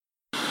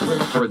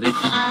Or they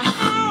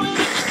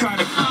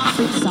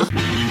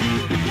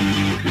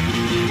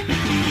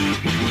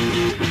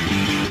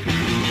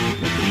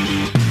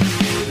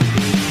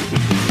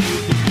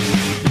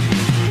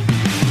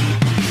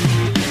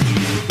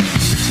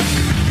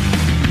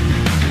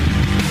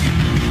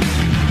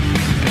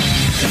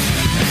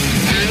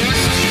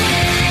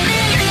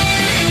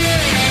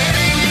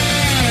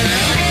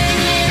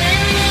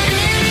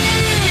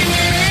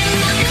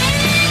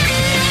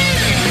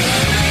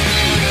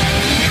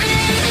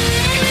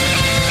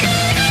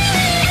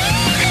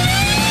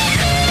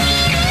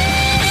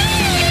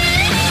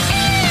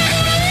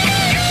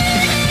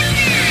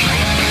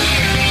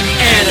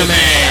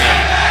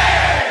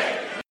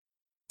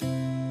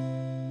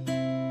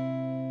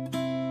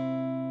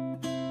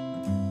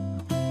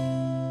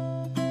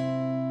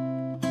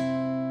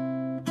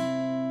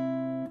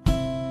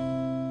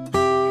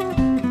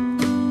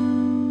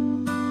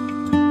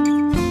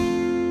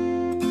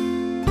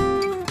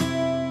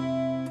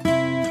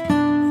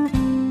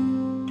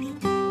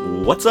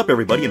What's up,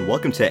 everybody, and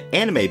welcome to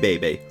Anime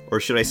Baby,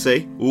 or should I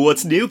say,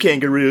 what's new,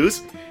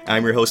 kangaroos?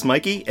 I'm your host,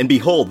 Mikey, and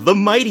behold, the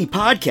mighty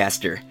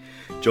podcaster.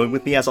 Joined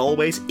with me, as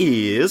always,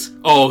 is...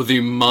 Oh,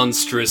 the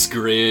monstrous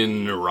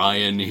grin,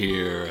 Ryan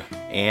here.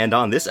 And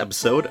on this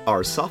episode,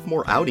 our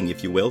sophomore outing,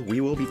 if you will,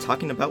 we will be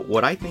talking about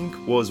what I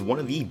think was one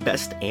of the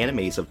best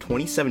animes of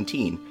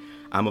 2017.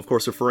 I'm, of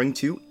course, referring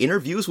to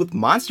Interviews with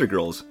Monster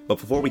Girls. But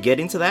before we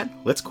get into that,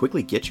 let's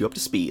quickly get you up to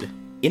speed.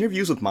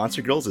 Interviews with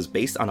Monster Girls is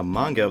based on a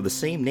manga of the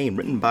same name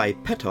written by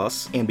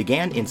Petos and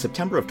began in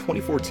September of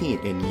 2014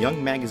 in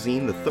Young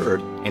Magazine the Third,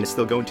 and is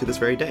still going to this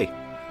very day.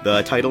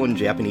 The title in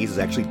Japanese is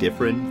actually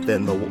different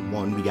than the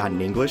one we got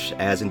in English,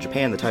 as in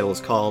Japan the title is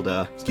called,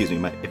 excuse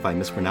me if I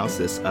mispronounce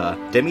this,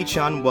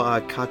 Demi-chan wa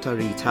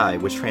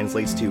Kataritai, which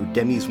translates to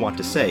Demis Want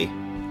to Say.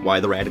 Why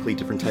the radically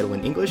different title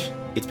in English?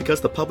 It's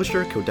because the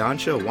publisher,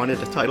 Kodansha,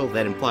 wanted a title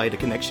that implied a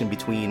connection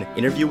between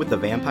Interview with the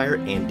Vampire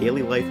and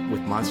Daily Life with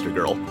Monster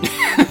Girl.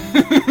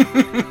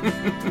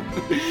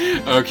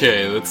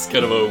 Okay, that's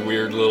kind of a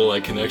weird little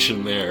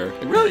connection there.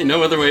 Really,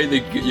 no other way they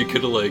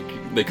could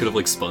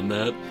have spun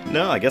that?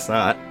 No, I guess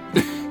not.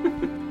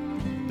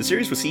 The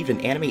series received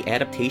an anime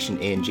adaptation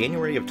in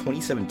January of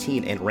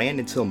 2017 and ran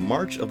until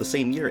March of the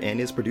same year and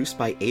is produced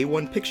by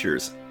A1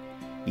 Pictures.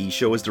 The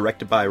show is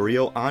directed by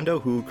Ryo Ando,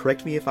 who,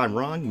 correct me if I'm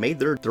wrong, made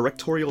their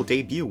directorial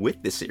debut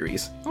with this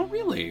series. Oh,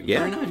 really? Yeah.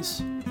 Very nice.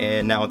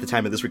 And now, at the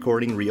time of this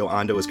recording, Ryo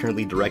Ando is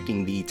currently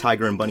directing the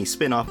Tiger and Bunny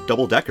spin-off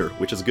Double Decker,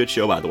 which is a good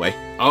show, by the way.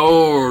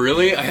 Oh,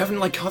 really? I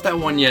haven't, caught that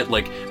one yet,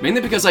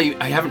 mainly because I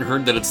haven't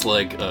heard that it's,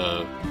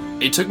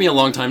 it took me a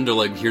long time to,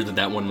 hear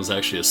that one was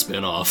actually a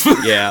spin-off.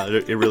 Yeah,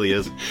 it really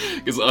is.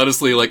 Because,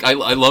 honestly, I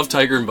love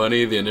Tiger and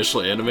Bunny, the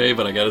initial anime,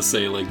 but I gotta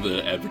say,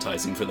 the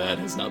advertising for that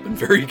has not been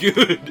very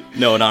good.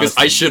 No, and honestly...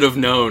 Because I should have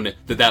known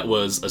that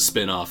was a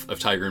spin-off of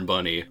Tiger and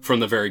Bunny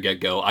from the very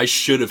get-go. I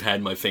should have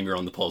had my finger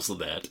on the pulse of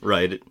that.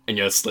 Right. And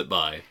yet it slipped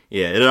by.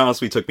 Yeah, it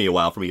honestly took me a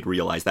while for me to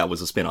realize that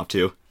was a spin-off,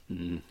 too.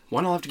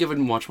 Why not? I'll have to give it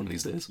and watch one of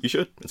these days. You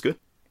should. It's good.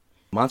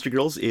 Monster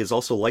Girls is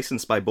also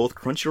licensed by both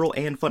Crunchyroll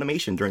and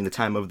Funimation during the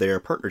time of their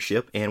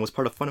partnership, and was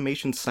part of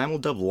Funimation's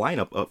simuldub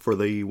lineup for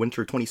the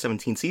winter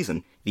 2017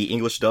 season. The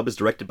English dub is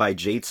directed by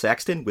Jade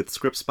Saxton, with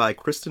scripts by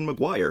Kristen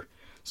McGuire.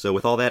 So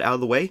with all that out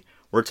of the way,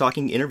 we're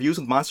talking Interviews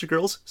with Monster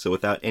Girls, so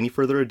without any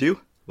further ado,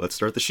 let's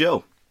start the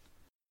show.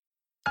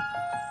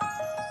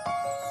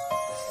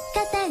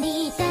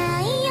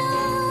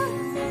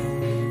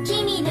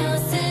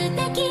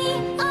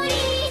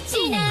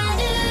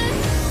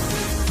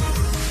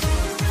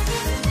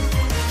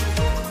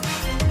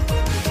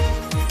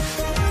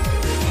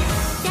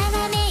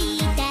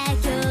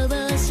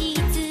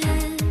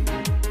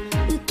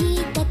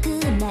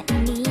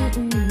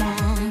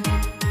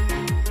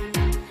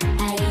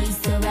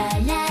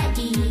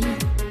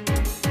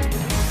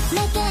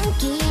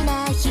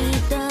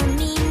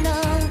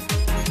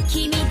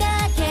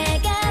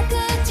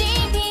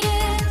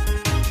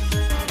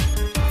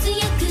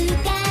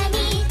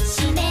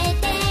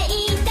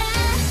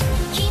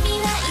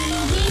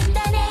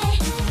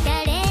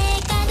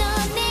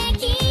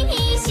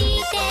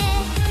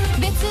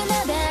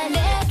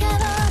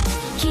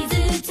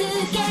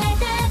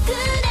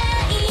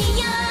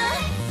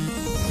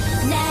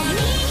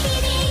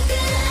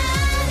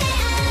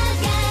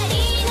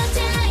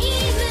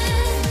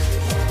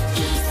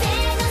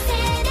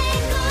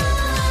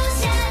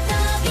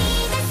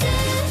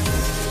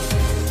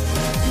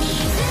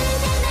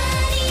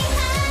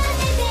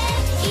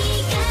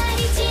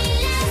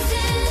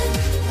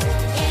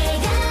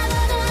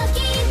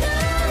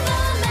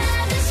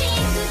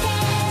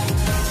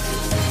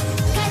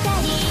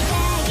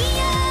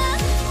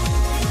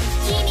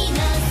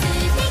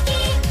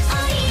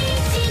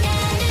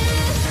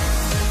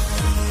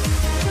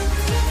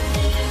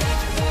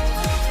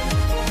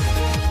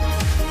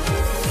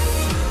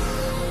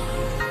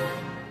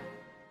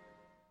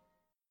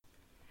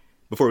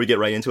 Before we get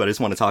right into it, I just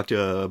want to talk to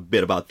a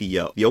bit about the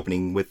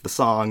opening with the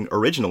song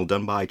Original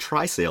done by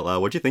Trysail.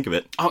 What'd you think of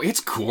it? Oh, it's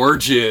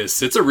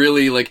gorgeous. It's a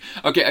really, like,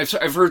 okay,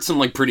 I've heard some,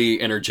 like,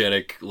 pretty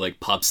energetic, like,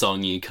 pop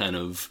song-y kind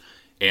of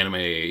anime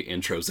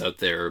intros out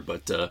there,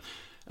 but,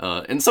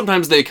 and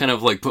sometimes they kind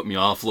of, like, put me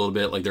off a little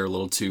bit, like, they're a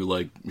little too,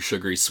 like,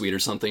 sugary sweet or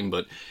something,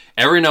 but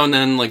every now and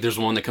then, like, there's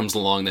one that comes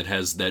along that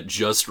has that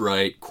just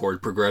right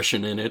chord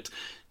progression in it,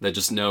 that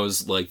just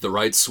knows, like, the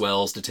right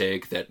swells to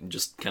take, that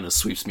just kind of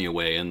sweeps me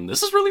away, and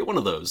this is really one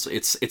of those.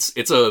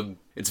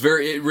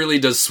 It really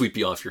does sweep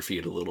you off your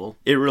feet a little.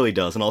 It really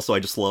does, and also I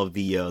just love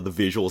the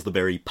visuals, the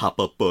very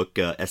pop-up book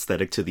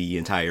aesthetic to the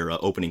entire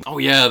opening. Oh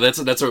yeah, that's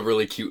a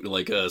really cute,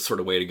 like, sort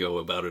of way to go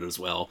about it as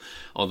well.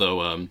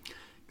 Although,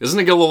 doesn't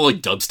it get a little,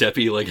 like,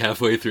 dubsteppy, like,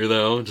 halfway through,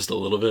 though? Just a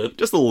little bit?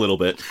 Just a little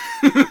bit.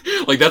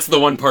 Like, that's the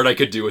one part I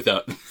could do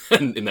without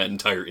in that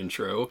entire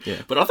intro.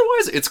 Yeah. But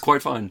otherwise, it's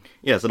quite fun.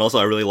 Yes, and also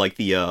I really like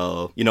the,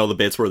 the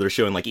bits where they're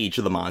showing, like, each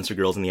of the monster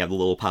girls, and you have the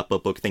little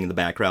pop-up book thing in the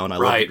background.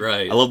 Right.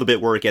 I love the bit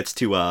where it gets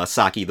to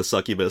Saki the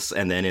succubus,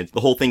 and then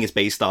the whole thing is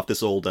based off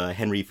this old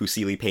Henry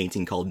Fuseli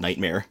painting called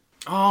Nightmare.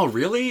 Oh,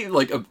 really?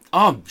 Like,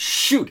 oh,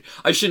 shoot.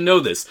 I should know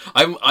this.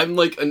 I'm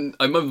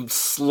a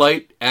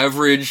slight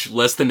average,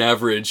 less than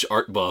average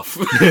art buff.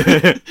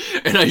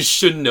 And I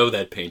should know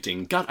that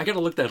painting. God, I gotta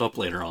look that up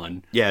later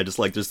on. Yeah, just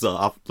like, there's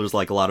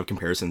like a lot of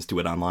comparisons to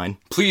it online.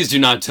 Please do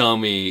not tell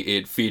me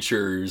it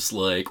features,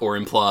 like, or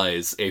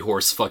implies a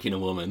horse fucking a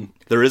woman.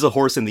 There is a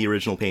horse in the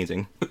original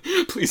painting.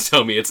 Please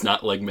tell me it's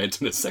not, like,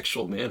 meant in a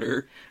sexual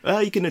manner.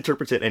 You can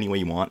interpret it any way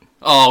you want.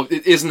 Oh,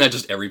 isn't that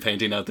just every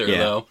painting out there, yeah.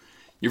 though?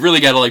 You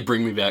really gotta, like,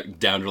 bring me back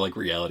down to, like,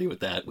 reality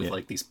with that, with,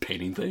 like, these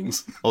painting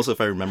things. Also,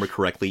 if I remember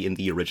correctly, in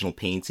the original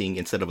painting,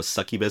 instead of a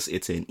succubus,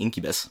 it's an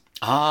incubus.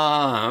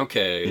 Ah,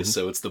 okay. Mm-hmm.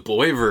 So it's the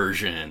boy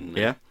version.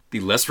 Yeah.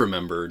 The less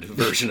remembered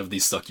version of the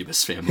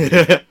succubus family.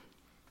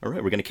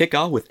 Alright, we're gonna kick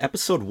off with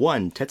episode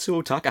 1,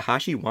 Tetsuo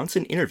Takahashi Wants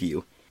an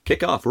Interview.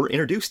 Kick off, we're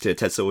introduced to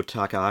Tetsuo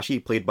Takahashi,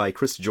 played by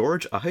Chris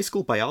George, a high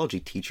school biology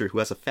teacher who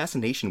has a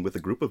fascination with a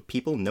group of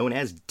people known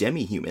as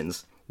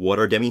demi-humans. What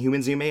are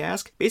demi-humans, you may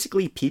ask?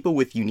 Basically, people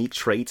with unique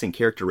traits and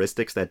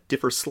characteristics that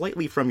differ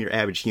slightly from your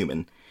average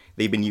human.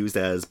 They've been used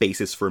as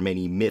basis for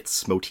many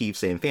myths,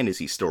 motifs, and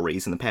fantasy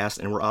stories in the past,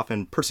 and were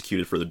often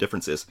persecuted for their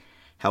differences.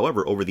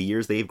 However, over the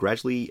years, they've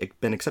gradually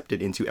been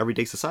accepted into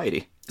everyday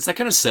society. It's that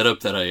kind of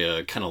setup that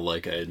I kind of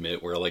like, I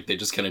admit, where, like, they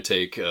just kind of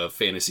take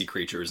fantasy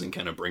creatures and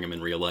kind of bring them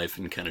in real life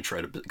and kind of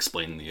try to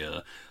explain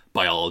the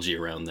biology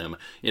around them.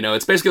 You know,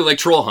 it's basically like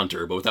Troll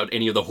Hunter, but without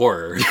any of the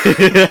horror.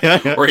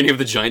 Or any of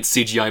the giant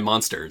CGI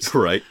monsters.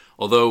 Right.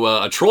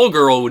 Although a troll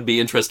girl would be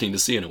interesting to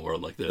see in a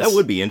world like this. That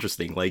would be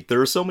interesting. Like,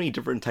 there are so many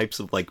different types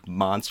of, like,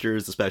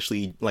 monsters,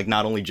 especially, like,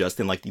 not only just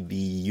in, like, the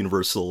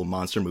Universal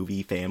monster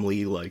movie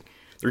family, like,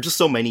 there are just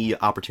so many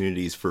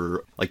opportunities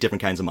for, like,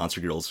 different kinds of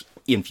monster girls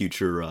in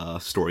future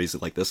stories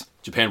like this.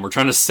 Japan, we're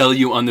trying to sell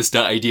you on this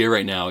idea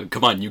right now.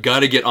 Come on, you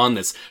gotta get on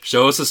this.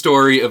 Show us a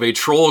story of a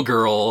troll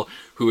girl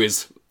who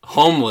is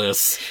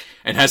homeless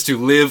and has to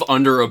live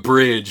under a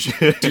bridge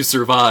to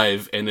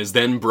survive, and is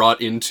then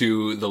brought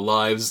into the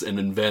lives and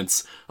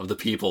events of the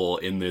people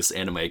in this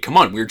anime. Come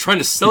on, we're trying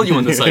to sell you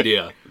on this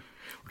idea.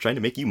 We're trying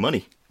to make you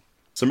money.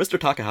 So Mr.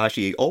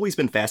 Takahashi always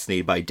been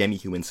fascinated by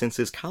demi-humans since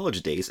his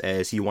college days,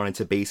 as he wanted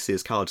to base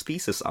his college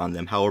thesis on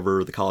them.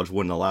 However, the college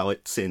wouldn't allow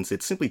it, since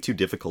it's simply too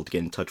difficult to get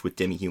in touch with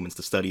demi-humans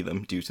to study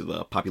them, due to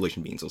the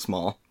population being so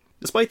small.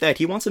 Despite that,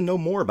 he wants to know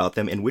more about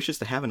them and wishes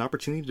to have an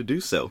opportunity to do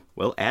so.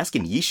 Well, ask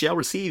and ye shall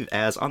receive,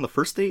 as on the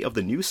first day of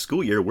the new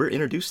school year, we're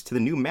introduced to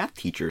the new math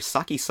teacher,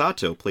 Saki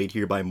Sato, played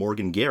here by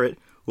Morgan Garrett,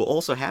 who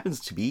also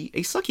happens to be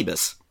a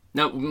succubus.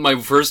 Now, my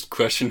first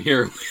question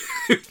here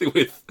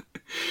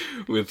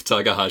with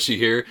Takahashi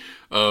here,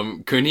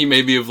 couldn't he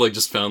maybe have, like,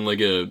 just found,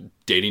 like, a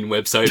dating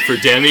website for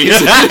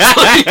demis and just,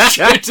 like,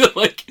 tried to,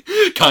 like,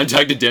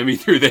 contact a demi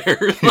through there?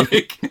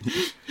 Like,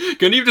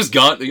 couldn't he have just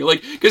got,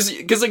 like,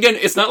 because again,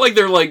 it's not like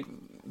they're, like,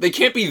 they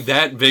can't be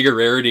that big a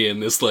rarity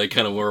in this, like,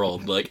 kind of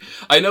world. Like,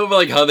 I know,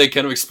 like, how they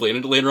kind of explain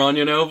it later on,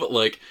 you know, but,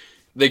 like,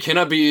 they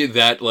cannot be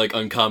that, like,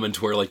 uncommon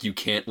to where, like, you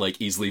can't, like,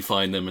 easily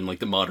find them in, like,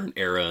 the modern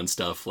era and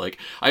stuff. Like,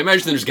 I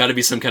imagine there's got to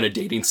be some kind of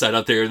dating site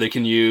out there they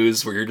can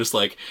use where you're just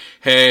like,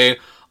 hey,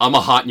 I'm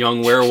a hot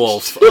young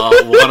werewolf.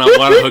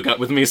 Wanna hook up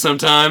with me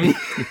sometime?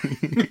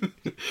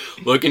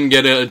 Looking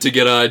to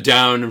get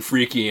down and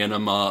freaky, and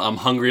I'm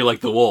hungry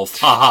like the wolf.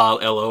 Haha,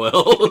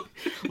 LOL.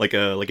 Like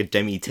a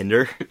demi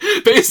Tinder.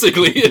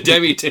 Basically, a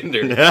demi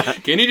Tinder.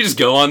 Can you just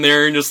go on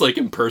there and just, like,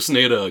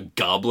 impersonate a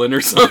goblin or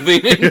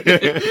something,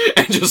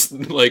 and just,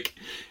 like,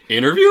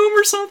 interview him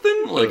or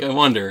something? Like, I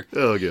wonder.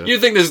 Oh god. You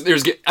think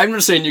there's? I'm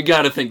just saying, you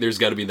gotta think there's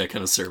got to be that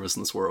kind of service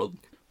in this world.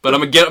 But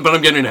I'm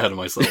getting ahead of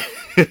myself.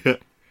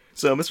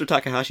 So Mr.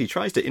 Takahashi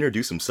tries to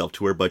introduce himself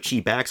to her, but she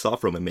backs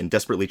off from him and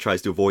desperately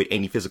tries to avoid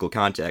any physical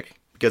contact.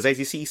 Because as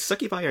you see,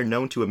 succubi are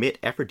known to emit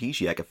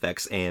aphrodisiac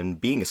effects,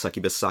 and being a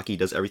succubus, Saki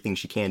does everything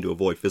she can to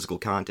avoid physical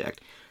contact,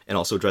 and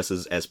also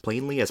dresses as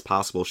plainly as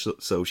possible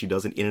so she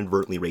doesn't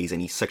inadvertently raise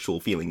any sexual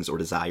feelings or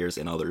desires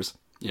in others.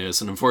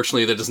 Yes, and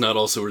unfortunately that does not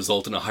also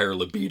result in a higher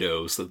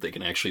libido so that they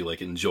can actually,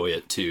 like, enjoy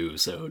it too.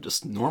 So,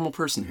 just normal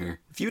person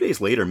here. A few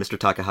days later, Mr.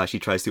 Takahashi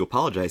tries to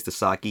apologize to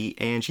Saki,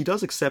 and she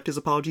does accept his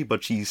apology,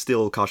 but she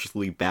still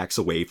cautiously backs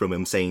away from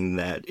him, saying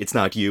that it's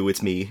not you,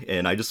 it's me.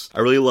 And I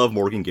really love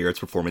Morgan Garrett's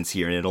performance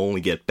here, and it'll only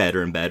get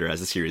better and better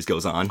as the series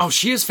goes on. Oh,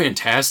 she is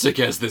fantastic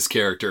as this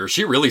character.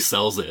 She really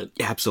sells it.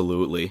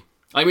 Absolutely.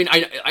 I mean,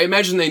 I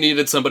imagine they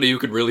needed somebody who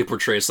could really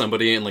portray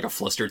somebody in, like, a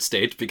flustered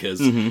state, because...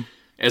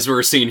 As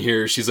we're seeing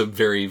here, she's a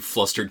very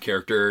flustered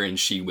character, and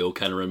she will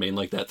kind of remain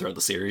like that throughout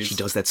the series. She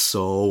does that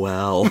so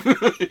well.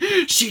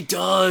 She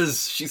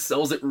does! She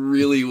sells it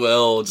really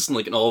well, just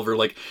in all of her,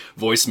 like,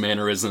 voice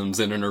mannerisms,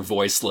 and in her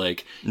voice,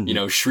 like, you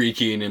know,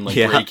 shrieking and, like,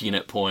 breaking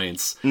at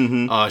points.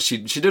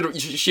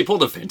 She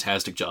pulled a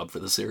fantastic job for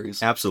the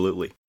series.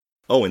 Absolutely.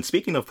 Oh, and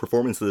speaking of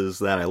performances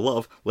that I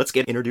love, let's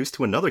get introduced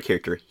to another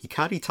character,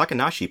 Hikari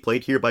Takanashi,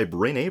 played here by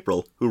Bryn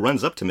April, who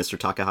runs up to Mr.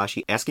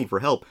 Takahashi asking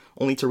for help,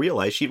 only to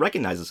realize she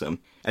recognizes him.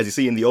 As you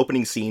see in the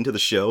opening scene to the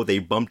show, they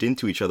bumped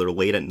into each other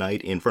late at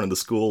night in front of the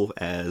school,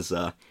 as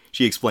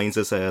she explains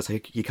this as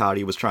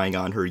Hikari was trying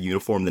on her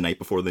uniform the night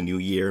before the new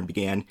year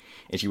began,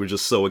 and she was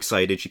just so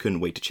excited she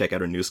couldn't wait to check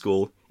out her new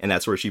school, and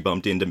that's where she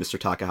bumped into Mr.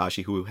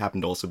 Takahashi, who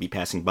happened to also be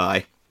passing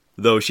by.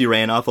 Though she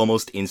ran off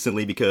almost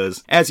instantly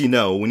because, as you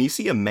know, when you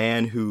see a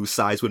man whose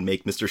size would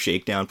make Mr.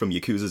 Shakedown from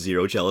Yakuza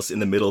 0 jealous in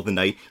the middle of the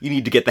night, you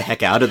need to get the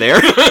heck out of there.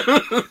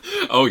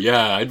 Oh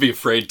yeah, I'd be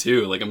afraid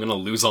too. Like, I'm gonna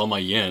lose all my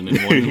yen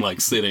in one,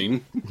 like,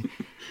 sitting.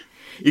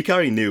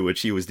 Hikari knew what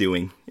she was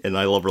doing, and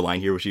I love her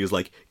line here where she was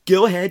like,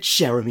 "Go ahead,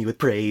 shower me with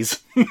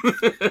praise."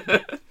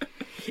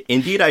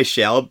 Indeed I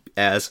shall,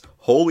 as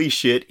holy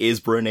shit is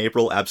Bryn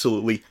April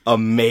absolutely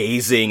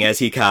amazing as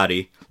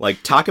Hikari.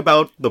 Like, talk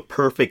about the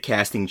perfect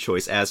casting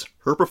choice, as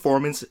her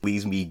performance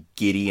leaves me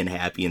giddy and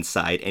happy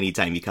inside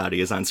anytime Hikari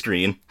is on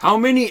screen. How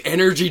many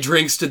energy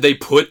drinks did they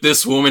put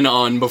this woman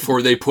on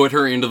before they put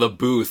her into the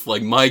booth?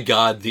 Like, my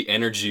god, the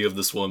energy of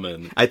this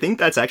woman. I think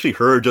that's actually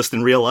her just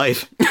in real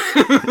life.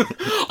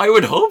 I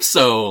would hope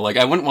so. Like,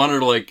 I wouldn't want her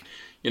to, like,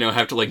 you know,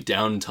 have to, like,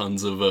 down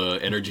tons of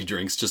energy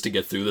drinks just to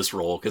get through this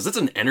role, because it's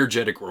an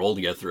energetic role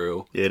to get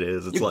through. It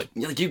is. It's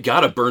you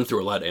gotta burn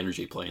through a lot of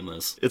energy playing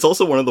this. It's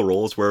also one of the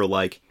roles where,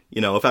 like, you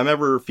know, if I'm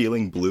ever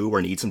feeling blue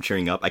or need some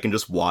cheering up, I can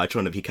just watch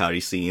one of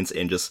Hikari's scenes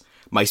and just,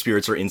 my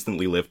spirits are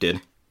instantly lifted.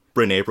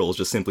 Bryn April is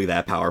just simply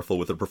that powerful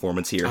with her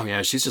performance here. Oh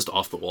yeah, she's just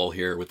off the wall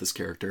here with this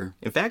character.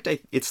 In fact,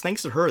 it's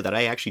thanks to her that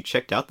I actually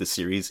checked out this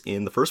series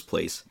in the first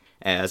place.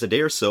 As a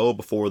day or so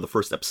before the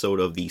first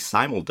episode of the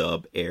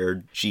simuldub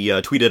aired, she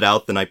tweeted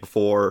out the night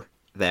before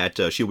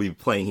that she'll be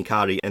playing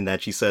Hikari, and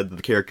that she said that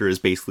the character is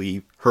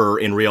basically her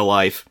in real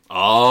life.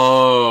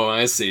 Oh,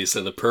 I see.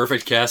 So the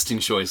perfect casting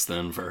choice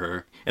then for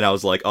her. And I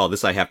was like, oh,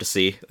 this I have to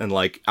see. And,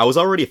 like, I was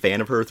already a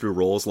fan of her through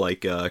roles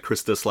like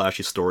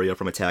Krista/Historia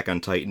from Attack on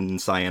Titan,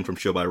 Cyan from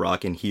Show by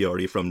Rock, and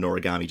Hiyori from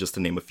Noragami, just to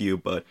name a few.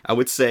 But I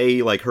would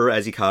say, like, her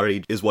as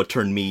Hikari is what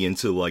turned me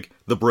into, like,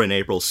 the Bryn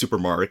April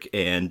supermark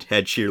and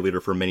head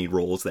cheerleader for many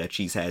roles that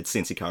she's had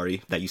since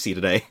Hikari that you see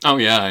today. Oh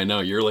yeah, I know.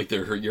 You're like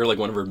you're like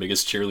one of her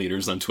biggest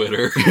cheerleaders on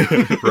Twitter.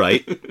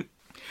 Right?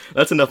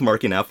 That's enough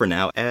marking out for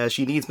now, as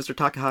she needs Mr.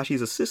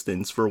 Takahashi's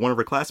assistance for one of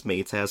her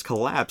classmates has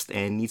collapsed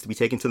and needs to be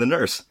taken to the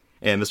nurse.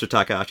 And Mr.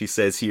 Takahashi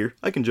says here,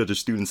 I can judge a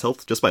student's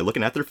health just by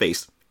looking at their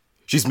face.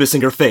 She's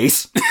missing her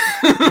face!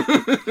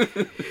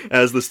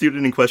 As the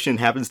student in question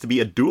happens to be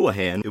a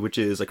Dullahan, which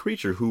is a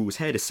creature whose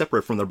head is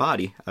separate from their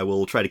body. I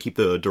will try to keep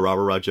the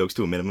Durarara jokes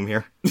to a minimum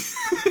here.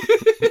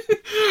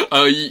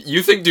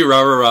 You think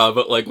Durarara,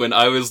 but, like, when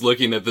I was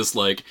looking at this,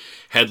 like,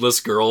 headless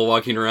girl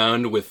walking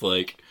around with,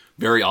 like,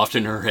 very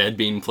often her head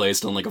being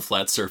placed on, like, a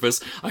flat surface,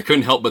 I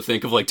couldn't help but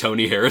think of, like,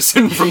 Tony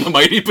Harrison from the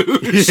Mighty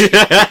Boosh.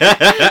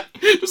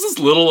 Just this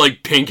little,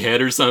 like, pink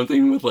head or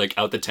something with, like,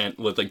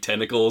 with, like,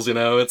 tentacles, you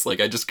know? It's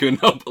like, I just couldn't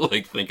help but,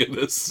 like, think of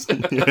this.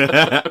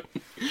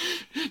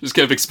 Just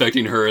kept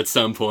expecting her at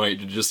some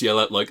point to just yell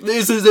out, like,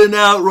 this is an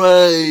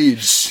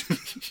outrage!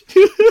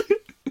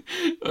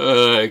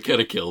 It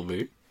kinda killed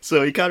me.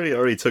 So Hikari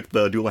already took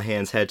the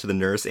Dullahan's head to the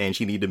nurse, and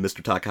she needed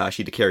Mr.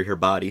 Takahashi to carry her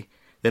body.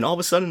 Then all of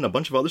a sudden, a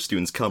bunch of other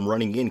students come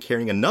running in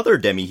carrying another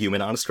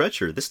demi-human on a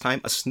stretcher, this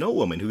time a snow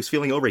woman who's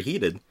feeling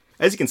overheated.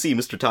 As you can see,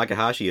 Mr.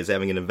 Takahashi is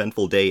having an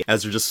eventful day,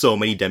 as there's just so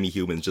many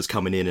demi-humans just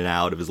coming in and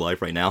out of his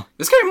life right now.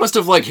 This guy must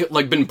have,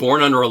 like been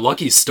born under a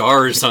lucky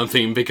star or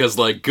something, because,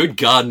 like, good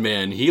god,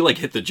 man, he, like,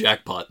 hit the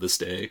jackpot this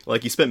day.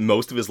 Like, he spent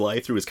most of his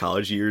life through his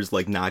college years,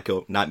 like,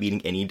 not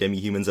meeting any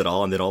demi-humans at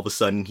all, and then all of a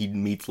sudden he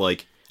meets,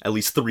 like, at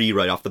least 3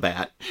 right off the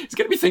bat. He's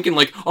gonna be thinking,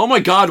 like, oh my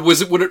god,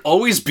 would it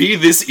always be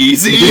this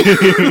easy?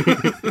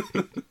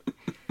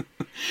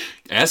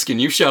 Ask and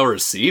you shall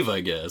receive,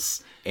 I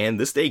guess. And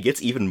this day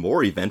gets even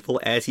more eventful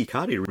as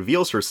Hikari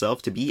reveals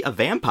herself to be a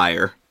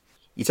vampire.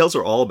 He tells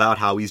her all about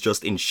how he's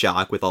just in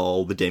shock with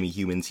all the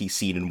demi-humans he's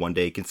seen in one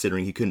day,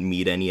 considering he couldn't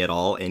meet any at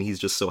all, and he's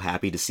just so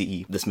happy to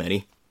see this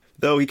many.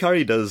 Though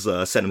Hikari does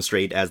set him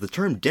straight, as the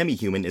term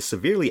demi-human is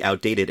severely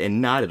outdated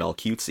and not at all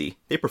cutesy.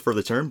 They prefer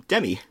the term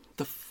demi.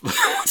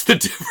 what's the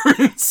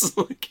difference?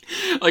 like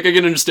I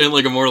can understand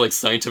like a more like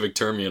scientific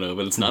term, you know,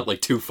 but it's not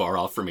like too far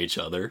off from each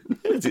other.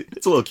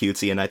 It's a little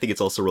cutesy, and I think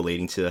it's also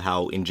relating to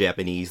how in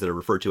Japanese they're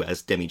referred to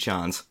as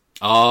demi-chans.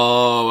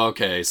 Oh,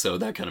 okay, so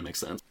that kind of makes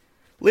sense.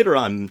 Later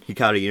on,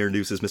 Hikari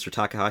introduces Mr.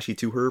 Takahashi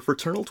to her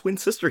fraternal twin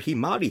sister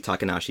Himari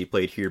Takanashi,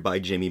 played here by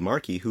Jamie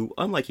Marchi, who,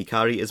 unlike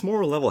Hikari, is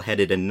more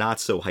level-headed and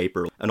not so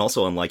hyper. And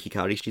also, unlike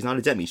Hikari, she's not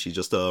a demi, she's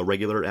just a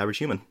regular average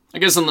human. I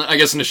guess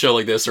in a show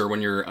like this, or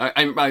when you're,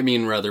 I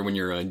mean, rather when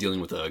you're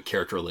dealing with a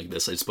character like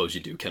this, I suppose you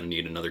do kind of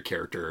need another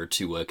character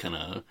to kind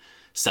of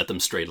set them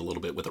straight a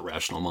little bit with a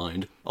rational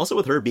mind. Also,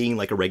 with her being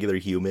like a regular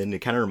human, it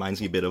kind of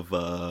reminds me a bit of,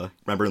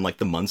 remember in like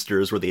the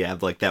Munsters, where they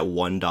have like that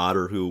one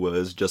daughter who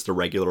was just a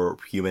regular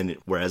human,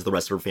 whereas the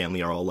rest of her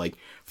family are all like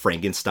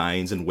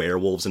Frankensteins and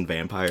werewolves and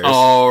vampires.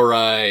 Oh,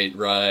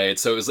 right.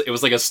 So it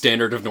was like a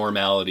standard of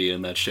normality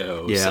in that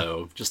show. Yeah.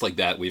 So just like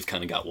that, we've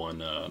kind of got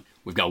one,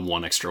 we've got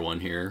one extra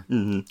one here.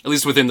 Mm-hmm. At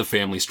least within the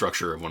family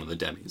structure of one of the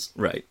demis.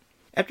 Right.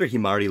 After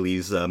Himari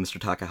leaves Mr.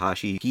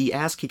 Takahashi, he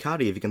asks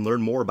Hikari if he can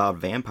learn more about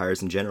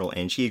vampires in general,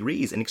 and she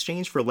agrees in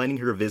exchange for letting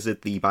her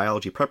visit the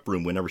biology prep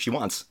room whenever she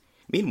wants.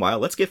 Meanwhile,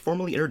 let's get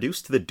formally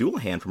introduced to the dual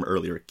hand from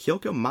earlier,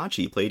 Kyoko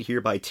Machi, played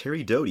here by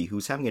Terry Doty,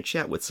 who's having a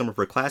chat with some of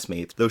her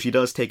classmates, though she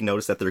does take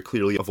notice that they're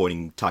clearly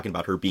avoiding talking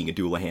about her being a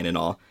dual hand and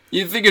all.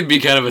 You'd think it'd be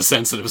kind of a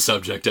sensitive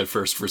subject at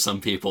first for some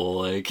people.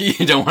 Like,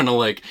 you don't want to,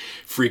 like,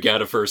 freak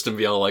out at first and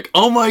be all like,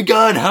 oh my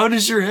god, how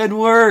does your head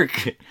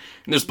work?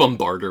 And just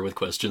bombard her with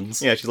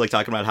questions. Yeah, she's like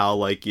talking about how,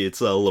 like,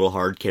 it's a little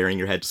hard carrying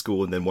your head to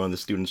school, and then one of the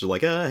students are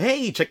like,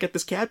 hey, check out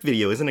this cat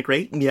video, isn't it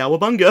great?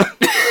 Meowabunga!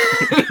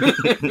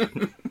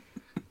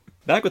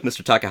 Back with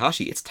Mr.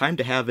 Takahashi, it's time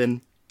to have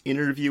an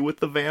interview with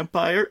the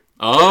vampire.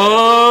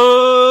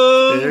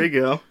 Oh! There you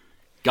go.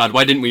 God,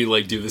 why didn't we,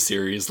 like, do the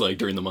series, like,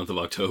 during the month of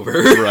October?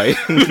 Right.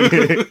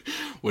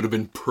 Would have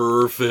been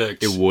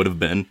perfect. It would have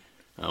been.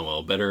 Oh,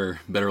 well, better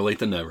late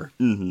than never.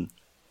 Mm-hmm.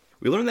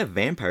 We learn that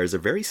vampires are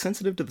very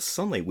sensitive to the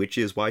sunlight, which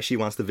is why she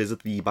wants to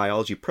visit the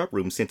biology prep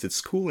room since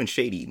it's cool and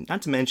shady.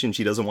 Not to mention,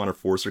 she doesn't want to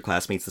force her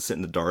classmates to sit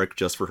in the dark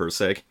just for her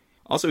sake.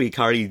 Also,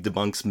 Hikari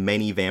debunks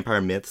many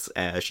vampire myths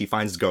as she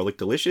finds garlic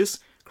delicious,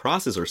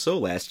 crosses her so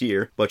last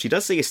year, but she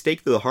does say a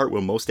stake through the heart will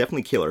most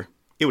definitely kill her.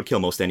 It would kill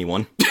most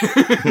anyone.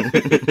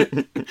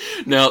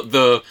 Now,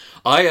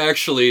 I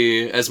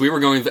actually, as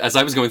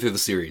I was going through the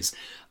series,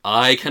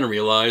 I kind of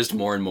realized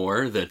more and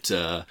more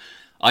that,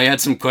 I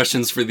had some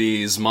questions for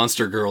these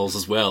monster girls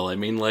as well. I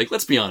mean, like,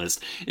 let's be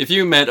honest. If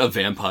you met a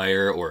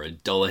vampire or a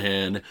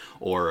Dullahan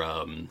or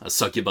a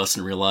succubus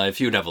in real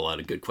life, you'd have a lot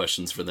of good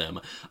questions for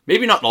them.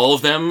 Maybe not all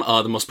of them,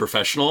 the most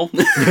professional.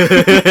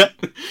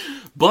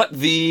 But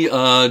the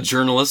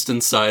journalist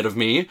inside of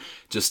me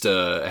just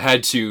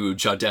had to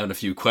jot down a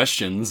few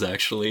questions,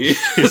 actually,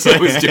 as I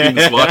was doing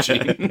this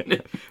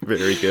watching.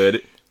 Very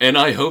good. And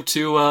I hope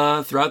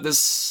to, throughout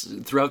this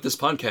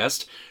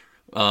podcast,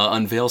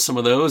 unveil some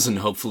of those and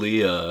hopefully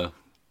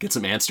get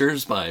some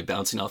answers by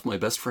bouncing off my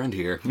best friend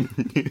here.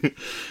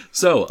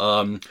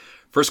 So,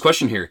 first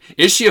question here.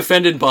 Is she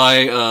offended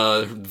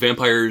by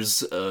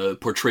Vampire's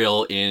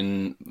portrayal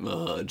in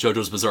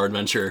JoJo's Bizarre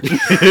Adventure?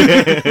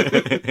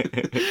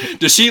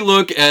 Does she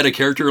look at a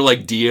character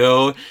like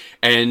Dio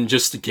and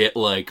just get,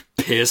 like,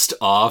 pissed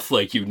off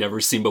like you've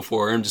never seen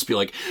before and just be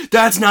like,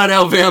 that's not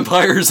how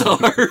vampires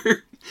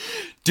are?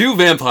 Do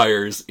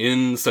vampires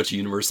in such a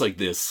universe like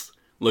this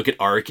look at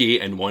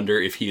Araki and wonder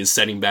if he is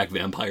setting back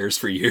vampires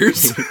for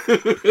years?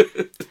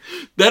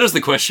 That is the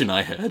question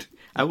I had.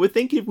 I would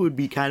think it would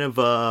be kind of,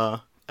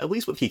 at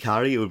least with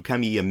Hikari, it would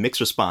kind of be a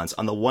mixed response.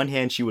 On the one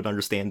hand, she would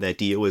understand that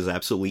Dio is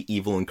absolutely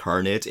evil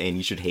incarnate and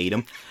you should hate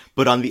him.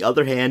 But on the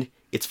other hand,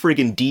 it's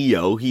friggin'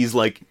 Dio. He's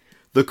like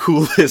the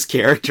coolest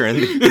character in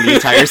the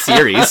entire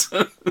series.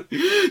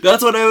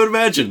 That's what I would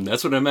imagine.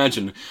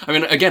 I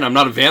mean, again, I'm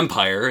not a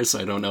vampire, so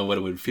I don't know what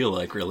it would feel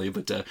like, really.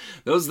 But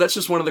that's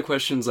just one of the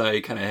questions I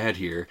kind of had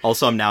here.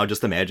 Also, I'm now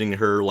just imagining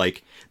her,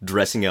 like,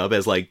 dressing up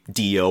as, like,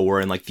 Dio,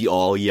 wearing, like, the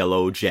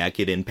all-yellow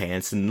jacket and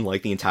pants and,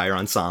 like, the entire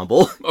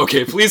ensemble.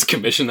 Okay, please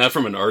commission that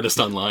from an artist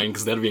online,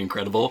 because that'd be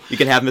incredible. You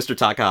can have Mr.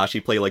 Takahashi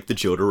play, like, the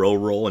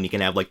Jotaro role, and you can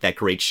have, like, that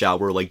great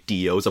shot where, like,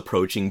 Dio's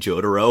approaching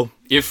Jotaro.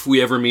 If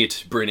we ever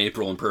meet Bryn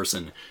April in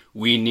person,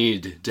 we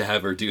need to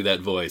have her do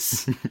that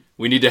voice.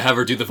 We need to have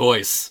her do the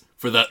voice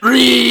for the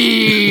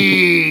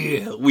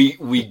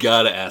we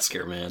gotta ask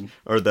her, man.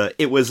 Or the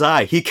 "It was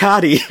I,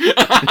 Hikari."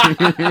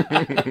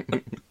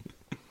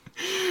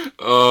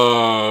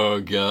 Oh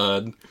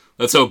god.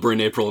 Let's hope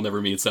Bryn April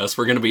never meets us.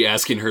 We're gonna be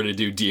asking her to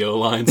do Dio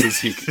lines as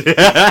he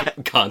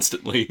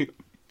constantly.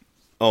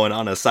 Oh, and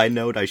on a side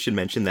note, I should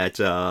mention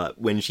that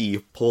when she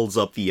pulls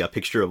up the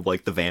picture of,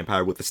 like, the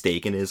vampire with the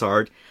stake in his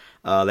heart,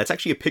 that's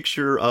actually a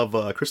picture of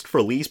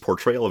Christopher Lee's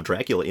portrayal of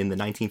Dracula in the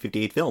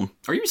 1958 film.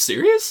 Are you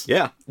serious?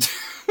 Yeah.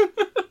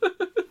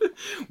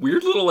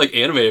 Weird little, like,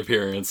 anime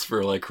appearance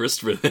for, like,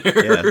 Christopher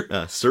there.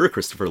 Yeah, Sir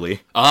Christopher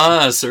Lee.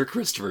 Ah, Sir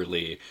Christopher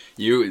Lee.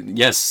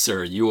 Yes,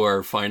 sir, you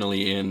are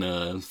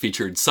finally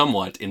featured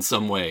somewhat, in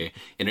some way,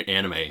 in an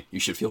anime. You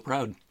should feel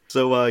proud.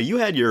 So you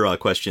had your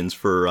questions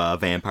for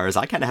vampires.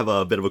 I kind of have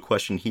a bit of a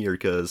question here,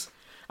 because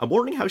I'm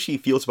wondering how she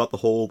feels about the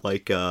whole,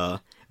 like,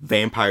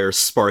 vampire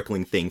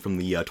sparkling thing from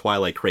the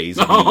Twilight craze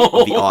of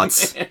the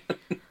aughts.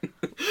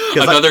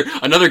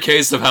 Another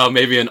case of how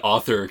maybe an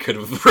author could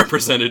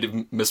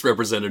have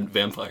misrepresented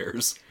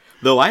vampires.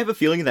 Though I have a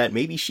feeling that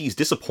maybe she's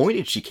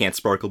disappointed she can't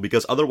sparkle,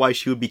 because otherwise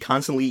she would be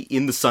constantly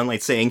in the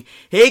sunlight saying,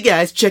 "Hey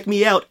guys, check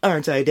me out,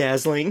 aren't I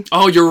dazzling?"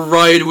 Oh, you're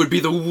right, it would be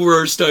the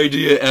worst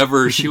idea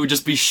ever. She would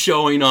just be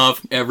showing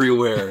off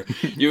everywhere.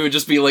 You would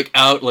just be, like,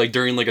 out, like,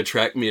 during, like, a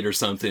track meet or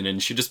something,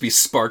 and she'd just be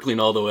sparkling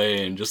all the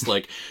way, and just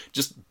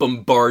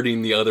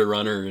bombarding the other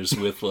runners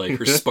with, like,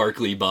 her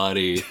sparkly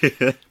body,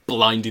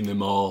 blinding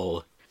them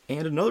all.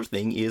 And another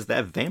thing is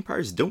that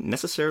vampires don't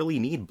necessarily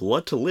need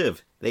blood to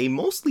live. They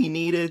mostly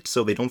need it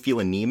so they don't feel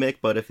anemic,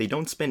 but if they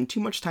don't spend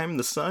too much time in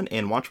the sun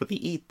and watch what they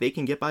eat, they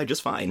can get by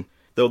just fine.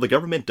 Though the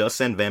government does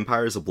send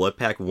vampires a blood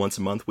pack once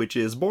a month, which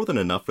is more than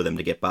enough for them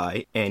to get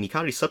by, and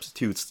Hikari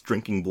substitutes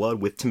drinking blood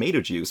with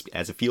tomato juice,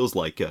 as it feels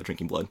like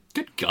drinking blood.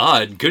 Good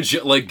God, good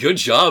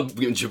job,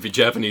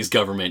 Japanese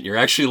government. You're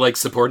actually, like,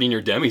 supporting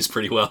your demis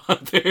pretty well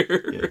out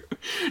there. Yeah.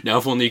 Now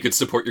if only you could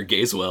support your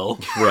gays well.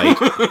 Right.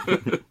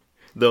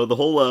 Though the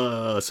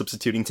whole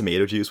substituting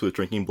tomato juice with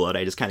drinking blood,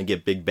 I just kind of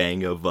get Big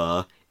Bang of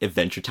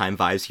Adventure Time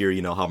vibes here.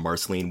 You know how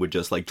Marceline would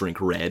just, like, drink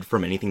red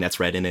from anything that's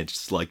red, and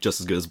it's, like, just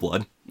as good as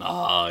blood.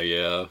 Ah,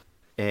 yeah.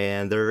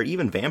 And there are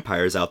even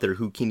vampires out there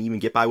who can even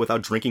get by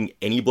without drinking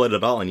any blood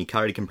at all, and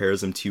Hikari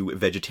compares them to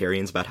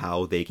vegetarians about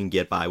how they can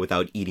get by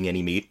without eating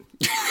any meat.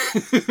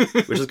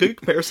 Which is a good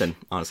comparison,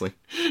 honestly.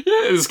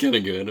 Yeah, it's kind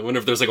of good. I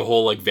wonder if there's, like, a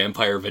whole, like,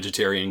 vampire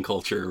vegetarian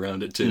culture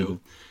around it, too.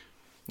 Mm-hmm.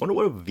 I wonder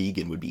what a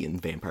vegan would be in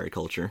vampire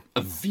culture.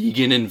 A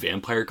vegan in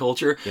vampire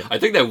culture? Yeah. I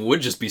think that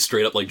would just be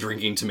straight up, like,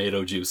 drinking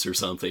tomato juice or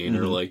something.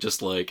 Or, like,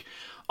 just, like,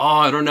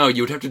 I don't know.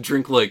 You would have to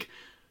drink, like,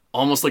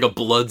 almost like a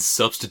blood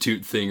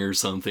substitute thing or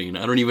something.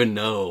 I don't even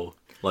know.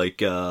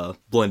 Like,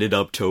 blended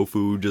up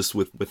tofu just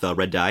with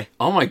red dye.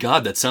 Oh my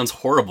God, that sounds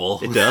horrible.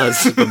 It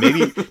does. But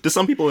maybe to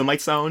some people it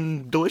might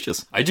sound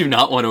delicious. I do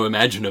not want to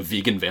imagine a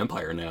vegan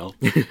vampire now.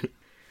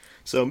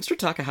 So Mr.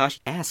 Takahashi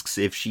asks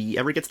if she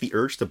ever gets the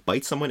urge to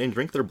bite someone and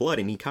drink their blood,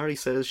 and Hikari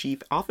says she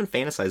often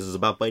fantasizes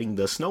about biting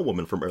the snow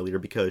woman from earlier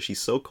because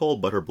she's so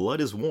cold but her blood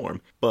is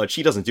warm. But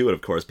she doesn't do it, of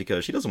course,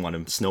 because she doesn't want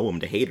a snow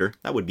woman to hate her.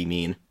 That would be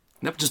mean.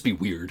 That would just be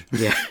weird.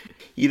 Yeah.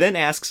 He then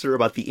asks her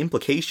about the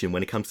implication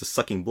when it comes to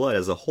sucking blood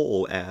as a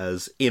whole,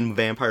 as in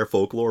vampire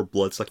folklore,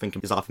 blood sucking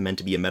is often meant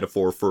to be a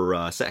metaphor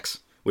for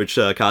sex, which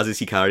causes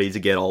Hikari to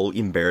get all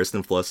embarrassed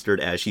and flustered,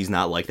 as she's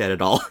not like that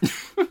at all.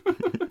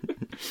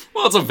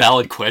 Well, it's a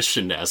valid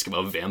question to ask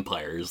about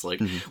vampires.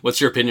 Like, what's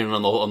your opinion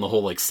on the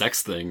whole, like,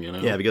 sex thing, you know?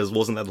 Yeah, because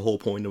wasn't that the whole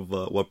point of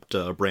what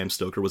Bram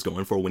Stoker was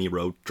going for when he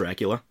wrote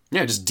Dracula?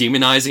 Yeah, just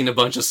demonizing a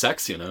bunch of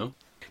sex, you know?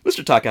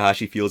 Mr.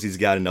 Takahashi feels he's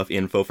got enough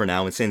info for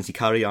now and sends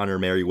Hikari on her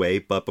merry way,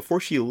 but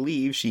before she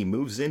leaves, she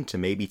moves in to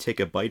maybe take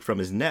a bite from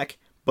his neck,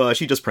 but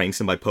she just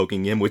pranks him by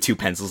poking him with 2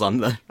 pencils on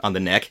the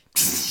neck.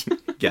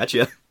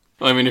 Gotcha.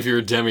 I mean, if you're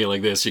a demi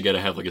like this, you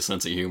gotta have, like, a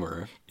sense of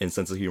humor. And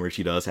sense of humor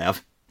she does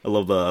have. I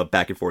love the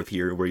back and forth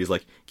here where he's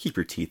like, "Keep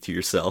your teeth to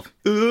yourself."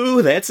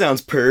 Ooh, that sounds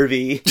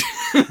pervy.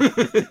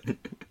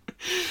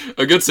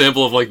 A good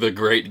sample of, like, the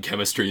great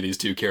chemistry these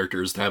two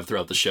characters have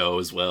throughout the show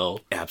as well.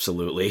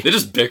 Absolutely. They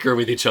just bicker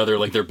with each other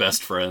like they're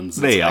best friends.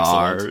 They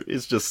are.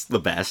 It's just the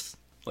best.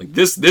 Like,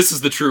 this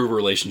is the true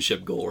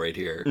relationship goal right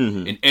here.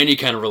 Mm-hmm. In any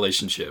kind of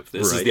relationship,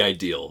 this is the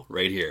ideal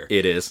right here.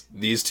 It is.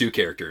 These two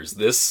characters,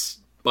 this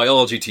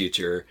biology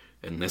teacher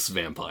and this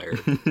vampire.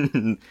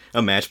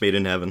 A match made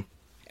in heaven.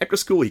 After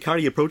school,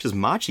 Hikari approaches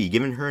Machi,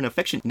 giving her an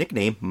affectionate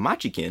nickname,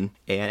 Machikin,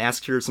 and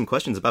asks her some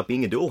questions about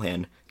being a dual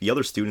hand. The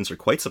other students are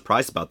quite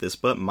surprised about this,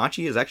 but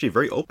Machi is actually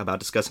very open about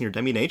discussing her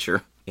demi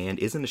nature, and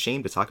isn't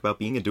ashamed to talk about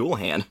being a dual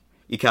hand.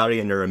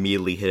 Hikari and her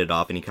immediately hit it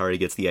off, and Hikari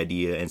gets the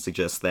idea and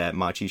suggests that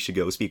Machi should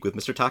go speak with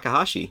Mr.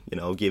 Takahashi,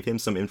 give him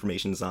some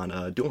information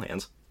on dual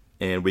hands.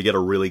 And we get a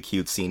really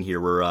cute scene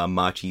here where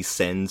Machi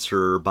sends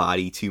her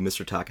body to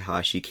Mr.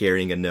 Takahashi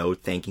carrying a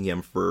note thanking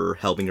him for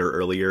helping her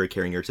earlier,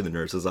 carrying her to the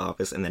nurse's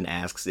office, and then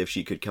asks if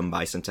she could come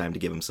by sometime to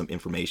give him some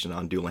information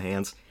on dual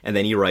hands. And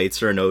then he writes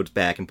her a note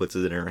back and puts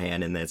it in her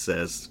hand and then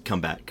says,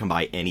 come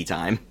by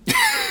anytime.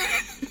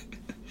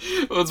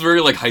 Well, it's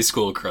very, like, high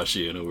school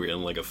crushy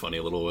in like a funny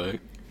little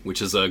way.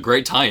 Which is a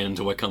great tie-in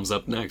to what comes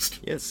up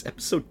next. Yes,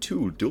 episode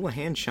 2,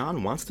 Dual-Hand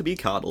Chan wants to be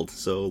coddled.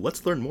 So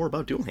let's learn more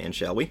about Dual-Hand,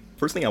 shall we?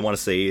 First thing I want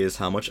to say is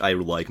how much I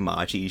like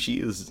Machi. She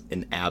is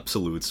an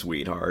absolute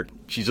sweetheart.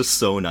 She's just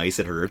so nice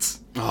it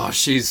hurts. Oh,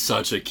 she's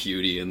such a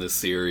cutie in this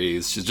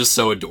series. She's just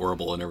so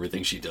adorable in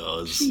everything she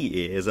does. She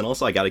is, and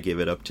also I gotta give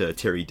it up to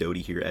Terry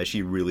Doty here, as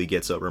she really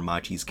gets over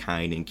Machi's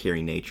kind and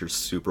caring nature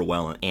super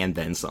well, and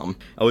then some.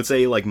 I would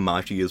say, like,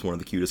 Machi is one of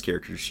the cutest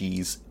characters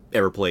she's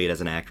ever played as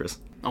an actress.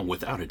 Oh,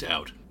 without a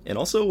doubt. And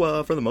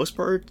also, for the most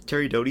part,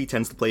 Terry Doty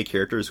tends to play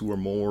characters who are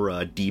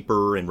more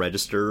deeper and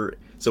register,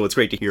 so it's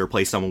great to hear her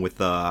play someone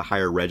with a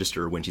higher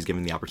register when she's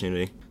given the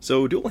opportunity.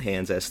 So dual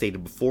hands, as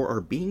stated before,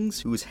 are beings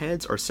whose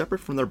heads are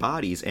separate from their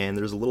bodies, and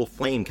there's a little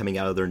flame coming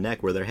out of their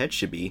neck where their head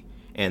should be.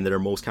 and that are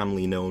most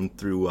commonly known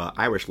through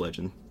Irish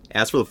legend.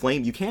 As for the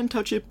flame, you can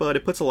touch it, but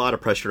it puts a lot of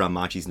pressure on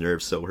Machi's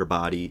nerves, so her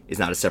body is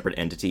not a separate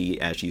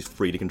entity, as she's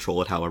free to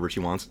control it however she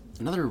wants.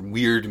 Another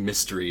weird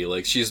mystery.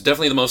 Like, she's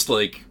definitely the most,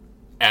 like,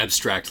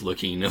 abstract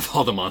looking of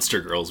all the monster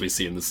girls we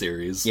see in the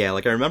series. Yeah,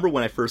 like, I remember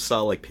when I first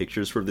saw, like,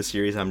 pictures for the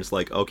series, I'm just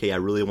like, okay, I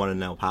really want to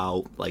know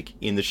how, like,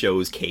 in the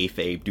show's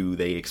kayfabe do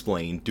they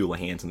explain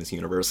Doulahan's in this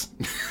universe.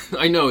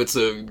 I know, it's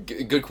a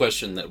good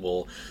question that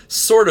will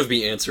sort of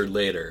be answered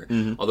later,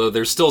 although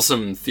there's still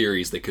some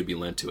theories that could be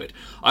lent to it.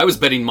 I was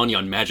betting money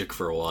on magic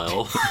for a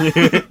while,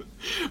 but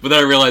then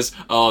I realized,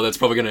 oh, that's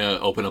probably going to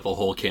open up a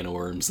whole can of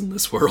worms in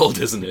this world,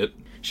 isn't it?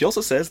 She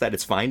also says that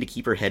it's fine to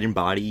keep her head and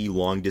body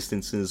long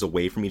distances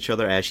away from each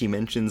other, as she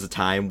mentions a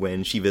time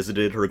when she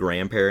visited her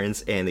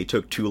grandparents and they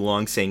took too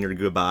long saying her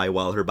goodbye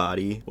while her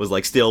body was,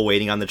 like, still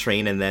waiting on the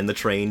train, and then the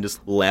train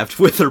just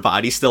left with her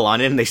body still on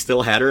it and they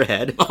still had her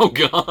head. Oh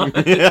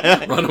god.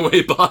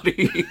 Runaway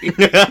body. You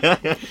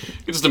can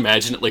just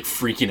imagine it, like,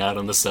 freaking out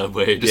on the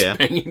subway, just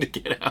banging to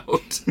get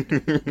out.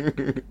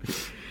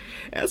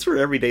 As for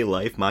everyday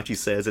life, Machi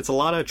says it's a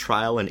lot of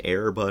trial and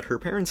error, but her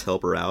parents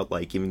help her out,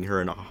 like giving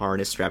her a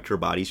harness strapped to her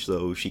body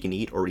so she can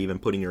eat, or even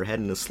putting her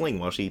head in a sling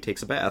while she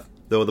takes a bath.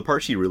 Though the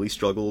part she really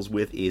struggles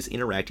with is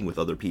interacting with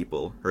other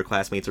people. Her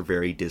classmates are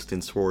very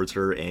distant towards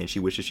her, and she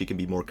wishes she could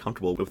be more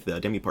comfortable with the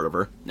Demi part of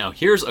her. Now,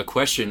 here's a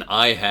question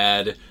I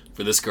had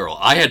for this girl.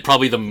 I had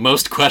probably the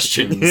most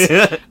questions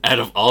out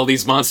of all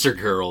these monster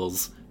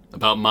girls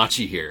about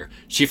Machi here.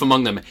 Chief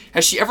among them,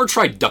 has she ever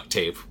tried duct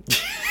tape?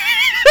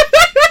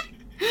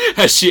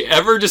 Has she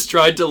ever just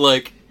tried to,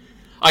 like...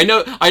 I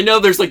know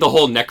there's, like, the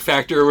whole neck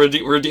factor we're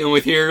dealing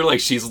with here. Like,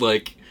 she's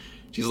like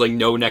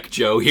no-neck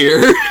Joe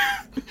here.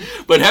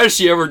 But has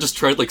she ever just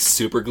tried, like,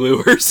 super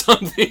glue or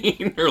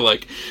something? Or,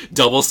 like,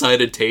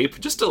 double-sided tape?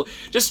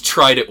 Just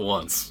tried it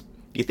once.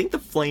 Do you think the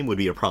flame would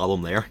be a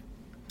problem there?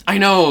 I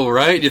know,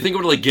 right? You think it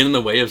would, like, get in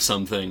the way of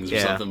some things or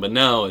something, but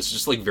no, it's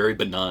just, like, very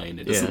benign.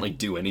 It doesn't, like,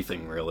 do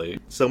anything, really.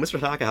 So Mr.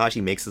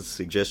 Takahashi makes a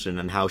suggestion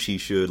on how she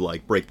should,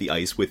 like, break the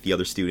ice with the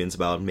other students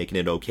about making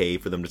it okay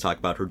for them to talk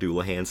about her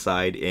Doulahan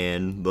side,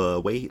 and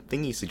the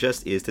thing he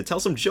suggests is to tell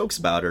some jokes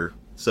about her,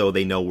 so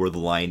they know where the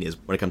line is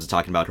when it comes to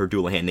talking about her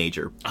Doulahan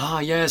nature. Ah,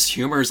 yes,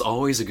 humor is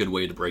always a good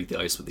way to break the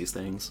ice with these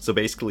things. So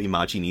basically,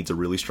 Machi needs a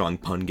really strong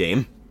pun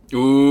game.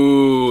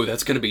 Ooh,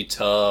 that's gonna be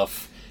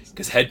tough.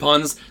 Because head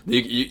puns,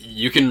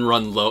 you can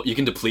run low, you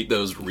can deplete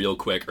those real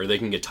quick, or they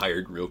can get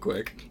tired real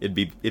quick. It'd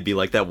be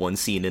like that one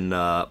scene in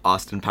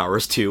Austin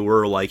Powers 2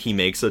 where, like, he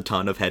makes a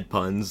ton of head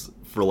puns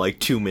for, like,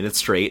 2 minutes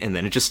straight, and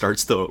then it just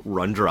starts to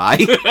run dry.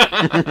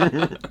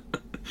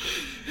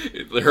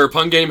 Her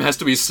pun game has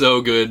to be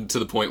so good to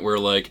the point where,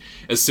 like,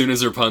 as soon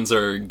as her puns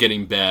are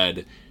getting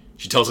bad,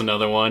 she tells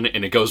another one,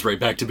 and it goes right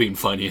back to being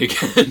funny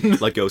again.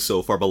 Like, goes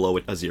so far below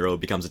a 0, it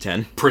becomes a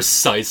 10.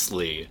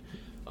 Precisely.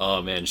 Oh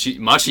man,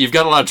 Machi, you've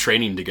got a lot of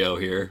training to go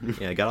here.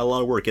 Yeah, got a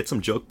lot of work. Get some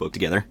joke book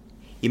together.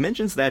 He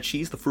mentions that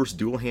she's the first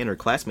Doulahan her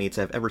classmates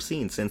have ever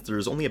seen, since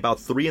there's only about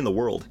 3 in the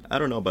world. I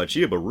don't know about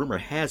you, but rumor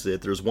has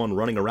it there's one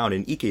running around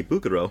in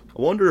Ikebukuro.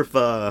 I wonder if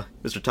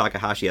Mr.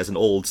 Takahashi has an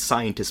old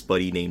scientist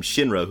buddy named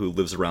Shinra who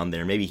lives around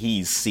there. Maybe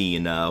he's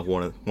seen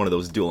one of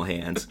those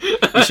Doulahans.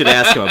 You should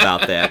ask him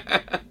about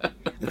that.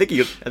 I think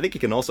you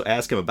can also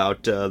ask him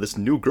about this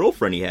new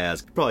girlfriend he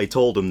has. Probably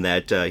told him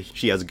that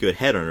she has a good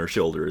head on her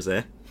shoulders,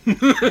 eh?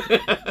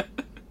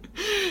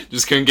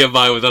 Just couldn't get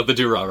by without the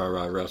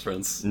do-rah-rah-rah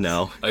reference.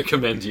 No. I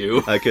commend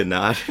you. I could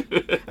not.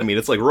 I mean,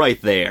 it's like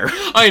right there.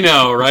 I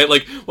know, right?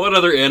 Like, what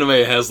other anime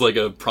has like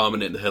a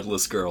prominent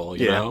headless girl,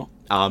 you know?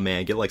 Oh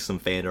man, get like some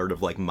fan art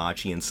of like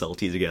Machi and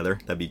Sulty together.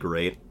 That'd be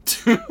great.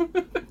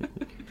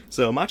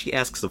 So Machi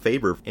asks a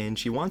favor, and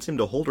she wants him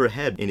to hold her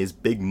head in his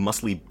big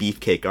muscly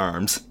beefcake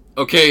arms.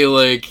 Okay,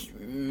 like,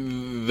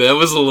 that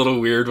was a little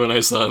weird when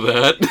I saw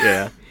that.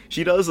 Yeah.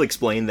 She does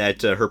explain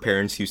that her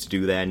parents used to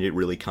do that, and it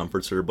really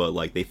comforts her, but,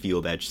 like, they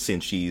feel that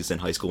since she's in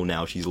high school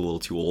now, she's a little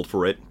too old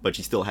for it, but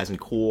she still hasn't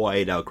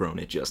quite outgrown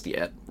it just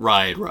yet.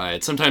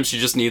 Right. Sometimes she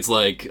just needs,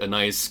 like, a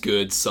nice,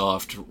 good,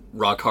 soft,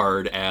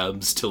 rock-hard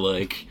abs to,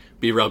 like,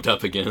 be rubbed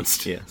up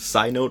against. Yeah.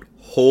 Side note,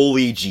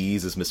 holy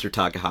Jesus, Mr.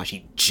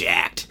 Takahashi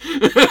jacked.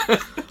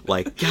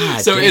 Like,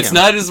 god So damn. it's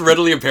not as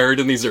readily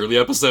apparent in these early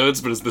episodes,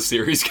 but as the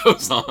series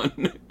goes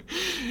on,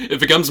 it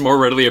becomes more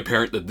readily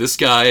apparent that this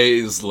guy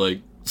is,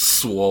 like,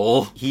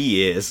 swole.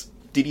 He is.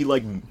 Did he,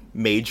 like,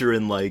 major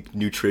in, like,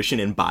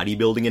 nutrition and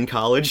bodybuilding in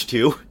college,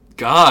 too?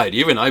 God,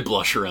 even I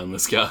blush around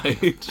this guy.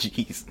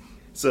 Jeez.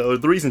 So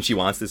the reason she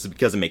wants this is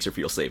because it makes her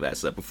feel safe, as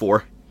I said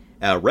before.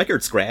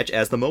 Record scratch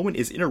as the moment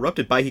is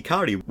interrupted by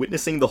Hikari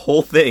witnessing the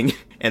whole thing,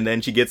 and then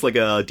she gets like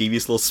a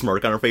devious little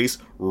smirk on her face,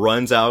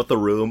 runs out of the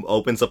room,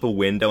 opens up a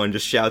window, and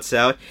just shouts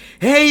out,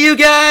 "Hey you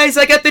guys,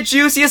 I got the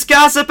juiciest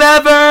gossip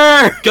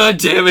ever!" God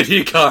damn it,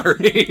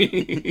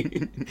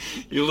 Hikari.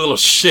 You little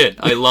shit,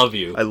 I love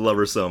you. I love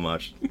her so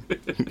much.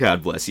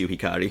 God bless you,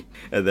 Hikari.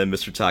 And then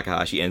Mr.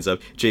 Takahashi ends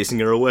up chasing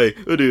her away.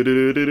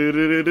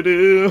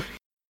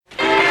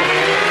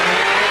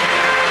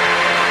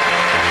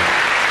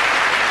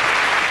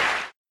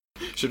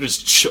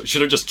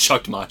 Should have just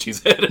chucked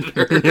Machi's head at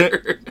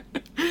her.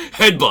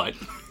 Headbutt.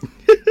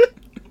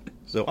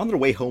 So on their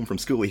way home from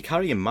school,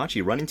 Hikari and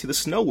Machi run into the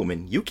Snow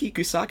Woman, Yuki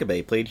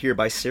Kusakabe, played here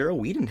by Sarah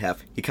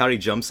Wiedenheft. Hikari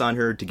jumps on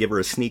her to give her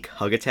a sneak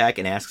hug attack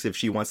and asks if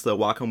she wants to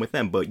walk home with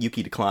them, but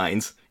Yuki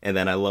declines. And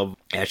then I love,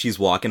 as she's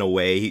walking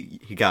away,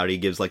 Hikari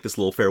gives like this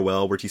little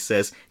farewell where she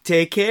says,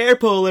 "Take care,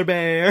 polar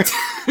bear."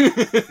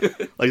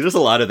 Like, there's a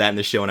lot of that in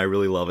the show, and I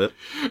really love it.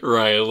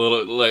 Right, a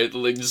little,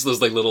 like just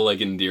those, like, little, like,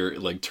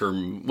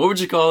 term, what would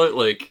you call it?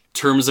 Like,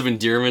 terms of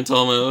endearment,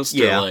 almost?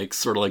 Yeah. Or, like,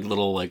 sort of like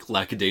little, like,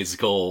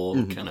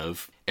 lackadaisical kind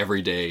of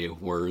everyday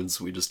words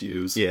we just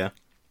use. Yeah.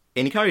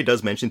 And Hikari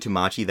does mention to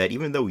Machi that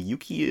even though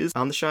Yuki is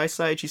on the shy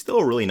side, she's still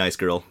a really nice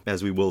girl,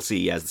 as we will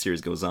see as the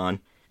series goes on.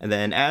 And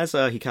then as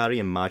Hikari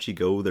and Machi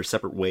go their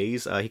separate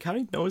ways,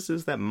 Hikari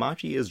notices that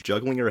Machi is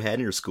juggling her head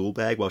in her school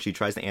bag while she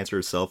tries to answer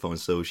her cell phone,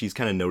 so she's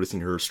kind of noticing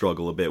her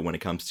struggle a bit when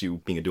it comes to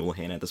being a dual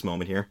hand at this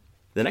moment here.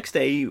 The next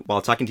day,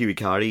 while talking to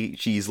Hikari,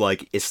 she's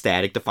like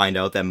ecstatic to find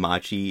out that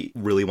Machi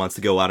really wants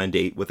to go out on a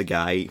date with a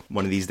guy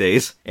one of these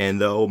days.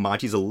 And though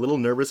Machi's a little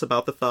nervous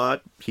about the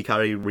thought,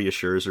 Hikari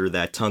reassures her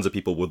that tons of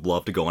people would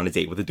love to go on a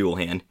date with a dual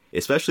hand,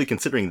 especially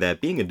considering that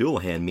being a dual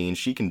hand means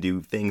she can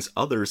do things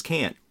others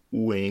can't.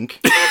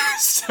 Wink.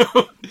 So,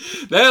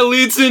 that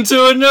leads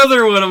into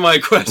another one of my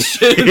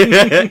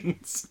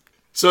questions.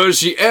 So, has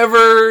she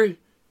ever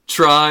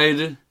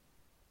tried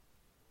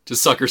to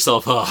suck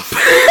herself off?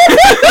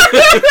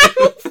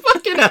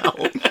 Fucking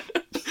hell.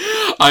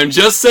 I'm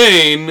just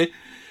saying,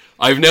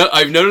 I've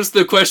noticed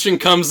the question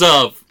comes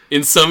up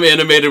in some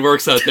animated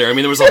works out there. I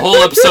mean, there was a whole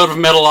episode of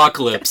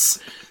Metalocalypse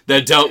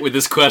that dealt with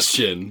this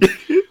question.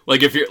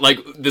 Like, if you're, like,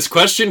 this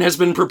question has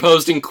been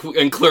proposed in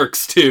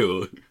Clerks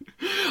too.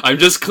 I'm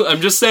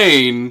just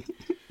saying,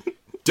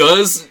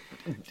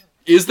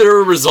 is there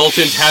a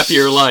resultant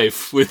happier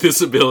life with this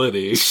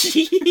ability?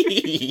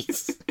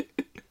 Jeez.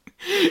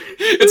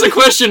 It's a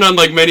question on,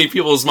 like, many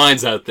people's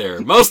minds out there.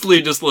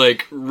 Mostly just,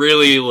 like,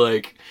 really,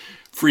 like,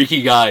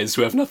 freaky guys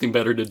who have nothing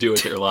better to do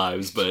with their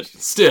lives, but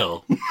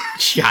still.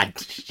 God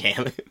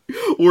damn it.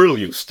 Will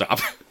you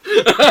stop?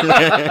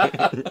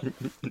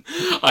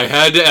 I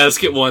had to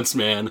ask it once,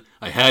 man.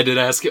 I had to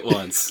ask it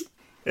once.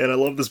 And I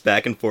love this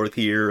back and forth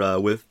here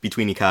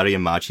between Hikari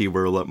and Machi,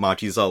 where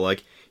Machi's all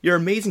like, "You're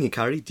amazing,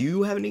 Hikari. Do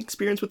you have any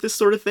experience with this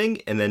sort of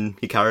thing?" And then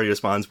Hikari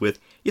responds with,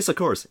 "Yes, of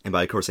course." And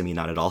by of course, I mean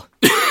not at all.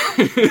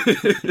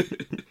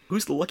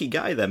 Who's the lucky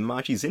guy that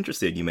Machi's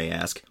interested, you may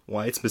ask?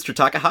 Why, it's Mr.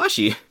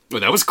 Takahashi.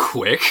 Well, that was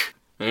quick.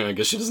 I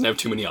guess she doesn't have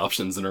too many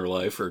options in her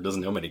life, or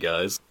doesn't know many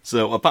guys.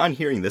 So, upon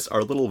hearing this,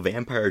 our little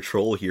vampire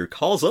troll here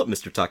calls up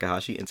Mr.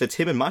 Takahashi and sets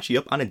him and Machi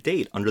up on a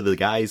date under the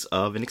guise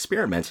of an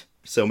experiment.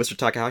 So, Mr.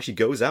 Takahashi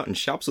goes out and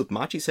shops with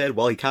Machi's head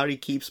while Hikari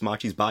keeps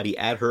Machi's body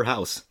at her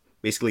house.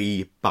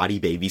 Basically,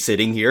 body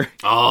babysitting here.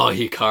 Oh,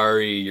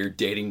 Hikari, your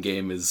dating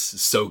game is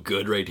so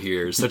good right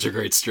here. Such a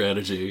great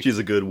strategy. She's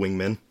a good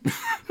wingman.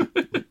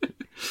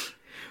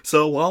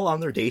 So while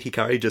on their date,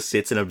 Hikari just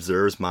sits and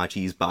observes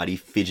Machi's body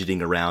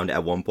fidgeting around,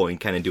 at one point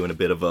kind of doing a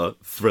bit of a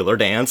Thriller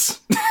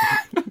dance.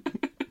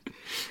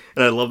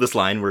 And I love this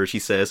line where she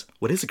says,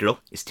 "What is it, girl?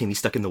 Is Timmy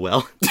stuck in the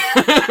well?"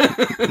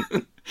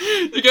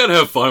 You gotta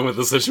have fun with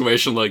a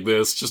situation like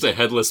this. Just a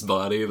headless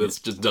body that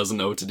just doesn't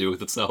know what to do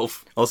with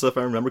itself. Also, if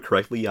I remember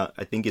correctly, I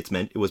think it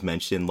was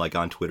mentioned like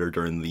on Twitter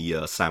during the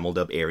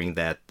simuldub airing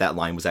that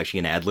line was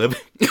actually an ad-lib.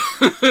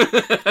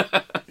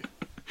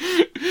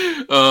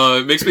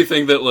 It makes me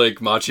think that, like,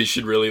 Machi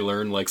should really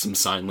learn, like, some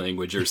sign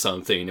language or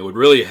something. It would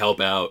really help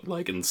out,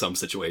 like, in some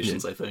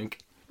situations, I think.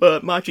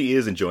 But Machi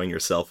is enjoying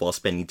herself while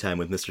spending time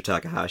with Mr.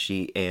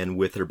 Takahashi, and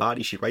with her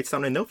body, she writes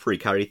down a note for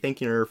Hikari,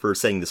 thanking her for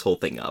setting this whole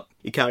thing up.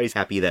 Hikari's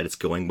happy that it's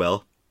going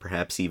well,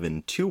 perhaps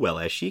even too well,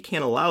 as she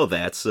can't allow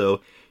that, so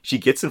she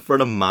gets in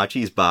front of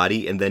Machi's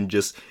body and then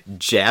just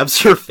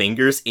jabs her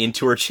fingers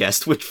into her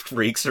chest, which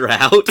freaks her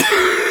out.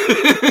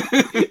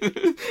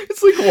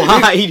 It's like,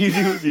 why do you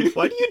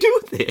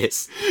do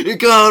this?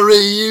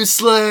 Hikari, you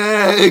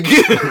slag!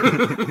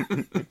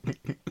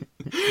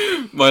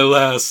 My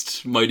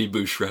last Mighty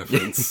Boosh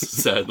reference,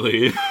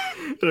 sadly.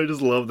 And I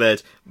just love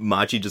that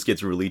Machi just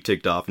gets really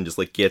ticked off and just,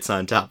 like, gets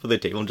on top of the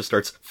table and just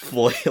starts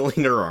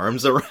flailing her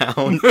arms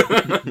around.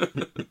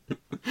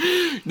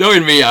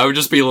 Knowing me, I would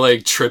just be,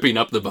 like, tripping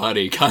up the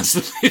body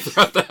constantly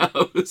throughout the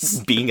house.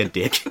 Being a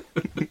dick.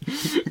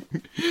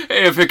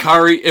 Hey, if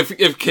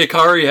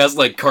Hikari has,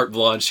 like, carte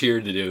blanche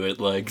here to do it,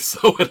 like,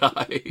 so would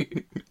I.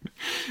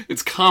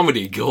 It's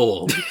comedy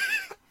gold.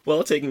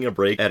 While taking a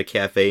break at a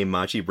cafe,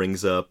 Machi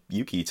brings up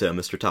Yuki to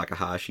Mr.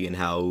 Takahashi and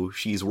how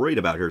she's worried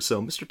about her,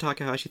 so Mr.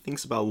 Takahashi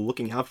thinks about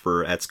looking out for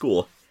her at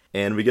school.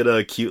 And we get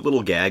a cute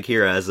little gag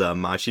here as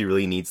Machi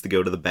really needs to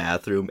go to the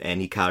bathroom,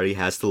 and Hikari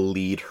has to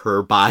lead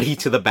her body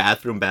to the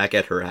bathroom back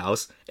at her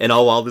house. And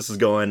all while this is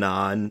going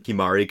on,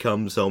 Himari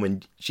comes home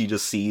and she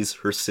just sees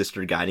her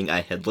sister guiding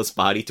a headless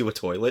body to a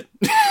toilet.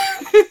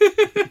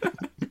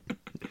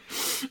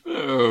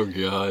 Oh,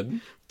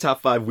 God.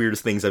 Top 5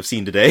 weirdest things I've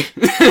seen today.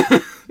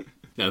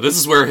 Now, this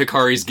is where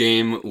Hikari's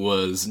game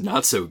was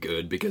not so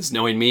good, because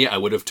knowing me, I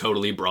would have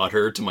totally brought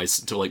her to my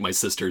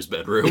sister's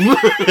bedroom.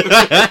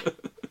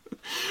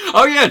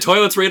 Oh yeah,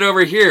 toilet's right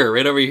over here,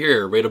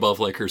 right above,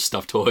 like, her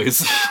stuffed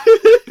toys.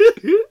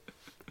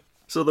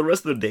 So the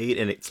rest of the date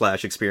and /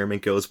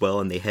 experiment goes well,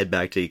 and they head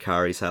back to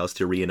Hikari's house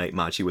to reunite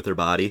Machi with her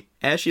body.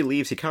 As she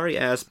leaves, Hikari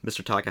asks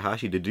Mr.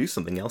 Takahashi to do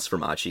something else for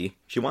Machi.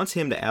 She wants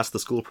him to ask the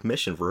school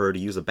permission for her to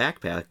use a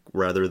backpack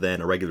rather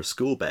than a regular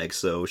school bag,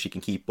 so she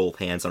can keep both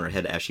hands on her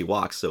head as she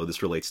walks. So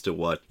this relates to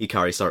what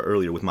Hikari saw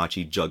earlier with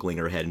Machi juggling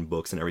her head in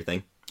books and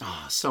everything.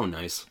 Ah, so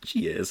nice.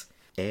 She is.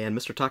 And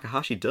Mr.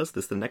 Takahashi does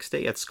this the next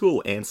day at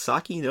school, and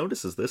Saki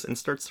notices this and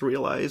starts to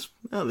realize,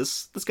 oh,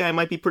 this guy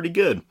might be pretty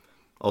good.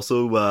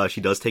 Also,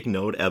 she does take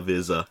note of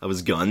his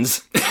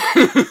guns.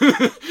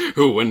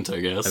 Who wouldn't, I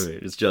guess? I mean,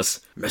 it's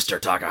just, Mr.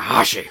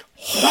 Takahashi,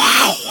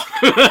 wow!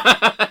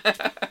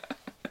 I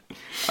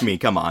mean,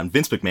 come on,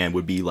 Vince McMahon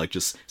would be, like,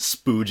 just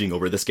spooging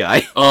over this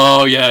guy.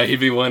 Oh, yeah, he'd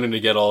be wanting to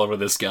get all over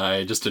this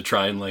guy just to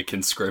try and, like,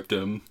 conscript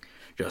him.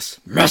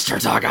 Just,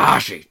 Mr.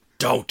 Takahashi,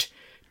 don't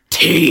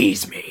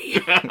tease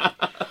me.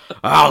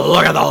 Oh,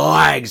 look at the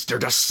legs, they're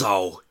just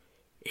so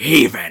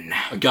even.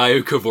 A guy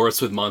who cavorts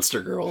with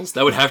monster girls.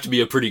 That would have to be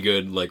a pretty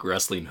good, like,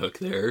 wrestling hook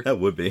there. That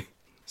would be.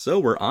 So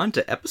we're on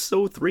to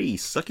episode 3,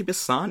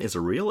 Succubus-san is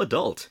a real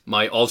adult.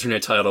 My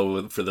alternate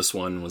title for this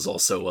one was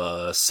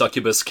also,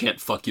 Succubus Can't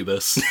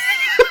Fuccubus.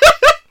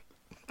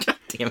 God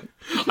damn it.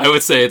 I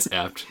would say it's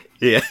apt.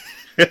 Yeah.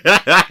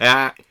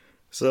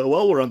 So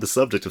while we're on the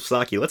subject of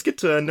Saki, let's get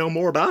to know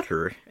more about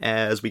her,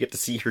 as we get to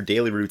see her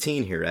daily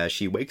routine here, as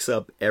she wakes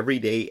up every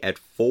day at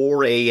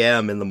 4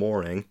 a.m. in the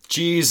morning.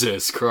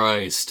 Jesus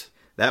Christ.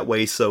 That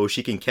way, so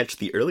she can catch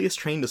the earliest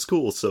train to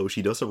school, so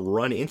she doesn't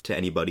run into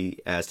anybody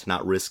as to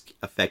not risk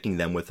affecting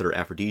them with her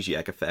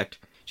aphrodisiac effect.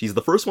 She's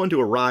the first one to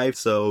arrive,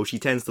 so she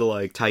tends to,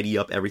 like, tidy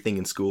up everything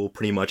in school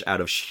pretty much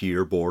out of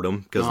sheer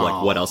boredom, because,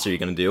 like, what else are you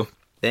gonna do?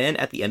 Then,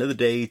 at the end of the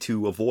day,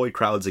 to avoid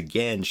crowds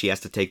again, she has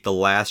to take the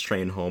last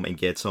train home and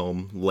gets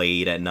home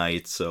late at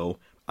night, so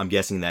I'm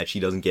guessing that she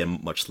doesn't get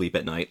much sleep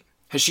at night.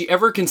 Has she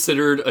ever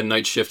considered a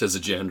night shift as a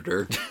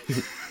janitor?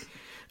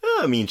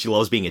 I mean, she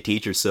loves being a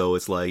teacher, so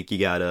it's like, you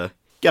gotta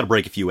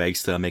break a few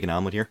eggs to make an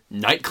omelet here.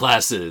 Night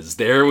classes,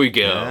 there we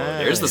go.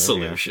 There's the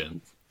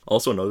solution.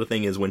 Also, another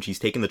thing is when she's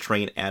taking the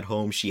train at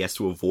home, she has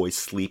to avoid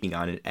sleeping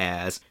on it,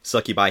 as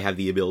succubi have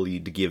the ability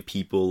to give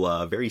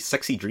people very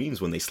sexy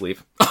dreams when they sleep.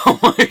 Oh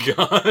my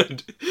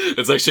god.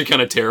 That's actually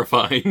kind of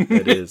terrifying.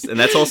 It is. And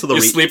that's also the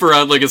You sleep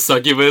around like a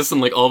succubus, and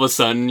like all of a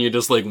sudden you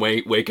just like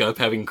wake up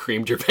having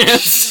creamed your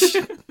pants.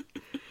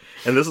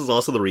 And this is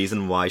also the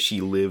reason why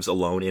she lives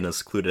alone in a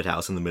secluded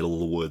house in the middle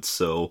of the woods,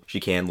 so she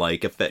can,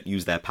 like,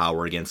 use that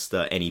power against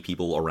any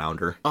people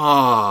around her.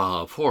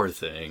 Ah, poor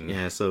thing.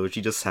 Yeah, so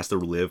she just has to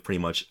live pretty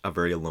much a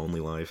very lonely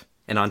life.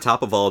 And on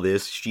top of all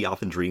this, she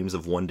often dreams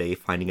of one day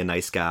finding a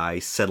nice guy,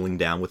 settling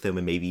down with him,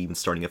 and maybe even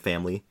starting a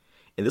family.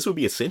 And this would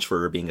be a cinch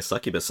for her being a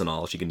succubus and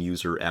all. She can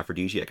use her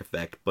aphrodisiac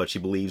effect, but she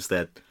believes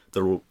that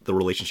the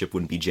relationship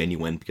wouldn't be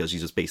genuine because she's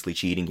just basically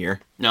cheating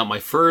here. Now, my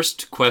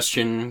first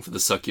question for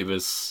the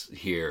succubus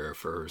here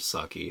for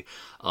Saki,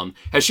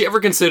 has she ever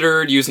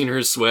considered using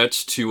her sweat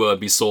to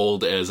be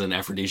sold as an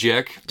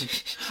aphrodisiac?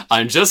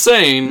 I'm just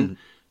saying,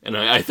 and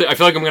I feel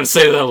like I'm going to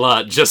say that a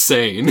lot, just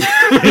saying.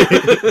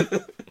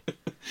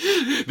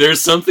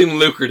 There's something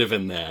lucrative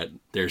in that.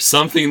 There's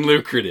something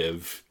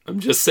lucrative. I'm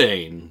just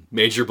saying,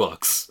 major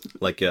bucks.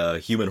 Like a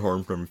human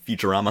horn from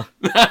Futurama.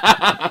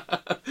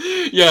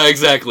 Yeah,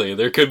 exactly.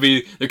 There could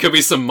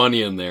be some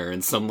money in there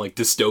in some like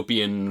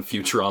dystopian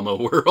Futurama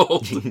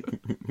world.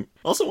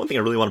 Also, one thing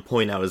I really want to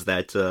point out is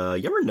that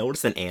you ever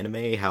notice in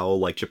anime how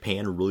like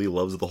Japan really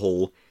loves the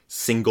whole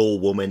single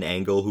woman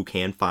angle who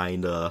can't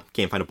find a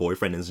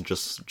boyfriend and isn't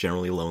just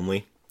generally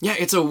lonely? Yeah,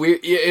 it's a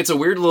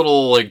weird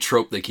little like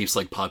trope that keeps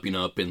like popping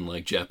up in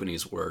like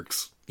Japanese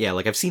works. Yeah,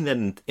 like I've seen that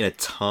in a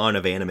ton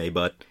of anime,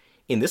 but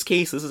in this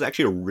case, this is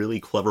actually a really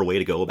clever way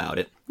to go about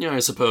it. Yeah, I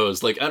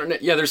suppose. Like, I don't know.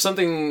 Yeah, there's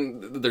something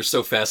that they're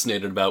so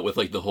fascinated about with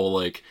like the whole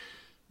like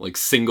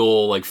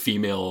single like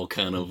female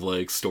kind of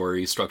like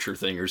story structure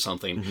thing or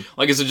something. Mm-hmm.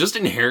 Like, is it just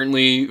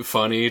inherently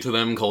funny to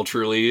them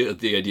culturally,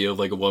 the idea of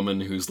like a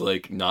woman who's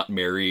like not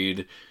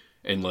married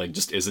and like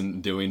just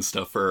isn't doing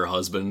stuff for her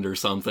husband or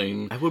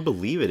something? I would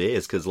believe it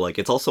is, because like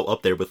it's also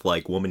up there with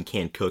like Woman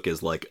Can't Cook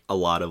as like a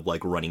lot of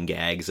like running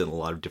gags in a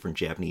lot of different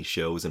Japanese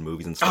shows and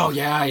movies and stuff. Oh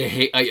yeah,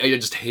 I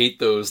just hate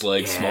those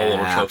like small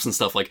little tropes and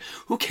stuff. Like,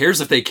 who cares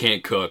if they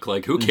can't cook?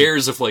 Like, who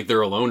cares if like they're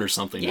alone or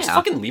something? Just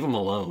fucking leave them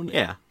alone.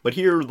 Yeah, but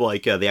here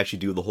like they actually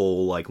do the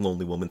whole like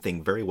lonely woman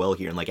thing very well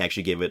here, and like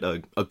actually give it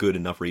a good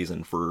enough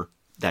reason for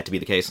that to be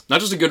the case. Not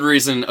just a good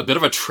reason, a bit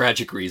of a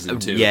tragic reason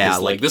too. Yeah,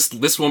 like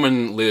this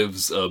woman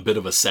lives a bit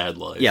of a sad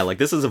life. Yeah, like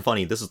this isn't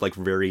funny. This is like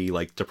very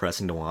like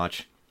depressing to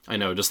watch. I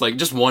know,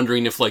 just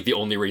wondering if like the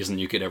only reason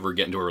you could ever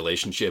get into a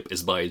relationship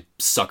is by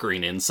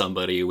suckering in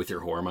somebody with your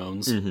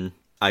hormones. Mm-hmm.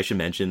 I should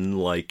mention,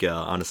 like,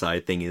 on a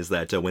side thing is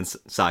that when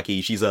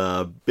Saki, she's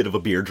a bit of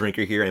a beer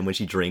drinker here, and when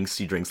she drinks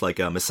like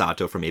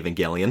Misato from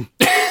Evangelion.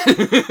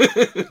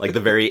 Like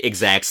the very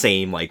exact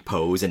same like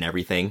pose and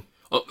everything.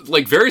 Oh,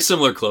 like very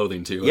similar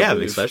clothing too. Yeah,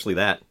 especially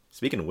that.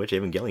 Speaking of which,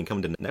 Evangelion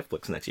coming to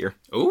Netflix next year.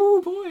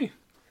 Oh boy.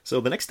 So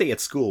the next day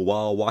at school,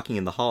 while walking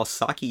in the hall,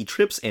 Saki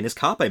trips and is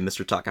caught by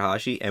Mr.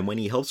 Takahashi, and when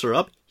he helps her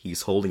up,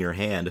 he's holding her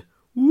hand.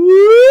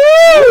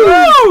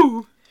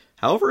 Woo!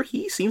 However,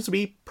 he seems to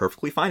be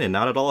perfectly fine and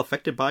not at all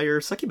affected by her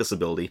succubus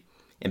ability.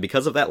 And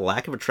because of that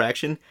lack of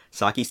attraction,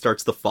 Saki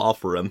starts to fall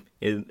for him.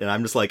 And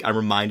I'm just like, I'm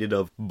reminded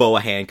of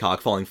Boa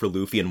Hancock falling for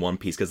Luffy in One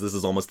Piece, because this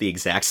is almost the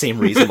exact same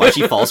reason why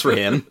she falls for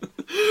him.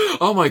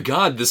 Oh my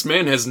god, this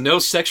man has no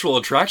sexual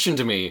attraction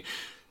to me.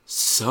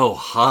 So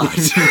hot.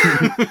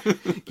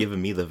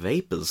 Giving me the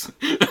vapors.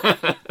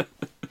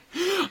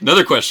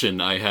 Another question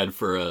I had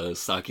for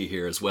Saki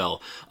here as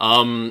well.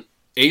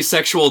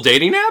 Asexual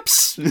dating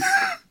apps?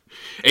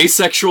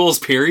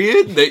 Asexuals,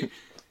 period? They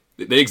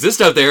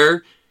exist out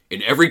there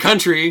in every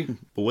country.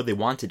 But would they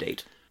want to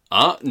date?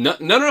 No.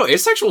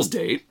 Asexuals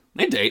date.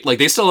 They date. Like,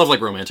 they still have,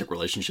 like, romantic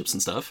relationships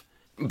and stuff.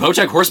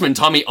 BoJack Horseman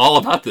taught me all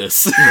about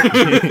this.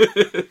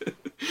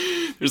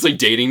 There's, like,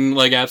 dating,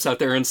 like, apps out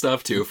there and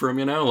stuff, too, for him,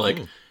 you know? Like,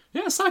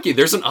 yeah, Saki,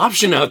 there's an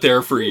option out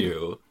there for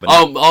you.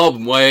 But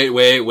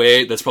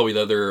wait. That's probably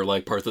the other,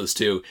 like, part of this,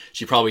 too.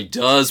 She probably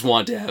does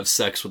want to have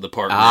sex with the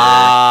partner.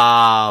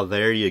 Ah,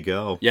 there you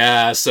go.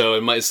 Yeah,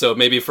 so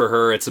maybe for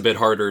her, it's a bit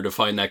harder to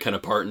find that kind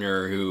of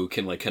partner who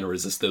can, like, kind of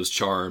resist those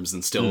charms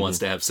and still wants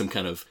to have some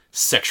kind of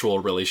sexual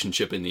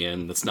relationship in the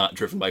end that's not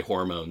driven by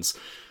hormones.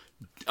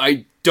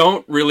 I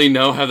don't really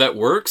know how that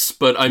works,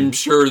 but I'm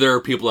sure there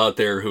are people out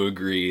there who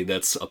agree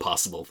that's a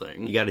possible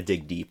thing. You gotta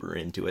dig deeper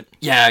into it.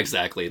 Yeah,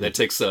 exactly. That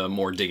takes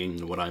more digging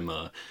than what I'm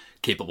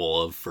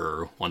capable of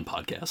for one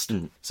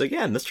podcast. So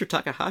yeah, Mr.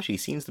 Takahashi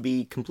seems to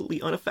be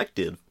completely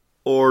unaffected.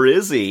 Or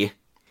is he?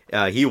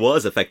 He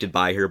was affected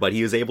by her, but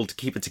he was able to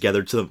keep it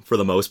together for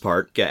the most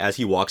part. As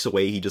he walks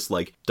away, he just,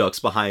 like, ducks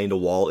behind a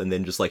wall and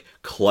then just, like,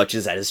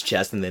 clutches at his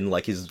chest, and then,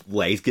 like, his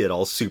legs get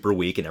all super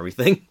weak and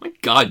everything. My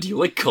god, do you,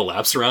 like,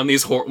 collapse around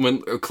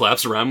when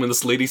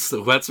this lady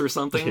sweats or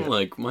something? Yeah.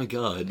 Like, my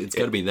god, it's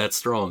gotta be that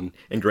strong.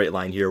 And great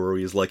line here where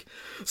he's like,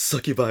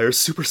 "Succubi are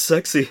super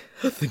sexy.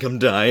 I think I'm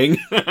dying."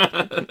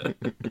 I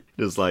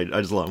just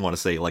want to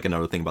say, like,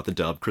 another thing about the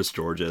dub. Chris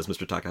George as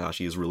Mr.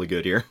 Takahashi is really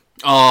good here.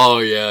 Oh,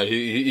 yeah.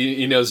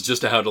 He knows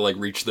just how to, like,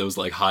 reach those,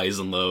 like, highs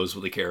and lows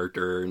with the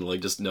character, and,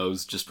 like, just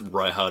knows just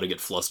right how to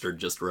get flustered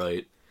just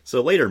right.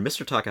 So later,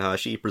 Mr.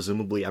 Takahashi,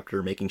 presumably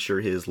after making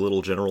sure his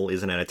little general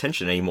isn't at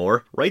attention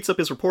anymore, writes up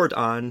his report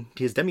on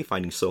his demi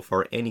findings so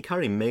far, and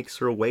Hikari makes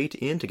her way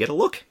in to get a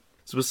look.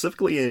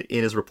 Specifically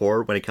in his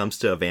report, when it comes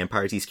to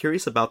vampires, he's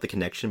curious about the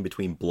connection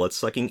between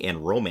blood-sucking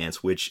and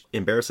romance, which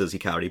embarrasses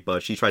Hikari,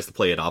 but she tries to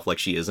play it off like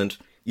she isn't.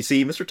 You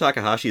see, Mr.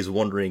 Takahashi is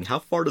wondering, how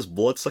far does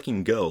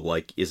blood-sucking go?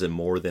 Like, is it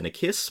more than a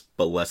kiss,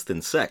 but less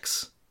than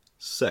sex?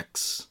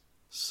 Sex.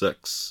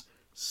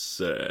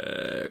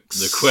 The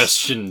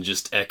question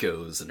just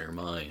echoes in her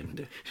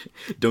mind.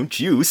 Don't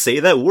you say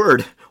that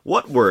word.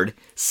 What word?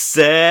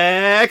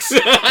 Sex!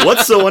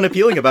 What's so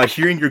unappealing about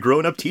hearing your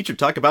grown-up teacher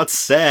talk about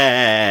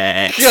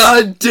sex?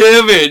 God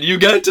damn it! You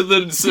got to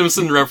the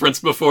Simpson reference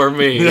before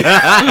me.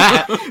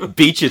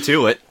 Beat you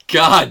to it.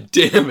 God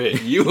damn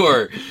it!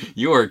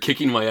 You are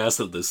kicking my ass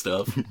at this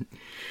stuff.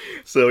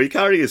 So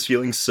Hikari is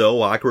feeling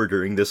so awkward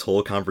during this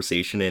whole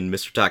conversation, and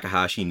Mr.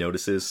 Takahashi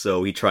notices,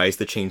 so he tries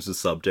to change the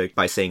subject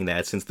by saying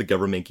that since the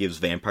government gives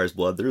vampires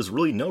blood, there's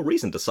really no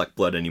reason to suck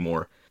blood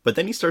anymore. But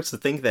then he starts to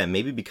think that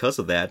maybe because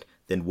of that,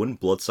 then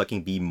wouldn't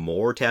blood-sucking be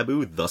more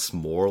taboo, thus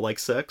more like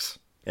sex?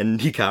 And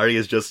Hikari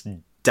is just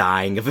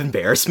dying of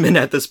embarrassment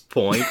at this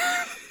point.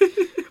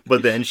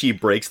 But then she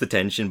breaks the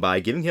tension by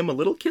giving him a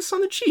little kiss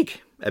on the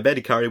cheek. I bet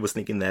Hikari was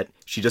thinking that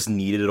she just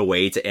needed a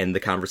way to end the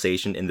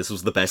conversation, and this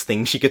was the best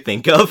thing she could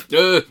think of.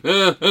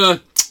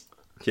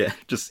 Yeah,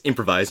 just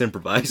improvise.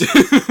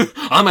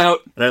 I'm out.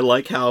 And I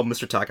like how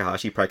Mr.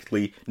 Takahashi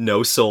practically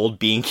no-sold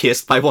being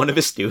kissed by one of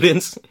his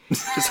students.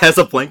 Just has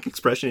a blank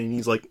expression, and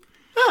he's like,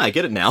 I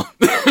get it now.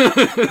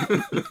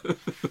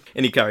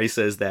 And Hikari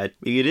says that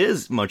it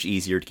is much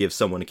easier to give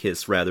someone a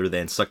kiss rather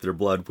than suck their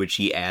blood, which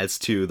he adds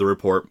to the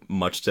report,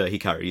 much to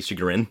Hikari's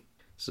chagrin.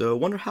 So,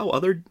 wonder how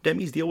other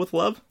demis deal with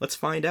love? Let's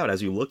find out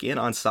as we look in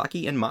on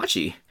Saki and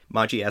Machi.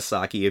 Machi asks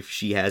Saki if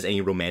she has any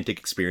romantic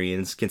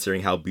experience,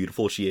 considering how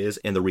beautiful she is,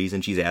 and the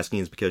reason she's asking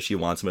is because she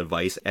wants some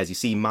advice. As you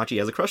see, Machi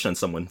has a crush on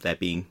someone, that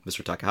being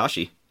Mr.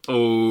 Takahashi.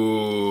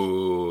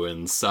 Oh,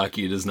 and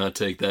Saki does not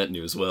take that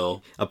news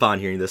well. Upon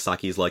hearing this,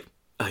 Saki is like,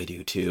 I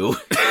do too.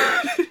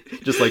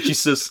 Just like,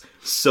 she's just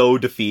so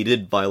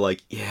defeated by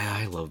like, yeah,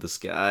 I love this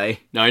guy.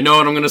 Now, I know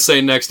what I'm going to say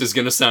next is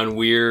going to sound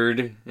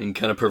weird and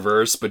kind of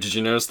perverse, but did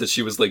you notice that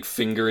she was like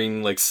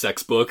fingering like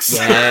sex books?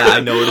 Yeah,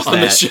 I noticed on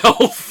that. The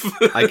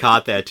shelf. I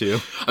caught that too.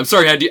 I'm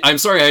sorry I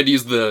had to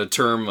use the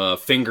term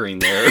fingering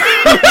there.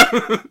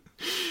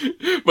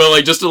 But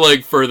like, just to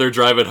like further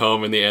drive it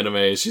home in the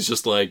anime, she's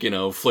just like,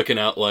 flicking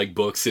out like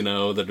books, that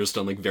are just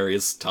on like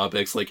various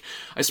topics. Like,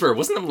 I swear,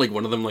 wasn't them like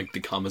one of them like the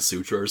Kama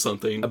Sutra or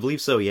something? I believe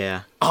so,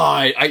 yeah. Oh,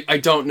 I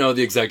don't know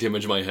the exact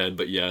image in my head,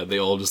 but yeah, they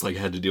all just like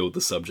had to deal with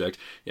the subject.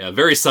 Yeah,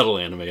 very subtle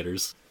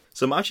animators.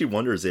 So Machi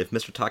wonders if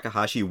Mr.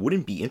 Takahashi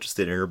wouldn't be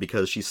interested in her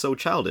because she's so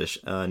childish.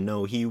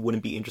 No, he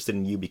wouldn't be interested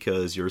in you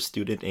because you're a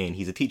student and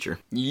he's a teacher.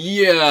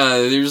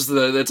 Yeah,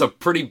 that's a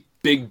pretty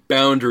big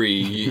boundary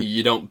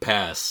you don't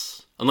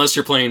pass. Unless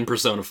you're playing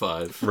Persona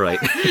 5. Right.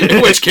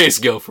 In which case,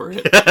 go for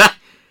it.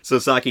 So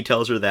Saki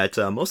tells her that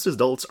most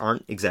adults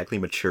aren't exactly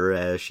mature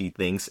as she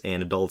thinks,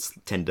 and adults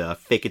tend to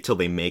fake it till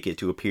they make it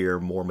to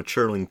appear more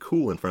mature and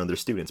cool in front of their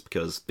students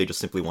because they just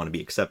simply want to be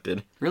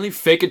accepted. Really?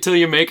 Fake it till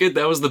you make it?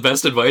 That was the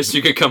best advice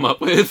you could come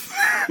up with?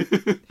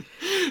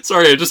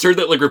 Sorry, I just heard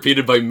that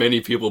repeated by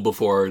many people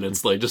before, and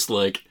it's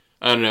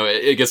I don't know,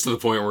 it gets to the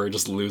point where it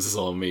just loses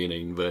all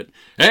meaning, but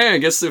hey, I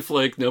guess if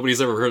nobody's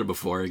ever heard it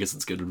before, I guess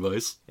it's good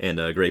advice. And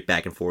a great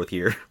back and forth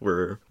here,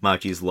 where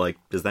Machi's like,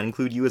 does that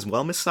include you as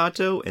well, Miss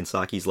Sato? And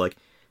Saki's like,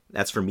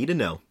 that's for me to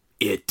know.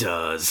 It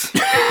does.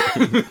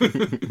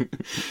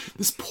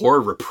 This poor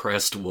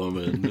repressed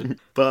woman.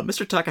 But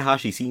Mr.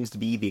 Takahashi seems to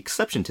be the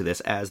exception to this,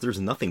 as there's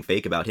nothing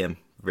fake about him.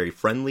 Very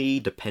friendly,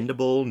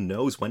 dependable,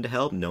 knows when to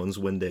help, knows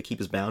when to keep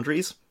his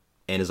boundaries.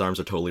 And his arms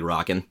are totally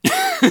rocking.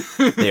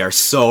 They are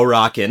so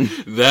rocking.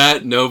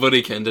 That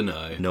nobody can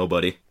deny.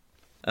 Nobody.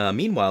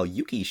 Meanwhile,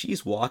 Yuki,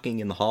 she's walking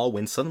in the hall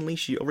when suddenly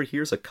she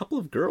overhears a couple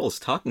of girls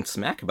talking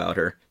smack about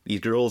her.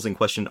 These girls in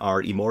question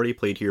are Imori,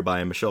 played here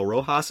by Michelle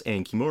Rojas,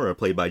 and Kimura,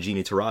 played by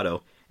Gina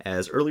Tirado.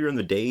 As earlier in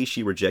the day,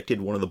 she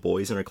rejected one of the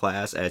boys in her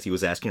class as he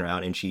was asking her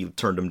out, and she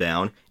turned him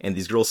down. And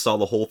these girls saw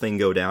the whole thing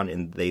go down,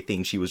 and they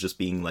think she was just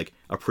being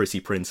a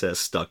prissy princess,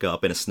 stuck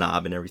up, and a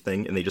snob and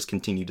everything, and they just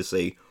continue to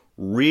say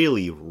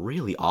really,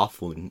 really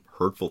awful and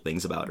hurtful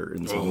things about her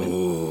in this moment.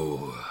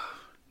 Oh,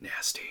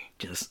 nasty.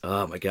 Just,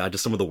 oh my god,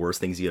 just some of the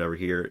worst things you'd ever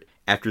hear.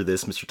 After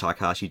this, Mr.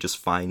 Takahashi just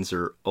finds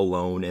her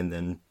alone and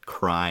then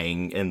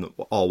crying, and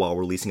all while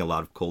releasing a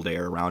lot of cold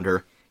air around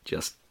her.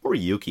 Just, poor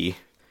Yuki.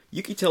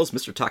 Yuki tells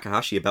Mr.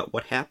 Takahashi about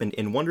what happened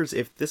and wonders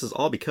if this is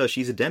all because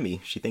she's a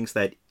demi. She thinks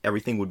that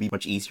everything would be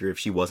much easier if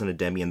she wasn't a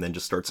demi, and then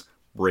just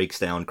breaks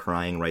down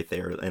crying right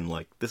there, and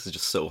this is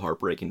just so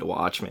heartbreaking to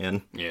watch,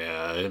 man.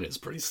 Yeah, it is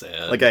pretty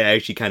sad. I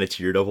actually kind of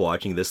teared up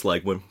watching this,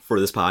 for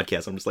this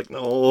podcast. I'm just like,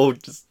 no,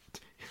 just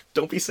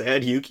don't be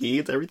sad, Yuki.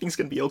 Everything's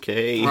gonna be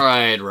okay.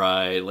 Right.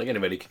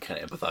 Anybody can kind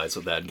of empathize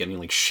with that,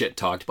 getting shit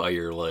talked by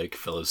your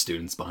fellow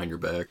students behind your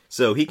back.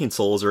 So he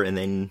consoles her, and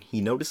then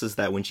he notices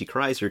that when she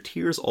cries, her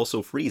tears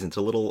also freeze into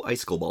little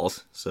icicle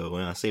balls.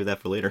 So save that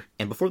for later.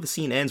 And before the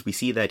scene ends, we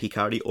see that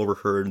Hikari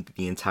overheard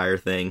the entire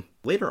thing.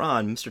 Later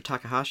on, Mr.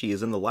 Takahashi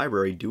is in the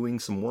library doing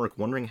some work,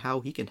 wondering how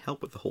he can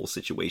help with the whole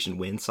situation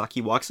when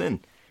Saki walks in.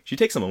 She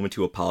takes a moment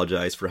to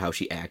apologize for how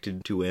she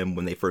acted to him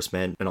when they first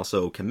met, and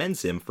also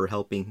commends him for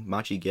helping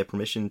Machi get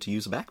permission to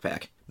use a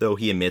backpack, though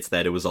he admits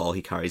that it was all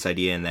Hikari's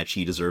idea and that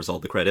she deserves all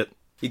the credit.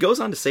 He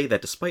goes on to say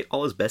that despite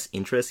all his best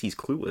interests, he's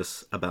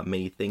clueless about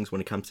many things when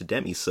it comes to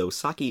demi, so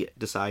Saki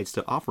decides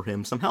to offer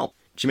him some help.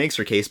 She makes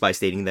her case by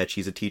stating that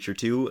she's a teacher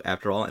too,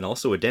 after all, and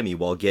also a demi,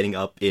 while getting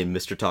up in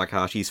Mr.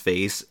 Takahashi's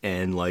face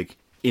and,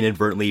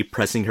 inadvertently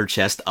pressing her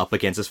chest up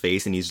against his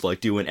face, and he's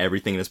doing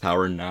everything in his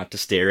power not to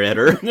stare at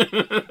her.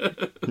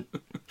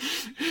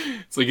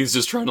 It's he's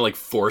just trying to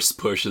force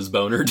push his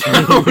boner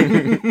down.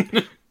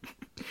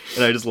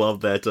 And I just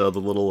love that the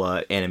little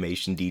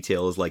animation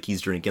detail is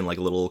he's drinking a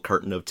little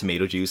carton of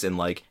tomato juice, and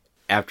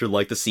after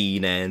the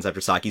scene ends,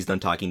 after Saki's done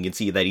talking, you can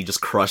see that he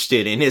just crushed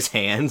it in his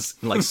hands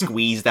and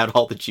squeezed out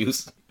all the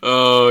juice.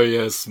 Oh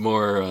yes,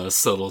 more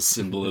subtle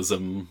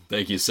symbolism.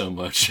 Thank you so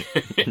much,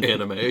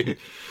 anime.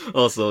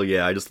 Also,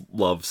 yeah, I just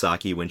love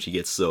Saki when she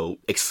gets so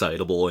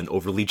excitable and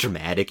overly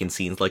dramatic in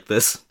scenes like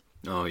this.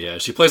 Oh yeah,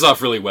 she plays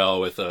off really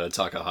well with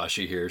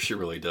Takahashi here. She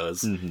really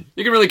does. Mm-hmm.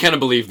 You can really kind of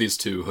believe these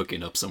two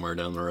hooking up somewhere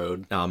down the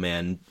road. Oh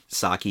man,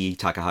 Saki,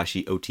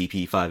 Takahashi,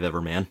 OTP 5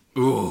 ever, man.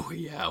 Ooh,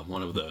 yeah,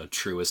 one of the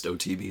truest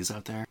OTBs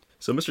out there.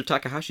 So Mr.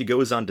 Takahashi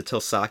goes on to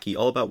tell Saki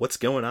all about what's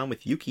going on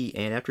with Yuki,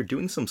 and after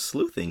doing some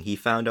sleuthing, he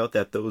found out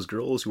that those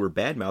girls who were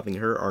bad-mouthing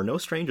her are no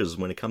strangers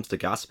when it comes to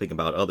gossiping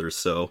about others,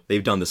 so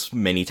they've done this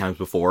many times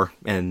before,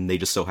 and they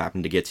just so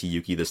happened to get to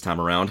Yuki this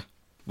time around.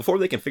 Before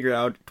they can figure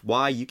out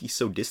why Yuki's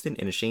so distant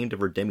and ashamed of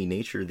her demi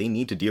nature, they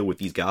need to deal with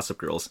these gossip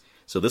girls,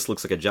 so this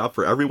looks like a job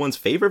for everyone's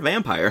favorite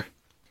vampire.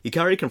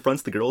 Hikari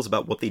confronts the girls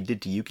about what they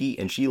did to Yuki,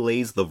 and she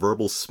lays the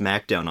verbal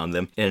smackdown on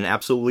them in an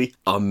absolutely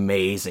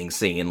amazing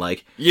scene.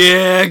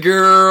 Yeah,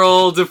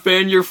 girl,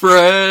 defend your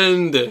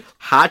friend!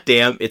 Hot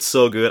damn, it's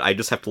so good, I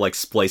just have to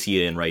splice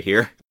it in right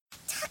here.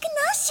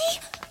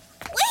 Takanashi!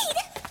 Wait!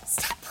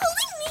 Stop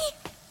pulling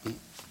me!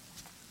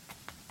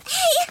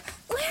 Hey!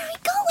 Where are we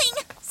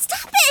going?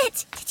 Stop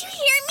it! Did you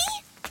hear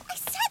me? I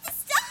said to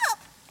stop!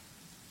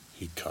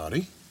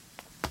 Hikari?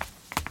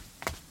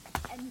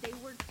 And they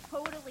were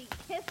totally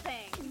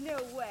kissing. No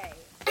way.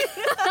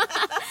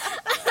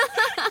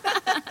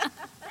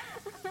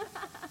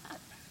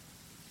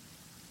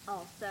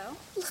 Also,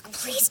 Look,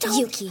 please don't!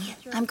 Yuki,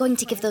 I'm going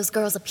to give those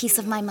girls a piece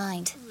of my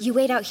mind. You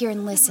wait out here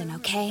and listen,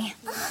 okay?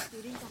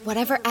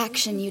 Whatever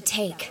action you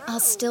take, I'll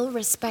still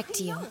respect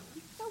you.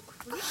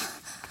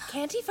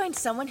 Can't he find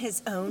someone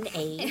his own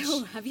age?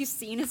 Ew, have you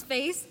seen his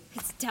face?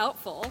 It's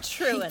doubtful.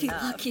 True He'd be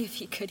enough. lucky if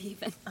he could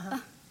even.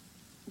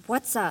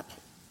 What's up?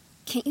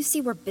 Can't you see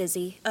we're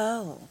busy?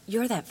 Oh,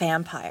 you're that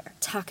vampire.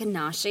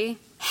 Takanashi?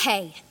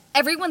 Hey,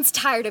 everyone's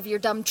tired of your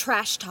dumb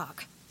trash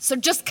talk, so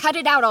just cut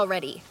it out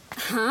already.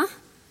 Huh?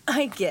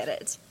 I get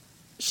it.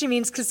 She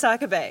means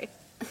Kusakabe.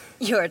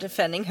 You're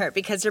defending her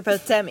because you're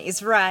both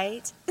Demis,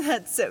 right?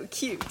 That's so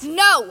cute.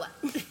 No!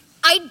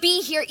 I'd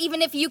be here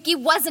even if Yuki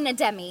wasn't a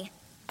Demi.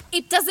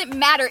 It doesn't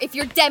matter if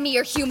you're Demi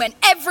or human.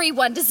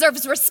 Everyone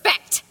deserves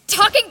respect.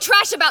 Talking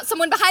trash about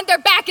someone behind their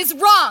back is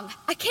wrong.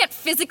 I can't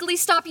physically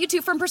stop you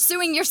two from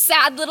pursuing your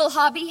sad little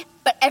hobby,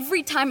 but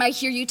every time I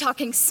hear you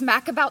talking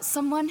smack about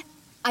someone,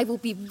 I will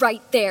be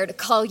right there to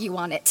call you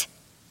on it.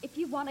 If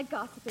you want to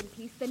gossip in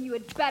peace, then you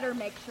had better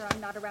make sure I'm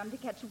not around to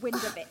catch wind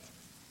of it.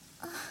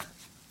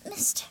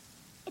 Mister.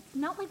 It's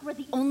not like we're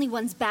the Only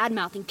one's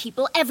bad-mouthing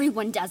people.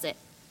 Everyone does it.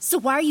 So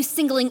why are you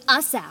singling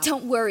us out?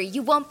 Don't worry,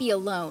 you won't be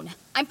alone.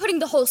 I'm putting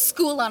the whole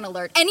school on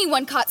alert.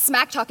 Anyone caught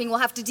smack-talking will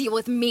have to deal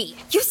with me.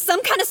 You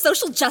some kind of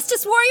social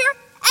justice warrior?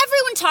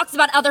 Everyone talks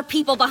about other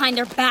people behind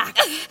their back.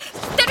 That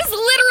is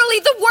literally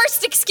the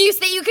worst excuse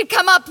that you could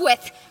come up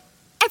with.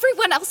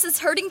 Everyone else is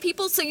hurting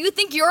people, so you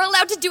think you're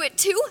allowed to do it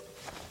too?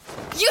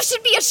 You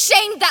should be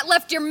ashamed that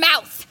left your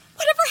mouth.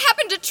 Whatever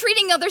happened to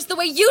treating others the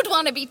way you'd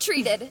want to be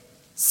treated?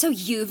 So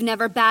you've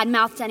never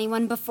bad-mouthed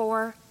anyone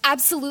before?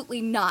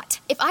 Absolutely not.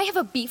 If I have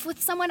a beef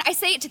with someone, I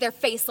say it to their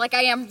face like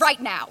I am right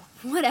now.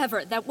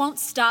 Whatever, that won't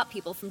stop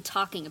people from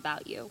talking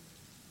about you.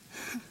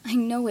 I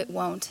know it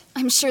won't.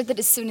 I'm sure that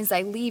as soon as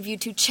I leave, you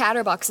two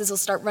chatterboxes will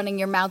start running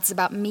your mouths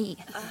about me.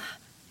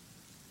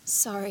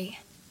 Sorry.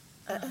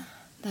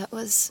 That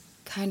was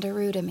kinda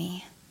rude of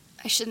me.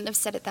 I shouldn't have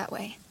said it that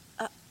way.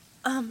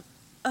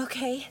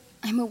 Okay.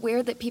 I'm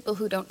aware that people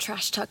who don't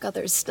trash talk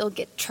others still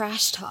get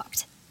trash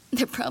talked.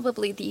 They're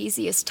probably the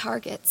easiest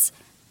targets,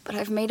 but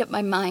I've made up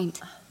my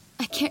mind.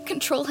 I can't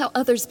control how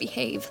others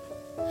behave.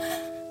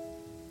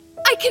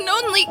 I can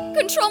only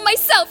control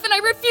myself, and I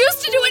refuse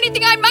to do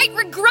anything I might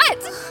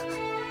regret!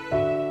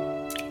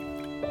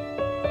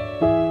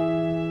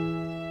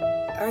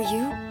 Are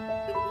you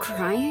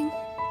crying?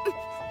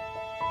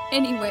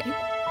 Anyway,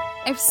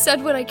 I've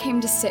said what I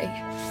came to say.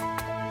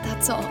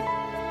 That's all.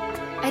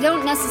 I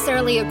don't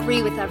necessarily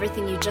agree with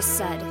everything you just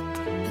said,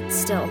 but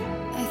still,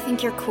 I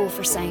think you're cool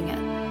for saying it.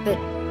 But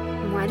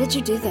why did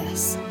you do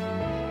this?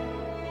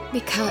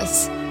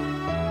 Because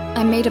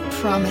I made a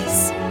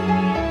promise.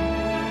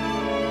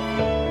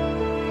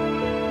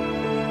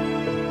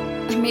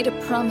 I made a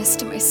promise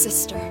to my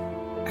sister.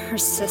 Her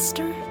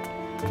sister?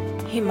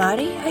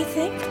 Himari, I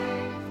think?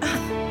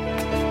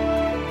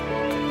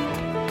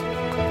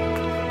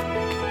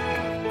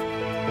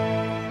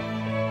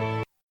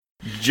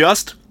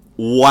 Just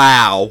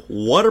wow,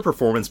 what a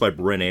performance by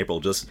Bryn April.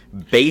 Just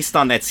based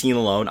on that scene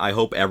alone, I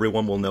hope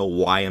everyone will know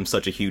why I'm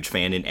such a huge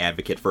fan and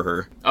advocate for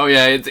her. Oh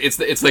yeah, it's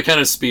the kind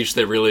of speech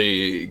that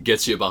really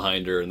gets you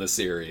behind her in the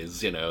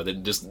series, you know,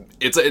 that just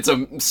it's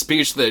a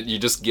speech that you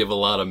just give a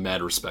lot of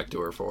mad respect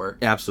to her for.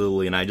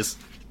 Absolutely, and I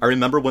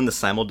remember when the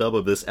simuldub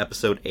of this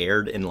episode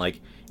aired, and like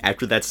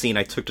after that scene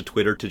I took to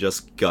Twitter to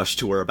just gush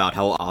to her about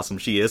how awesome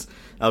she is.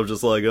 I was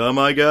just like, oh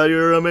my god,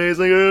 you're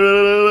amazing.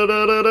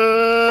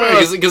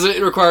 Because it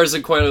requires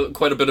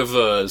quite a bit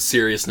of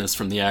seriousness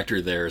from the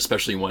actor there,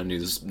 especially one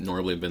who's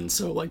normally been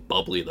so like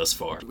bubbly thus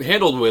far.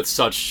 Handled with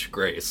such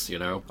grace, you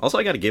know. Also,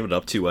 I gotta give it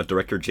up to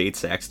director Jade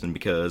Saxton,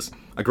 because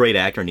a great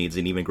actor needs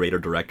an even greater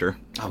director.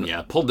 Oh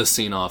yeah, pulled the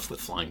scene off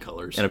with flying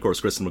colors. And of course,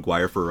 Kristen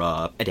McGuire for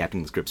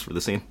adapting the scripts for the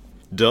scene.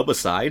 Dub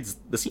asides,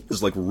 the scene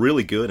is like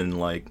really good, and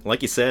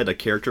like you said, a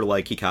character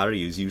like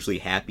Hikari who's usually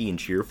happy and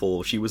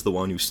cheerful, she was the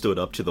one who stood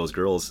up to those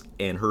girls,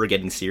 and her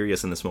getting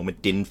serious in this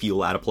moment didn't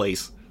feel out of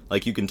place.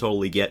 Like, you can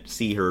totally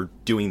see her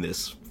doing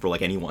this for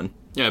like anyone.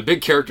 Yeah, a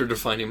big character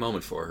defining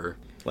moment for her.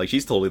 Like,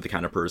 she's totally the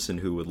kind of person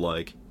who would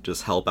like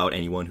just help out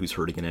anyone who's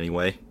hurting in any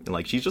way, and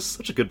like she's just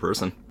such a good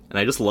person. And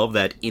I just love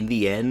that in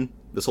the end,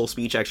 this whole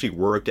speech actually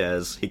worked,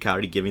 as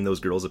Hikari giving those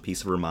girls a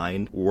piece of her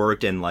mind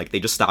worked, and like they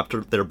just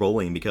stopped their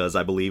bullying because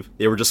I believe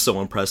they were just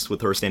so impressed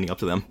with her standing up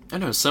to them. I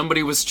know,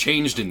 somebody was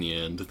changed in the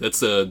end.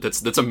 That's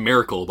a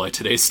miracle by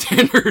today's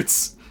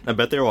standards. I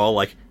bet they were all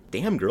like,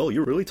 damn girl,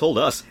 you really told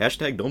us.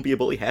 Hashtag don't be a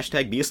bully,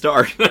 hashtag be a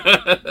star.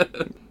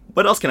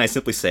 What else can I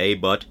simply say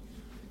but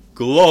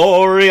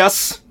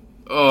glorious?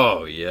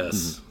 Oh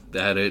yes,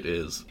 that it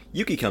is.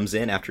 Yuki comes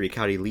in after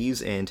Hikari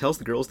leaves and tells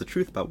the girls the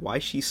truth about why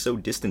she's so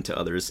distant to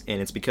others, and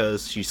it's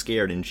because she's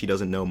scared and she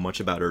doesn't know much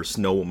about her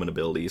snow woman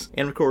abilities.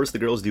 And of course, the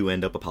girls do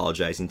end up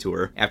apologizing to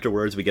her.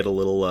 Afterwards, we get a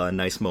little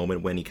nice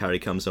moment when Hikari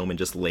comes home and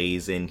just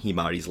lays in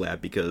Himari's lap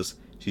because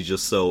she's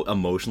just so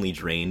emotionally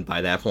drained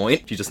by that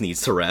point. She just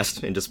needs to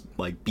rest and just,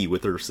 like, be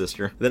with her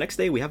sister. The next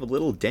day, we have a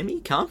little Demi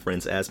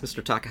conference as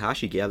Mr.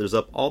 Takahashi gathers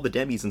up all the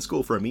Demis in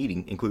school for a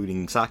meeting,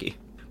 including Saki.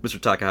 Mr.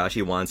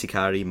 Takahashi wants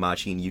Hikari,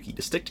 Machi, and Yuki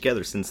to stick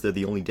together since they're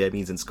the only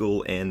Demis in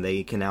school, and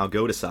they can now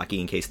go to Saki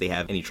in case they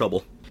have any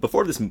trouble.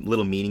 Before this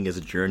little meeting is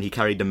adjourned,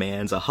 Hikari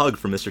demands a hug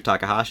from Mr.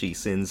 Takahashi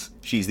since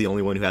she's the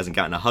only one who hasn't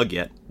gotten a hug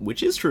yet,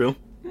 which is true.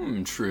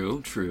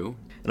 True.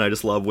 And I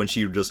just love when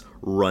she just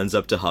runs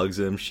up to hugs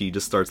him, she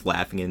just starts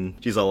laughing and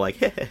she's all like,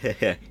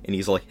 heh, and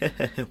he's like,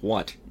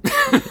 what?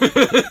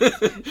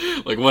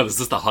 Like, what, is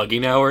this the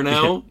hugging hour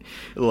now?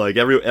 Like,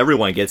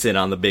 everyone gets in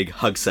on the big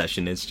hug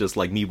session. It's just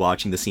like me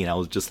watching the scene, I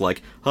was just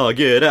like, hug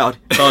it out,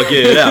 hug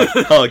it out,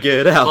 hug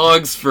it out.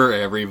 Hugs for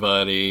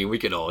everybody. We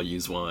could all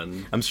use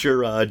one. I'm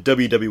sure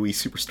WWE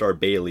superstar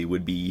Bayley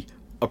would be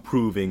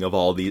approving of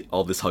all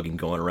this hugging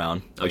going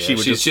around. Like,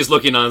 she's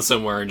looking on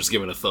somewhere and just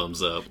giving a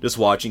thumbs up. Just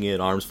watching it,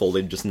 arms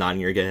folded, just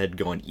nodding her head,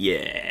 going,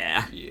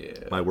 yeah,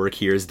 my work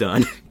here is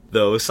done.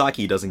 Though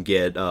Saki doesn't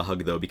get a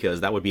hug, though,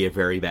 because that would be a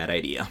very bad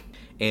idea.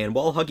 And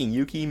while hugging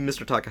Yuki,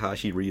 Mr.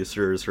 Takahashi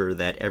reassures her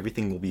that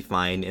everything will be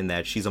fine and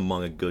that she's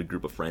among a good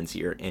group of friends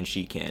here, and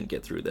she can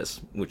get through this,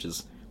 which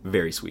is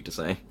very sweet to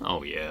say.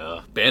 Oh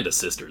yeah, band of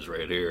sisters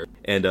right here.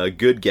 And a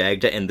good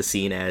gag to end the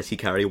scene as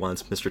Hikari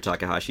wants Mr.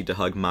 Takahashi to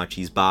hug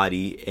Machi's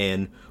body,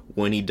 and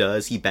when he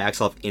does, he backs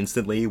off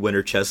instantly when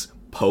her chest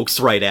pokes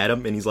right at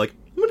him, and he's like,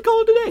 I'm gonna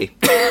call it a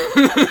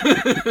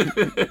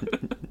day.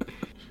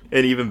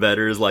 And even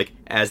better is, like,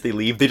 as they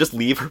leave, they just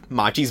leave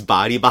Machi's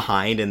body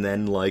behind, and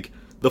then, like,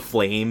 the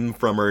flame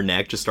from her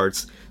neck just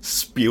starts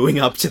spewing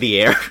up to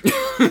the air.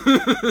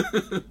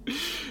 I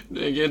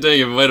can't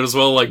take it, might as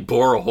well, like,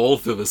 bore a hole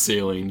through the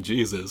ceiling.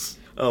 Jesus.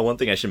 One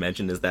thing I should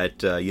mention is that,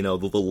 the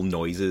little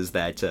noises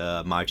that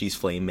Machi's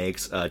flame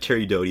makes,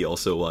 Terry Doty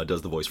also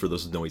does the voice for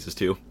those noises,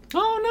 too.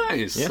 Oh,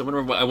 nice. Yeah.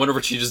 I wonder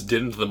what she just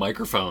did into the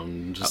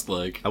microphone. Just,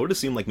 like... I would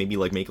assume, like, maybe,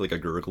 like, make, like, a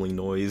gurgling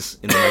noise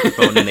in the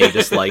microphone, and they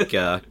just, like,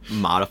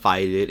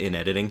 modified it in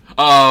editing.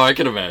 Oh, I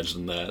can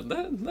imagine that.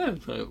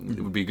 That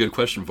would be a good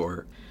question for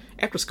her.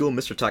 After school,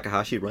 Mr.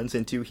 Takahashi runs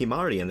into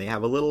Himari, and they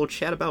have a little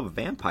chat about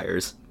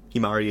vampires.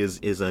 Himari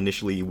is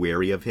initially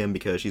wary of him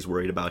because she's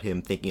worried about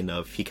him thinking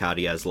of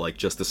Hikari as, like,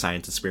 just a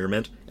science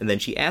experiment. And then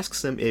she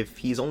asks him if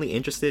he's only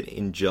interested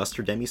in just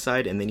her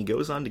Demi-side, and then he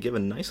goes on to give a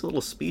nice little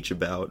speech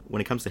about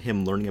when it comes to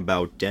him learning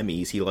about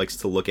Demis, he likes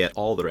to look at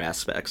all their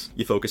aspects.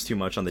 You focus too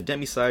much on the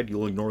Demi-side,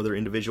 you'll ignore their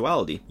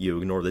individuality. You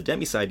ignore the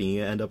Demi-side, and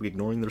you end up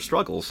ignoring their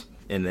struggles.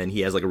 And then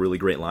he has, like, a really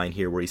great line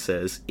here where he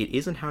says, it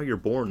isn't how you're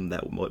born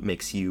that what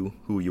makes you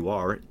who you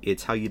are,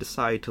 it's how you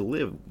decide to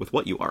live with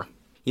what you are.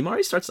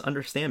 Himari starts to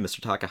understand Mr.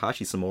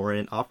 Takahashi some more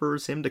and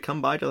offers him to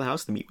come by to the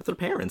house to meet with her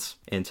parents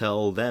and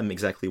tell them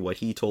exactly what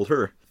he told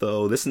her.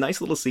 Though this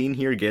nice little scene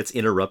here gets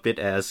interrupted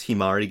as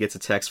Himari gets a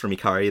text from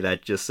Hikari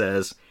that just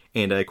says,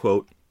 and I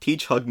quote,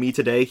 Teach hugged me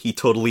today, he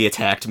totally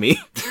attacked me.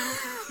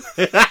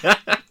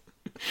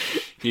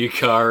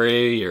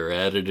 Hikari, you're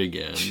at it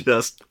again.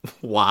 Just,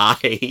 why?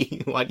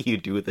 Why do you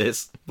do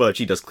this? But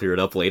she does clear it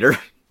up later.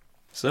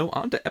 So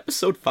on to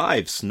episode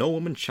 5, Snow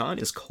Woman Chan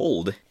is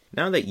cold.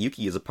 Now that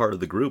Yuki is a part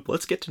of the group,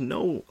 let's get to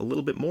know a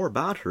little bit more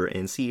about her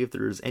and see if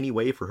there's any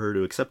way for her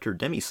to accept her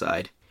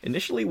Demi-side.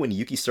 Initially, when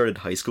Yuki started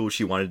high school,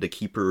 she wanted to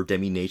keep her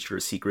Demi-nature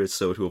a secret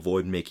so to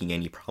avoid making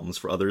any problems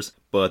for others.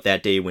 But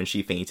that day when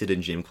she fainted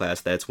in gym class,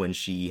 that's when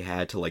she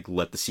had to, like,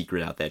 let the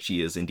secret out that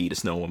she is indeed a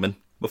snow woman.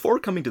 Before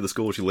coming to the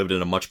school, she lived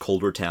in a much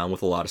colder town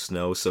with a lot of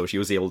snow, so she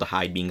was able to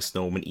hide being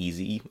Snow Woman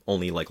easy,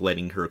 only, like,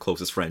 letting her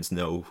closest friends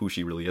know who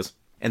she really is.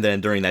 And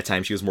then during that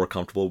time, she was more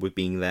comfortable with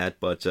being that,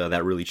 but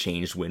that really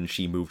changed when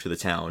she moved to the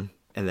town.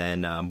 And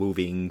then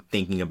moving,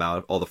 thinking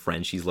about all the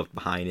friends she's left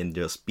behind, and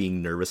just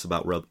being nervous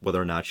about whether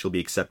or not she'll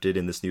be accepted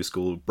in this new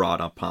school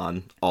brought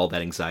upon all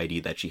that anxiety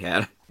that she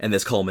had. And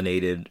this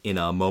culminated in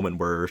a moment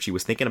where she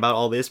was thinking about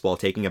all this while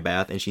taking a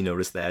bath, and she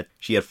noticed that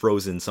she had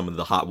frozen some of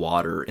the hot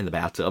water in the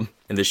bathtub.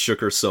 And this shook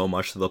her so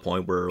much to the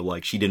point where,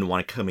 like, she didn't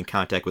want to come in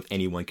contact with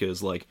anyone,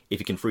 because, like, if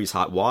you can freeze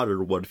hot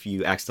water, what if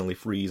you accidentally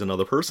freeze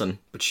another person?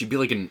 But she'd be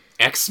like an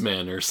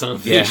X-Men or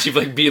something. Yeah. She'd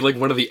like be like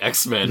one of the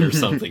X-Men or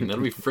something.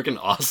 That'd be freaking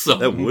awesome.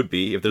 That would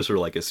be, if this were,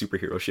 like, a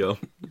superhero show.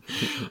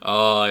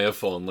 Oh,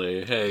 if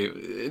only.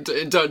 Hey,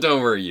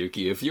 don't worry,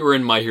 Yuki. If you were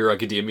in My Hero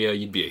Academia,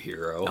 you'd be a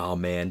hero. Oh,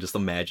 man, just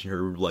imagine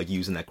her, like,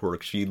 using that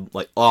quirk. She'd,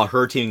 like,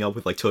 her teaming up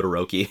with, like,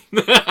 Todoroki.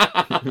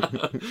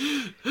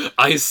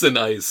 Ice and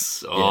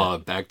ice. Oh, Yeah.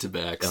 back to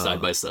back,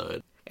 side by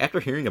side. After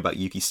hearing about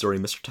Yuki's story,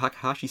 Mr.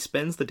 Takahashi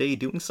spends the day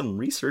doing some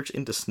research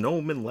into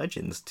snowman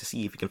legends to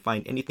see if he can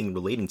find anything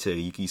relating to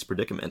Yuki's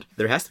predicament.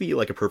 There has to be,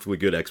 like, a perfectly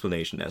good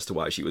explanation as to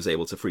why she was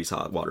able to freeze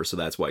hot water, so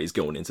that's why he's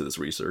going into this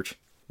research.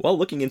 While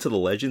looking into the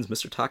legends,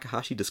 Mr.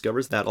 Takahashi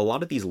discovers that a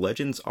lot of these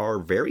legends are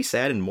very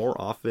sad and more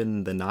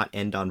often than not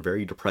end on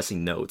very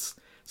depressing notes,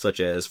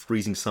 such as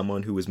freezing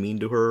someone who was mean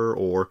to her,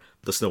 or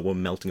the snow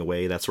woman melting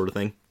away, that sort of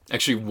thing.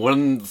 Actually,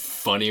 one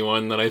funny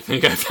one that I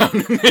think I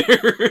found in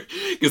there,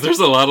 because there's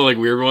a lot of, like,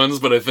 weird ones,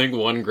 but I think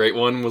one great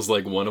one was,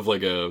 like, one of,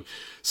 like, a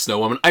snow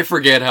woman. I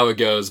forget how it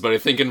goes, but I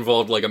think it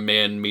involved, like, a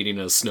man meeting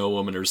a snow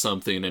woman or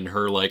something, and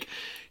her, like,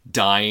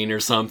 dying or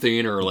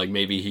something, or, like,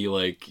 maybe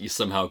he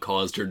somehow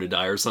caused her to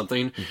die or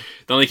something.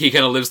 Then, like, he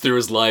kind of lives through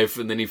his life,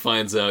 and then he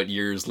finds out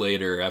years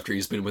later, after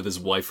he's been with his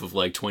wife of,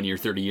 like, 20 or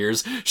 30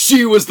 years,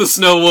 she was the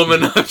snow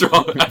woman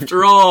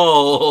after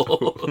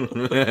all.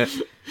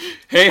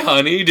 Hey,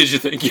 honey, did you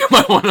think you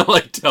might want to,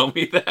 like, tell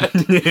me that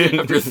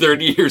after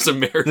 30 years of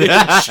marriage?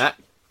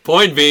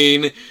 Point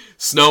being,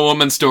 snow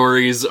woman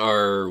stories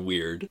are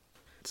weird.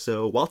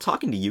 So while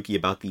talking to Yuki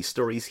about these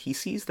stories, he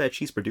sees that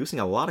she's producing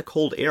a lot of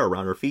cold air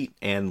around her feet,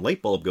 and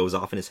light bulb goes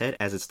off in his head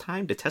as it's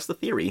time to test the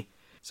theory.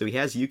 So he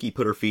has Yuki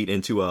put her feet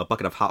into a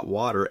bucket of hot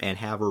water and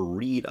have her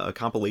read a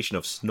compilation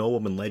of Snow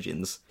Woman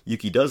legends.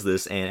 Yuki does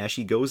this, and as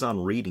she goes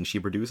on reading, she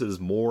produces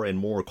more and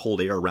more cold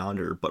air around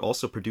her, but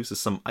also produces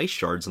some ice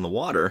shards in the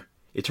water.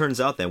 It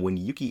turns out that when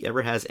Yuki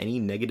ever has any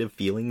negative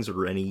feelings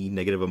or any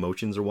negative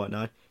emotions or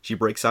whatnot, she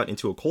breaks out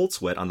into a cold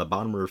sweat on the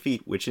bottom of her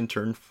feet, which in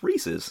turn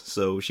freezes,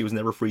 so she was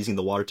never freezing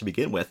the water to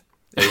begin with.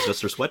 It was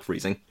just her sweat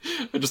freezing.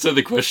 I just had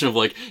the question of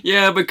like,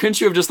 yeah, but couldn't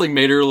you have just like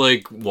made her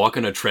like walk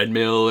on a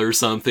treadmill or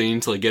something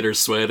to like get her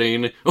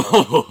sweating?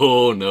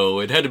 Oh no,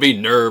 it had to be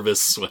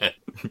nervous sweat.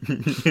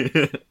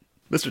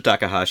 Mr.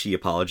 Takahashi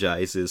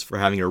apologizes for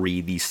having her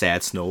read these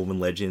sad Snow Woman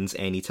legends,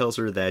 and he tells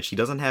her that she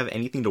doesn't have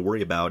anything to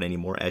worry about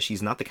anymore as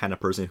she's not the kind of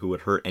person who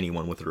would hurt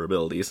anyone with her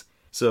abilities.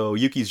 So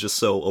Yuki's just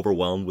so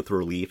overwhelmed with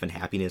relief and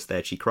happiness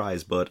that she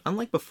cries, but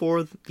unlike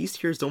before, these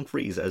tears don't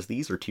freeze as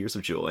these are tears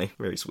of joy.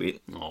 Very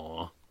sweet.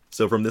 Aww.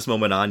 So from this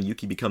moment on,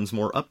 Yuki becomes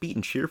more upbeat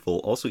and cheerful,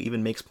 also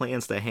even makes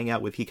plans to hang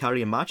out with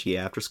Hikari and Machi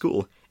after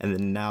school, and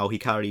then now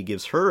Hikari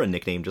gives her a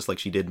nickname just like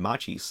she did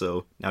Machi,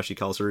 so now she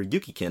calls her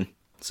Yukikin.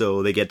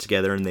 So they get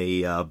together and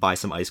they buy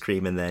some ice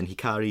cream, and then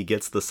Hikari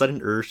gets the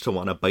sudden urge to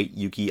want to bite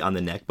Yuki on the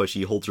neck, but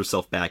she holds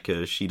herself back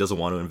because she doesn't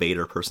want to invade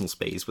her personal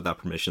space without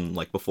permission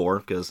like before,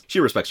 because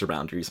she respects her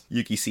boundaries.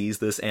 Yuki sees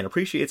this and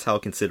appreciates how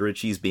considerate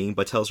she's being,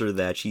 but tells her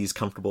that she's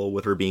comfortable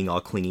with her being all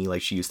clingy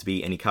like she used to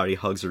be, and Hikari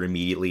hugs her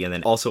immediately, and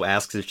then also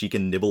asks if she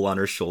can nibble on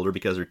her shoulder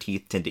because her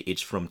teeth tend to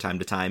itch from time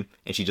to time,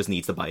 and she just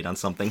needs to bite on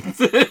something.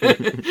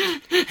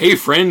 Hey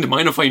friend,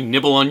 mind if I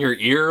nibble on your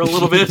ear a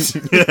little bit?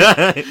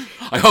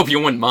 I hope you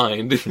wouldn't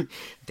mind.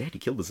 Dad, you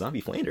killed the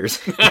zombie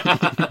Flanders.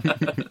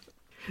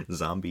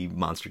 Zombie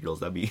monster girls,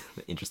 that'd be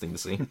interesting to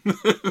see.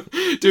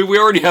 Dude, we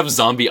already have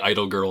zombie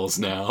idol girls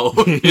now.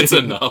 It's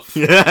enough.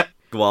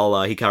 While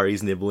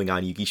Hikari's nibbling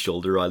on Yuki's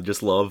shoulder, I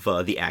just love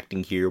the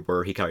acting here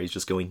where Hikari's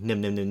just going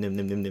nim nim nim nim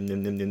nim nim nim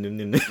nim nim nim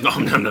nim nim.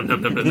 Nom, nom, nom,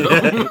 nom, nom, nom,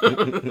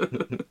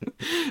 nom.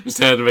 Just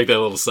had to make that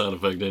little sound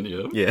effect, didn't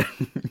you? Yeah.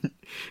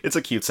 It's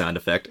a cute sound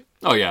effect.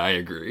 Oh yeah, I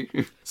agree.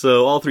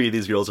 So all three of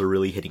these girls are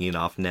really hitting it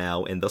off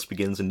now, and thus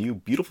begins a new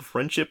beautiful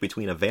friendship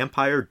between a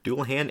vampire,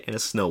 dual hand, and a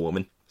snow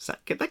woman.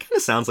 That kind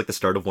of sounds like the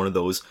start of one of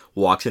those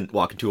walk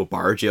into a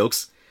bar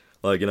jokes.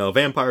 Like, you know, a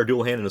vampire,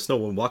 dual hand, and a snow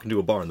woman walk into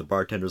a bar, and the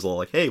bartender's all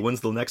like, hey, when's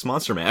the next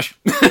Monster Mash?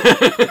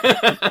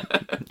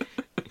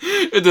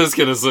 It does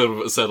kind of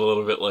sound a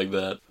little bit like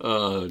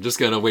that. Just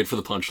gotta wait for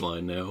the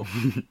punchline now.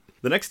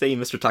 The next day,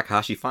 Mr.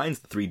 Takahashi finds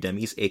the three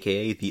Demis,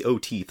 aka the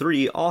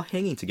OT3, all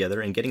hanging together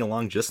and getting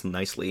along just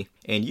nicely.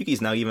 And Yuki's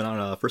now even on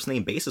a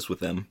first-name basis with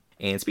them.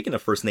 And speaking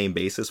of first-name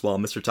basis, while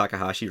Mr.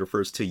 Takahashi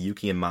refers to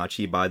Yuki and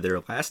Machi by their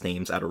last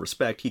names out of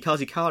respect, he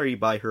calls Hikari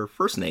by her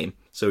first name.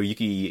 So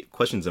Yuki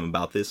questions him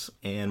about this,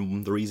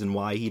 and the reason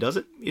why he does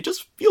it, it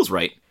just feels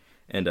right.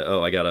 And,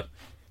 I got a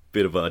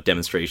bit of a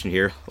demonstration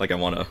here. Like, I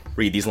want to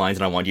read these lines,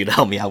 and I want you to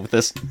help me out with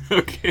this.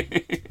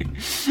 Okay.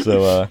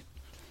 So,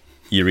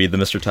 you read the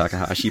Mr.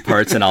 Takahashi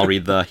parts, and I'll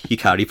read the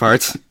Hikari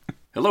parts.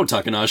 Hello,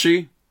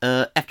 Takanashi.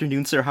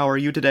 Afternoon, sir. How are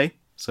you today?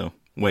 So,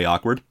 way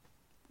awkward.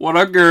 What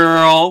a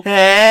girl.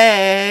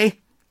 Hey!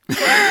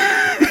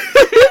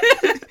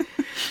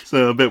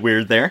 So, a bit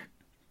weird there.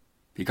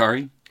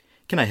 Hikari?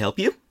 Can I help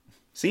you?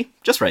 See?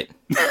 Just right.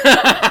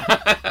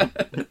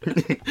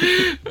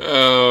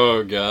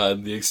 Oh,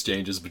 God. The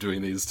exchanges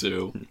between these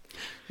two.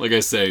 Like I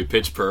say,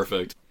 pitch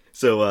perfect.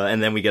 So,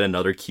 and then we get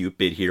another cute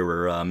bit here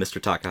where Mr.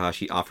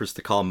 Takahashi offers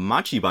to call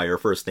Machi by her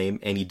first name,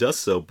 and he does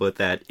so, but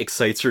that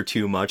excites her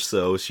too much,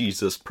 so she's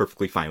just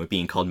perfectly fine with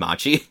being called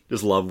Machi.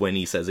 Just love when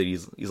he says it.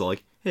 He's all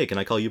like, hey, can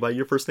I call you by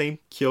your first name?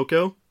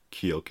 Kyoko?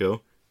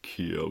 Kyoko?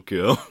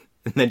 Kyoko?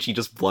 And then she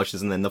just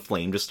blushes, and then the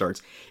flame just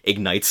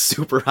ignites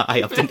super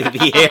high up into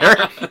the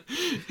air.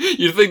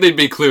 You'd think they'd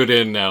be clued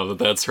in now that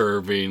that's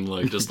her being,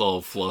 like, just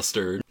all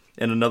flustered.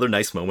 And another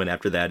nice moment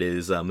after that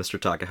is Mr.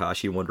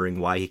 Takahashi wondering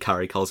why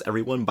Hikari calls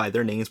everyone by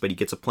their names, but he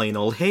gets a plain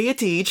old, hey, a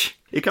Teach!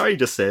 Hikari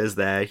just says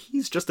that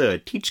he's just a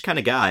Teach kind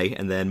of guy,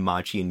 and then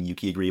Machi and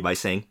Yuki agree by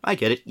saying, I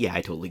get it, yeah,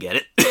 I totally get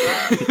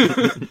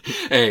it.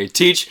 Hey,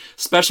 Teach,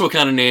 special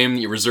kind of name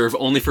you reserve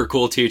only for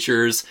cool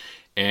teachers,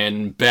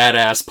 and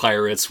badass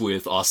pirates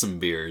with awesome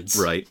beards.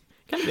 Right.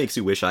 Kind of makes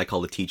you wish I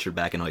called a teacher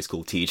back in high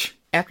school Teach.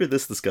 After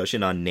this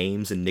discussion on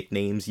names and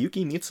nicknames,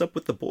 Yuki meets up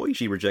with the boy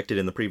she rejected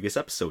in the previous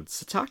episode,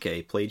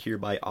 Satake, played here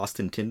by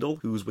Austin Tyndall,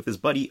 who's with his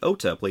buddy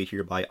Ota, played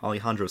here by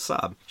Alejandro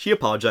Saab. She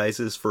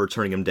apologizes for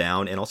turning him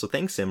down and also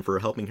thanks him for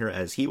helping her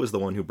as he was the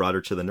one who brought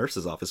her to the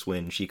nurse's office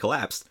when she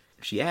collapsed.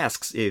 She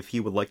asks if he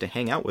would like to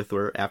hang out with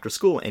her after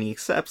school, and he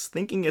accepts,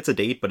 thinking it's a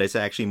date, but it's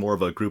actually more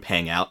of a group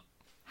hangout.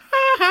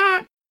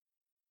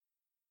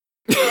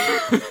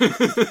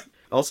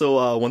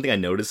 Also, one thing I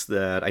noticed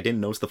that I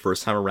didn't notice the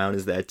first time around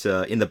is that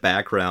in the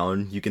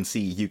background, you can see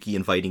Yuki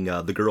inviting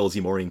the girls,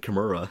 Imori and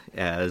Kimura,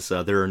 as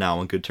they're now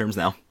on good terms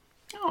now.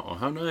 Oh,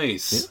 how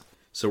nice. Yeah.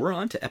 So we're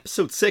on to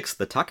episode 6,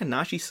 The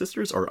Takanashi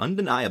Sisters Are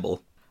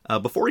Undeniable.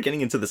 Before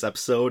getting into this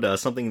episode,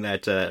 something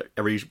that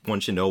everyone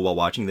should know while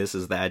watching this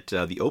is that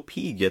the OP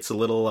gets a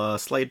little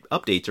slight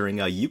update during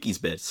Yuki's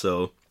bit.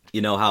 So, you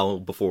know how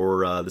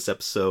before this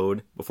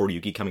episode, before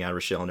Yuki coming out of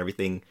her shell and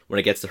everything, when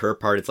it gets to her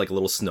part, it's like a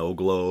little snow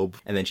globe,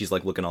 and then she's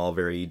like looking all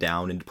very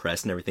down and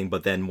depressed and everything,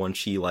 but then once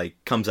she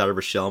like comes out of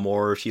her shell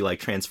more, she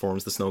like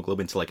transforms the snow globe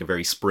into like a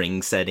very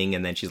spring setting,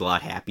 and then she's a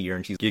lot happier,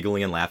 and she's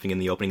giggling and laughing in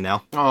the opening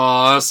now.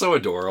 Aw, so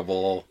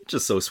adorable.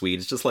 Just so sweet.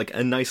 It's just like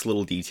a nice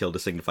little detail to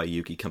signify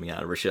Yuki coming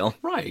out of her shell.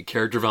 Right,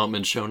 character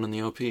development shown in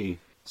the OP.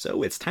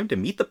 So it's time to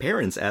meet the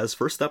parents, as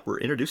first up we're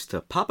introduced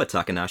to Papa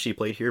Takanashi,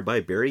 played here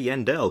by Barry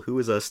Yandel, who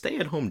is a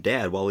stay-at-home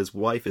dad while his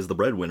wife is the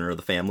breadwinner of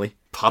the family.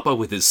 Papa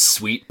with his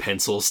sweet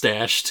pencil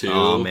stash, too.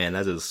 Oh man,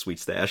 that is a sweet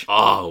stash.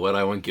 Oh, what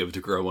I wouldn't give to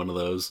grow one of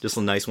those. Just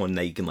a nice one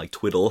that you can like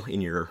twiddle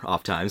in your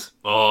off times.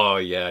 Oh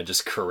yeah,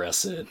 just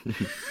caress it.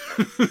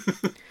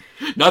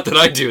 Not that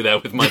I do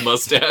that with my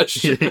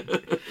mustache.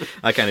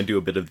 I kind of do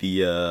a bit of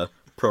the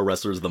pro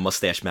wrestlers the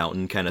mustache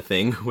mountain kind of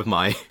thing with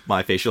my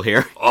facial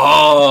hair.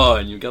 Oh,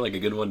 and you've got like a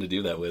good one to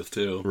do that with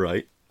too.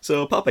 Right.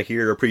 So Papa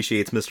here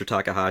appreciates Mr.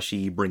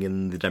 Takahashi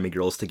bringing the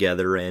demigirls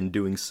together, and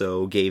doing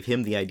so gave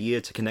him the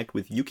idea to connect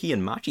with Yuki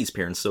and Machi's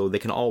parents so they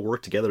can all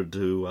work together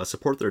to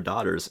support their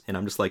daughters. And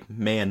I'm just like,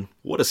 man,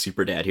 what a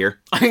super dad here.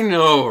 I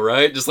know,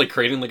 right? Just like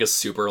creating like a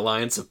super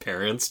alliance of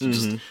parents to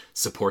just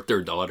support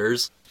their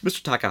daughters.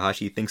 Mr.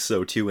 Takahashi thinks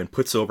so too, and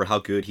puts over how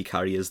good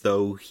Hikari is,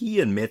 though he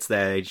admits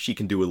that she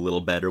can do a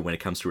little better when it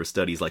comes to her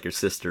studies like her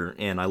sister.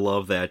 And I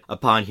love that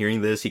upon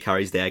hearing this,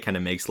 Hikari's dad kind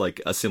of makes like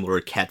a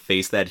similar cat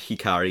face that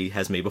Hikari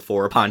has made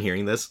before upon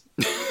hearing this.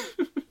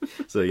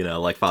 So, you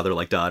know, like father,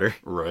 like daughter.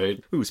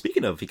 Right. Ooh,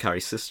 speaking of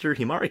Hikari's sister,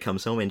 Himari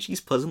comes home and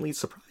she's pleasantly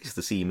surprised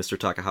to see Mr.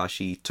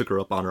 Takahashi took her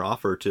up on her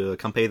offer to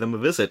come pay them a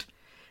visit.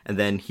 And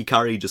then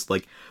Hikari just,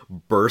 like,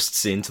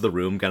 bursts into the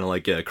room, kind of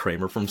like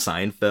Kramer from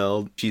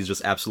Seinfeld. She's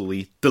just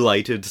absolutely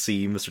delighted to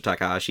see Mr.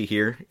 Takahashi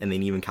here, and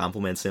then even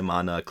compliments him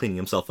on cleaning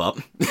himself up.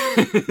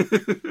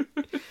 I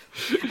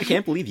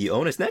can't believe you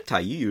own his necktie.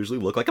 You usually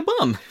look like a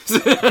bum.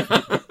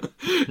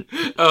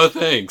 Oh,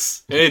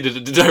 thanks. Hey,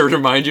 did I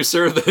remind you,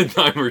 sir, that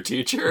I'm her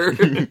teacher?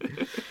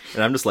 And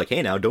I'm just like,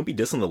 hey, now, don't be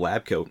dissing the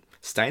lab coat.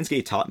 Steins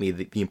Gate taught me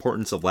the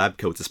importance of lab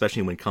coats,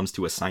 especially when it comes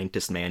to a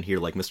scientist man here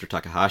like Mr.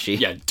 Takahashi.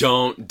 Yeah,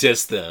 don't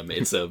diss them.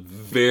 It's a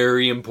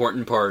very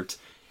important part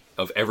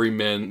of every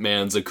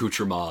man's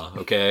accoutrement,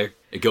 okay?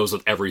 It goes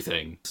with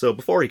everything. So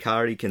before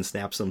Hikari can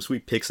snap some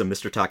sweet pics of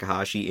Mr.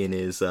 Takahashi in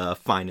his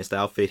finest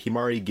outfit,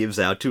 Himari gives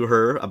out to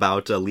her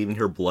about leaving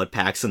her blood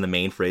packs in the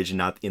main fridge and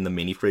not in the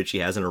mini fridge she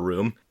has in her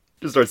room.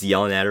 Just starts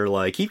yelling at her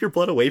like, keep your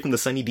blood away from the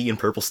Sunny D and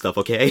purple stuff,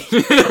 okay?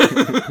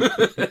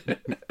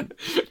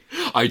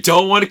 I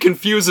don't want to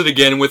confuse it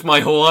again with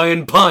my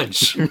Hawaiian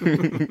punch.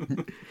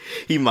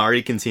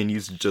 Himari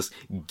continues to just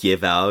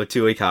give out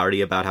to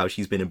Hikari about how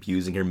she's been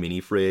abusing her mini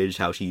fridge,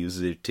 how she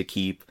uses it to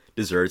keep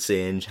desserts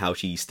in, how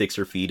she sticks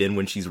her feet in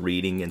when she's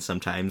reading, and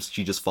sometimes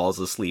she just falls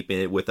asleep in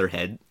it with her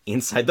head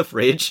inside the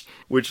fridge,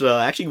 which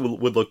actually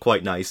would look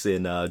quite nice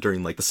in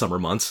during like the summer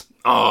months.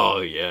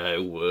 Oh yeah,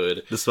 it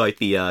would. Despite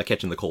the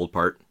catching the cold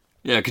part.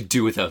 Yeah, I could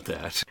do without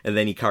that. And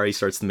then Hikari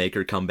starts to make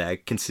her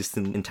comeback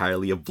consisting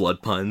entirely of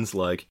blood puns,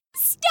 like,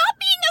 Stop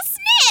being a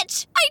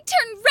snitch! I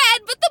turned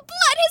red, but the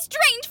blood has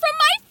drained from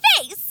my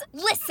face!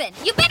 Listen,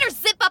 you better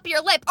zip up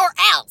your lip or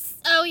else!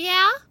 Oh,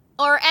 yeah?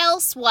 Or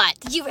else what?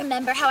 You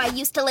remember how I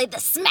used to lay the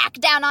smack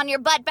down on your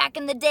butt back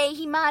in the day,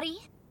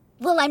 Himari?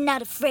 Well, I'm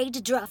not afraid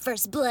to draw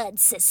first blood,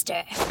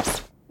 sister.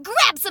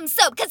 Grab some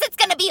soap, because it's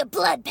gonna be a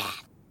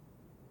bloodbath.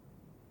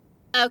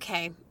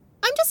 Okay.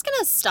 I'm just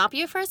gonna stop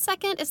you for a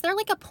second. Is there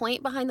like a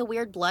point behind the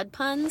weird blood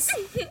puns?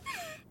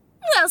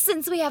 Well,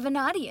 since we have an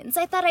audience,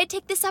 I thought I'd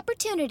take this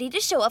opportunity to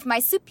show off my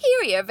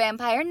superior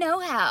vampire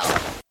know-how.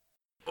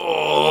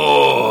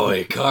 Oh,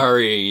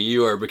 Hikari,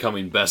 you are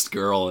becoming best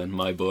girl in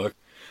my book.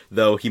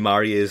 Though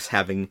Himari is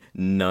having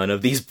none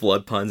of these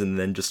blood puns and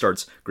then just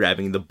starts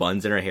grabbing the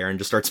buns in her hair and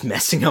just starts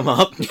messing them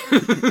up.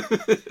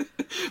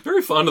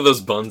 Very fond of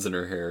those buns in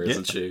her hair,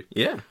 isn't she?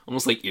 Yeah.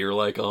 Almost like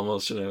ear-like,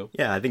 almost, you know?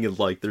 Yeah, I think it's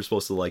like they're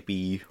supposed to like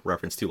be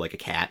reference to like a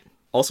cat.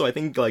 Also, I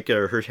think like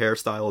her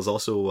hairstyle is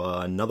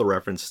also another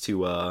reference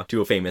to a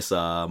famous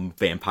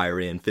vampire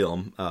in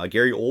film,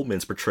 Gary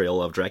Oldman's portrayal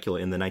of Dracula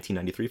in the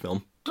 1993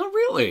 film. Oh,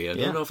 really? I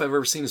don't know if I've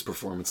ever seen his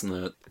performance in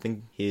that. I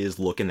think his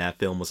look in that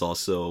film was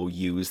also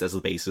used as the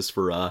basis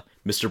for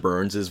Mr.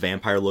 Burns'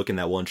 vampire look in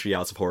that one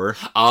Treehouse of Horror.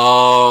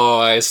 Oh,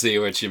 I see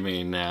what you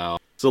mean now.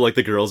 So, like,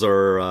 the girls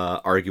are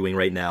arguing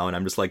right now, and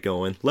I'm just, like,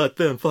 going, let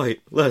them fight,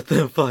 let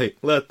them fight,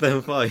 let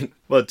them fight.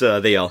 But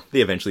they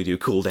eventually do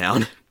cool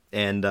down.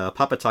 And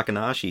Papa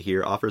Takanashi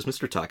here offers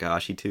Mr.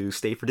 Takahashi to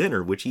stay for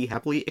dinner, which he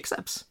happily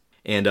accepts.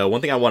 And one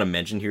thing I want to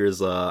mention here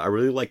is I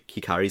really like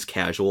Hikari's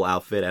casual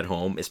outfit at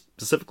home,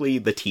 specifically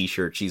the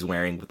t-shirt she's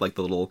wearing with, like,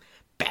 the little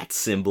bat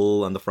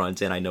symbol on the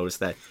front, and I noticed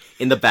that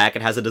in the back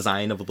it has a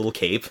design of a little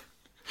cape.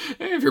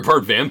 Hey, if you're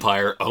part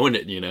vampire, own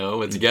it, you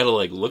know? It's, you gotta,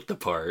 like, look the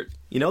part.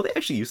 You know, they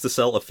actually used to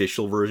sell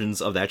official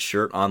versions of that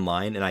shirt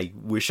online, and I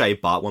wish I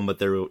bought one, but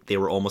they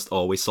were almost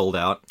always sold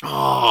out.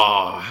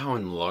 Oh, how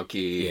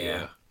unlucky.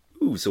 Yeah.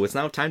 Ooh, so it's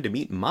now time to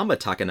meet Mama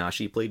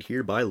Takanashi, played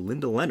here by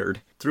Linda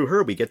Leonard. Through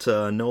her, we get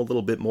to know a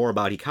little bit more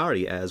about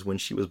Hikari, as when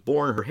she was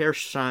born, her hair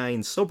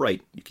shines so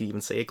bright, you can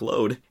even say it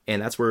glowed.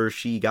 And that's where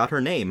she got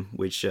her name,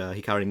 which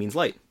Hikari means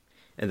light.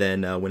 And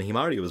then when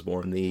Himari was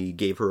born, they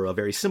gave her a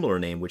very similar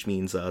name, which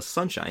means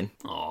sunshine.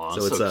 Aw,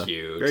 so it's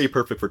cute. Very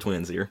perfect for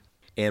twins here.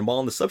 And while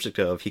on the subject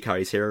of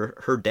Hikari's hair,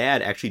 her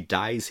dad actually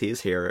dyes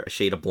his hair a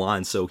shade of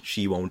blonde so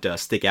she won't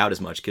stick out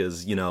as much,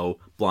 because, you know,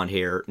 blonde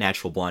hair,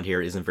 natural blonde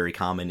hair isn't very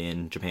common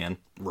in Japan,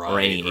 or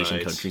any Asian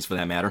countries for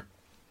that matter.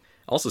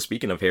 Also,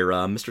 speaking of hair,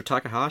 Mr.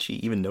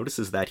 Takahashi even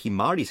notices that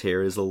Himari's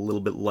hair is a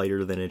little bit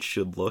lighter than it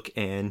should look,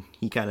 and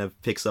he kind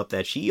of picks up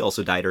that she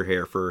also dyed her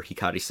hair for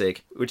Hikari's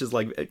sake, which is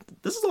like,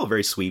 this is all a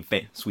very sweet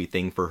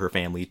thing for her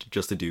family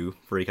to do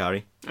for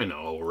Hikari. I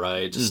know,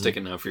 right? Just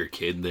sticking out for your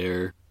kid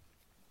there.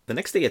 The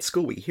next day at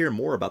school, we hear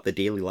more about the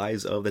daily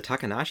lives of the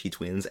Takanashi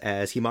twins,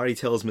 as Himari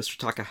tells Mr.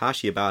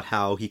 Takahashi about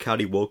how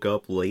Hikari woke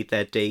up late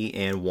that day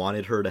and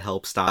wanted her to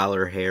help style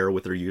her hair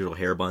with her usual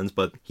hair buns,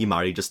 but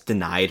Himari just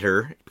denied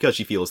her because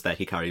she feels that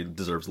Hikari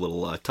deserves a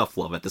little tough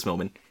love at this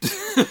moment.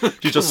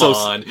 She's just Come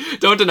on,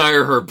 don't deny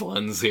her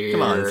buns here.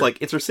 Come on,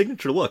 it's her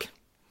signature look.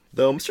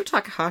 Though Mr.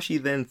 Takahashi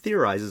then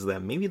theorizes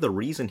that maybe the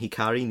reason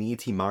Hikari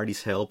needs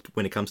Himari's help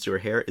when it comes to her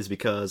hair is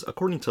because,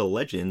 according to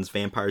legends,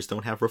 vampires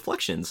don't have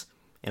reflections.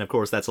 And of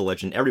course, that's a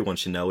legend everyone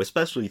should know,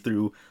 especially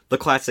through the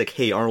classic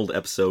Hey Arnold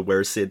episode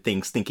where Sid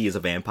thinks Stinky is a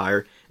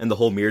vampire, and the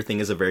whole mirror thing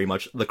is very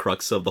much the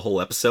crux of the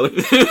whole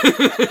episode.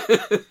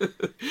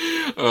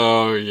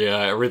 Oh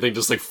yeah, everything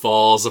just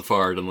falls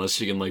apart unless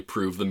you can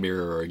prove the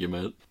mirror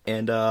argument.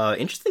 And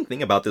interesting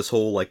thing about this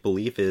whole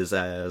belief is,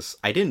 as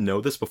I didn't know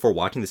this before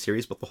watching the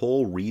series, but the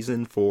whole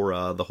reason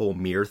for the whole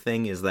mirror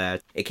thing is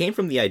that it came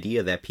from the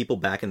idea that people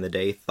back in the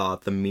day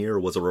thought the mirror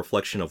was a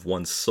reflection of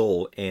one's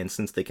soul, and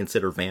since they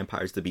consider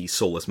vampires to be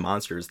soulless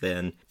monsters,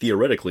 then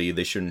theoretically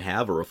they shouldn't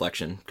have a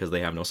reflection because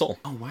they have no soul.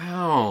 Oh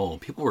wow,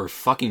 people were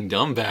fucking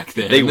dumb back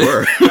then. They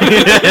were.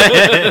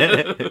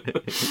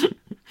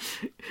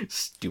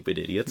 Stupid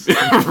idiots.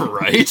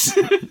 Right?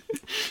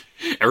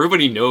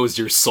 Everybody knows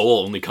your soul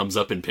only comes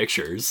up in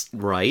pictures.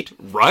 Right?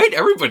 Right?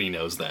 Everybody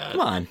knows that.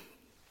 Come on.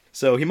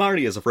 So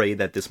Himari is afraid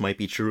that this might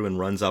be true and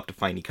runs up to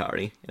find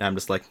Hikari. And I'm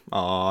just like,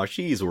 aw,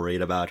 she's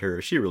worried about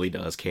her. She really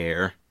does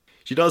care.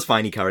 She does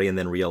find Hikari and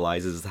then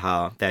realizes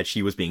that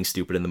she was being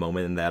stupid in the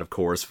moment, and that, of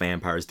course,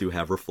 vampires do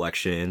have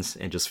reflections,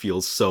 and just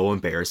feels so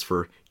embarrassed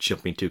for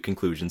jumping to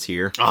conclusions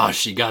here. Ah,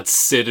 she got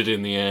sitted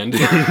in the end.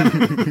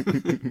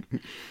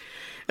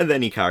 And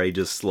then Hikari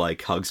just,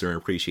 hugs her and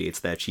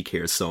appreciates that she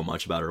cares so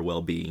much about her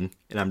well-being.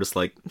 And I'm just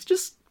like,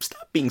 just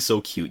stop being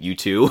so cute, you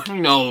two. I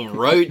know,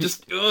 right?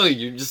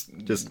 You're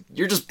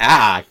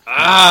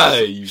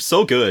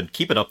so good.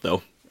 Keep it up,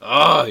 though.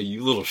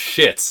 You little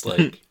shits.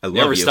 I love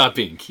never you. stop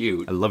being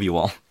cute. I love you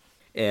all.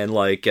 And,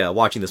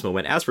 watching this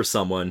moment, as for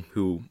someone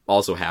who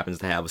also happens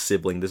to have a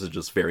sibling, this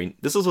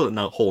is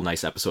a whole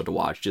nice episode to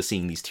watch, just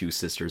seeing these two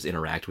sisters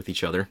interact with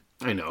each other.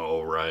 I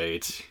know,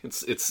 right?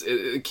 It's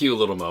a cute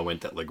little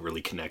moment that,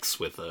 really connects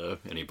with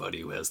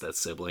anybody who has that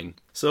sibling.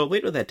 So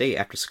later that day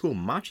after school,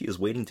 Machi is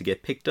waiting to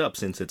get picked up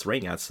since it's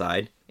raining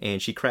outside, and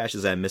she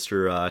crashes at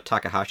Mr.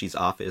 Takahashi's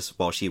office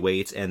while she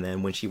waits, and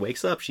then when she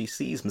wakes up, she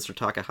sees Mr.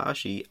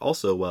 Takahashi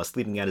also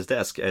sleeping at his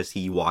desk as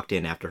he walked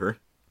in after her.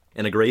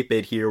 And a great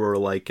bit here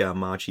where,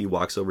 Machi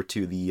walks over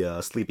to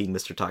the sleeping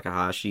Mr.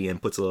 Takahashi and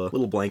puts a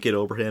little blanket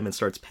over him and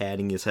starts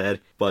patting his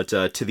head. But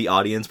to the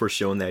audience, we're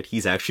shown that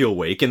he's actually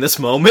awake in this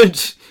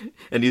moment.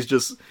 And he's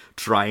just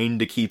trying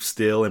to keep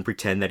still and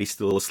pretend that he's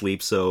still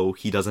asleep so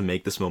he doesn't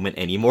make this moment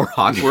any more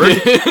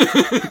awkward.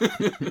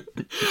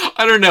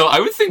 I don't know. I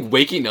would think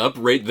waking up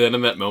right then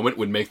in that moment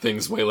would make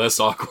things way less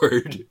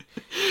awkward.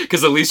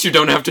 Because at least you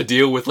don't have to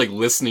deal with,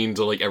 listening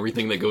to,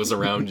 everything that goes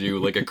around you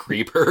like a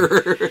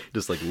creeper.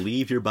 Just,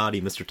 leave your body,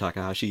 Mr.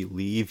 Takahashi.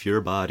 Leave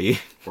your body.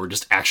 Or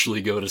just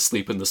actually go to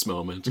sleep in this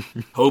moment.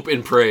 Hope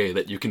and pray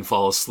that you can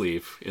fall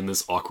asleep in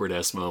this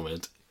awkward-ass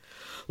moment.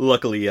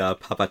 Luckily,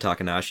 Papa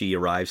Takanashi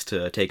arrives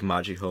to take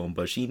Machi home,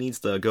 but she needs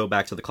to go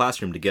back to the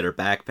classroom to get her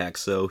backpack,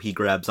 so he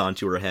grabs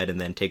onto her head and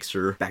then takes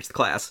her back to the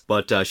class.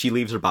 But she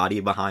leaves her body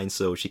behind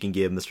so she can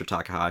give Mr.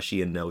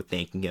 Takahashi a note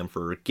thanking him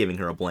for giving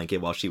her a blanket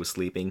while she was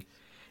sleeping.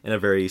 In a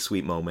very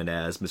sweet moment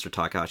as Mr.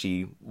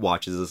 Takahashi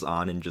watches us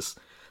on and just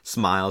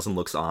smiles and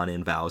looks on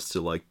and vows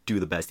to, do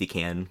the best he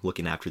can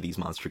looking after these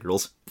monster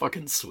girls.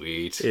 Fucking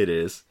sweet. It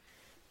is.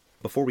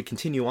 Before we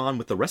continue on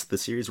with the rest of the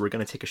series, we're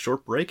going to take a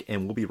short break,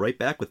 and we'll be right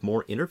back with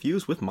more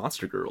interviews with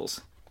monster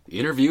girls. The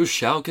interview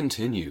shall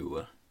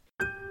continue.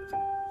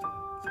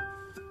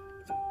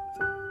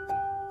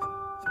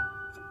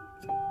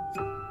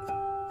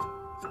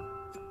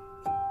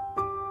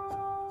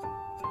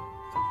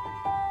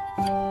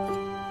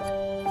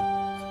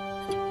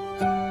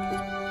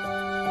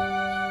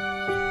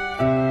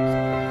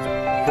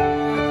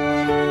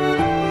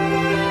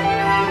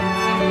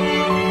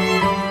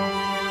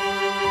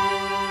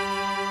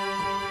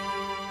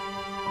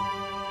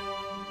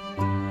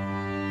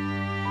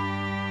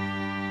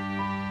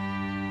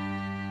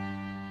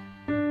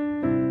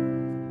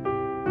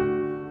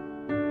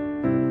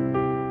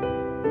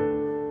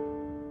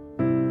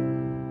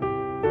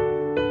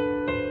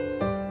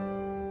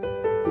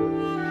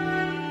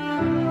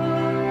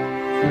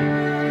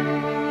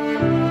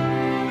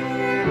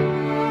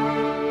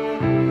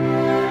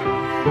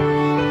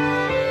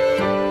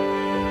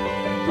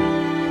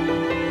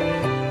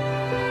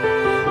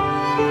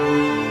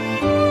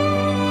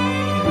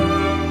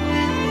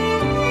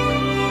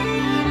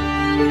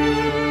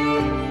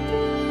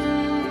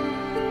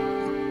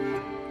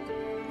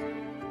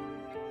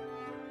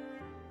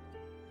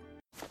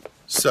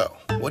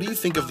 what do you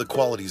think of the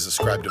qualities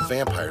ascribed to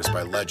vampires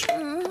by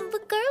legend? The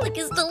garlic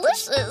is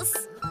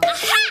delicious.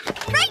 Aha!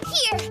 Right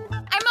here!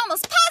 I'm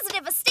almost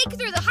positive a stake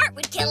through the heart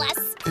would kill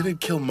us. It'd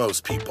kill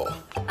most people.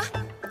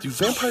 Do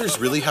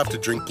vampires really have to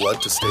drink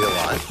blood to stay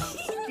alive?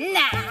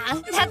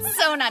 Nah, that's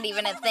so not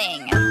even a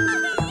thing.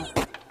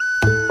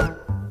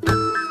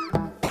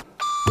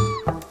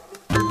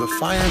 The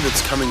fire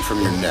that's coming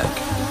from your neck,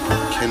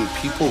 can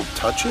people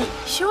touch it?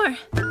 Sure.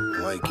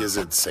 Like, is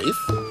it safe?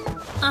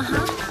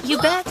 You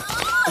bet.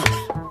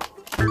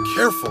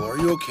 Careful, are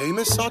you okay,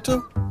 Miss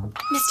Sato?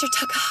 Mr.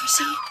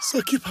 Takahashi.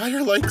 Succubi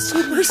are like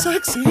super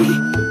sexy.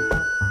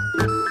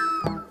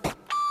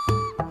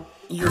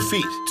 Your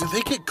feet, do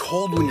they get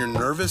cold when you're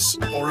nervous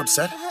or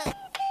upset?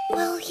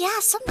 Well, yeah,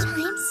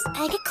 sometimes.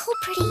 I get cold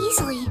pretty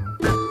easily.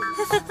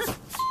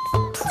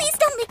 Please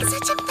don't make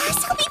such a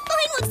fuss. I'll be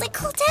fine once I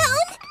cool down.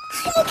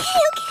 I'm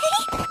okay?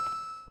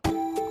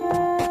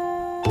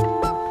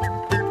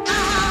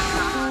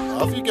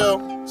 Off you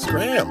go.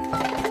 Scram.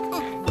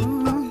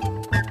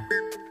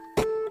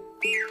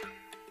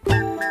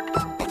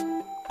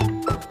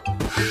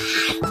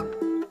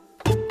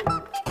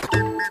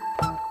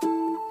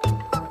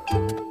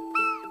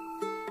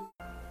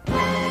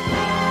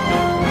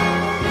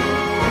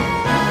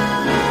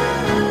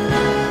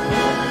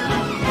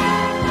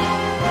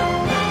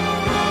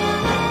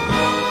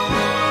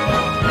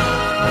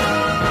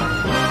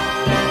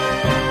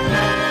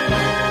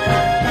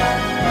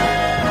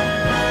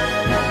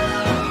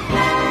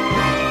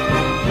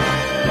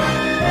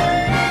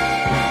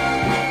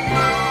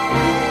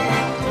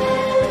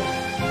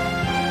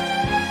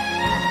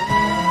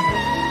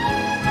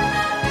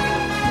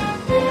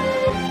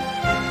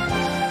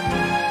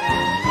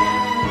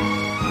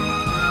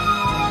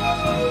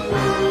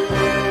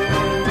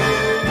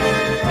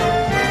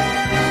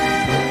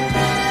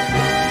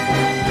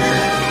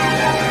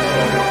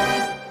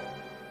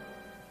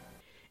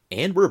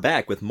 And we're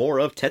back with more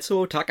of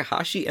Tetsuo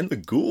Takahashi and the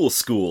Ghoul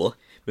School.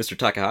 Mr.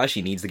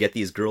 Takahashi needs to get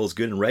these girls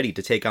good and ready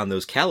to take on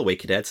those Callaway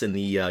cadets in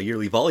the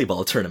yearly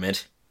volleyball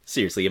tournament.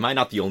 Seriously, am I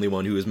not the only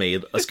one who has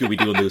made a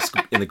Scooby-Doo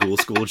in the Ghoul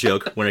School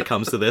joke when it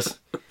comes to this?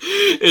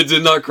 It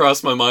did not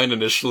cross my mind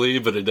initially,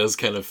 but it does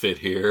kind of fit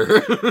here.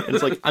 And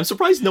it's like, I'm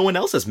surprised no one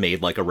else has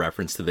made like a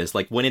reference to this.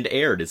 Like when it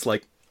aired, it's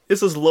like,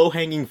 this is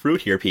low-hanging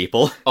fruit here,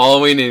 people. All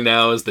we need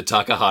now is the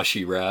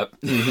Takahashi rap.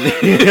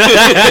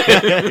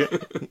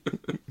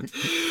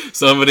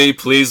 Somebody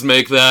please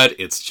make that.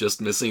 It's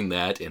just missing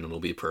that, and it'll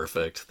be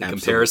perfect. The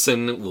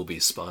comparison will be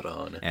spot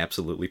on.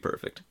 Absolutely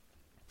perfect.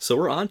 So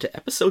we're on to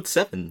episode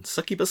 7,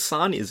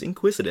 Succubus-san is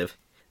Inquisitive.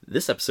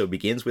 This episode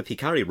begins with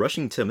Hikari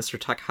rushing to Mr.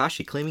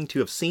 Takahashi claiming to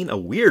have seen a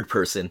weird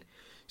person.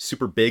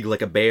 Super big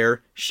like a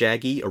bear,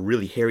 shaggy, a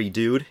really hairy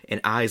dude, and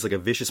eyes like a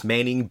vicious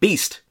man-eating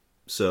beast.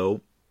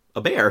 So,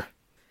 a bear.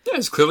 Yeah,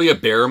 it's clearly a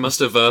bear must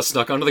have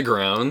snuck onto the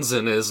grounds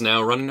and is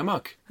now running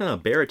amok. Huh,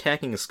 bear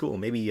attacking a school.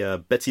 Maybe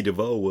Betsy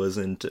DeVoe was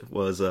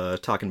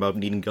talking about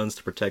needing guns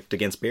to protect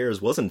against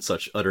bears wasn't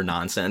such utter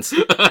nonsense.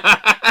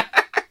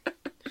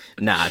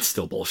 Nah, it's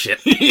still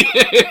bullshit.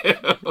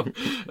 Yeah.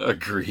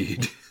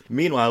 Agreed.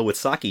 Meanwhile, with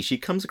Saki, she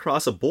comes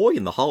across a boy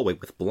in the hallway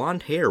with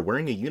blonde hair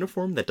wearing a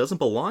uniform that doesn't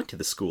belong to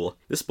the school.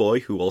 This boy,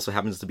 who also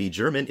happens to be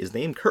German, is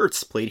named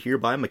Kurtz, played here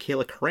by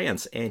Michaela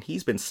Krantz, and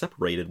he's been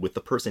separated with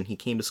the person he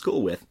came to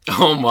school with.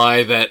 Oh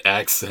my, that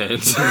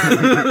accent.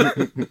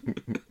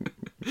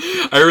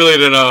 I really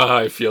don't know how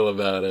I feel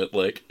about it.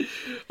 Like,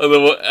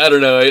 I don't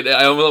know.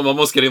 I'm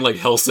almost getting like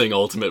Hellsing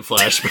Ultimate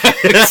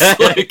flashbacks.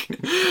 Like,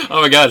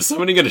 oh my god, is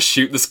somebody gonna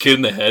shoot this kid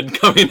in the head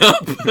coming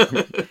up?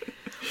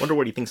 Wonder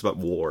what he thinks about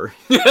war.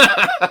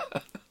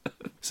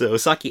 So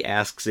Saki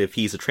asks if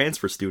he's a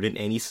transfer student,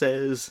 and he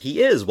says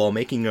he is while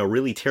making a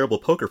really terrible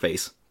poker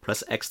face.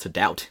 Press X to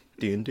doubt.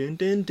 Dun dun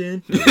dun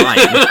dun.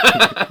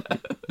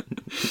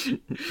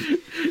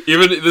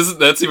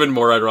 That's even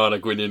more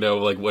ironic when you know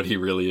like what he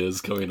really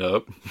is coming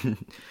up.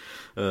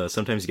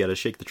 Sometimes you gotta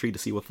shake the tree to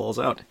see what falls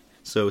out.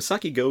 So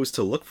Saki goes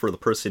to look for the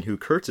person who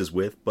Kurtz is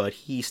with, but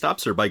he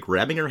stops her by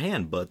grabbing her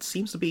hand, but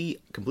seems to be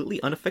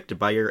completely unaffected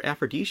by her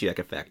aphrodisiac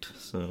effect.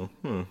 So,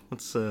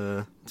 what's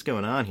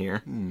going on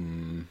here?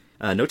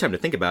 No time to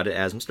think about it,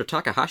 as Mr.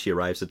 Takahashi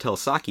arrives to tell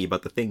Saki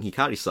about the thing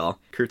Hikari saw.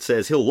 Kurt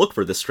says he'll look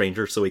for this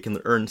stranger so he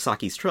can earn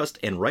Saki's trust,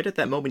 and right at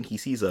that moment he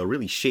sees a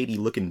really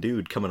shady-looking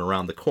dude coming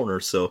around the corner,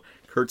 so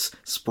Kurtz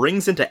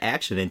springs into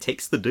action and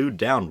takes the dude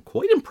down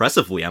quite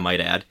impressively, I might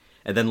add.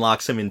 And then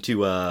locks him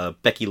into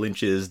Becky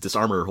Lynch's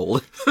disarmor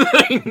hold.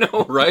 I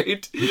know,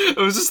 right? I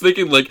was just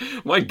thinking, like,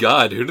 my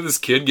god, who did this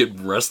kid get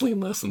wrestling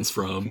lessons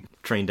from?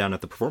 Trained down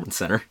at the Performance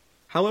Center.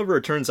 However,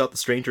 it turns out the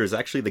stranger is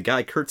actually the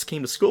guy Kurtz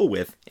came to school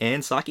with,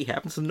 and Saki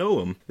happens to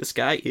know him. This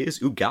guy is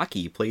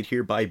Ugaki, played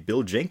here by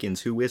Bill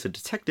Jenkins, who is a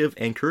detective,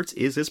 and Kurtz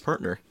is his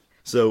partner.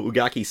 So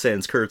Ugaki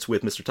sends Kurtz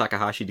with Mr.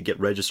 Takahashi to get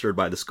registered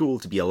by the school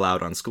to be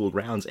allowed on school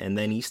grounds, and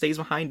then he stays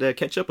behind to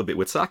catch up a bit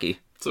with Saki.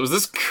 So is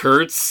this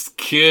Kurtz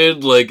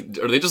kid, like,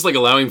 are they just, like,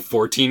 allowing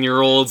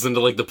 14-year-olds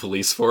into, like, the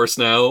police force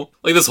now?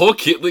 Like,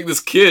 this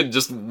kid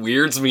just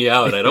weirds me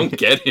out. I don't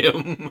get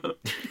him.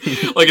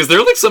 Like, is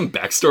there, like, some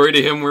backstory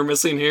to him we're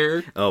missing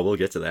here? Oh, we'll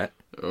get to that.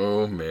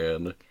 Oh,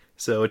 man.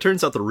 So it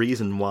turns out the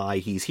reason why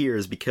he's here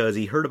is because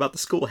he heard about the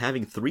school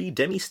having 3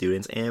 demi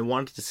students and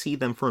wanted to see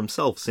them for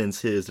himself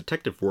since his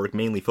detective work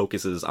mainly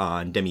focuses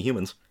on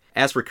demi-humans.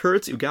 As for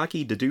Kurtz,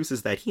 Ugaki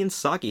deduces that he and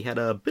Saki had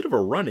a bit of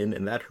a run-in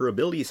and that her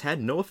abilities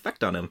had no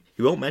effect on him.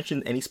 He won't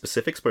mention any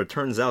specifics, but it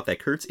turns out that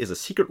Kurtz is a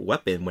secret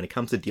weapon when it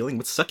comes to dealing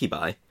with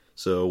succubi.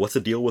 So what's the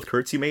deal with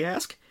Kurtz, you may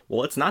ask?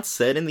 Well, it's not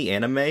said in the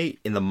anime.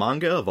 In the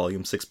manga,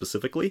 Volume 6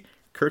 specifically,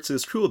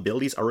 Kurtz's true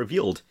abilities are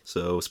revealed.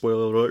 So,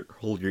 spoiler alert,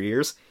 hold your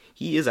ears.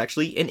 He is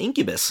actually an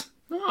incubus.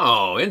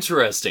 Oh,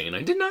 interesting.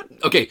 I did not...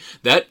 Okay,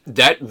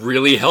 that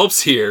really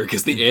helps here,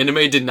 because the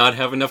anime did not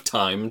have enough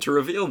time to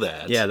reveal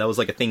that. Yeah, that was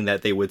like a thing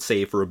that they would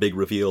say for a big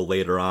reveal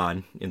later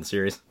on in the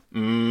series.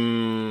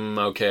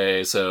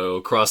 Okay, so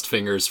crossed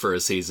fingers for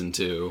a season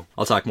 2.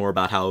 I'll talk more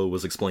about how it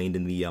was explained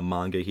in the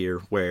manga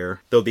here,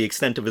 where, though the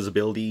extent of his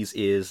abilities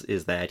is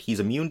that he's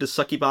immune to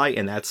succubi,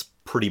 and that's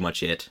pretty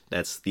much it.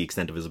 That's the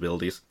extent of his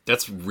abilities.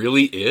 That's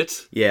really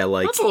it? Yeah,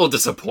 like... That's a little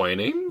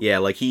disappointing. Yeah,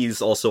 like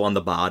he's also on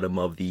the bottom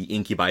of the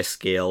incubi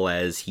scale,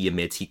 as he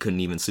admits he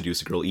couldn't even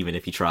seduce a girl even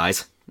if he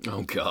tries.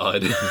 Oh,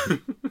 God.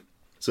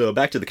 So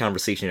back to the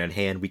conversation at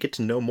hand, we get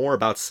to know more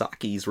about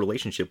Saki's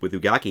relationship with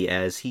Ugaki,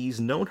 as he's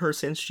known her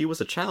since she was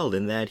a child,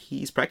 and that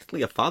he's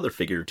practically a father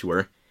figure to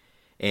her.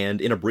 And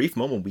in a brief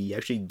moment, we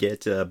actually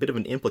get a bit of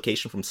an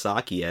implication from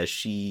Saki, as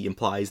she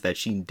implies that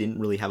she didn't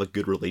really have a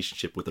good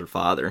relationship with her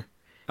father.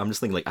 I'm just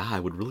thinking, like, I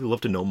would really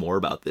love to know more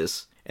about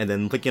this. And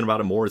then thinking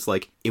about it more, it's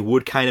like, it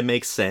would kind of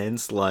make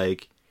sense,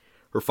 like,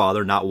 her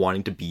father not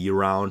wanting to be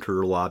around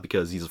her a lot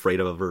because he's afraid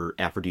of her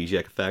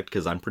aphrodisiac effect,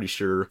 because I'm pretty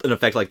sure an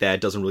effect like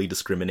that doesn't really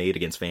discriminate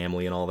against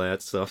family and all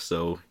that stuff,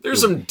 so... There's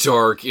some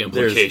dark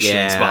implications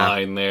yeah.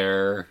 behind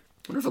there.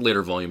 I wonder if a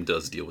later volume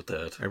does deal with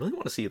that. I really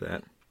want to see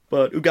that.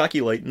 But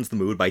Ugaki lightens the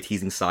mood by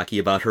teasing Saki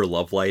about her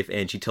love life,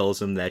 and she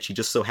tells him that she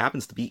just so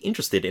happens to be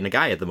interested in a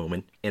guy at the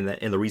moment, and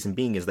the reason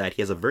being is that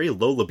he has a very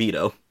low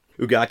libido.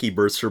 Ugaki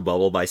bursts her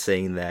bubble by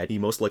saying that he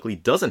most likely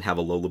doesn't have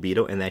a low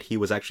libido and that he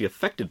was actually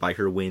affected by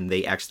her when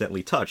they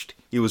accidentally touched.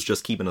 He was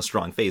just keeping a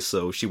strong face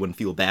so she wouldn't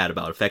feel bad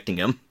about affecting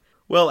him.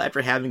 Well,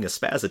 after having a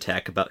spaz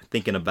attack about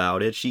thinking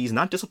about it, she's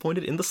not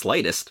disappointed in the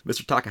slightest.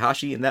 Mr.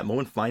 Takahashi in that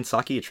moment finds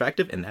Saki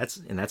attractive, and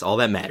that's all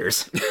that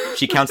matters.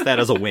 She counts that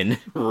as a win.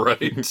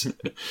 Right.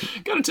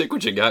 Gotta take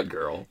what you got,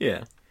 girl.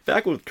 Yeah.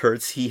 Back with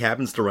Kurtz, he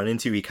happens to run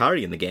into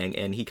Hikari in the gang,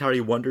 and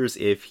Hikari wonders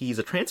if he's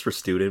a transfer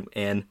student,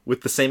 and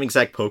with the same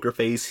exact poker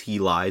face, he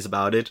lies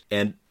about it.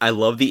 And I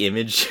love the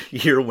image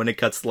here when it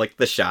cuts, like,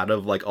 the shot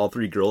of, like, all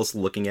 3 girls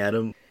looking at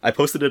him. I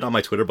posted it on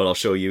my Twitter, but I'll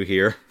show you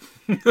here.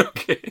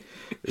 Okay.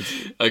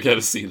 I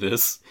gotta see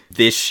this.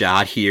 This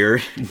shot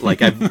here,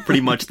 like, I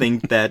pretty much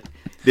think that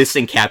this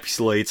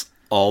encapsulates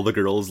all the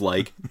girls'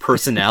 like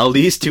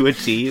personalities to a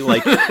T.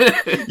 Like,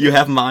 you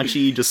have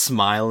Machi just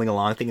smiling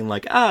along, thinking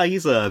like,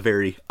 he's a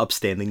very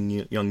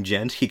upstanding young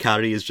gent.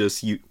 Hikari is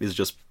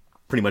just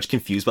pretty much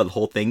confused by the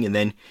whole thing, and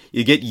then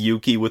you get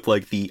Yuki with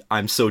like the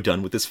 "I'm so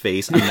done with this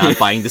face. I'm not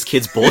buying this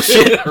kid's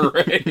bullshit."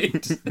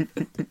 Right.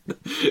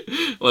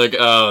 Like,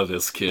 oh,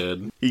 this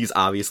kid. He's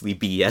obviously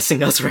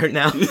BSing us right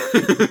now.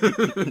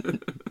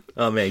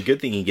 Oh man, good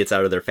thing he gets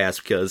out of there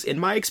fast, because in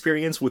my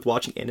experience with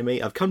watching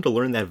anime, I've come to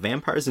learn that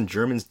vampires and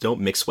Germans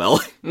don't mix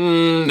well.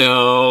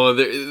 No,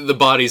 the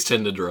bodies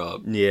tend to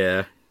drop.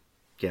 Yeah.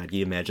 God, can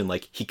you imagine,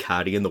 like,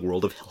 Hikari in the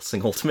world of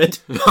Hellsing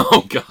Ultimate?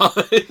 Oh,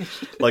 God.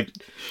 Like,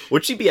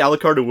 would she be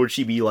Alucard or would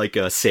she be, like,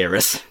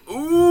 Ceres?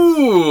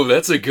 Ooh,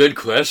 that's a good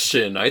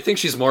question. I think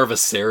she's more of a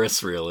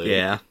Ceres, really.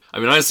 Yeah. I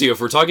mean, honestly,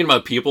 if we're talking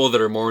about people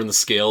that are more in the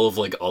scale of,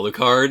 like,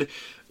 Alucard,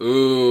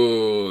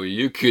 ooh,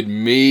 you could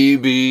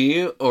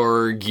maybe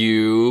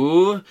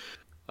argue...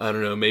 I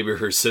don't know, maybe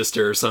her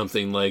sister or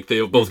something, like,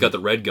 they've both got the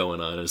red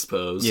going on, I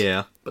suppose.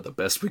 Yeah. But the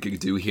best we could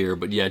do here,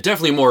 but yeah,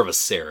 definitely more of a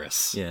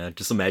Ceres. Yeah,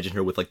 just imagine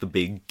her with, like, the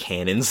big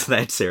cannons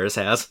that Ceres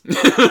has.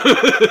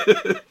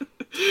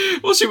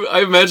 Well,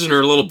 I imagine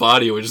her little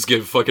body would just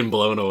get fucking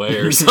blown away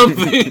or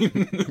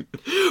something.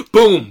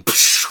 Boom!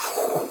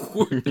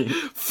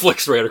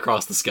 Flicks right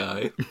across the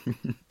sky.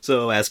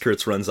 So, as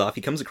Kurtz runs off,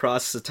 he comes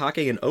across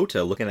Satake and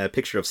Ota looking at a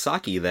picture of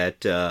Saki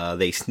that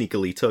they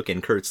sneakily took,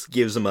 and Kurtz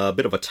gives him a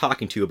bit of a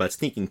talking to about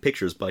sneaking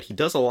pictures, but he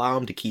does allow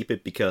him to keep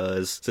it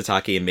because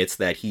Satake admits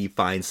that he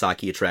finds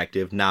Saki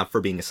attractive, not for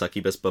being a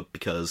succubus, but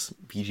because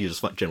he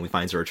just generally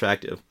finds her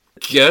attractive.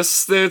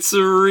 Guess that's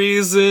a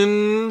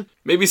reason.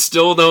 Maybe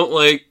still don't,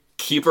 like,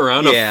 keep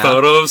around a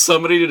photo of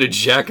somebody to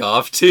jack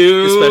off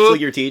to. Especially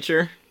your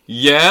teacher.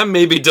 Yeah,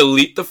 maybe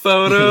delete the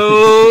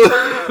photo.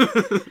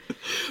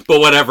 But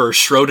whatever,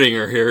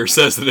 Schrodinger here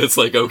says that it's,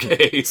 like,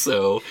 okay,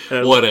 so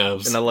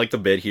whatevs. And I like the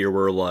bit here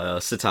where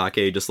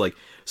Satake just, like,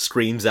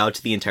 screams out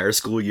to the entire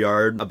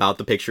schoolyard about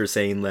the picture,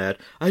 saying that,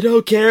 "I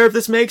don't care if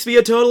this makes me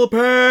a total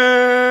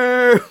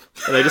perv!"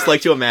 And I just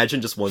like to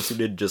imagine just one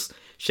student just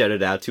shout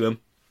it out to him.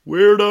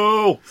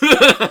 Weirdo!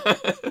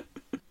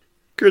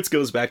 Kurtz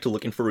goes back to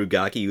looking for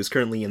Rugaki, who's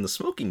currently in the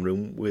smoking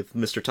room with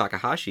Mr.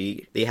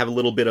 Takahashi. They have a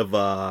little bit of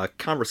a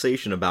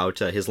conversation about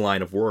his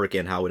line of work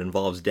and how it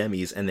involves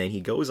demis, and then he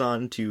goes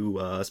on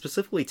to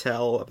specifically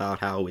tell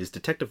about how his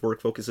detective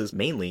work focuses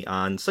mainly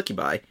on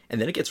succubi.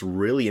 And then it gets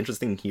really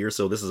interesting here,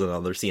 so this is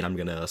another scene I'm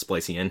gonna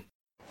splice you in.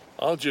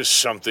 I'll just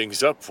sum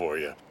things up for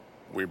you.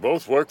 We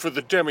both work for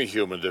the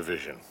demi-human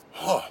division.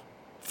 Oh,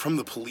 from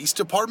the police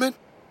department?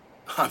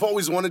 I've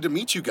always wanted to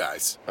meet you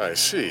guys. I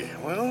see.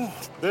 Well,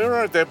 there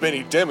aren't that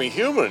many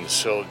demi-humans,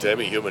 so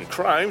demi-human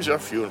crimes are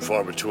few and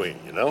far between,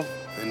 you know?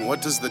 And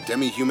what does the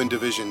demi-human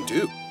division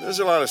do? There's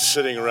a lot of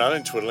sitting around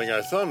and twiddling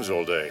our thumbs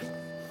all day.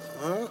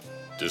 Huh?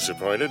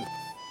 Disappointed?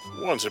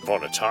 Once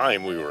upon a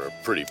time, we were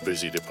a pretty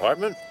busy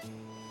department.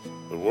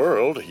 The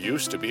world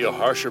used to be a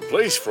harsher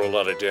place for a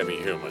lot of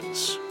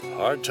demi-humans.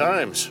 Hard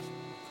times.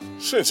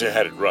 Since they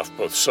had it rough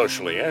both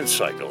socially and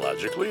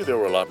psychologically, there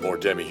were a lot more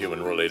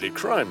demi-human-related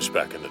crimes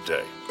back in the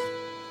day.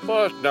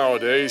 But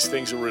nowadays,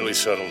 things have really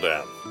settled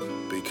down.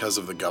 Because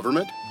of the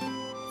government?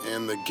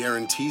 And the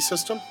guarantee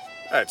system?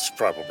 That's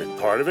probably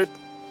part of it.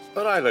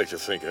 But I like to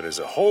think that as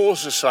a whole,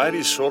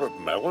 society's sort of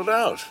mellowed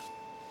out.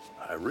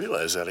 I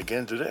realize that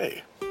again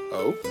today.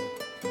 Oh?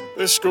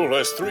 This school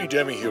has 3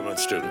 demi-human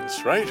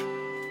students, right?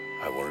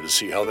 I wanted to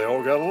see how they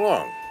all got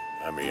along.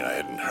 I mean, I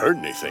hadn't heard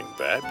anything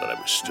bad, but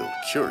I was still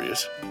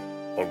curious.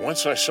 But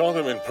once I saw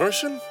them in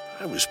person,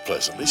 I was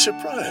pleasantly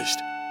surprised.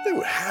 They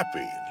were happy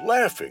and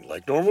laughing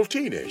like normal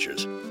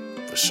teenagers.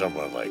 For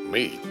someone like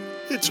me,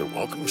 it's a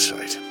welcome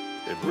sight.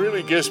 It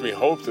really gives me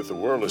hope that the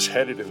world is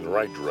headed in the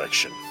right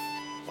direction.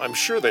 I'm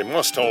sure they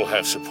must all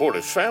have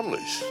supportive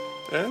families,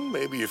 and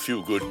maybe a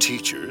few good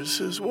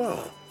teachers as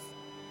well.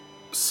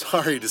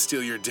 Sorry to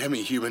steal your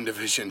demi-human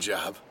division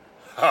job.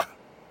 Ha!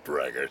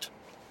 Braggart.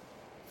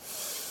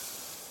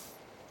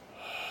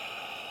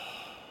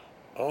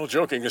 All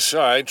joking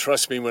aside,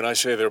 trust me when I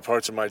say there are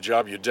parts of my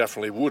job you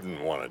definitely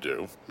wouldn't want to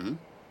do.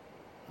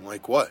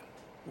 Like what?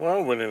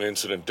 Well, when an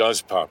incident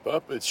does pop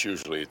up, it's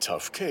usually a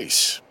tough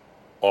case,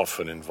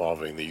 often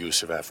involving the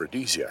use of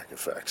aphrodisiac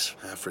effects.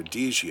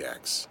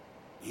 Aphrodisiacs?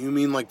 You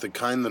mean like the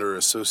kind that are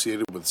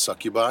associated with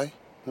succubi?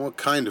 What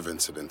kind of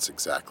incidents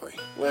exactly?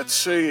 Let's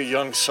say a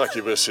young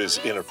succubus is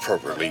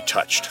inappropriately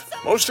touched.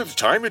 Most of the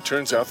time, it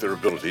turns out their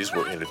abilities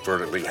were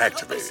inadvertently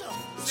activated.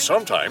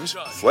 Sometimes,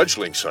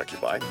 fledgling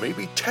succubi may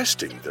be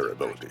testing their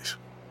abilities.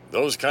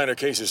 Those kind of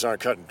cases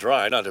aren't cut and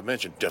dry, not to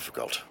mention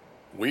difficult.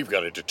 We've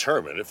got to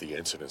determine if the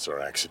incidents are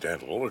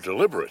accidental or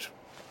deliberate.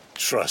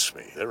 Trust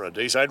me, there are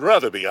days I'd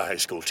rather be a high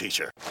school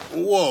teacher.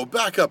 Whoa,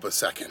 back up a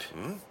second.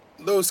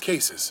 Those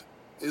cases,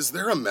 is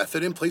there a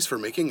method in place for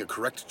making a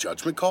correct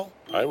judgment call?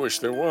 I wish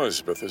there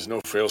was, but there's no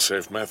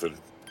fail-safe method.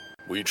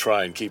 We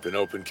try and keep an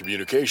open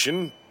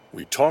communication.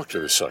 We talk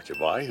to the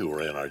succubi who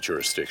are in our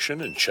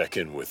jurisdiction and check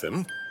in with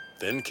them.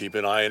 Then keep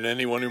an eye on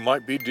anyone who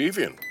might be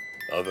deviant.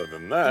 Other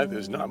than that,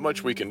 there's not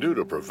much we can do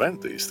to prevent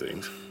these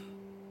things.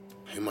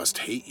 They must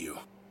hate you.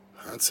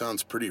 That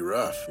sounds pretty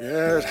rough.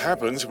 Yeah, it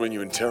happens when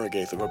you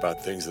interrogate them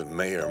about things that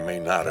may or may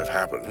not have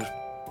happened.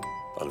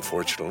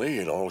 Unfortunately,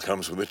 it all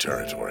comes with the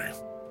territory.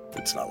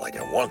 It's not like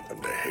I want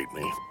them to hate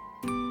me.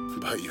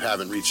 But you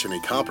haven't reached any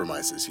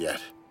compromises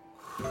yet.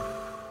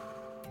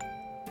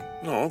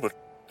 No, but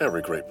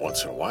every great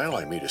once in a while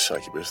I meet a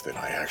succubus that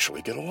I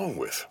actually get along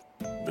with.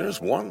 There's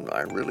one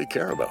I really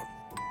care about.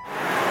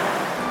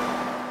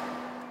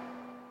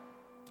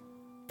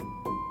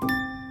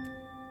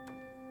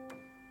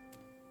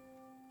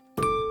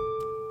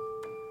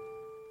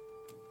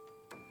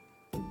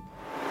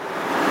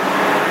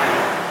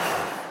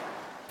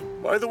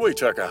 By the way,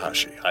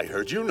 Takahashi, I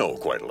heard you know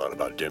quite a lot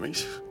about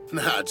demis.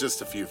 Nah,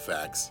 just a few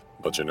facts.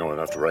 But you know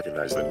enough to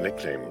recognize the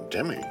nickname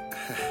Demi.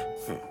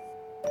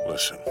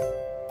 Listen,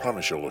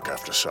 promise you'll look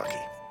after Saki.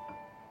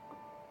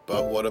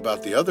 But what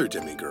about the other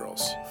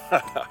demi-girls?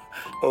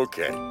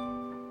 Okay.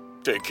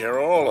 Take care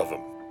of all of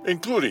them,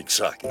 including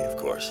Saki, of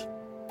course.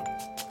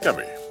 Come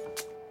here.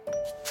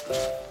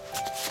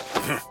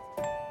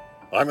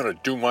 I'm gonna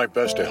do my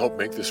best to help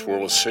make this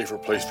world a safer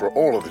place for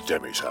all of the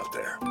demis out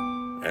there.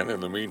 And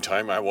in the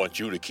meantime, I want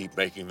you to keep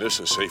making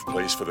this a safe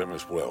place for them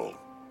as well.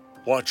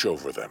 Watch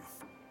over them.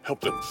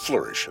 Help them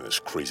flourish in this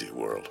crazy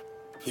world.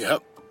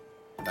 Yep.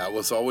 That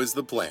was always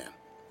the plan.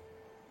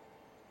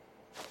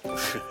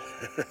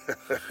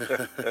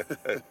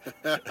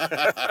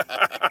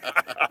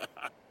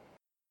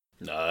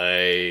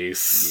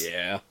 Nice.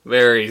 Yeah.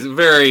 Very,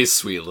 very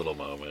sweet little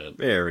moment.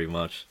 Very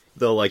much.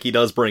 Though, like, he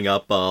does bring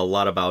up a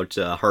lot about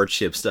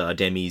hardships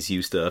demis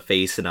used to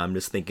face, and I'm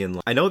just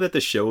thinking, I know that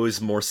the show is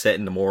more set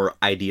in a more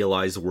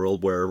idealized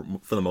world where,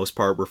 for the most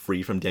part, we're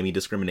free from demi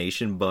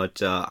discrimination,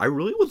 but I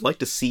really would like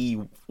to see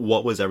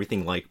what was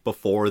everything like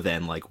before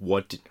then, like,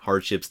 what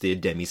hardships did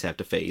demis have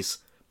to face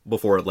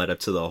before it led up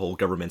to the whole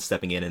government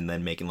stepping in and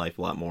then making life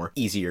a lot more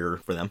easier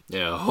for them.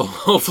 Yeah,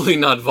 hopefully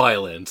not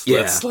violent.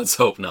 Yeah. Let's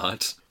hope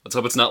not. Let's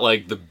hope it's not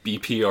like the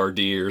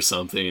BPRD or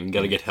something.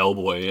 Gotta get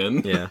Hellboy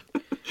in. Yeah.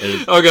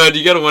 Oh god,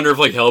 you gotta wonder if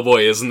like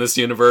Hellboy is in this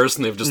universe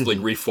and they've just like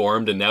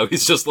reformed and now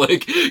he's just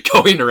like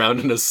going around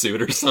in a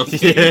suit or something,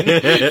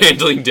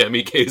 handling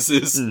Demi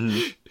cases.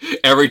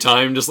 Every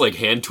time just like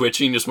hand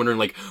twitching, just wondering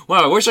like,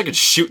 wow, I wish I could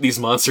shoot these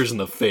monsters in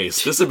the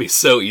face. This would be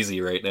so easy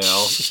right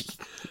now.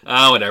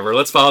 Whatever,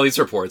 let's follow these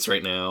reports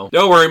right now.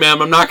 Don't worry,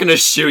 ma'am, I'm not gonna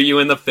shoot you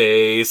in the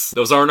face.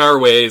 Those aren't our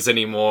ways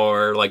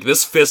anymore. Like,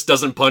 this fist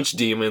doesn't punch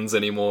demons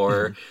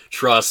anymore.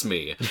 Trust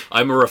me,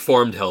 I'm a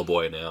reformed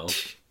Hellboy now.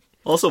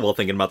 Also, while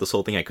thinking about this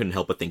whole thing, I couldn't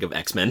help but think of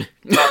X-Men.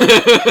 Yeah,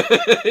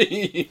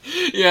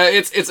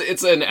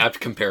 it's an apt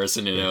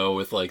comparison, you know,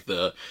 with like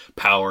the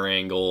power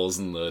angles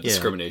and the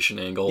discrimination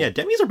angle. Yeah,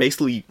 Demis are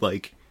basically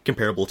like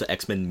comparable to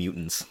X-Men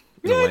mutants.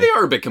 Yeah, they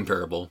are a bit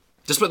comparable.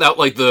 Just without,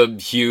 like, the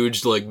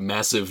huge, like,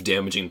 massive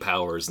damaging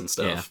powers and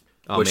stuff.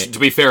 Yeah. Oh, which, man. to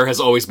be fair, has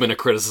always been a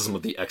criticism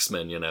of the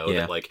X-Men, you know?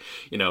 Yeah. That, like,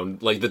 you know,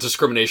 like, the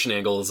discrimination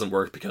angle doesn't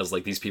work because,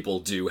 like, these people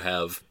do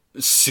have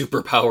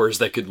superpowers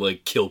that could,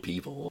 like, kill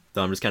people.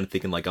 So I'm just kind of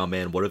thinking, like, oh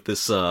man, what if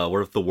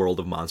the world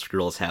of Monster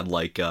Girls had,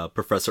 like,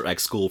 Professor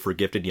X School for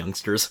Gifted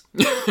Youngsters?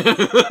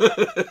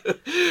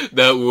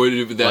 That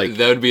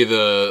would be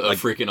a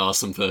freaking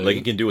awesome thing. Like,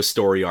 you can do a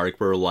story arc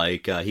where,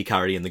 like,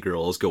 Hikari and the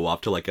girls go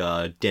off to, like,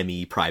 a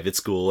Demi private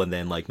school, and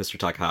then, like, Mr.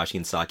 Takahashi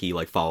and Saki,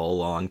 like, follow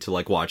along to,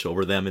 like, watch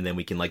over them, and then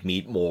we can, like,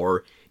 meet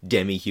more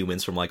Demi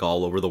humans from, like,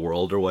 all over the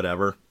world or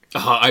whatever.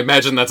 I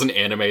imagine that's an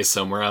anime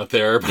somewhere out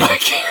there, but I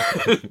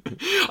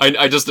can't.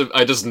 I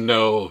just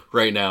know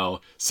right now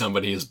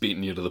somebody is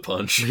beating you to the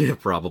punch.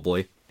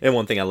 Probably. And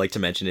one thing I'd like to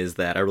mention is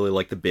that I really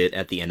like the bit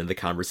at the end of the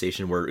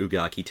conversation where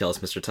Ugaki tells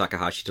Mr.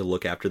 Takahashi to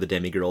look after the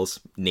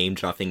demigirls,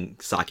 name-dropping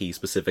Saki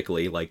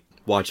specifically, like,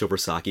 watch over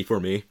Saki for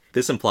me.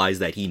 This implies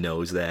that he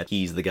knows that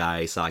he's the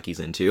guy Saki's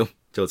into.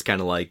 So it's kind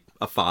of like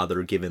a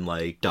father giving,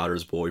 like,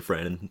 daughter's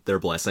boyfriend their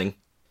blessing.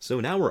 So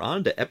now we're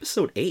on to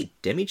episode 8,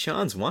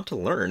 Demi-chans Want to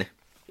Learn.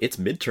 It's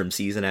midterm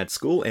season at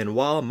school, and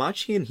while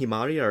Machi and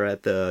Himari are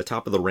at the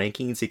top of the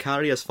rankings,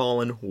 Hikari has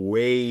fallen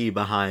way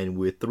behind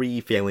with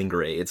 3 failing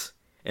grades.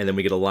 And then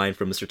we get a line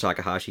from Mr.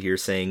 Takahashi here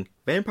saying,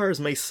 vampires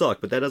may suck,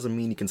 but that doesn't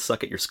mean you can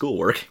suck at your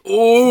schoolwork.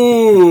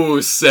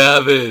 Ooh,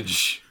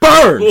 savage.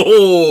 Burn!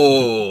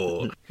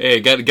 Oh! Hey,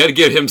 gotta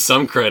give him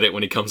some credit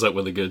when he comes up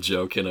with a good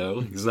joke, you know?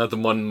 He's not the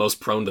one most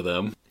prone to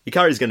them.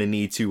 Hikari's gonna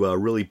need to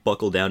really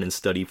buckle down and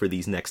study for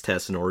these next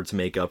tests in order to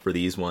make up for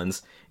these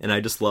ones. And I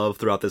just love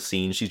throughout the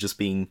scene, she's just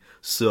being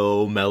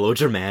so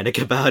melodramatic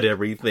about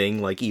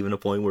everything. Like, even a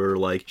point where,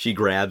 like, she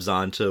grabs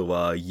onto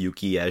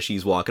Yuki as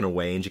she's walking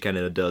away, and she kind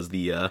of does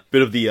the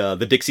bit of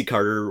the Dixie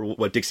Carter,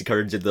 what Dixie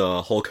Carter did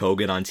to Hulk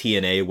Hogan on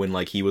TNA when,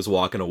 like, he was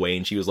walking away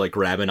and she was, like,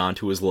 grabbing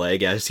onto his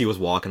leg as he was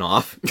walking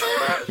off.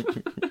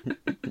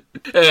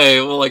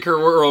 Hey, well, like, her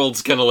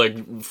world's kind of,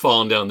 like,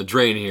 falling down the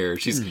drain here.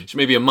 She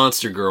may be a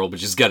monster girl, but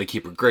she's got to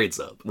keep her grades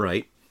up.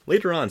 Right.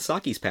 Later on,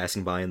 Saki's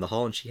passing by in the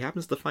hall, and she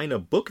happens to find a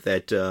book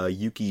that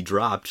Yuki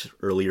dropped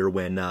earlier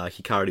when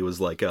Hikari was,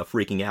 like,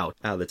 freaking out.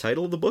 The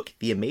title of the book,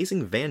 The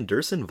Amazing Van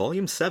Dersen,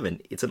 Volume 7.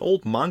 It's an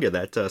old manga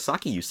that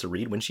Saki used to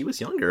read when she was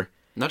younger.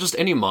 Not just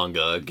any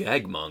manga, a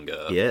gag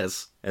manga.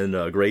 Yes. And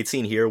a great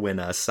scene here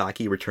when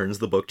Saki returns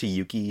the book to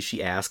Yuki.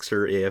 She asks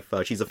her if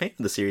she's a fan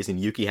of the series, and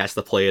Yuki has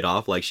to play it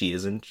off like she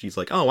isn't. She's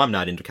like, oh, I'm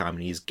not into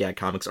comedies. Gag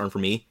comics aren't for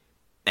me.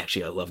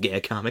 Actually, I love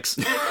gag comics.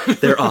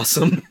 They're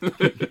awesome.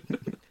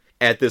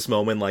 At this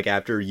moment, like,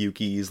 after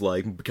Yuki's,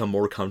 like, become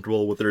more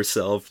comfortable with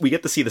herself, we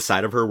get to see the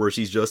side of her where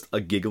she's just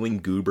a giggling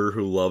goober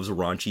who loves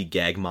raunchy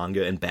gag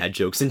manga and bad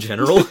jokes in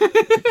general.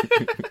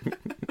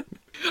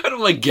 I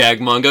don't like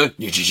gag manga.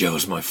 Nichijou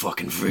is my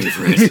fucking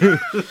favorite.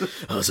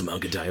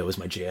 Manga Dio is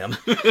my jam.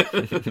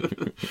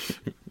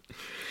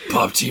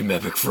 Pop Team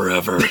Epic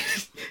forever.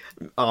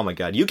 Oh my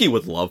god, Yuki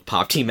would love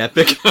Pop Team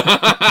Epic.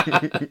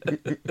 I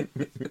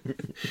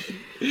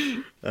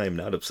am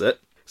not upset.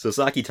 So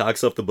Saki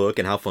talks up the book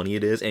and how funny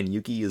it is, and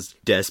Yuki is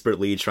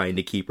desperately trying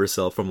to keep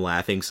herself from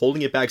laughing,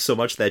 holding it back so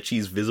much that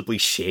she's visibly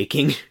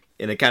shaking.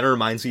 And it kind of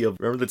reminds me of,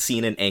 remember that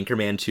scene in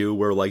Anchorman 2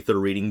 where, like, they're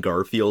reading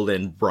Garfield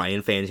and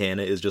Brian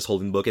Fantana is just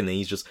holding the book and then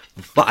he's just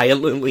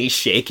violently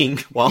shaking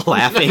while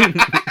laughing?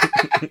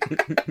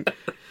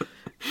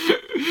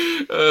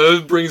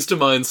 It brings to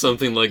mind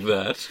something like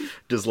that.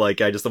 Just,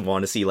 like, I just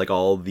want to see, like,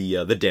 all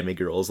the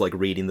demigirls, like,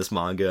 reading this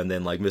manga, and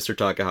then, like, Mr.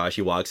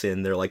 Takahashi walks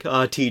in, they're like,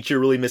 teacher,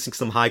 really missing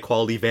some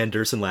high-quality Van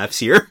Dersen laughs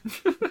here.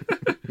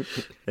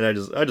 And I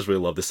just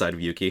really love this side of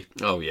Yuki.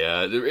 Oh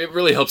yeah, it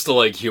really helps to,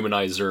 like,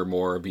 humanize her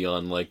more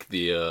beyond, like,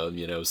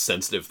 the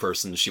sensitive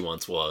person she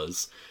once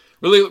was.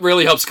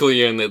 Really helps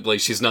clear in that,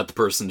 like, she's not the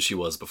person she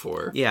was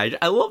before. Yeah,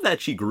 I love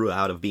that she grew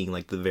out of being,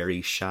 like, the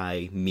very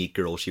shy, meek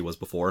girl she was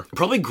before.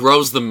 Probably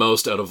grows the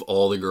most out of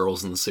all the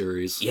girls in the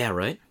series. Yeah,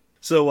 right?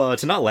 So,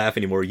 to not laugh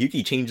anymore,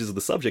 Yuki changes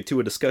the subject to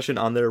a discussion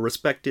on their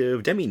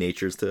respective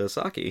demi-natures to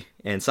Saki.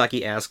 And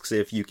Saki asks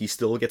if Yuki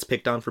still gets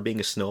picked on for being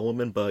a snow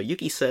woman, but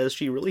Yuki says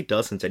she really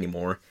doesn't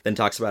anymore. Then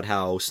talks about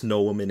how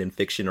snow women in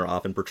fiction are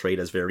often portrayed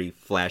as very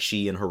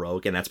flashy and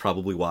heroic, and that's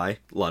probably why.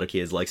 A lot of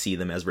kids, like, see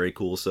them as very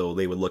cool, so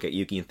they would look at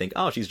Yuki and think,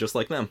 oh, she's just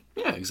like them.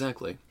 Yeah,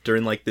 exactly.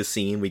 During, like, this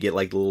scene, we get,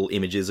 like, little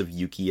images of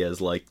Yuki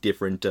as, like,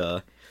 different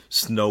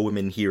snow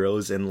women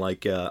heroes, and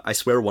like I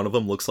swear one of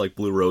them looks like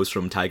Blue Rose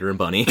from Tiger and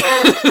Bunny.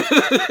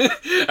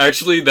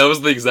 Actually, that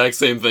was the exact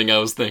same thing I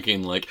was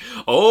thinking. Like,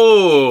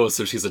 oh,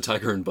 so she's a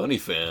Tiger and Bunny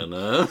fan,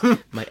 huh?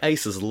 My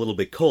ice is a little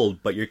bit cold,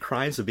 but your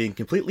crimes are being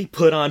completely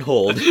put on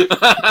hold.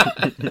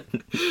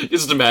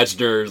 Just imagine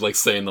her like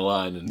saying the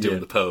line and doing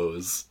the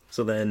pose.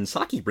 So then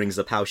Saki brings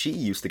up how she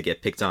used to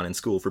get picked on in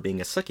school for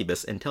being a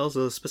succubus and tells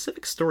a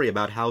specific story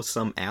about how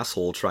some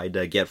asshole tried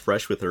to get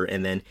fresh with her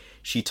and then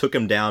she took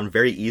him down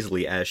very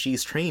easily as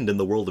she's trained in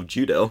the world of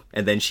judo.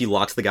 And then she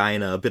locks the guy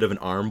in a bit of an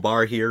arm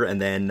bar here,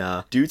 and then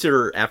due to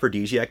her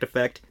aphrodisiac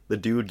effect, the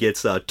dude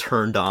gets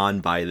turned on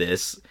by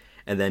this.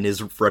 And then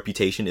his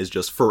reputation is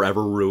just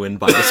forever ruined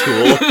by the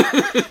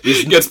school.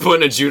 He gets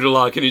put in a judo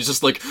lock and he's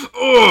just like,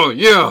 oh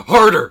yeah,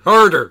 harder,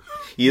 harder.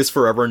 He is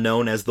forever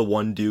known as the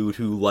one dude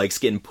who likes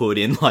getting put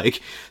in, like,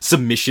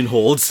 submission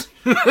holds.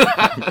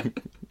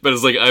 But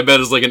it's like, I bet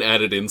it's like an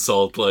added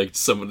insult, like,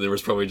 there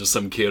was probably just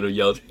some kid who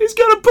yelled, he's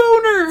got a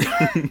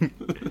boner!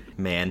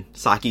 Man,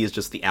 Saki is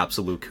just the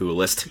absolute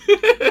coolest.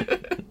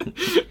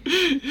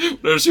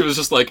 No, she was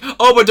just like,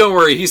 oh, but don't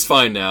worry, he's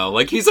fine now.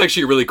 Like, he's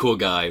actually a really cool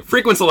guy.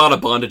 Frequents a lot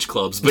of bondage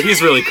clubs, but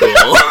he's really cool.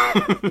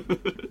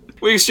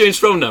 We exchanged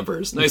phone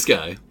numbers. Nice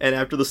guy. And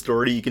after the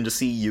story, you can just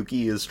see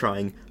Yuki is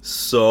trying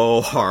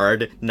so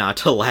hard not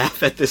to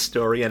laugh at this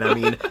story, and I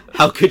mean,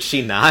 how could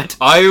she not?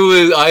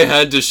 I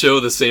had to show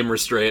the same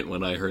restraint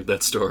when I heard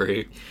that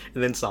story.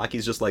 And then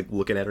Saki's just like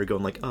looking at her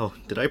going like, oh,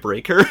 did I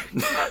break her?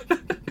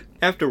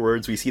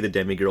 Afterwards, we see the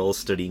demigirls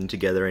studying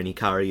together, and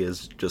Hikari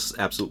is just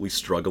absolutely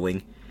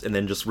struggling, and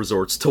then just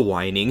resorts to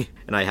whining.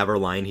 And I have her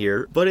line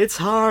here, but it's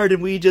hard,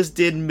 and we just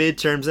did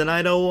midterms, and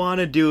I don't want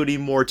to do any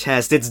more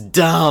tests. It's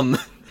dumb.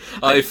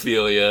 I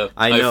feel ya.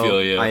 I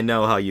feel ya. I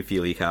know how you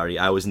feel, Hikari.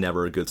 I was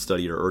never a good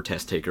studier or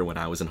test taker when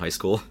I was in high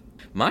school.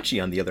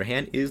 Machi, on the other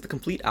hand, is the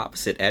complete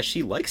opposite, as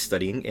she likes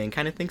studying and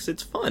kind of thinks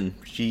it's fun.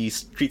 She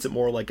treats it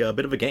more like a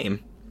bit of a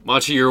game.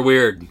 Machi, you're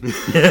weird.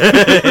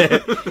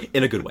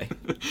 In a good way.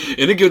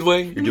 In a good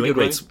way. You're doing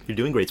great. You're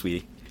doing great,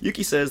 sweetie.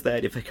 Yuki says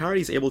that if Hikari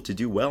is able to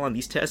do well on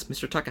these tests,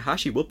 Mr.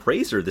 Takahashi will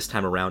praise her this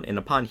time around, and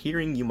upon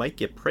hearing you might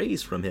get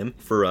praise from him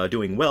for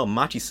doing well,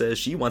 Machi says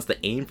she wants to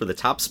aim for the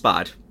top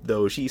spot,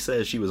 though she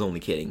says she was only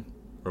kidding.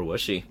 Or was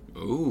she?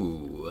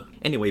 Ooh.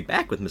 Anyway,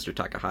 back with Mr.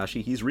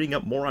 Takahashi, he's reading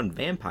up more on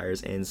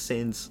vampires, and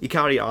since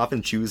Hikari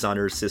often chews on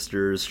her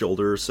sister's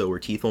shoulder so her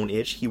teeth won't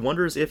itch, he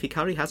wonders if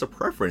Hikari has a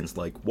preference,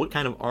 like what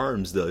kind of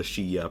arms does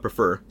she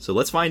prefer. So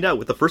let's find out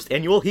with the first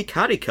annual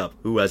Hikari Cup,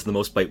 who has the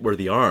most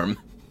bite-worthy arm.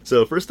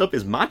 So first up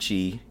is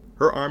Machi.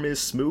 Her arm is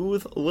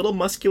smooth, a little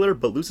muscular,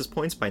 but loses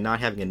points by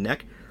not having a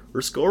neck.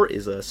 Her score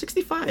is a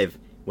 65.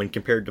 When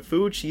compared to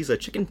food, she's a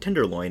chicken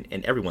tenderloin,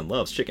 and everyone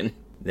loves chicken.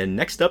 Then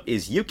next up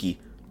is Yuki.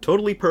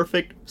 Totally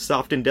perfect,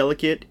 soft and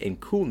delicate,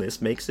 and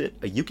coolness makes it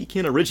a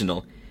Yukikin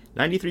original.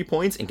 93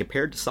 points and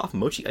compared to soft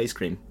mochi ice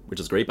cream, which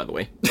is great, by the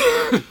way.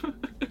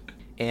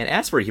 And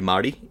as for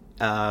Himari,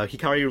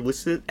 Hikari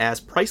listed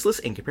as priceless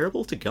and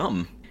comparable to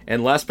gum.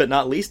 And last but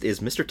not least is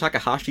Mr.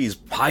 Takahashi's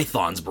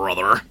Python's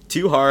brother.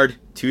 Too hard,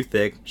 too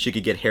thick, she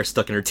could get hair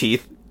stuck in her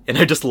teeth. And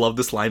I just love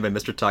this line by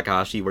Mr.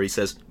 Takahashi where he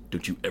says,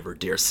 "Don't you ever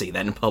dare say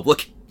that in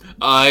public."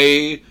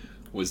 I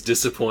was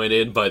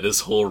disappointed by this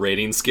whole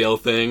rating scale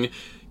thing,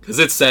 because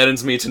it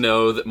saddens me to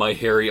know that my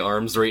hairy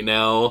arms right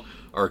now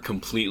are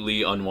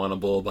completely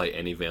unwantable by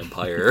any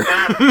vampire.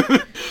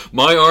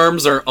 My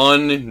arms are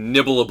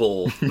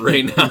unnibbleable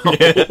right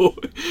now.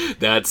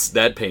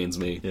 That pains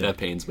me. Yeah. That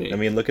pains me. I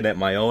mean, looking at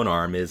my own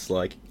arm is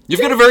like... You've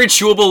got a very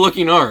chewable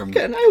looking arm.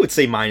 And I would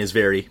say mine is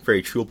very,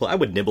 very chewable. I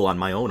would nibble on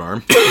my own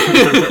arm.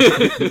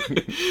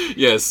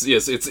 Yes,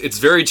 it's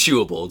very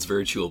chewable. It's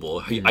very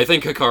chewable. I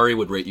think Hikari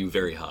would rate you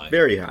very high.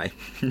 Very high.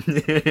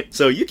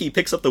 So Yuki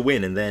picks up the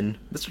win, and then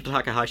Mr.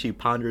 Takahashi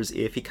ponders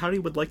if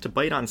Hikari would like to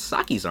bite on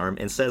Saki's arm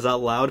and says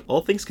out loud,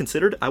 "All things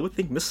considered, I would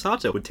think Miss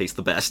Sato would taste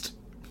the best."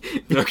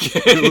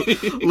 Okay.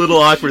 Little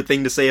awkward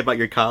thing to say about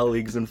your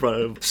colleagues in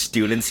front of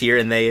students here,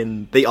 and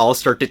they all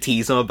start to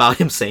tease him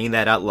about him saying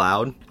that out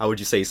loud. How would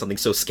you say something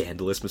so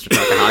scandalous, Mr.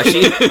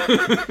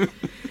 Takahashi?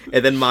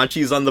 And then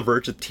Machi's on the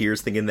verge of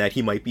tears thinking that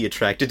he might be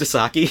attracted to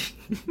Saki.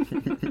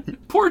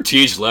 Poor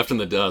Tej left in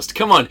the dust.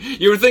 Come on,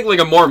 you would think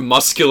like a more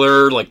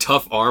muscular, like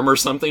tough arm or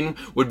something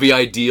would be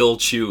ideal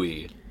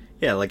Chewy.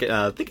 Yeah, like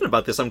thinking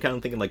about this, I'm kind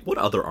of thinking like, what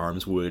other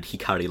arms would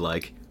Hikari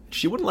like?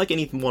 She wouldn't like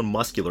anyone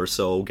muscular,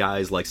 so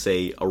guys like,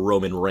 say, a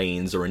Roman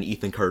Reigns or an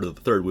Ethan Carter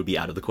III would be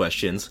out of the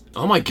questions.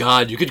 Oh my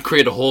god, you could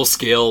create a whole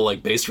scale,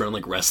 like, based around,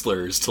 like,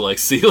 wrestlers to, like,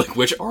 see, like,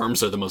 which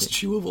arms are the most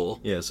chewable.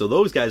 Yeah, so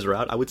those guys are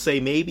out. I would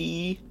say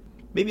maybe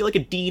like a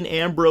Dean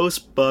Ambrose,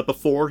 but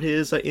before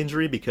his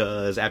injury,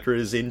 because after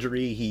his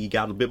injury, he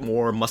got a bit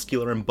more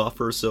muscular and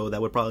buffer, so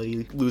that would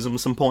probably lose him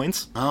some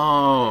points.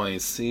 Oh, I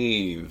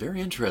see.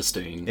 Very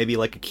interesting. Maybe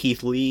like a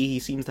Keith Lee. He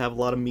seems to have a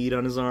lot of meat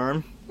on his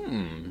arm.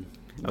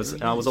 I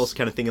was also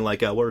kind of thinking,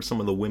 like, what are some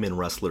of the women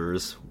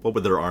wrestlers? What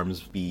would their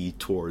arms be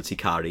towards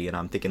Hikari? And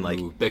I'm thinking, like...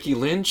 Ooh, Becky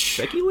Lynch?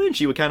 Becky Lynch,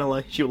 she would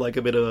like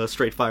a bit of a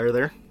straight fire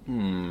there.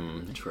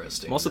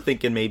 Interesting. I'm also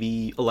thinking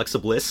maybe Alexa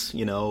Bliss,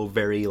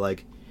 very,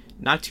 like,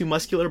 Not too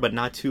muscular, but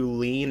not too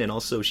lean, and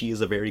also she is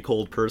a very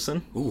cold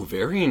person. Ooh,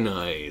 very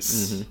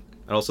nice. Mm-hmm.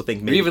 I also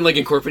think maybe... You're even, like,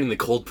 incorporating the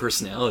cold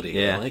personality.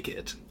 Yeah. I like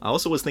it. I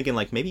also was thinking,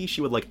 like, maybe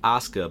she would like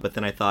Asuka, but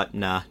then I thought,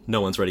 nah,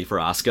 no one's ready for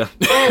Asuka.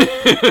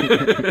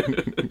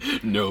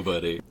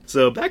 Nobody.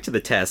 So, back to the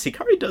test.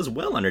 Hikari does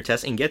well on her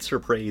test and gets her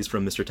praise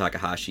from Mr.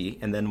 Takahashi,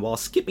 and then while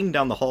skipping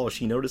down the hall,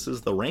 she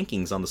notices the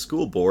rankings on the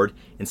school board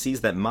and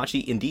sees that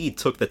Machi indeed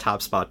took the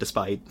top spot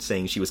despite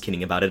saying she was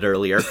kidding about it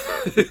earlier.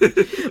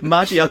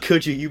 Machi, how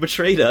could you? You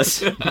betrayed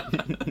us.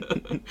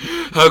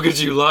 How could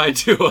you lie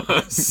to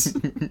us?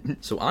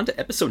 So on to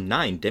episode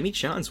 9,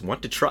 Demi-chan's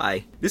Want to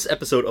Try. This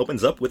episode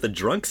opens up with a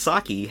drunk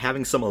Saki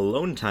having some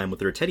alone time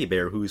with her teddy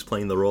bear who's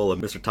playing the role of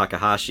Mr.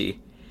 Takahashi.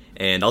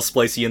 And I'll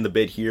splice you in the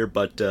bit here,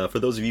 but for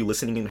those of you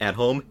listening at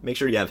home, make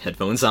sure you have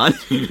headphones on.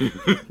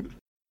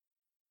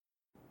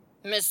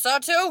 Miss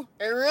Sato,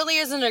 it really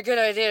isn't a good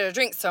idea to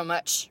drink so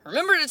much.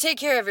 Remember to take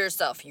care of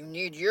yourself. You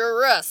need your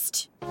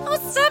rest. Oh,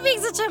 stop being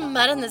such a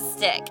mud on the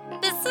stick.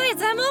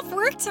 Besides, I'm off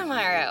work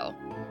tomorrow.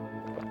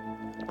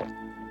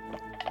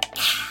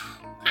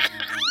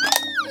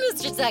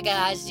 Mr.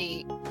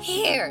 Takahashi.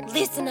 Here,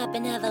 listen up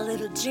and have a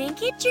little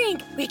drinky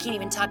drink. We can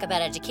even talk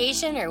about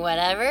education or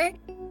whatever.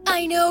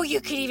 I know you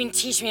could even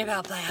teach me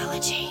about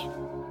biology.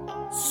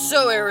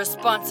 So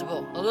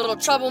irresponsible. A little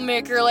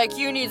troublemaker like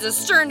you needs a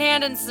stern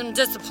hand and some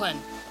discipline.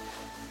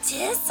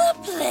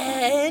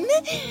 Discipline?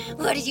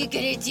 What are you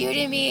gonna do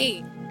to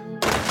me?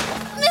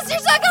 Mr.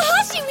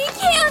 Takahashi, we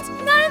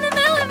can't! Not in the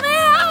middle of my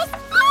house!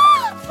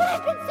 Ah! But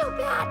I've been so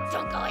bad!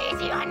 Don't go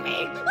easy on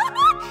me!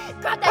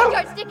 Grab that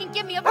yardstick and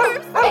give me a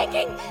firm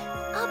spanking!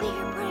 I'll be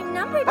your prime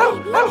number,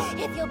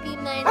 baby, if you'll be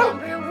my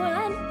number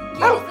one.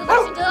 You're the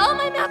solution to all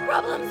my math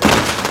problems.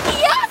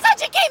 Yes,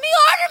 educate me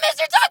harder,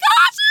 Mr.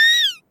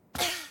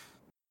 Takahashi!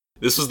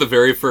 This was the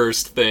very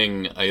first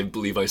thing I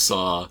believe I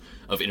saw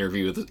of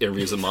interviews with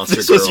Monster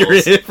Girls. This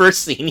was your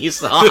first scene you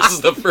saw? This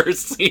is the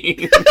first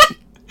scene.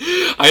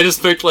 I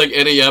just picked, like,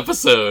 any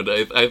episode.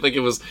 I think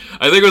it was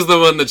the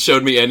one that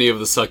showed me any of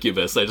the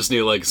succubus. I just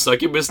knew, like,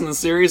 succubus in the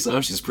series?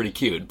 Oh, she's pretty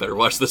cute. Better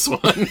watch this one.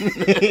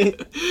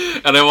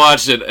 And I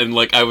watched it, and,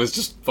 like, I was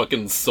just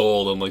fucking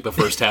sold on, like, the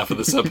first half of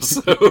this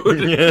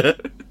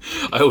episode.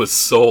 I was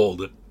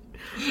sold.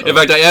 In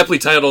fact, I aptly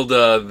titled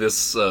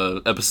this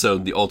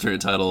episode the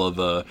alternate title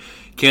of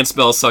Can't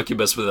Spell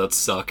Succubus Without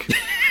Suck.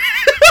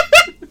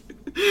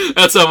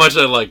 That's how much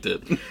I liked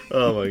it.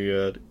 Oh my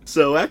god.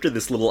 So after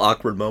this little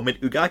awkward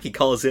moment, Ugaki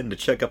calls in to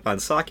check up on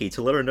Saki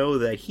to let her know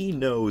that he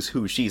knows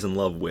who she's in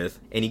love with,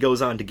 and he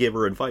goes on to give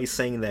her advice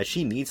saying that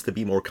she needs to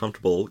be more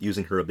comfortable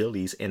using her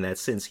abilities, and that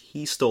since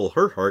he stole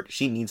her heart,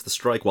 she needs to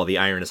strike while the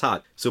iron is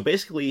hot. So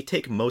basically,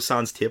 take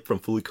Mo-san's tip from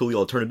Fulikuli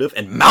Alternative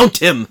and mount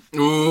him!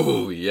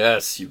 Ooh,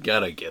 yes, you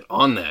gotta get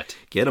on that.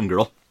 Get him,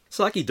 girl.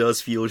 Saki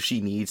does feel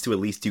she needs to at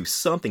least do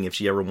something if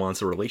she ever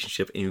wants a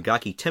relationship, and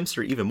Ugaki tempts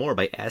her even more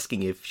by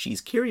asking if she's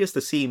curious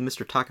to see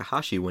Mr.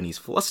 Takahashi when he's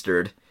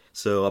flustered.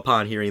 So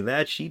upon hearing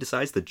that, she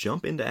decides to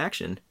jump into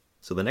action.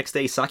 So the next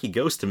day, Saki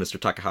goes to Mr.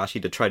 Takahashi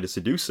to try to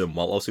seduce him,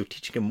 while also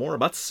teaching him more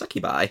about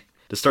succubi.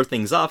 To start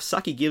things off,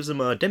 Saki gives him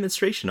a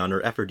demonstration on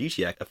her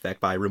aphrodisiac effect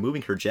by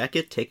removing her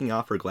jacket, taking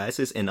off her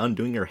glasses, and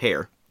undoing her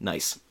hair.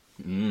 Nice.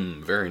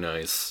 Very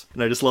nice.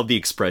 And I just love the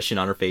expression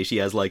on her face. She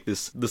has, like,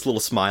 this little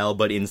smile,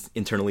 but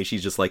internally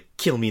she's just like,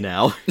 kill me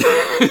now.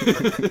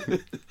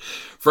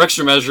 For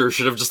extra measure,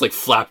 should have just, like,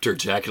 flapped her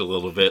jacket a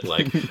little bit,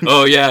 like,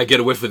 oh yeah, get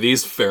a whiff of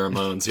these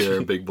pheromones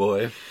here, big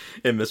boy.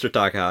 And Mr.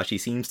 Takahashi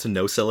seems to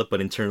no-sell it,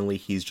 but internally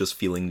he's just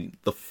feeling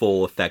the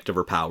full effect of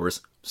her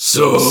powers.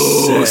 So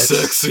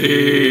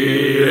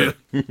sexy!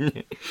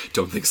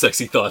 Don't think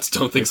sexy thoughts,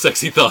 don't think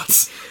sexy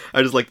thoughts.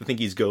 I just like to think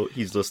he's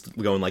just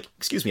going like,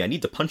 excuse me, I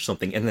need to punch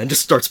something, and then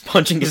just starts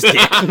punching his dick.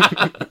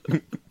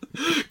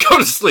 Go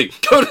to sleep,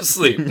 go to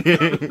sleep!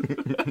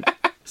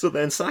 So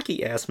then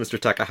Saki asks Mr.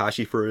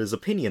 Takahashi for his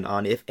opinion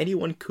on if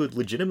anyone could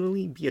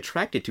legitimately be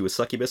attracted to a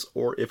succubus,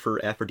 or if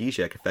her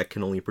aphrodisiac effect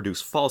can only produce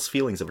false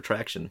feelings of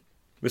attraction.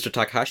 Mr.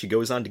 Takahashi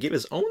goes on to give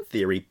his own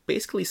theory,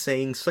 basically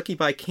saying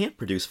succubi can't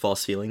produce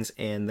false feelings,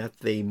 and that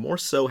they more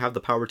so have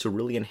the power to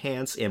really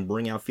enhance and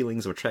bring out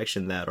feelings of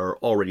attraction that are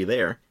already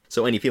there.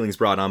 So any feelings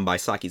brought on by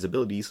Saki's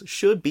abilities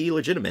should be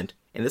legitimate.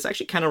 And this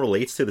actually kind of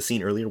relates to the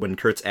scene earlier when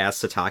Kurtz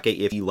asked Satake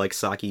if he likes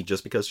Saki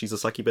just because she's a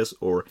succubus,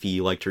 or if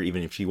he liked her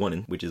even if she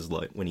wouldn't, which is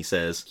like when he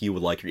says he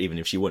would like her even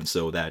if she wouldn't,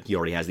 so that he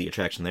already has the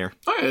attraction there.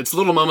 Alright, it's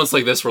little moments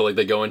like this where like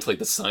they go into like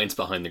the science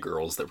behind the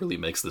girls that really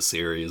makes the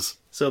series.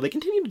 So they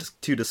continue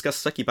to discuss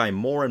succubi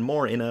more and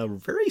more in a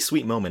very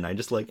sweet moment. I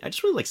just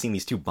really like seeing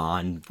these two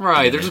bond.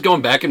 Right, they're just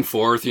going back and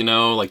forth, you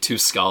know, like two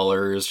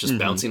scholars just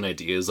bouncing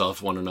ideas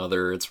off one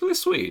another. It's really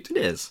sweet. It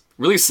is.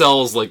 Really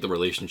sells like the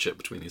relationship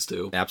between these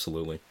two.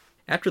 Absolutely.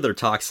 After their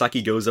talk,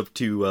 Saki goes up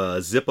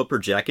to zip up her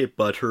jacket,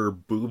 but her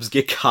boobs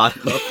get caught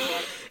up.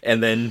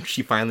 And then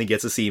she finally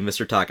gets to see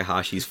Mr.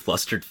 Takahashi's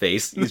flustered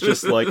face. He's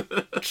just, like,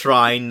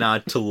 trying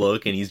not to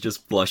look, and he's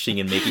just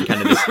blushing and making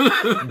kind of this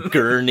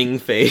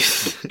gurning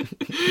face.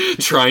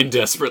 Trying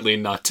desperately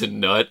not to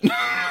nut.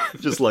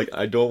 Just like,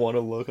 I don't want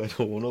to look, I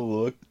don't want to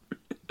look.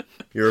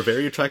 You're a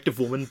very attractive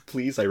woman,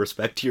 please. I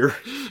respect your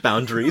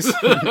boundaries.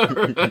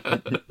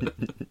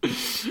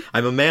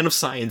 I'm a man of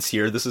science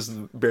here. This is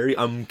very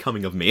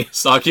unbecoming of me.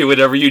 Saki,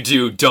 whatever you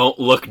do, don't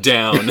look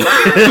down.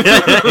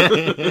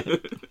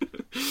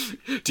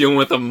 Dealing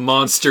with a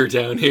monster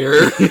down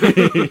here.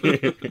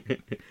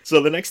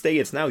 So the next day,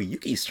 it's now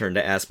Yuki's turn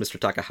to ask Mr.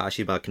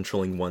 Takahashi about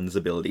controlling one's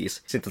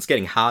abilities. Since it's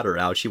getting hotter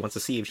out, she wants to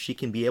see if she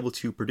can be able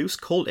to produce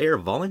cold air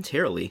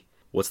voluntarily.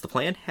 What's the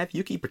plan? Have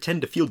Yuki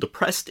pretend to feel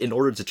depressed in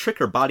order to trick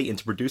her body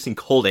into producing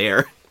cold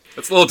air.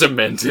 That's a little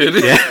demented.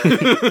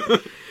 Yeah.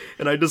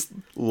 And I just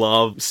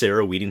love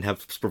Sarah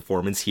Wiedenheft's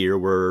performance here,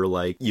 where,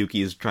 like,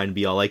 Yuki is trying to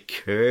be all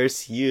like,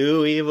 "Curse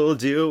you,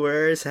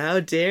 evildoers,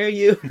 how dare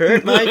you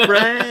hurt my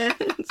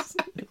friends?"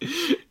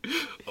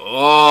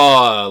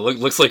 Oh,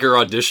 looks like her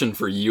audition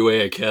for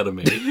UA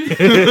Academy.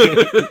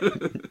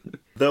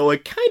 Though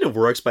it kind of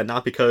works, but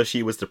not because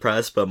she was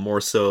depressed, but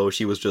more so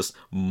she was just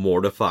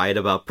mortified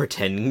about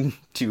pretending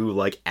to,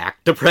 like,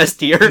 act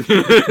depressed here.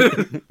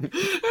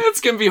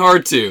 It's gonna be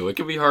hard to. It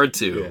can be hard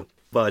to. Yeah.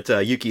 But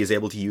Yuki is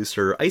able to use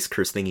her ice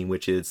curse thingy,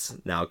 which is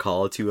now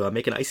called, to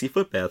make an icy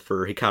foot bath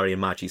for Hikari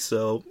and Machi,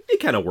 so it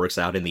kind of works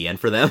out in the end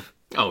for them.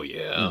 Oh,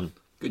 yeah.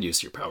 Good use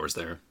of your powers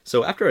there.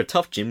 So after a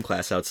tough gym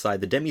class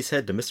outside, the Demis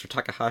head to Mr.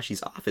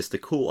 Takahashi's office to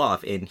cool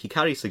off, and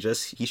Hikari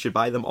suggests he should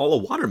buy them all a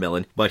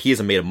watermelon. But he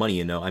isn't made of money,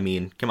 you know. I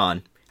mean, come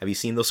on. Have you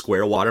seen those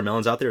square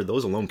watermelons out there?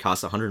 Those alone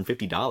cost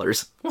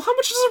 $150. Well, how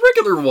much does a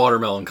regular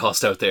watermelon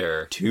cost out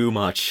there? Too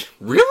much.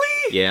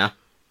 Really? Yeah.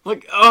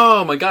 Like,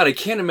 oh my god, I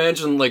can't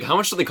imagine, like, how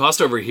much do they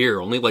cost over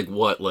here? Only, like,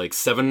 what, like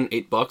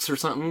 $7-8 or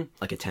something?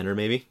 Like a tenner,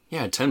 maybe?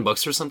 Yeah,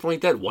 $10 or something like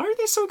that. Why are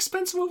they so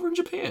expensive over in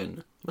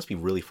Japan? Must be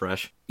really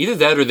fresh. Either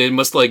that, or they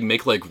must, like,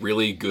 make, like,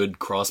 really good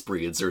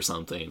crossbreeds or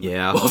something.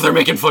 Yeah. Well, they're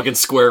making fucking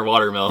square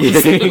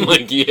watermelons.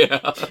 Like,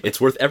 yeah. It's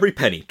worth every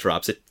penny.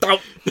 Drops it.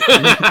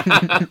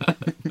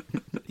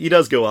 He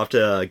does go off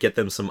to get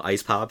them some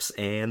ice pops,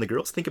 and the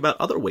girls think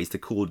about other ways to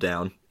cool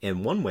down.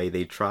 And one way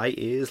they try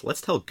is,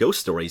 let's tell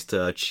ghost stories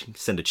to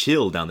send a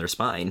chill down their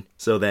spine.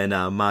 So then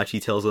Machi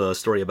tells a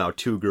story about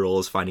two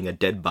girls finding a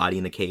dead body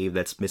in a cave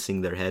that's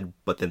missing their head,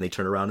 but then they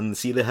turn around and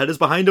see the head is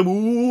behind them.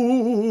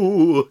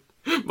 Ooh!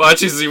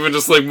 Machi's even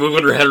just, like,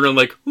 moving her head around,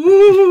 like,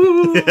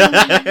 ooh,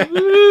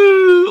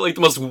 ooh, like the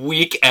most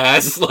weak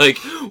ass, like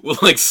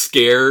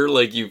scare,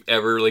 like, you've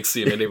ever, like,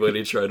 seen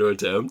anybody try to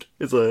attempt.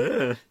 It's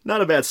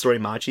not a bad story,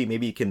 Machi.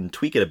 Maybe you can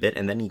tweak it a bit,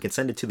 and then you can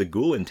send it to the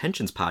Ghoul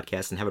Intentions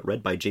podcast and have it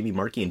read by Jamie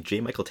Markey and J.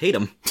 Michael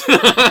Tatum.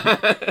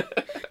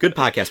 Good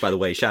podcast, by the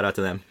way. Shout out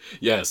to them.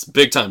 Yes,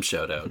 big time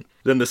shout out.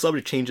 Then the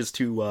subject changes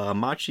to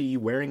Machi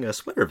wearing a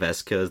sweater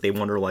vest, because they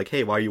wonder, like,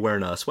 hey, why are you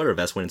wearing a sweater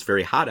vest when it's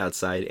very hot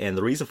outside? And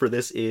the reason for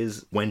this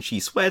is when she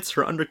sweats,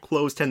 her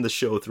underclothes tend to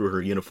show through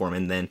her uniform,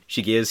 and then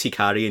she gives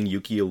Hikari and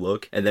Yuki a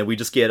look, and then we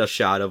just get a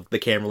shot of the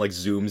camera, like,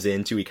 zooms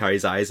into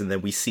Hikari's eyes, and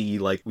then we see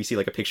like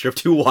a picture of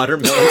two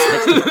watermelons.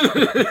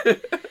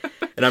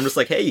 And I'm just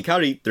like, hey,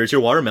 Hikari, there's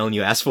your watermelon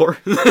you asked for.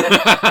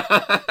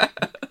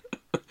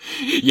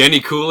 You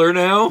any cooler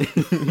now?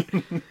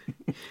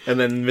 And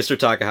then Mr.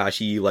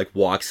 Takahashi, like,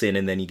 walks in,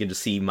 and then you can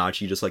just see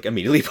Machi just, like,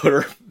 immediately put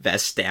her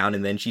vest down,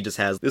 and then she just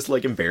has this,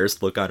 like,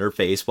 embarrassed look on her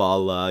face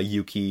while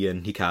Yuki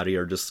and Hikari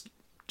are just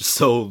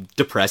so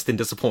depressed and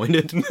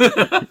disappointed.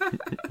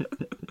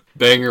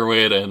 Banger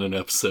way to end an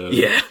episode.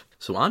 Yeah.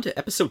 So on to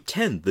episode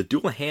 10, The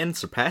Dual Hand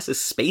Surpasses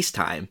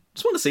Space-Time.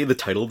 Just want to say the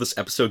title of this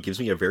episode gives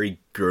me a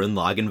very Gurren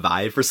Lagann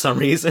vibe for some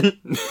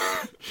reason.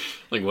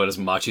 Like, what, is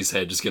Machi's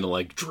head just gonna,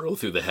 like, drill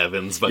through the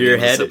heavens by the end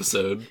of this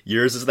episode?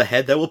 Yours is the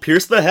head that will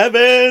pierce the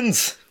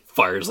heavens!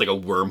 Fires, like, a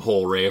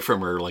wormhole ray from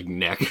her, like,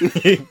 neck.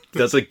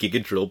 Does a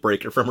Giga Drill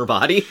breaker from her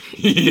body.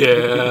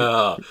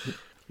 Yeah.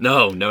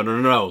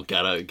 No.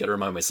 Gotta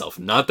remind myself.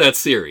 Not that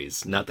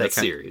series. Not that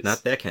series.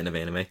 Not that kind of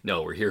anime.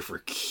 No, we're here for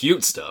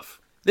cute stuff.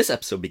 This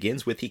episode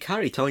begins with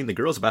Hikari telling the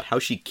girls about how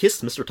she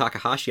kissed Mr.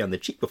 Takahashi on the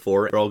cheek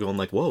before. They're all going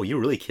like, whoa, you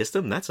really kissed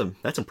him? That's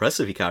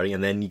impressive, Hikari.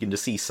 And then you can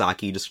just see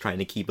Saki just trying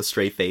to keep a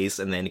straight face,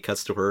 and then it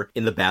cuts to her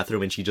in the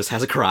bathroom and she just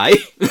has a cry.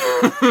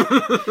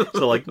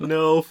 So like,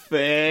 no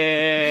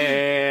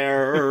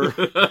fair.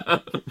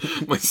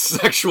 My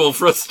sexual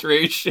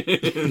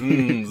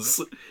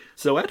frustrations.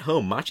 So at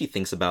home, Machi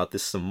thinks about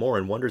this some more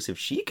and wonders if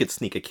she could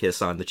sneak a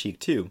kiss on the cheek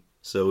too.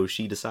 So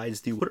she decides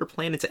to put her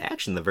plan into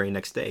action the very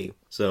next day.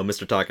 So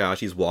Mr.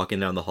 Takahashi's walking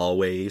down the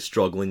hallway,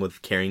 struggling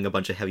with carrying a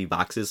bunch of heavy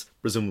boxes,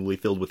 presumably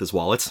filled with his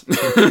wallets.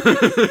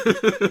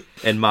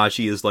 And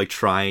Machi is, like,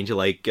 trying to,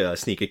 like,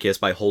 sneak a kiss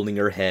by holding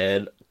her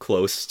head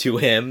close to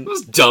him.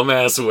 This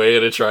dumbass way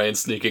to try and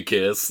sneak a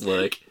kiss,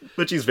 like...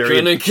 But she's very...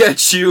 Gonna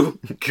get you!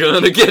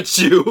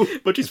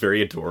 But she's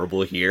very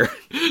adorable here.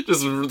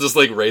 just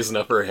like, raising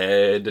up her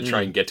head to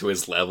try and get to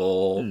his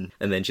level. And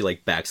then she,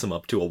 like, backs him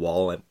up to a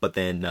wall, but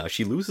then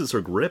she loses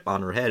her grip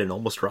on her head and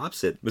almost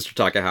drops it. Mr.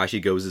 Takahashi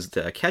goes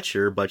to catch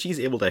her, but she's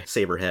able to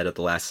save her head at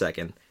the last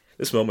second.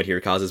 This moment here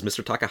causes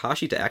Mr.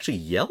 Takahashi to actually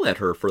yell at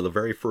her for the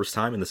very first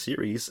time in the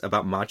series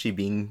about Machi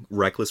being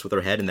reckless with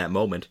her head in that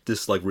moment.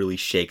 This, like, really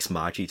shakes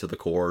Machi to the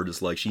core.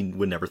 Just, like, she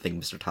would never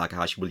think Mr.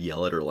 Takahashi would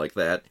yell at her like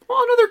that.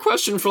 Well, another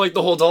question for, like,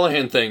 the whole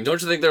Dullahan thing.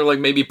 Don't you think they're, like,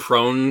 maybe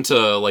prone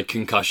to, like,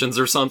 concussions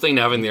or something,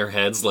 having their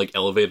heads, like,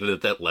 elevated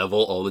at that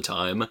level all the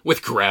time,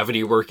 with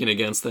gravity working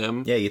against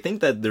them? Yeah, you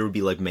think that there would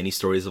be, like, many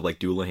stories of, like,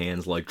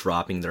 Dullahans, like,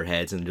 dropping their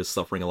heads and just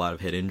suffering a lot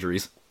of head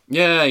injuries.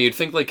 Yeah, you'd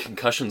think, like,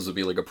 concussions would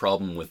be, like, a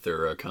problem with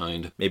their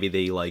kind. Maybe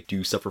they, like,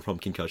 do suffer from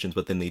concussions,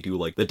 but then they do,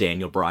 like, the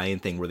Daniel Bryan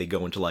thing where they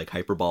go into, like,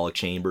 hyperbolic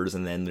chambers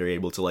and then they're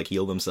able to, like,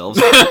 heal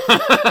themselves.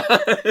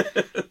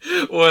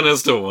 One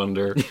has to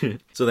wonder.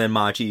 So then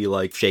Machi,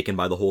 like, shaken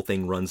by the whole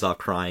thing, runs off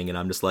crying, and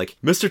I'm just like,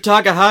 Mr.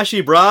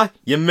 Takahashi, brah,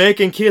 you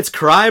making kids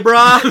cry,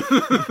 brah?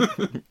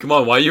 Come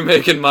on, why you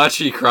making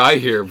Machi cry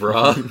here,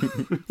 brah?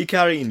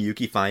 Hikari and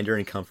Yuki find her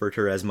and comfort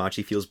her as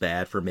Machi feels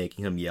bad for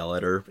making him yell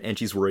at her, and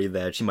she's worried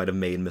that she might have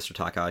made Mr.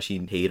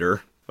 Takahashi hate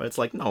her. But it's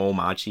like, no,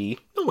 Machi,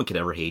 no one could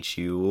ever hate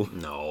you.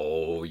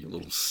 No, you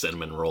little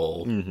cinnamon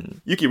roll. Mm-hmm.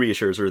 Yuki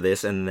reassures her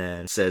this and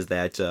then says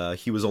that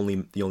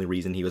the only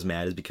reason he was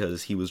mad is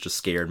because he was just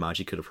scared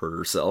Machi could have hurt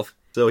herself.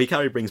 So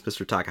Hikari brings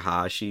Mr.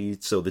 Takahashi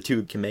so the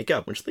two can make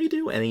up, which they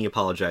do, and he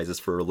apologizes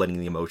for letting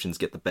the emotions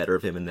get the better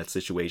of him in that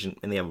situation,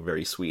 and they have a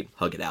very sweet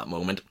hug-it-out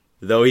moment.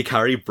 Though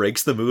Hikari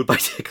breaks the mood by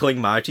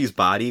tickling Machi's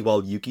body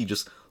while Yuki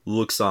just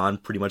looks on,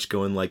 pretty much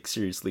going like,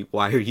 seriously,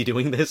 why are you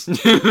doing this?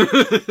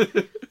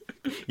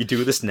 You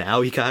do this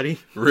now, Hikari?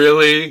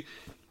 Really?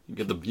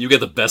 You get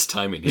the best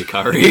timing,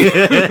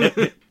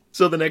 Hikari.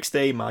 So the next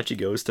day, Machi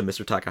goes to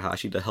Mr.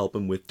 Takahashi to help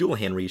him with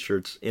Dullahan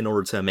research in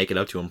order to make it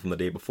up to him from the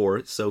day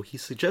before, so he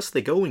suggests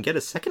they go and get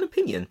a second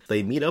opinion.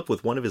 They meet up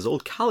with one of his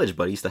old college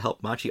buddies to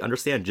help Machi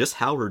understand just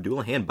how her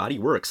Dullahan body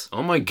works.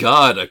 Oh my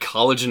god, a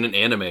college and an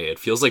anime. It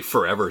feels like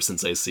forever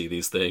since I see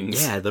these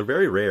things. Yeah, they're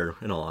very rare,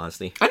 in all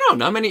honesty. I know,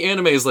 not many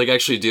animes like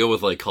actually deal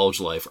with like college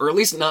life, or at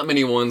least not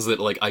many ones that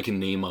like I can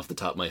name off the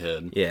top of my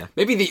head. Yeah.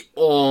 Maybe the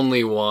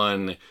only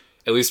one,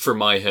 at least for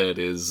my head,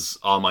 is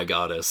Oh My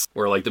Goddess,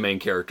 where like the main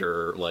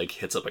character like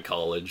hits up a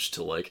college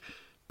to like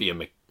be a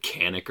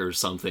mechanic or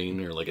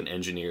something, or like an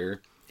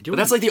engineer. But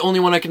that's like the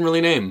only one I can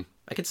really name.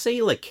 I could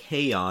say like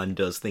K-On!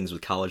 Does things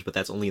with college, but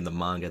that's only in the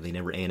manga. They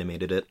never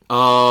animated it.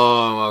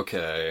 Oh,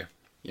 okay.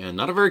 Yeah,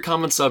 not a very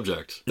common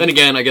subject. Then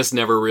again, I guess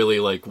never really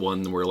like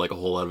one where like a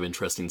whole lot of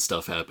interesting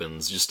stuff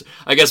happens. Just,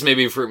 I guess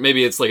maybe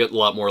it's like a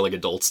lot more like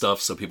adult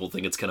stuff, so people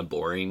think it's kind of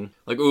boring.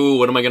 Like, ooh,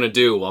 what am I gonna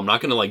do? Well, I'm not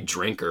gonna like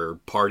drink or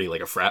party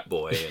like a frat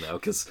boy, you know,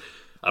 because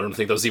I don't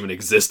think those even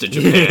exist in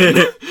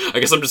Japan. I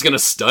guess I'm just gonna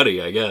study,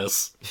 I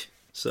guess.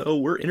 So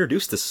we're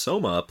introduced to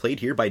Soma,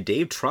 played here by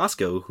Dave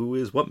Trosco, who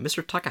is what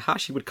Mr.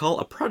 Takahashi would call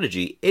a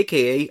prodigy,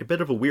 aka a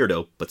bit of a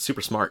weirdo, but super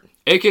smart.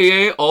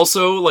 AKA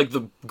also, like,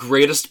 the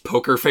greatest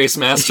poker face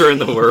master in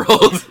the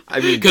world. I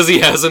mean, because he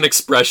has an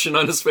expression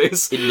on his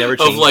face. It never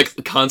changes. Of,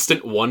 like,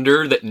 constant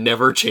wonder that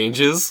never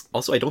changes.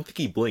 Also, I don't think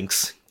he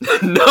blinks.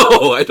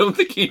 No, I don't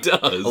think he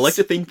does. I like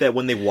to think that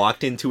when they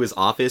walked into his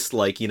office,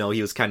 like, you know,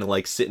 he was kind of,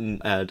 like,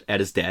 sitting at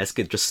his desk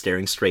and just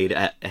staring straight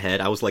ahead.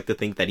 I always like to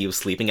think that he was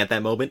sleeping at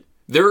that moment.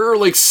 There are,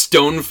 like,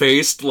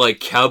 stone-faced,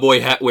 like, cowboy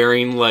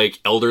hat-wearing, like,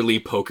 elderly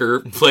poker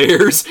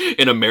players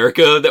in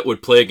America that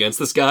would play against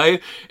this guy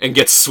and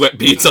get sweat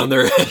beads on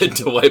their head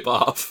to wipe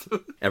off.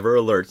 Ever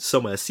alert,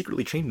 Soma has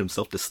secretly trained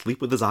himself to sleep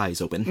with his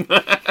eyes open.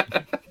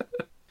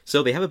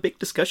 So they have a big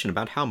discussion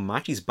about how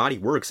Machi's body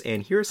works,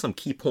 and here are some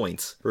key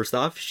points. First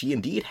off, she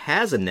indeed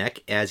has a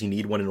neck, as you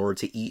need one in order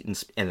to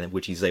eat, and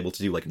which she's able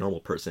to do like a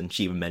normal person.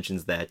 She even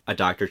mentions that a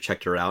doctor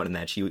checked her out and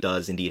that she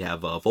does indeed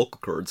have vocal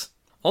cords.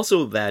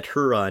 Also, that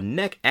her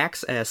neck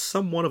acts as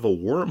somewhat of a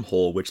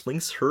wormhole, which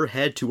links her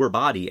head to her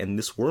body, and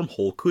this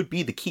wormhole could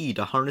be the key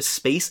to harness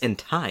space and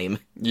time.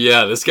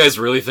 Yeah, this guy's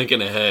really thinking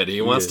ahead.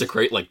 He wants to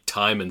create, like,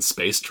 time and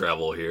space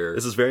travel here.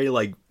 This is very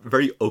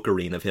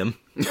Ocarina of him.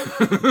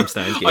 From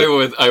Steins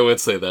Gate. I would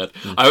say that.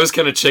 I was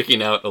kind of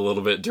checking out a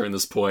little bit during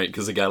this point,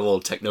 because it got a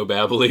little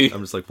techno-babbly. I'm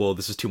just like, well,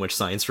 this is too much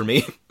science for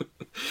me.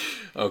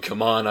 Oh,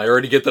 come on. I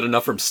already get that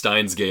enough from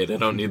Steins Gate. I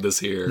don't need this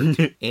here.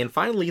 And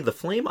finally, the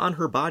flame on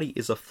her body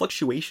is a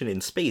fluctuation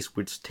in space,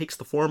 which takes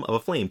the form of a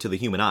flame to the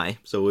human eye.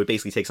 So it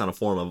basically takes on a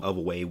form of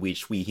a way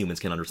which we humans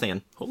can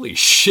understand. Holy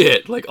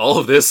shit. Like, all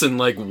of this in,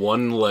 like,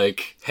 one,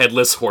 like,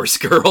 headless horse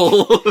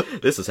girl.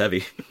 This is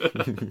heavy.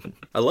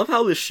 I love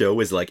how this show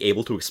is, like,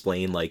 able to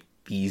explain, like,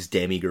 these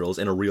demigirls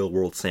in a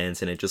real-world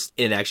sense, and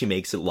it actually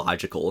makes it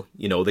logical.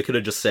 You know, they could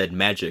have just said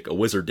magic, a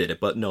wizard did it,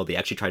 but no, they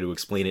actually try to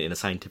explain it in a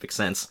scientific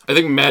sense. I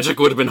think magic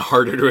would have been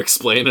harder to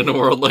explain in a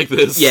world like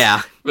this.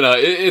 Yeah. But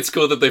it's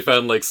cool that they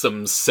found, like,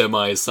 some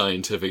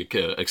semi-scientific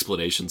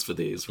explanations for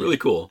these. Really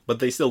cool. But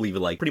they still leave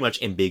it, like, pretty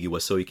much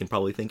ambiguous, so you can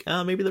probably think,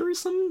 maybe there is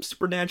some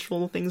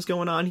supernatural things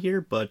going on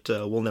here, but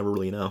we'll never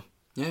really know.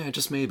 Yeah,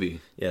 just maybe.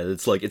 Yeah,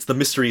 it's the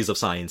mysteries of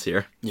science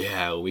here.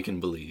 Yeah, we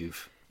can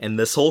believe. And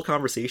this whole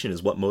conversation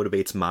is what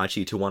motivates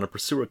Machi to want to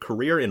pursue a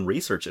career in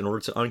research in order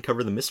to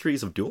uncover the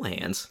mysteries of dual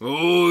hands.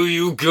 Oh,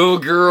 you go,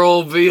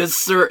 girl! Be a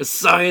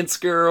science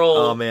girl!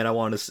 Oh man, I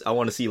want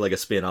to see like a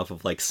spin-off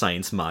of like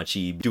Science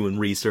Machi doing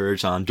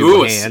research on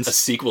dual hands. A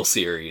sequel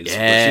series Yeah.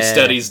 where she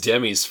studies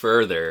Demi's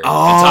further.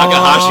 Oh, in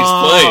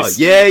Takahashi's place.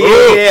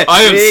 Yeah.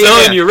 I am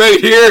selling you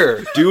right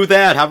here! Do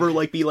that. Have her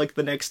like be like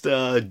the next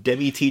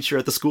Demi teacher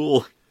at the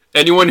school.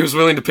 Anyone who's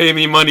willing to pay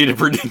me money to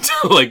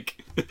like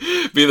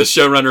be the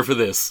showrunner for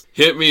this,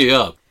 hit me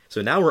up.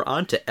 So now we're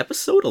on to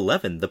episode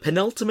 11, the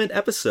penultimate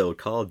episode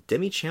called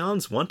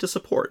Demi-chan's Want to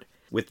Support.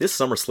 With this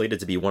summer slated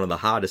to be one of the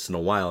hottest in a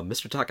while,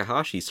 Mr.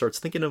 Takahashi starts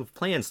thinking of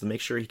plans to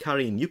make sure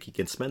Hikari and Yuki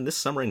can spend this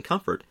summer in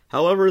comfort.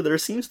 However, there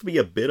seems to be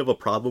a bit of a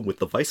problem with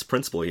the vice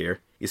principal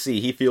here. You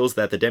see, he feels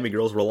that the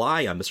demigirls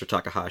rely on Mr.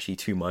 Takahashi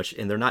too much,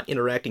 and they're not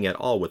interacting at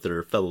all with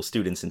their fellow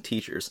students and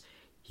teachers.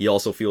 He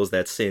also feels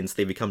that since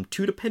they become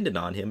too dependent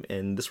on him,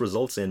 and this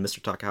results in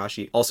Mr.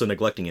 Takahashi also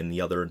neglecting in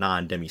the other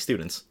non-Demi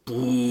students.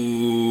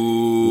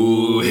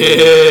 Boo!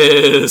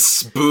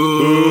 Hiss!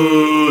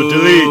 Boo!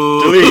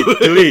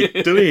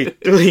 Delete.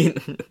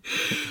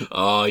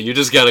 Oh, you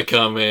just gotta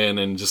come in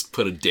and just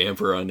put a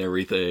damper on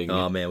everything.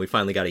 Oh man, we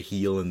finally got a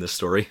heel in this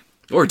story.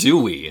 Or do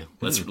we?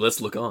 Let's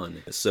look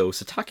on. So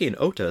Satake and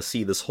Ota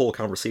see this whole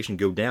conversation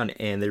go down,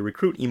 and they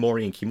recruit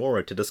Imori and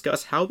Kimura to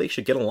discuss how they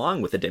should get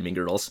along with the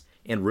demigirls.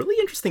 And really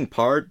interesting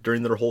part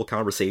during their whole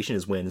conversation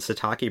is when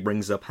Satake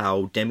brings up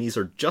how demis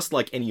are just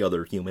like any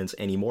other humans,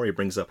 and Imori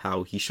brings up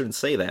how he shouldn't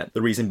say that.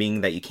 The reason being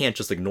that you can't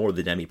just ignore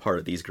the demi part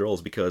of these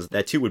girls, because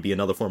that too would be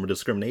another form of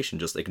discrimination,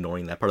 just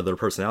ignoring that part of their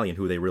personality and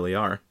who they really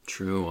are.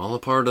 True, all a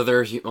part of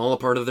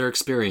their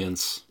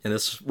experience. And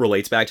this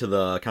relates back to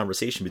the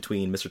conversation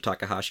between Mr.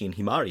 Takahashi and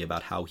Himari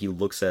about how he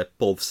looks at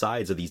both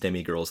sides of these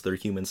demigirls, their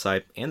human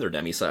side and their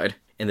demi side.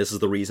 And this is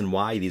the reason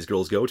why these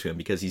girls go to him,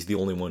 because he's the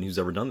only one who's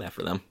ever done that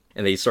for them.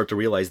 And they start to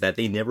realize that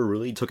they never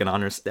really took an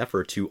honest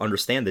effort to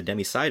understand the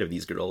demi side of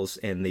these girls,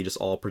 and they just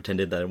all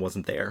pretended that it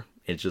wasn't there.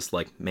 It's just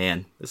like,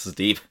 man, this is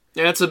deep.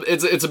 Yeah, it's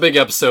a big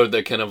episode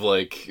that kind of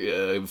like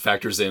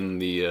factors in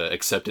the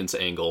acceptance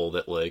angle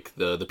that like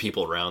the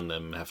people around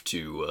them have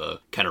to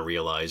kind of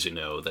realize,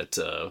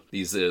 that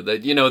these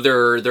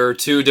that there are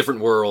two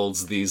different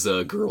worlds these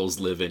girls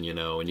live in,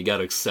 and you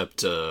gotta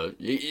accept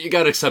you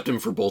gotta accept them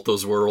for both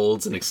those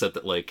worlds and accept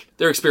that like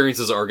their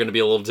experiences are going to be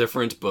a little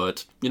different,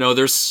 but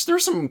there's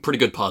some pretty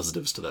good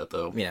positives to that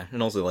though. Yeah,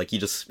 and also like you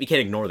can't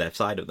ignore that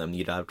side of them.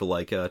 You'd have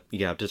to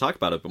you have to talk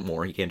about it a bit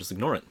more. You can't just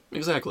ignore it.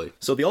 Exactly.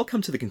 So they all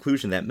come to the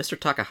conclusion that Mr.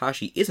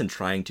 Takahashi isn't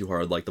trying too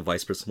hard like the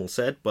vice principal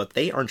said, but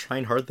they aren't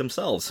trying hard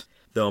themselves.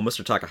 Though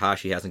Mr.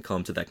 Takahashi hasn't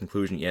come to that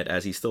conclusion yet,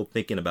 as he's still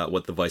thinking about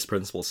what the vice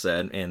principal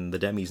said, and the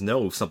demis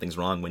know something's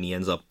wrong when he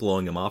ends up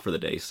blowing him off for the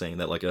day, saying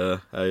that like,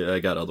 I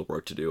got other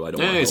work to do, I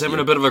don't want to help he's having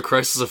you. a bit of a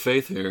crisis of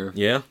faith here.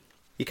 Yeah.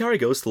 Hikari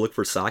goes to look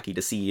for Saki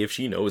to see if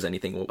she knows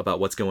anything about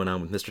what's going on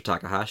with Mr.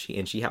 Takahashi,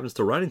 and she happens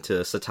to run into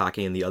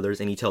Satake and the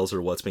others, and he tells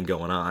her what's been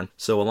going on.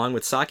 So along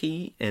with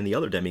Saki and the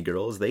other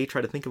demigirls, they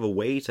try to think of a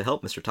way to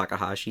help Mr.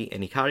 Takahashi,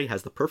 and Hikari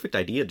has the perfect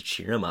idea to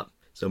cheer him up.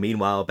 So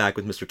meanwhile, back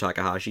with Mr.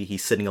 Takahashi,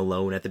 he's sitting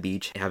alone at the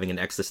beach, having an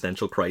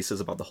existential crisis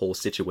about the whole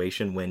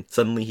situation, when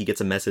suddenly he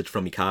gets a message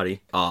from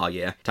Hikari. Aw,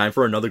 yeah. Time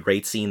for another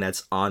great scene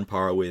that's on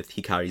par with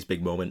Hikari's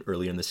big moment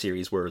earlier in the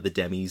series, where the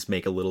demis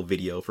make a little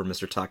video for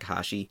Mr.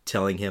 Takahashi,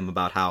 telling him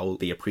about how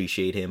they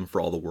appreciate him for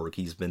all the work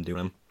he's been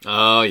doing.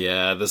 Oh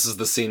yeah, this is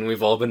the scene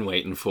we've all been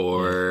waiting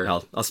for.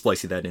 I'll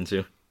splice you that in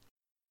too.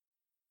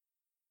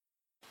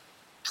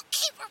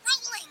 Okay, we're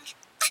rolling.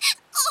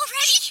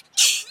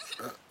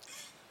 Already?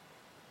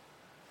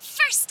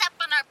 First up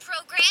on our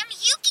program,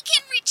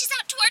 Yuki-kin reaches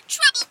out to our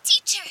troubled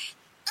teacher.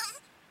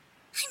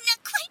 I'm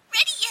not quite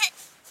ready yet.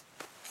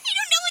 I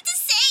don't know what to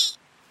say.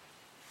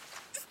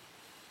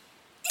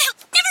 No,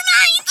 never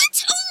mind.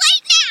 It's too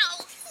late now.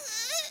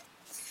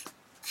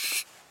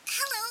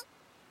 Hello,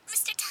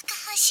 Mr.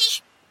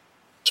 Takahashi.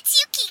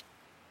 It's Yuki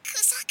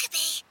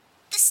Kusakabe,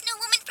 the snow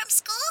woman from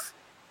school.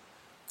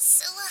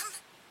 So,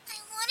 I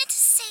wanted to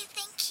say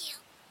thank you.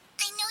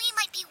 I know you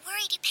might be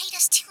worried you paid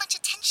us too much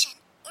attention,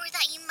 or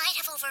that you might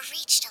have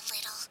overreached a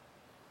little.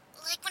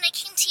 Like when I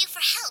came to you for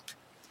help.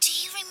 Do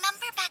you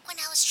remember back when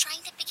I was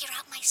trying to figure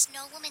out my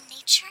snow woman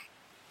nature?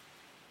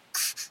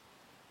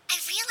 I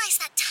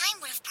realized that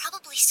time would have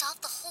probably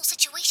solved the whole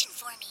situation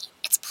for me.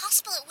 It's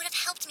possible it would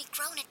have helped me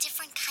grow in a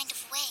different kind of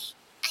way.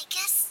 I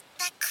guess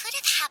that could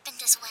have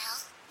happened as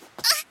well.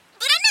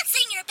 But I'm not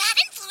saying you're a bad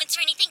influence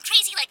or anything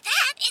crazy like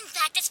that. In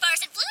fact, as far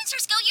as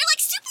influencers go, you're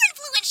like super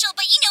influential,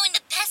 but in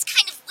the best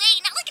kind of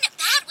way, not like in a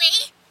bad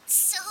way.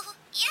 So,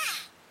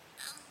 yeah.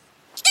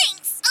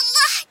 Thanks a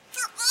lot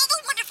for all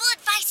the wonderful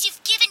advice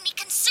you've given me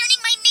concerning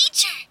my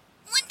nature.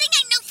 One thing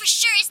I know for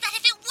sure is that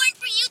if it weren't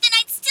for you, then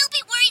I'd still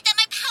be worried that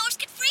my powers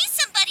could freeze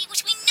somebody,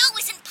 which we know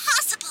is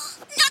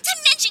impossible.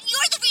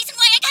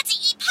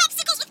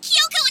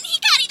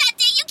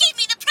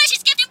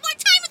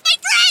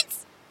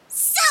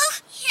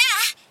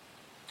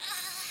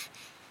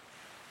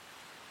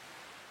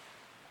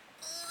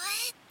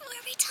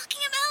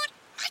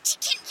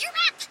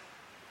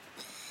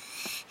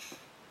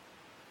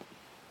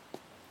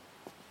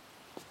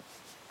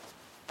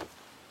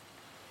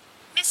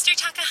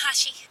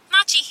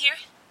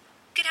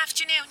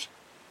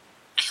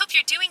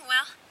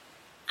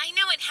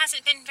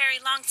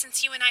 long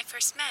since you and I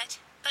first met,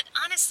 but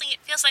honestly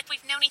it feels like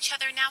we've known each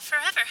other now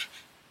forever.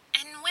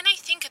 And when I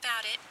think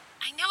about it,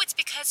 I know it's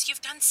because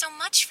you've done so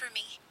much for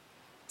me.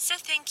 So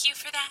thank you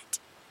for that.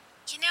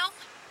 You know,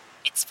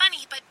 it's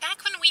funny, but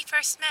back when we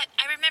first met,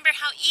 I remember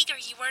how eager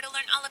you were to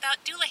learn all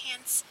about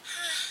Doolahans.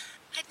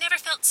 I'd never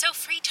felt so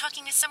free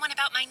talking to someone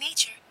about my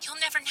nature. You'll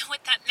never know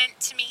what that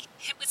meant to me.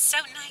 It was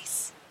so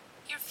nice.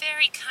 You're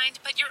very kind,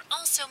 but you're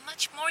also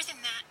much more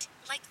than that.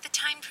 Like the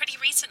time pretty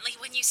recently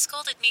when you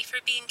scolded me for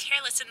being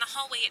careless in the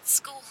hallway at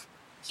school.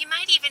 You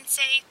might even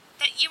say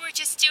that you were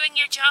just doing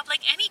your job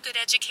like any good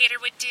educator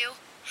would do.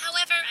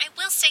 However, I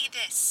will say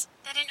this,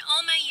 that in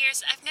all my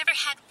years, I've never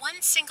had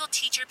one single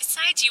teacher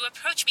besides you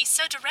approach me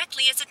so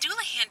directly as a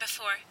Doolahan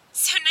before.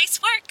 So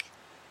nice work.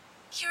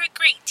 You're a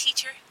great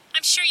teacher.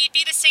 I'm sure you'd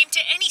be the same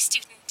to any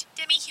student,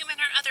 demi-human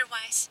or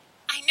otherwise.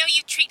 I know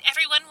you treat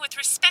everyone with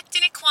respect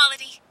and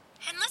equality.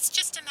 And let's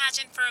just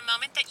imagine for a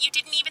moment that you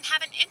didn't even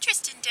have an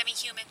interest in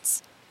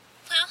demi-humans.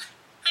 Well,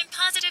 I'm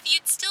positive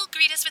you'd still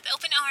greet us with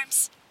open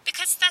arms,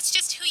 because that's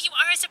just who you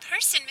are as a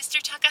person,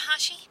 Mr.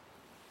 Takahashi.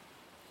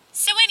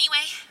 So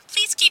anyway,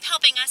 please keep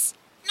helping us.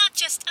 Not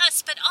just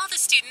us, but all the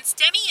students,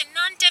 demi and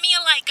non-demi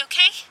alike,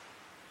 okay?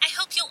 I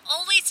hope you'll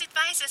always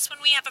advise us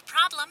when we have a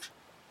problem.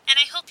 And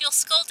I hope you'll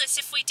scold us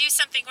if we do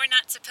something we're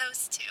not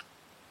supposed to.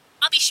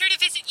 I'll be sure to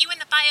visit you in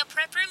the bio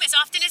prep room as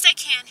often as I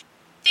can.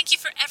 Thank you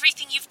for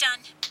everything you've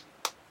done.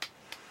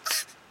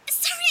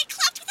 Sorry, I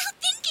clapped without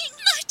thinking.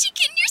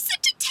 Machikin, you're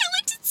such a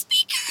talented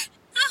speaker.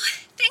 Oh,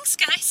 thanks,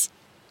 guys.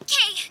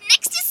 Okay,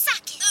 next is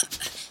Saki.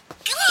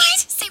 Come on.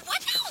 Say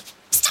what now?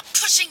 Stop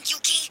pushing,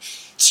 Yuki.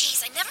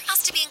 Jeez, I never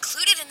asked to be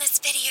included in this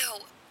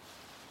video.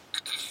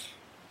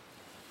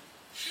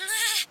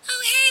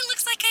 Oh, hey,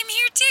 looks like I'm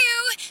here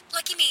too.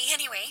 Lucky me,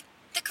 anyway.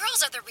 The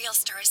girls are the real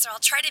stars, so I'll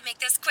try to make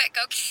this quick,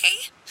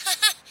 okay?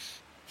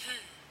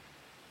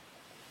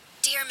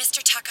 Dear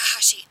Mr.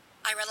 Takahashi,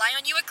 I rely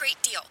on you a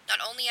great deal, not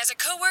only as a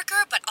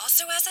coworker, but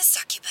also as a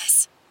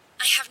succubus.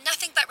 I have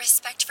nothing but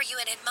respect for you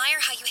and admire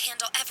how you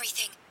handle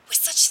everything with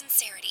such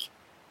sincerity.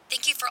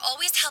 Thank you for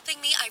always helping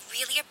me. I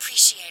really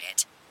appreciate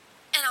it.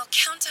 And I'll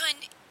count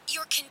on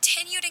your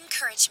continued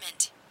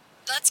encouragement.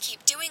 Let's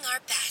keep doing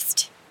our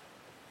best.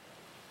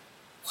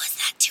 Was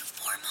that too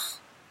formal?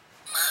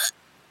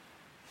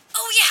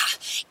 Oh yeah,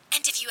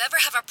 and if you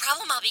ever have a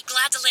problem, I'll be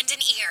glad to lend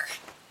an ear.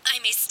 I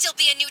may still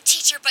be a new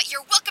teacher, but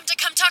you're welcome to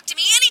come talk to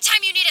me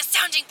anytime you need a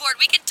sounding board.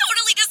 We can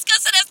totally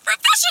discuss it as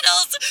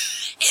professionals.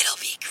 It'll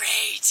be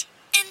great.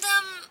 And,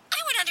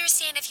 I would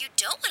understand if you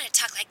don't want to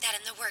talk like that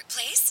in the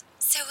workplace.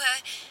 So,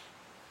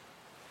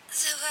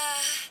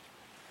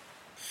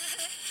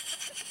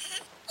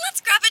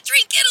 let's grab a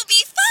drink. It'll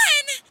be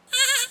fun.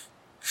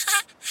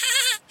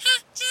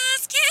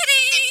 Just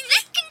kidding.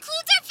 This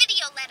concludes our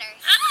video letter.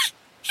 Huh?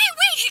 Hey,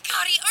 wait,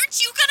 Hikari,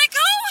 aren't you gonna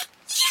go?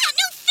 Yeah,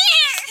 no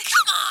fair.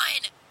 Come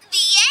on.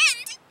 The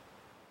end.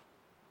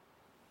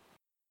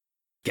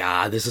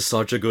 God, this is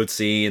such a good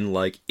scene.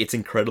 Like, it's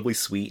incredibly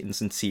sweet and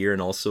sincere,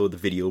 and also the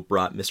video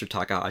brought Mr.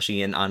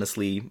 Takahashi and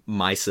honestly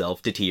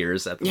myself to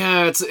tears.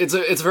 Yeah, it's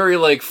a very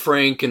like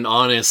frank and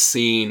honest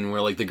scene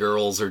where like the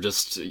girls are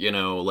just, you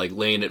know, like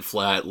laying it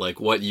flat, like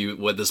what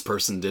this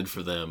person did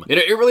for them. And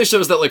it really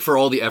shows that like for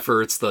all the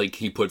efforts like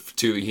he put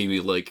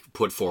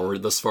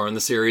forward thus far in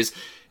the series,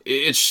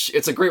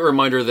 it's a great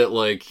reminder that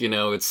like, you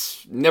know,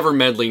 it's never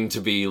meddling to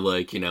be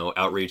like, you know,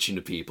 outreaching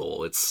to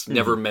people. It's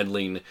never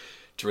meddling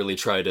to really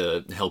try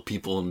to help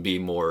people and be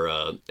more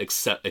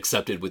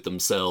accepted with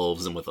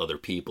themselves and with other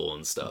people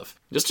and stuff.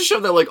 Just to show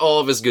that like all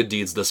of his good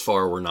deeds thus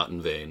far were not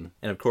in vain.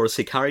 And of course,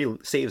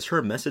 Hikari saves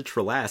her message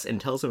for last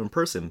and tells him in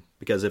person,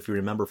 because if you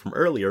remember from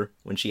earlier,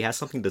 when she has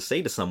something to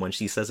say to someone,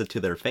 she says it to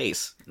their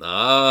face.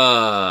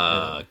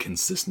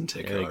 Consistent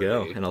Hikari. There you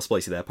go, and I'll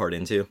splice you that part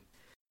in too.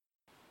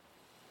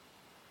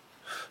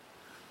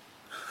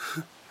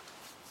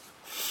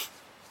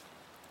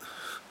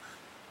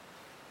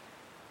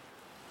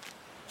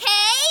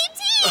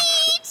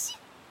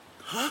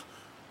 Huh?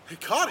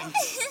 Hikari?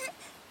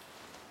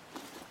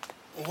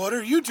 What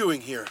are you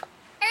doing here?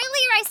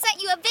 Earlier I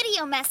sent you a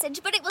video message,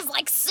 but it was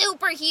like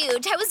super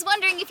huge. I was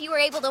wondering if you were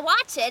able to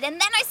watch it,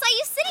 and then I saw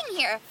you sitting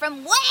here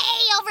from way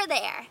over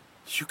there.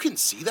 You can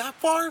see that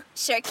far?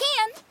 Sure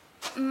can.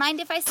 Mind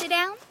if I sit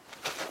down?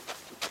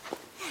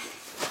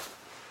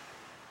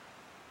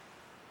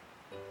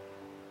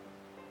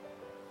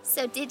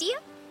 So did you?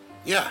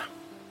 Yeah,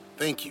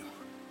 thank you.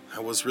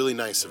 That was really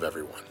nice of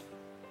everyone.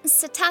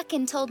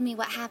 Sataken told me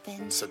what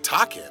happened.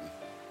 Sataken?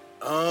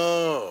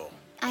 Oh.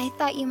 I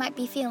thought you might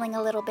be feeling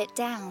a little bit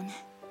down.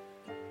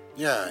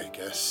 Yeah, I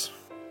guess.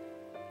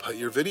 But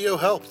your video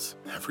helped.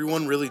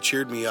 Everyone really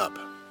cheered me up.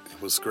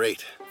 It was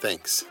great,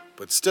 thanks.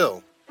 But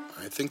still,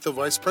 I think the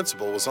vice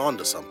principal was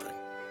onto something.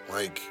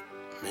 Like,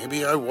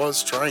 maybe I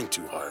was trying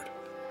too hard.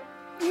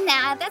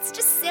 Nah, that's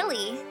just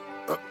silly.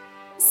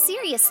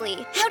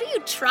 Seriously, how do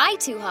you try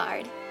too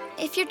hard?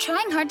 If you're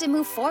trying hard to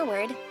move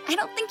forward, I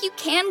don't think you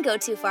can go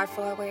too far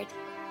forward.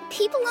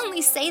 People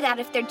only say that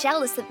if they're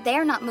jealous that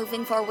they're not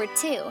moving forward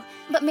too.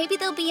 But maybe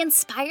they'll be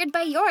inspired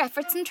by your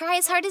efforts and try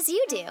as hard as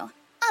you do.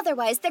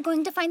 Otherwise, they're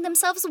going to find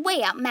themselves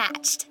way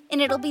outmatched,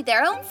 and it'll be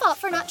their own fault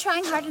for not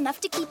trying hard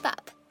enough to keep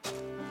up.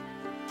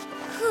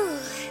 Whew.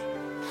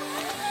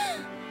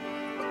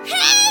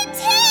 Hey,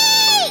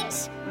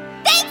 Teach!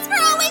 Thanks for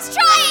always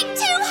trying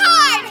too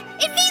hard!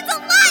 It means a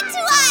lot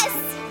to us!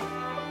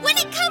 When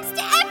it comes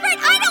to effort,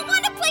 I don't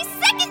want to play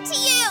second to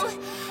you!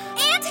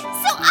 And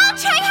so I'll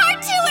try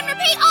hard too and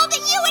repay all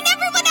that you and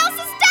everyone else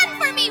has done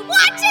for me!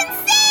 Watch and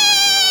see!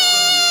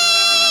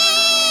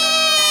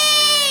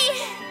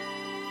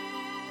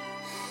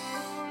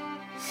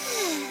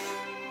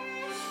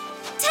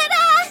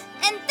 Ta-da!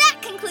 And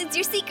that concludes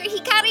your Secret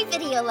Hikari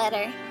video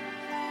letter.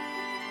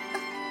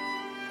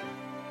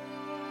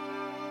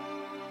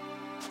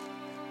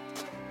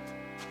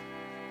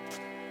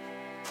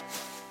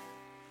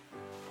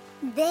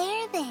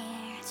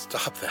 There.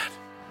 Stop that.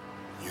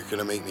 You're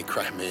gonna make me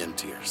cry man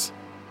tears.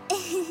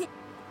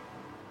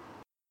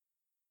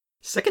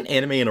 Second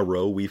anime in a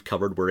row we've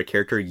covered where a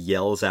character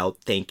yells out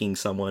thanking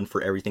someone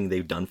for everything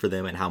they've done for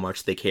them and how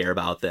much they care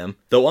about them.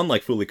 Though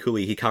unlike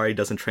Fulikuli, Hikari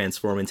doesn't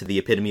transform into the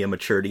epitome of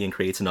maturity and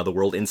creates another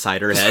world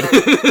inside her head.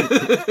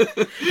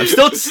 I'm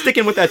still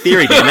sticking with that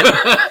theory, damn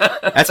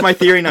it. That's my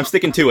theory and I'm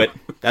sticking to it.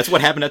 That's what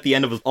happened at the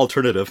end of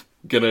Alternative.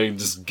 Gonna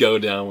just go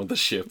down with the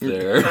ship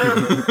there.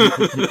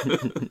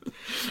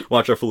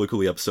 Watch our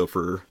Fulikuli episode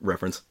for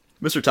reference.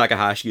 Mr.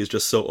 Takahashi is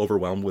just so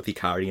overwhelmed with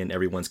Hikari and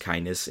everyone's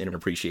kindness and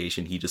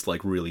appreciation, he just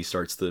really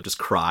starts to just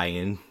cry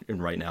and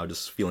right now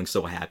just feeling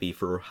so happy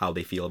for how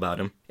they feel about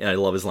him. And I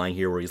love his line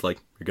here where he's like,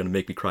 "You're gonna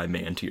make me cry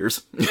man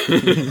tears."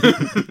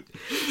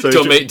 So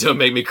don't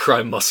make me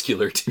cry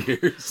muscular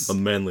tears.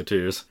 Manly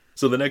tears.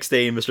 So the next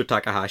day, Mr.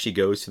 Takahashi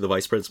goes to the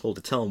vice principal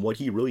to tell him what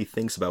he really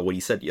thinks about what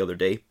he said the other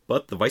day,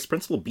 but the vice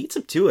principal beats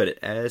him to it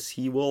as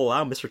he will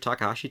allow Mr.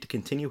 Takahashi to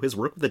continue his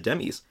work with the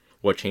Demis.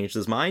 What changed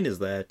his mind is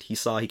that he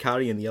saw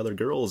Hikari and the other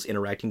girls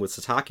interacting with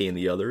Satake and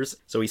the others,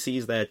 so he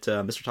sees that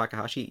Mr.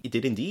 Takahashi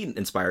did indeed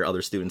inspire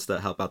other students to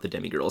help out the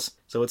demigirls.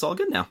 So it's all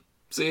good now.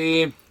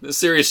 See, this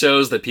series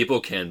shows that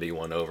people can be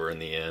won over in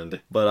the end.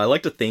 But I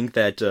like to think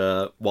that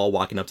while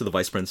walking up to the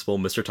vice principal,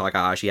 Mr.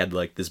 Takahashi had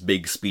this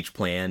big speech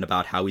plan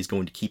about how he's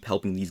going to keep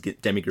helping these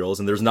demigirls,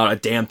 and there's not a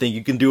damn thing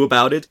you can do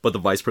about it. But the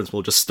vice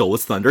principal just stole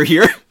his thunder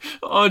here.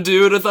 Oh,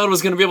 dude, I thought I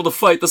was going to be able to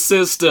fight the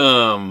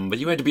system, but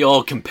you had to be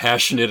all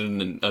compassionate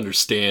and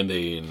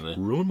understanding.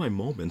 Ruined my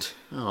moment.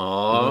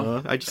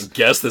 Aww, I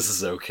guess this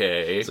is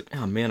okay.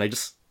 Oh man, I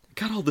just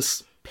got all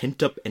this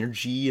pent-up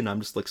energy, and I'm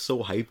just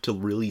so hyped to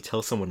really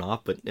tell someone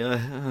off, but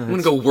I'm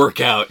gonna go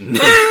work out.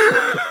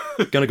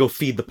 Gonna go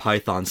feed the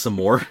python some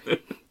more.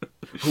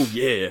 Oh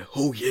yeah,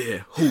 oh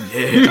yeah, oh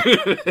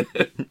yeah.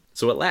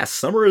 So at last,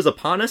 summer is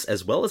upon us,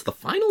 as well as the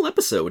final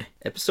episode.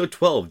 Episode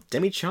 12,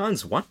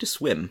 Demi-chans Want to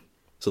Swim.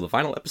 So the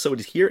final episode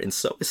is here, and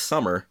so is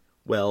summer.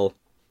 Well,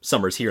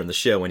 summer's here in the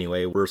show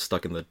anyway. We're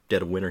stuck in the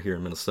dead of winter here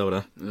in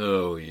Minnesota.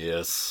 Oh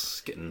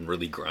yes, getting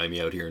really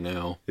grimy out here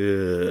now.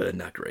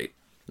 Not great.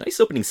 Nice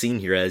opening scene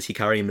here as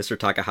Hikari and Mr.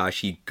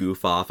 Takahashi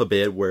goof off a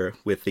bit, with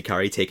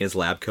Hikari taking his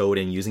lab coat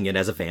and using it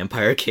as a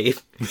vampire cape.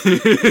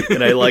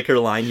 And I like her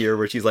line here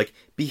where she's like,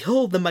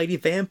 "Behold the mighty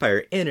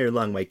vampire enter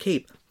along my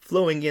cape,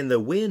 flowing in the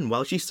wind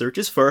while she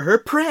searches for her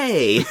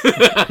prey."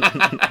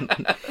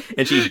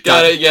 And she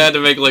had to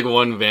make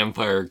one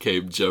vampire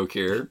cape joke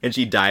here. And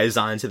she dives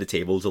onto the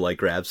table to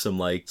grab some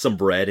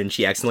bread, and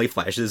she accidentally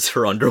flashes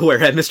her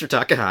underwear at Mr.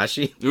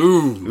 Takahashi.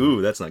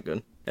 Ooh, that's not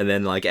good. And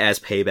then, as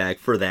payback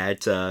for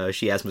that,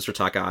 she has Mr.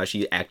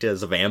 Takahashi act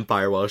as a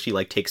vampire while she,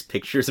 takes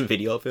pictures and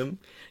video of him.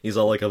 He's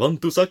all like, "I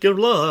want to suck your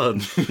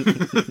blood."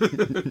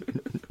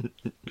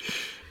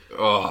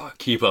 Oh,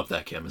 keep up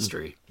that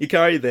chemistry.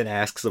 Hikari then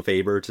asks a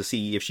favor to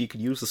see if she could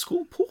use the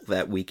school pool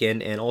that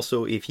weekend, and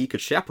also if he could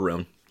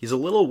chaperone. He's a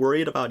little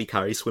worried about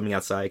Hikari swimming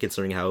outside,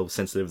 considering how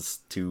sensitive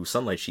to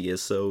sunlight she is,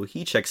 so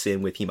he checks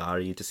in with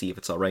Himari to see if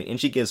it's alright,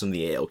 and she gives him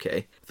the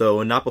A-OK.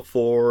 Though not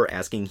before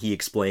asking he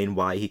explain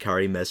why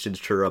Hikari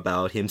messaged her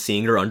about him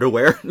seeing her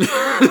underwear.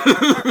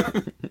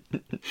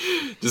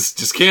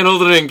 Just can't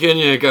hold it in, can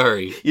you,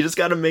 Hikari? You just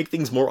gotta make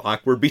things more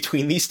awkward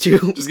between these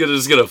two. Just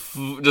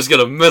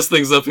gotta mess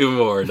things up even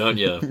more, don't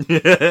you?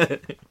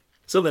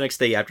 So the next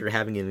day, after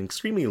having an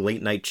extremely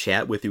late-night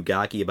chat with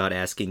Ugaki about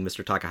asking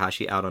Mr.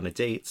 Takahashi out on a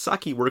date,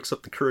 Saki works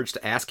up the courage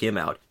to ask him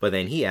out. But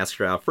then he asks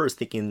her out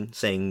first,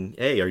 saying,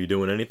 "Hey, are you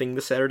doing anything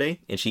this Saturday?"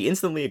 And she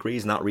instantly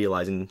agrees, not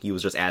realizing he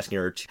was just asking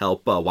her to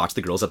help watch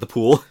the girls at the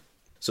pool.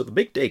 So the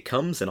big day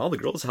comes, and all the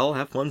girls all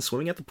have fun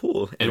swimming at the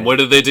pool. And what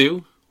did they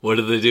do? What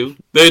did they do?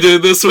 They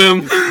did the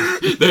swim!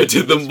 They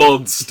did the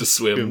monster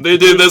swim. They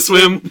did the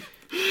swim!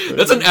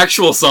 That's an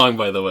actual song,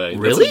 by the way.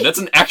 Really? That's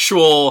an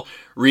actual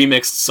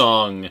remixed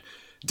song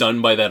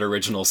done by that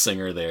original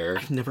singer there.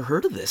 I've never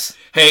heard of this.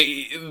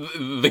 Hey,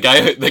 the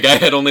guy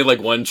had only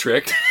one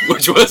trick,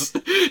 which was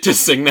to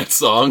sing that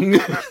song.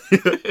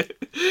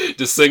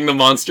 To sing the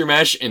Monster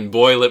Mash, and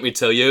boy, let me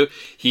tell you,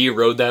 he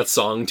rode that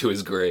song to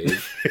his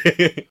grave.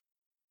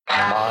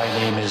 My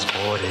name is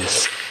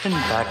Boris, and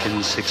back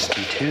in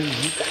 '62,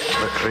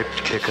 the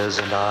Crypt Kickers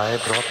and I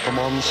brought the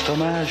Monster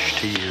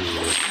Mash to you.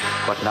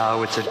 But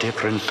now it's a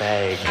different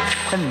bag,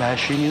 and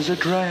mashing is a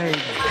drag.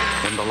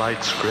 When the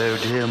lights grow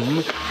dim,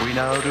 we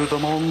now do the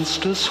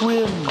Monster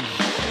Swim.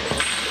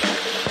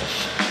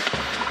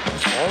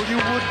 All you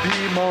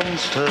would-be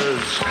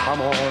monsters,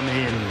 come on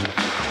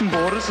in.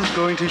 Boris is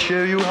going to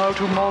show you how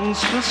to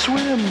Monster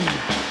Swim.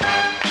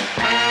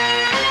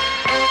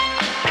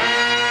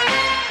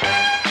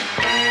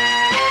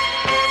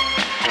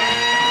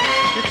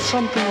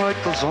 Something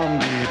like the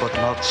zombie, but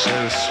not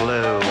so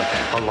slow.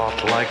 A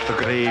lot like the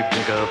grave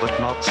digger, but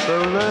not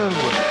so low.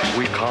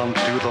 We can't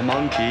do the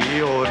monkey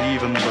or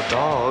even the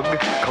dog,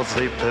 'cause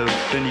they've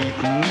both been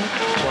eaten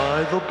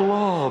by the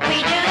blob. We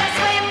do the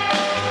swim.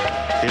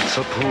 It's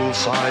a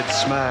poolside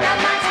smash.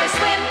 The monster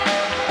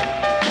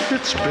swim.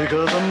 It's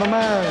bigger than the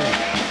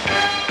mash.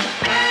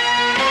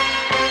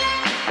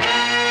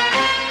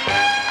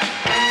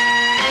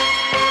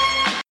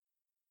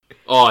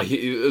 Oh, he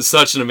is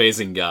such an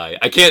amazing guy.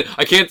 I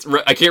can't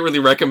really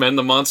recommend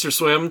the Monster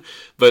Swim,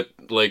 but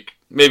like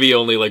maybe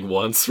only like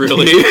once,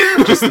 really,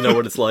 just to know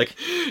what it's like.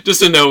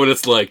 Just to know what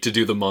it's like to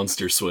do the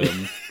Monster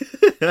Swim.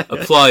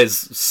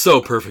 Applies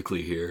so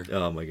perfectly here.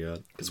 Oh my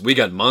god. Because we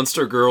got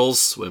monster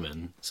girls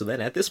swimming. So then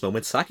at this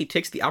moment, Saki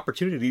takes the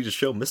opportunity to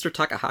show Mr.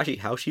 Takahashi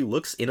how she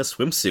looks in a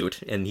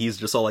swimsuit, and he's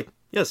just all like,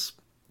 yes,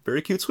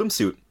 very cute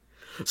swimsuit.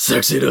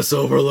 Sexiness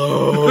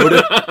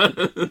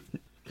overload!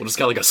 We'll just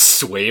got like a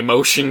sway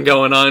motion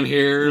going on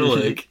here.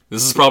 Like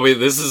this is probably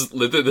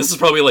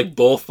like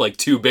both like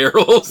two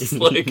barrels,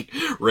 like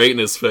right in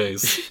his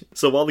face.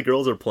 So while the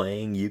girls are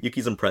playing,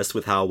 Yuki's impressed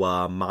with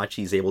how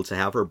Machi's able to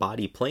have her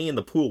body play in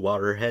the pool while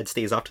her head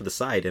stays off to the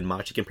side, and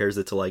Machi compares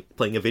it to like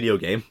playing a video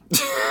game.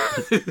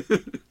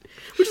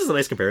 Which is a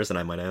nice comparison,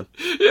 I might add.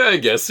 Yeah, I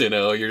guess,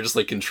 you're just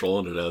like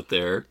controlling it out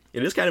there.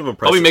 It is kind of impressive.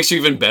 Probably makes you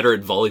even better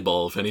at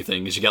volleyball, if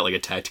anything, because you got like a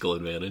tactical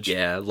advantage.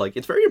 Yeah, like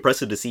it's very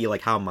impressive to see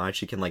like how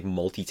Machi can like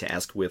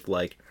multitask with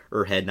like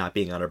her head not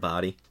being on her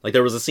body. Like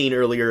there was a scene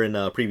earlier in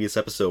a previous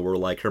episode where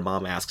like her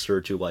mom asks her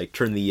to like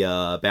turn the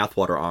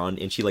bathwater on,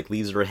 and she like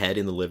leaves her head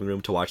in the living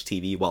room to watch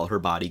TV while her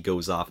body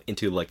goes off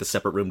into like the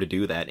separate room to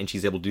do that, and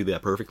she's able to do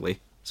that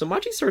perfectly. So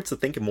Machi starts to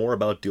think more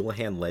about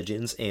Dullahan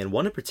legends, and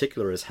one in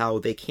particular is how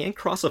they can't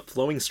cross a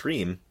flowing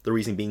stream. The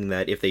reason being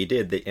that if they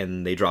did,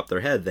 and they dropped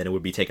their head, then it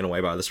would be taken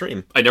away by the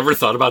stream. I never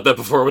thought about that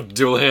before with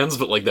Dullahans,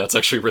 but like that's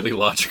actually really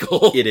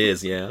logical. It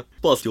is, yeah.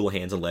 Plus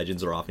Dullahans and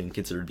legends are often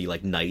considered to be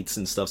like knights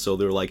and stuff, so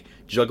they're like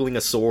juggling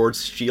a sword,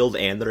 shield,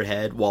 and their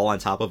head while on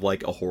top of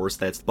like a horse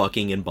that's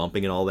bucking and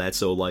bumping and all that,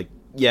 so like,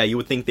 yeah, you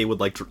would think they would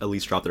like at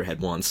least drop their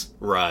head once.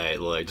 Right,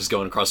 like just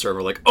going across the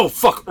river like, oh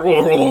fuck!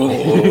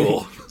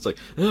 It's like,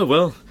 oh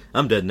well,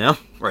 I'm dead now.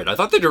 Right, I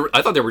thought they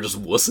were just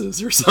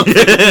wusses or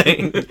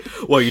something.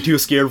 Well, you too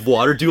scared of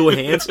water,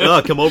 Dullahans?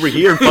 Come over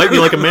here and fight me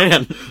like a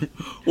man.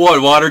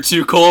 What, water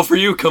too cold for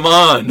you? Come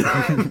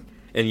on.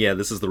 And yeah,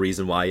 this is the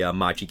reason why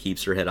Machi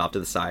keeps her head off to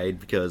the side,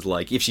 because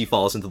like if she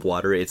falls into the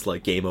water, it's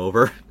like game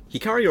over.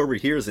 Hikari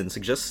overhears and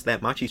suggests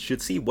that Machi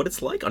should see what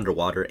it's like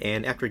underwater,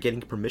 and after getting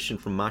permission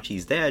from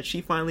Machi's dad,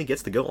 she finally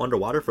gets to go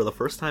underwater for the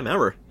first time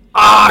ever.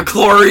 Ah,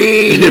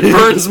 chlorine! It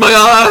burns my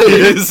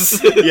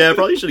eyes! Yeah, I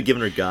probably should have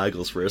given her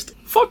goggles first.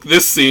 Fuck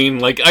this scene.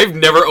 Like, I've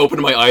never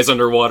opened my eyes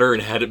underwater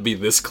and had it be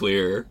this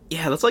clear.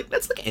 Yeah, that's like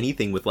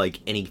anything with,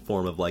 like, any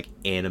form of, like,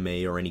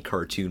 anime or any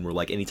cartoon where,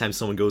 like, anytime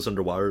someone goes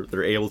underwater,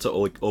 they're able to,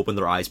 like, open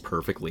their eyes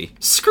perfectly.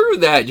 Screw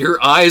that!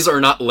 Your eyes are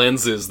not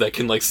lenses that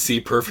can, like, see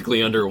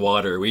perfectly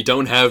underwater. We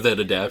don't have that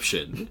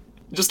adaptation.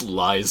 Just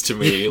lies to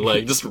me,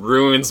 like, just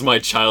ruins my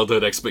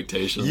childhood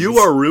expectations. You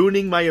are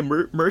ruining my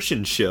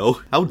immersion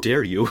show. How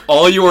dare you?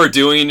 All you are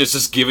doing is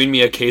just giving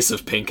me a case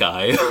of pink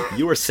eye.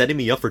 You are setting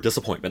me up for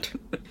disappointment.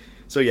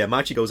 So yeah,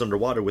 Machi goes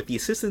underwater with the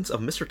assistance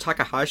of Mr.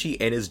 Takahashi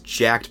and his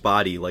jacked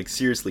body. Like,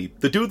 seriously,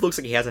 the dude looks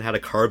like he hasn't had a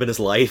carb in his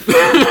life.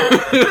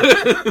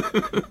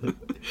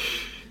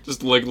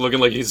 Just like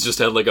looking like he's just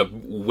had like a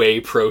whey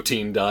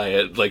protein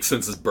diet like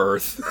since his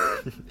birth.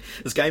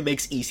 This guy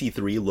makes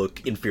EC3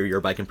 look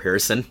inferior by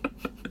comparison.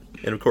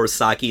 And of course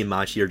Saki and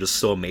Machi are just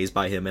so amazed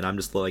by him, and I'm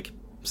just like,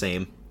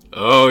 same.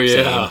 Oh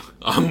yeah, same.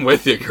 I'm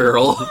with you,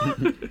 girl.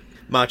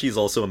 Machi's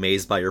also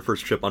amazed by her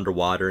first trip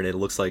underwater, and it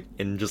looks like,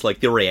 and just like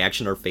the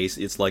reaction on her face,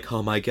 it's like,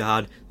 oh my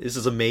god, this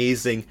is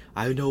amazing.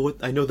 I know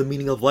the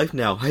meaning of life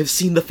now. I've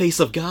seen the face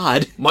of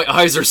God. My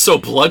eyes are so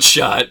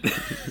bloodshot.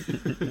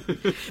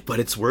 But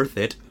it's worth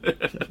it.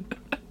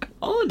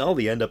 All in all,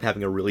 they end up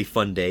having a really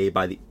fun day,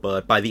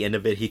 but by the end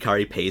of it,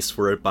 Hikari pays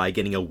for it by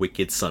getting a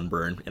wicked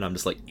sunburn, and I'm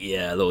just like,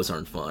 yeah, those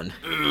aren't fun.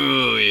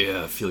 Ooh,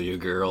 yeah, I feel you,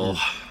 girl.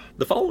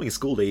 The following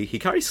school day,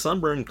 Hikari's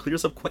sunburn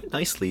clears up quite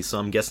nicely, so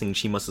I'm guessing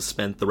she must have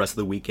spent the rest of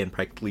the weekend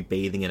practically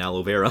bathing in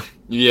aloe vera.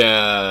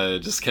 Yeah,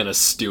 just kind of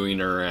stewing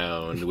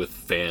around with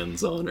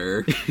fans on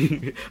her.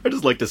 I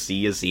just like to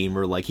see a scene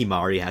where, like,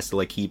 Himari has to,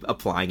 like, keep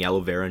applying aloe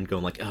vera and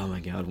going, like, oh my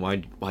god,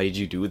 why did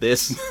you do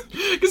this?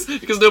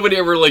 Because nobody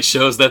ever, like,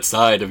 shows that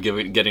side of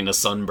getting a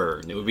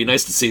sunburn. It would be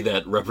nice to see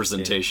that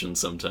representation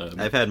sometime.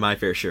 I've had my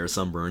fair share of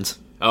sunburns.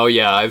 Oh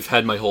yeah, I've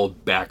had my whole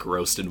back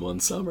roasted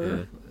one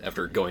summer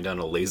after going down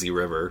a lazy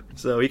river.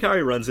 So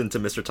Hikari runs into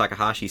Mr.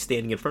 Takahashi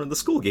standing in front of the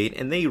school gate,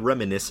 and they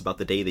reminisce about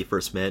the day they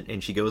first met,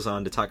 and she goes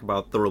on to talk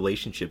about the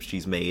relationships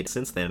she's made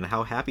since then and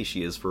how happy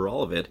she is for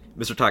all of it.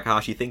 Mr.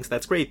 Takahashi thinks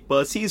that's great,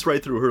 but sees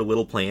right through her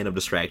little plan of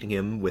distracting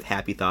him with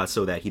happy thoughts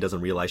so that he doesn't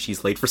realize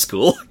she's late for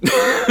school.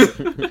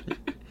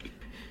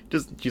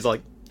 She's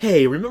like,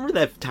 hey, remember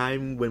that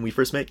time when we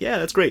first met? Yeah,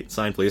 that's great.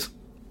 Sign, please.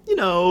 You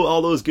know,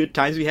 all those good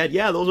times we had,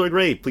 yeah, those were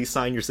great. Please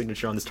sign your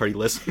signature on this tardy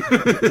list.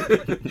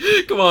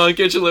 Come on,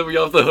 can't you let me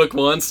off the hook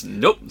once?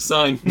 Nope,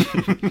 sign.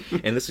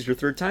 And this is your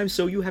third time,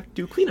 so you have to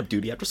do cleanup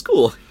duty after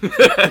school.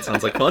 That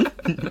sounds like fun.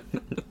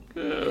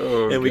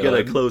 And we got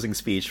a closing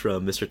speech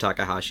from Mr.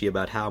 Takahashi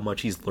about how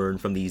much he's learned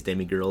from these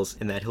demigirls,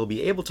 and that he'll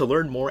be able to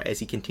learn more as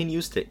he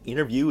continues to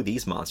interview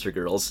these monster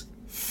girls.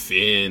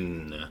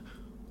 Finn.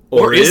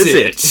 Or is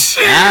it?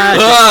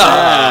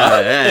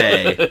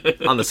 Hey,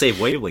 on the same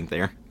wavelength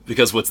there.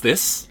 Because what's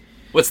this?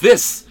 What's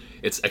this?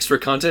 It's extra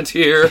content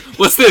here.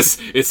 What's this?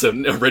 It's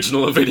an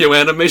original video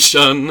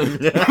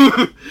animation.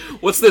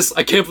 What's this?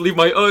 I can't believe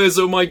my eyes.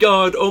 Oh my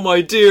god. Oh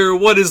my dear.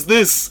 What is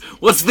this?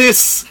 What's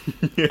this?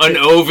 An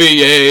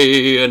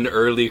OVA. An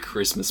early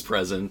Christmas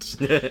present.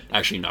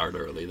 Actually, not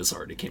early. This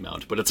already came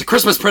out. But it's a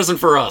Christmas present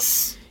for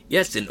us.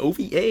 Yes, an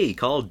OVA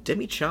called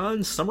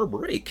Demi-chan's Summer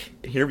Break.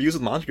 Interviews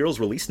with Monster Girls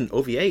released an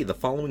OVA the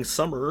following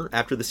summer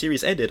after the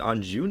series ended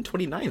on June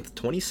 29th,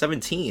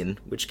 2017,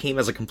 which came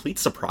as a complete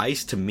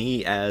surprise to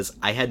me as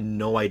I had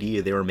no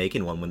idea they were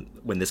making one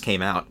when this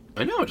came out.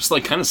 I know, just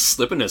like kind of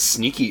slipping a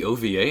sneaky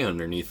OVA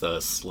underneath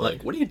us.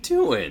 Like, what are you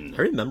doing?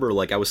 I remember,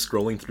 like, I was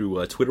scrolling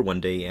through Twitter one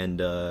day, and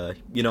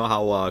you know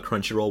how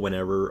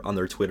Crunchyroll, on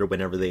their Twitter,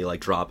 whenever they,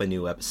 like, drop a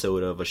new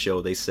episode of a show,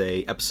 they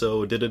say,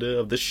 episode da-da-da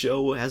of this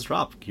show has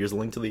dropped. Here's a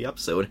link to the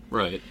episode.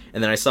 Right.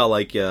 And then I saw,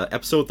 like,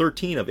 episode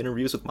 13 of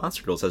Interviews with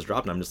Monster Girls has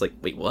dropped, and I'm just like,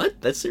 wait,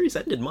 what? That series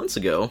ended months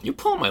ago. You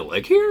pulling my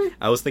leg here?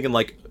 I was thinking,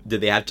 like, did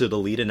they have to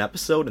delete an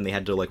episode, and they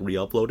had to, like,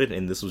 re-upload it,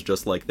 and this was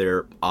just, like,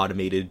 their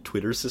automated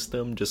Twitter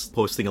system just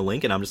posting a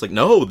link, and I'm just like,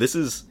 no, this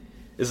is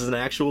an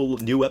actual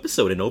new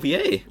episode in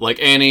OVA. Like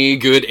any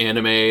good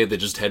anime, they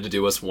just had to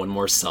do us one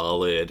more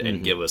solid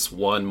and give us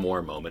one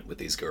more moment with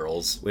these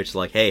girls. Which,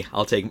 like, hey,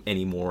 I'll take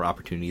any more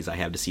opportunities I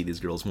have to see these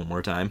girls one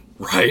more time.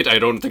 Right, I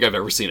don't think I've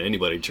ever seen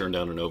anybody turn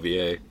down an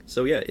OVA.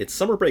 So yeah, it's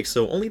summer break,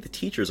 so only the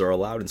teachers are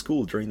allowed in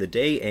school during the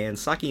day, and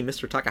Saki and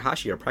Mr.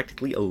 Takahashi are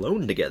practically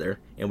alone together.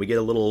 And we get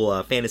a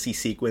little fantasy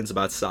sequence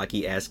about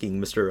Saki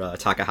asking Mr.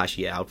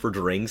 Takahashi out for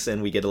drinks,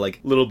 and we get a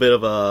little bit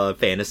of a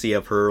fantasy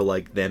of her,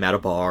 like, them at a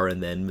bar,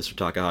 and then Mr.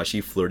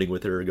 Takahashi flirting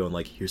with her, going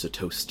like, here's a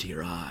toast to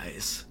your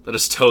eyes. Let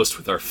us toast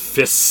with our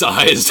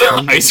fist-sized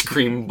ice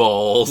cream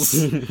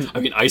balls. I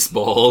mean, ice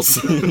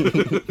balls.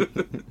 You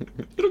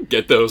don't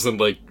get those in,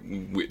 like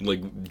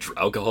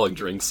alcoholic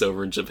drinks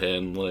over in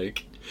Japan,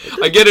 like...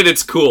 I get it,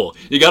 it's cool.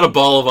 You got a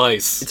ball of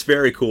ice. It's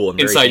very cool and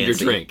very inside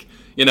fancy. Your drink.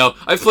 You know,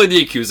 I've played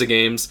the Yakuza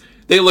games.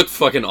 They look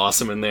fucking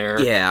awesome in there.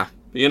 Yeah.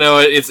 You know,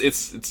 it's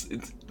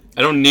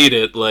I don't need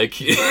it, like...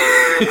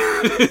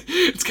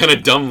 It's kind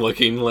of dumb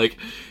looking, like...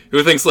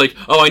 Who thinks, like,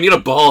 oh, I need a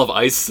ball of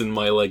ice in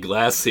my, like,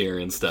 glass here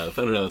and stuff.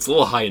 I don't know, it's a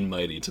little high and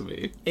mighty to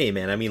me. Hey,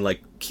 man, I mean,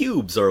 like,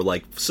 cubes are,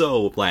 like,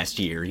 so last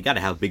year. You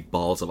gotta have big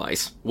balls of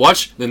ice.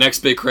 Watch the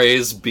next big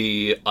craze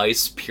be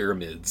ice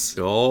pyramids.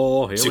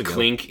 Oh, here we go. To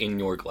clink in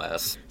your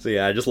glass. So,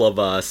 yeah, I just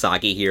love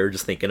Saki here,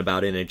 just thinking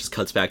about it, and it just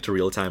cuts back to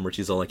real time where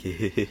she's all like,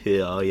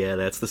 oh, yeah,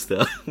 that's the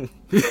stuff.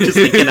 Just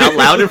thinking out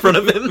loud in front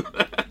of him.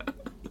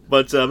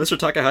 But Mr.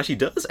 Takahashi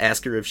does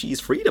ask her if she's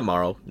free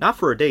tomorrow. Not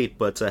for a date,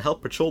 but to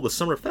help patrol the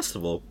summer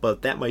festival.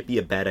 But that might be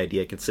a bad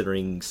idea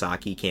considering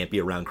Saki can't be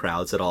around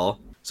crowds at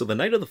all. So the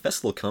night of the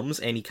festival comes,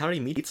 and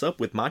Hikari meets up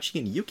with Machi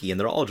and Yuki, and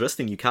they're all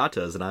dressed in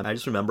yukatas. And I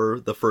just remember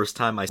the first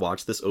time I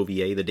watched this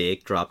OVA the day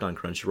it dropped on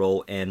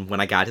Crunchyroll, and when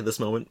I got to this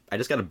moment, I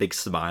just got a big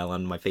smile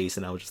on my face,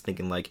 and I was just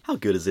thinking, like, how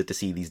good is it to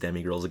see these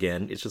demigirls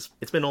again?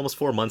 It's been almost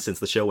 4 months since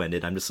the show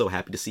ended. I'm just so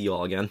happy to see you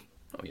all again.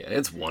 Oh yeah,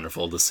 it's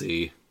wonderful to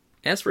see.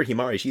 As for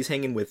Himari, she's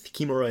hanging with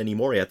Kimura and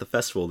Imori at the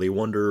festival. They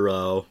wonder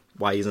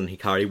why isn't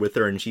Hikari with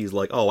her, and she's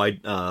like, oh, I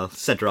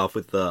sent her off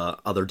with the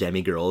other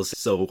demigirls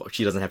so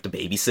she doesn't have to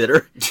babysit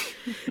her.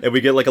 And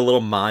we get like a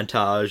little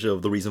montage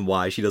of the reason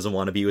why she doesn't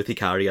want to be with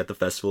Hikari at the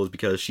festival is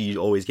because she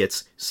always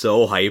gets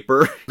so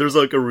hyper. There's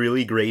like a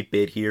really great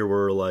bit here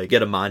where like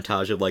get a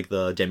montage of like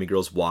the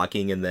demigirls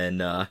walking, and then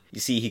you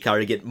see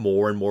Hikari get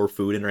more and more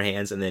food in her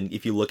hands, and then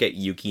if you look at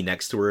Yuki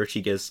next to her, she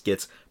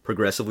gets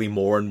progressively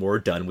more and more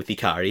done with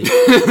Hikari.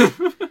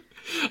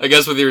 I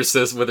guess with her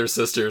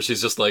sister,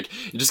 she's just like,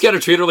 you just gotta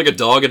treat her like a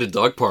dog at a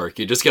dog park.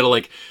 You just gotta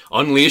like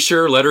unleash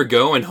her, let her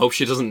go, and hope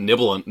she doesn't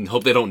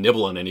hope they don't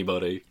nibble on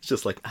anybody. It's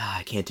just like,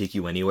 I can't take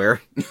you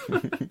anywhere.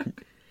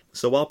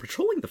 So while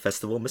patrolling the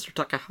festival, Mr.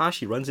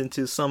 Takahashi runs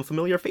into some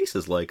familiar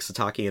faces like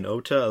Satake and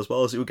Ota, as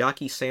well as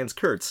Ugaki sans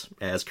Kurtz,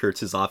 as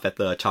Kurtz is off at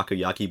the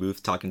takoyaki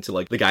booth talking to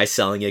like the guy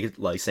selling it,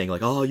 like saying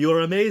like, oh,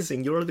 you're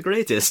amazing, you're the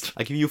greatest.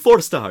 I give you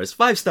 4 stars,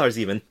 5 stars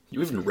even.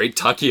 You even rate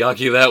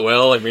takoyaki that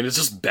well? I mean, it's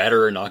just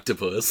batter and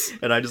octopus.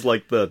 And I just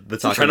like the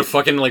takoyaki. Trying to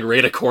fucking like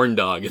rate a corn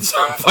dog. It's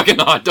a fucking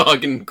hot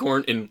dog and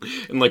corn in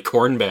like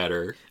corn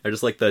batter. I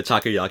just like the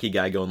takoyaki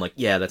guy going like,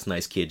 yeah, that's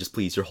nice, kid, just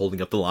please, you're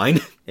holding up the line.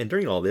 And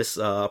during all this,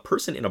 a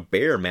person in a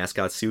bear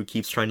mascot suit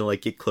keeps trying to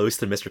like get close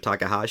to Mr.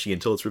 Takahashi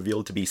until it's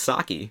revealed to be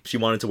Saki. She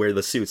wanted to wear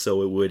the suit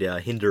so it would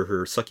hinder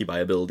her succubi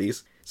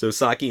abilities. So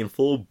Saki, in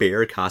full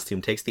bear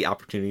costume, takes the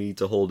opportunity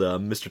to hold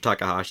Mr.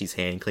 Takahashi's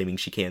hand, claiming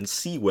she can't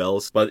see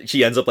well, but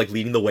she ends up like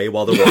leading the way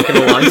while they're walking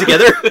along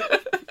together.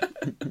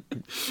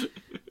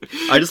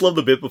 I just love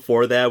the bit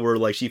before that where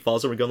like she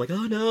falls over and going like,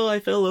 oh no, I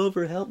fell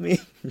over, help me.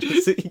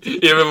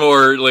 Even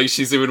more, like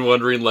she's even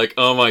wondering like,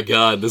 oh my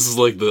god, this is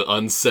like the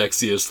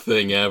unsexiest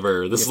thing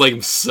ever. This is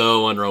like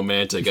so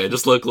unromantic. I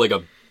just look like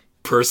a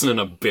person in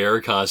a bear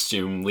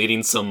costume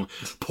leading some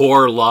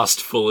poor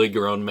lost fully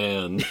grown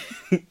man.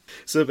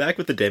 So back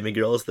with the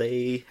demigirls,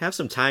 they have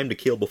some time to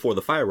kill before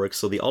the fireworks,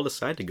 so they all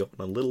decide to go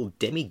on a little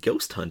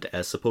demi-ghost hunt,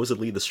 as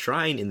supposedly the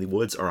shrine in the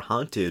woods are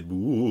haunted.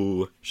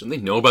 Ooh. Shouldn't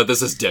they know about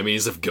this as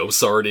demis if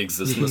ghosts already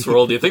exist in this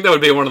world? Do you think that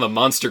would be one of the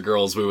monster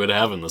girls we would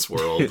have in this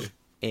world?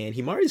 And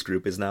Himari's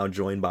group is now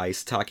joined by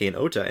Satake and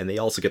Ota, and they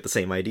also get the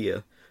same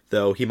idea.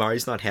 Though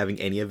Himari's not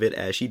having any of it,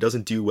 as she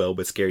doesn't do well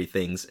with scary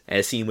things,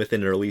 as seen with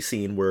an early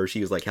scene where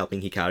she was like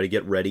helping Hikari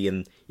get ready,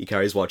 and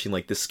Hikari's watching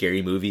like this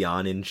scary movie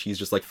on, and she's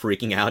just like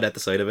freaking out at the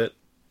sight of it.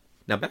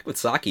 Now back with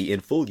Saki in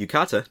full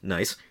yukata,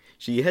 nice.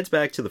 She heads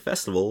back to the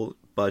festival,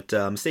 but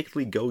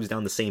mistakenly goes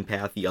down the same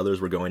path the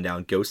others were going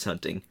down ghost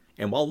hunting.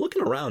 And while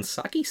looking around,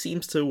 Saki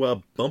seems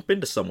to bump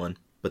into someone,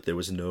 but there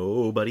was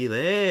nobody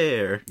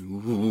there.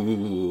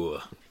 Ooh.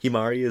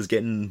 Himari is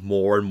getting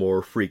more and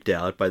more freaked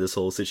out by this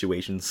whole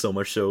situation, so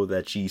much so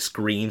that she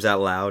screams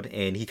out loud,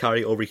 and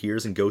Hikari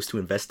overhears and goes to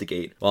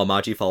investigate, while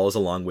Machi follows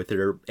along with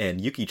her, and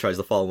Yuki tries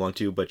to follow along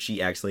too, but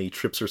she accidentally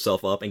trips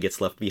herself up and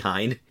gets left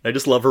behind. I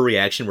just love her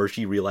reaction where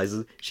she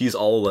realizes she's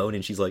all alone,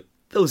 and she's like,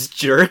 those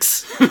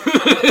jerks!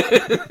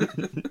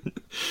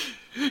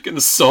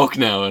 Gonna sulk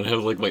now and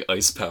have like my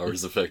ice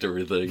powers affect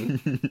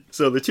everything.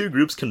 So the two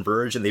groups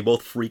converge and they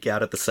both freak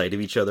out at the sight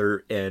of each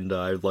other, and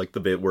I like the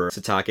bit where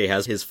Satake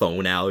has his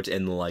phone out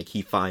and like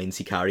he finds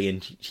Hikari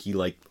and he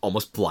like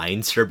almost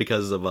blinds her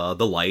because of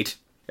the light.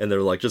 And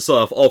they're like just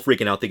all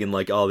freaking out thinking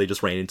like, oh, they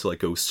just ran into like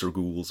ghosts or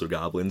ghouls or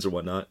goblins or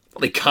whatnot.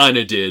 Well, they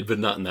kinda did, but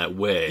not in that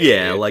way.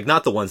 Yeah, like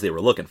not the ones they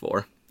were looking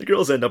for. The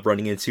girls end up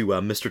running into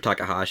Mr.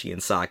 Takahashi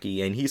and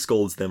Saki, and he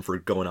scolds them for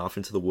going off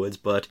into the woods,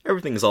 but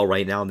everything's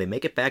alright now, and they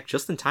make it back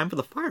just in time for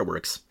the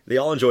fireworks. They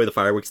all enjoy the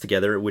fireworks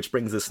together, which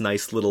brings this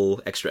nice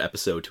little extra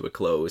episode to a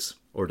close.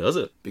 Or does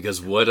it?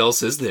 Because what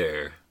else is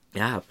there?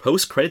 Yeah,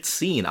 post-credits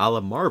scene a la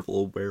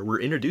Marvel, where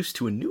we're introduced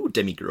to a new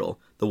demigirl,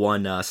 the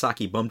one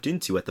Saki bumped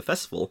into at the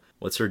festival.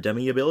 What's her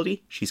demi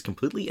ability? She's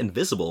completely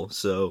invisible,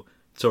 so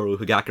Toru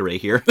Higakure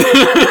here.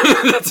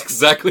 That's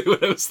exactly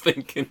what I was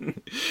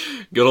thinking.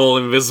 Good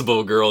old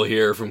invisible girl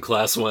here from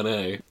Class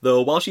 1A.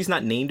 Though while she's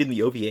not named in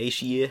the OVA,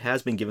 she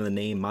has been given the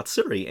name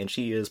Matsuri, and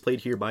she is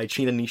played here by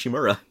China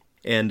Nishimura.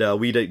 And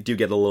we do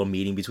get a little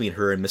meeting between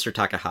her and Mr.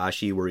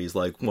 Takahashi, where he's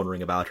like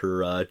wondering about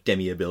her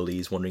demi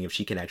abilities, wondering if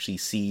she can actually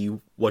see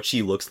what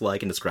she looks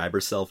like and describe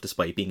herself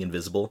despite being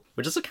invisible.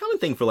 Which is a common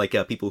thing for like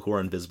people who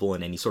are invisible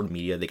in any sort of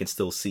media. They can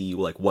still see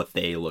like what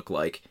they look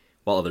like,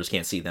 while others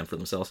can't see them for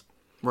themselves.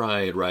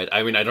 Right.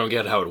 I mean, I don't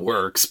get how it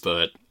works,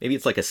 but maybe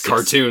it's like a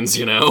cartoons,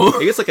 you know?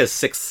 Maybe it's like a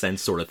sixth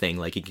sense sort of thing.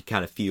 Like you can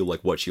kind of feel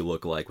like what you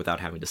look like without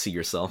having to see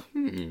yourself.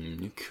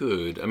 You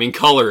could. I mean,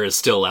 color is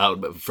still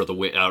out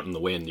out in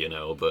the wind, you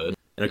know, but.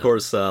 And of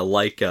course,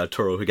 like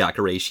Toru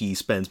Higakure, she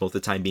spends most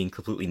of the time being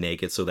completely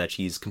naked so that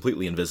she's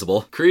completely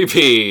invisible.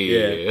 Creepy!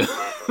 Yeah.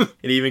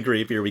 And even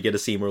creepier, we get a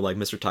scene where like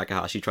Mr.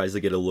 Takahashi tries to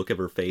get a look of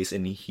her face,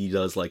 and he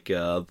does like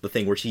the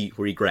thing where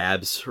he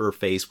grabs her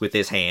face with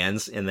his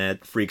hands, and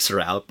that freaks her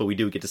out, but we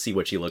do get to see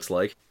what she looks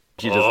like.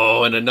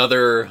 And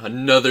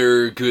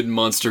another good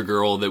monster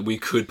girl that we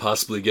could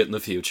possibly get in the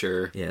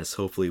future. Yes,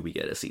 hopefully we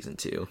get a season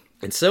 2.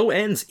 And so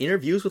ends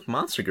Interviews with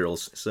Monster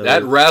Girls. So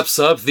that wraps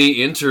up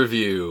the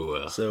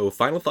interview. So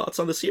final thoughts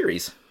on the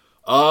series?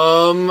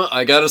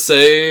 I gotta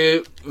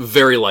say,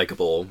 very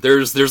likable.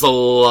 There's a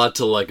lot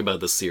to like about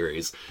this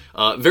series.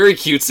 Very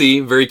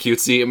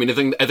cutesy. I mean,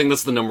 I think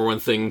that's the number one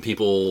thing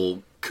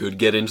people could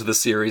get into the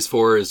series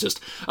for, is just,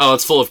 oh,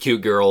 it's full of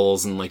cute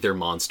girls and like they're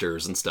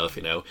monsters and stuff,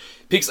 you know.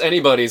 Piques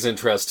anybody's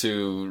interest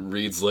who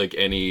reads like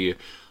any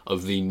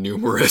of the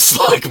numerous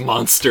like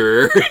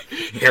monster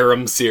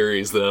harem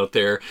series that out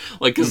there,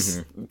 like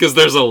because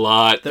there's a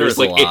lot. There's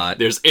like a lot.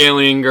 There's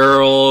alien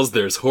girls,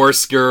 there's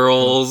horse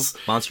girls,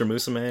 Monster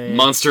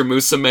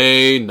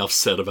Musume. Enough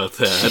said about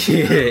that.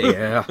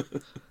 Yeah.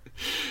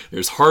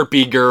 There's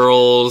harpy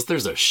girls.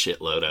 There's a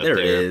shitload out there.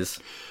 There is.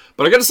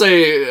 But I gotta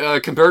say,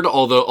 compared to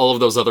all of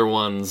those other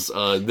ones,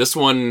 this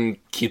one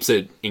keeps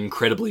it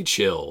incredibly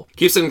chill.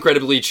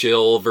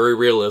 Very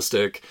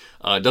realistic.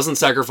 Doesn't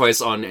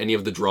sacrifice on any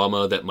of the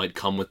drama that might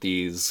come with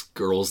these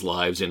girls'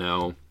 lives, you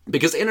know.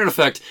 Because in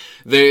effect,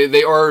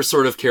 they are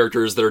sort of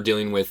characters that are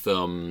dealing with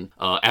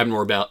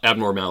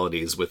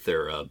abnormalities with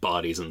their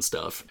bodies and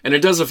stuff. And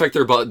it does affect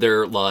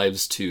their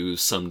lives to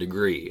some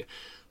degree.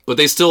 But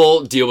they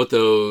still deal with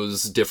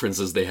those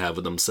differences they have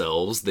with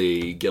themselves.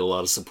 They get a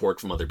lot of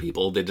support from other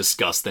people. They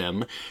discuss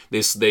them.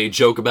 They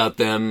joke about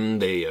them.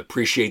 They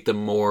appreciate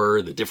them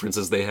more, the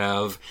differences they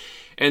have.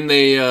 And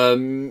they,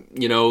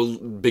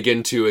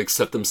 begin to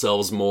accept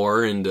themselves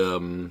more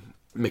and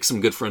make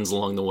some good friends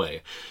along the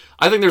way.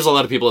 I think there's a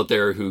lot of people out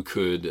there who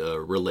could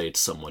relate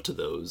somewhat to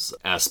those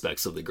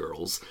aspects of the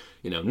girls.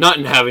 You know, not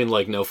in having,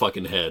 like, no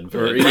fucking head.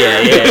 But,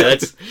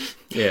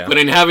 Yeah. But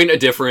in having a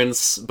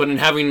difference, but in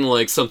having,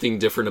 like, something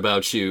different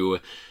about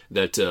you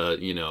that,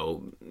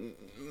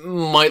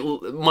 might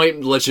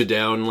let you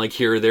down, like,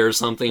 here or there or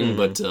something,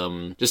 but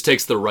just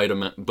takes the right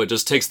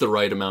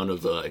amount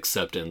of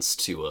acceptance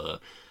to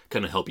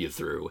kind of help you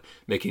through,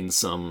 gaining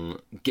some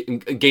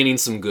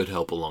good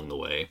help along the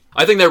way.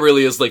 I think that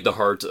really is like the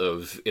heart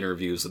of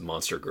Interviews with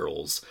Monster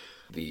Girls.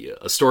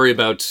 A story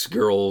about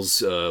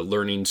girls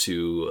learning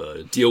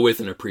to deal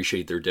with and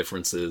appreciate their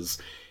differences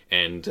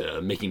and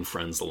making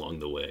friends along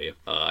the way.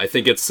 I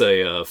think it's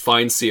a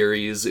fine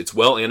series. It's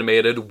well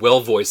animated,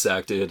 well voice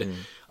acted.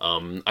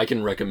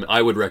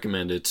 I would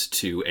recommend it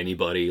to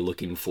anybody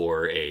looking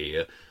for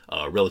a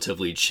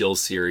relatively chill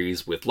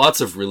series with lots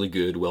of really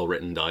good,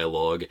 well-written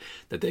dialogue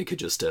that they could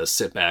just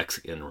sit back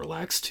and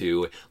relax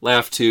to,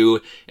 laugh to,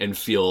 and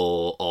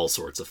feel all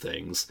sorts of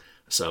things.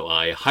 So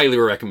I highly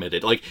recommend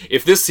it. Like,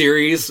 if this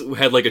series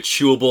had, like, a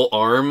chewable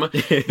arm,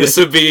 this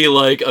would be,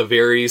 like, a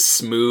very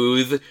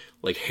smooth,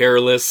 like,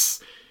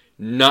 hairless,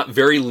 not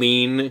very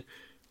lean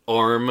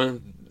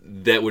arm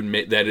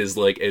that is,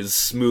 like, as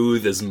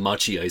smooth as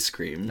mochi ice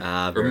cream.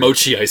 Or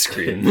mochi ice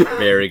cream.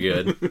 Very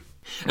good.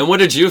 And what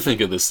did you think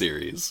of this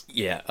series?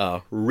 Yeah,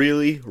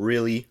 really,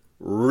 really,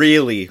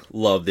 really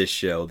love this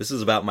show. This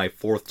is about my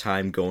 4th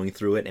time going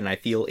through it, and I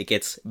feel it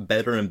gets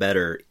better and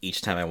better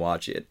each time I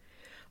watch it.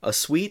 A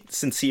sweet,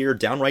 sincere,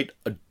 downright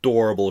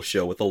adorable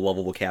show with a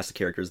lovable cast of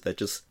characters that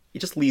just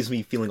leaves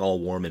me feeling all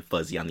warm and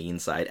fuzzy on the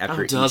inside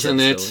after each episode. Doesn't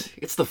it?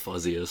 It's the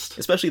fuzziest.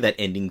 Especially that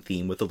ending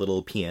theme with the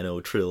little piano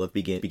trill at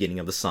the beginning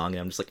of the song,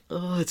 and I'm just like,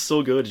 oh, it's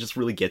so good. It just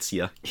really gets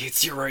you.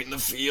 Hits you right in the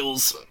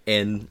feels.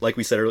 And like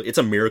we said earlier, it's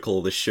a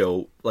miracle this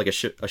show, like a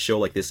show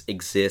like this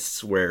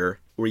exists where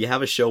you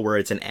have a show where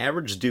it's an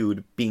average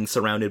dude being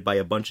surrounded by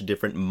a bunch of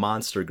different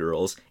monster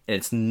girls, and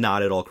it's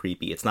not at all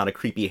creepy. It's not a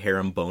creepy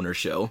harem boner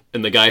show.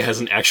 And the guy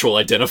has an actual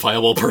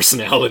identifiable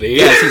personality.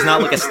 Yes, he's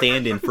not like a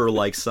stand-in for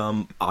like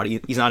some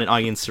audience. He's not an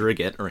audience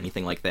surrogate or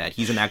anything like that.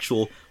 He's an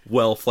actual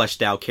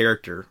well-fleshed-out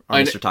character,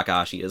 Mr.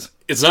 Takahashi is.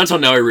 It's not until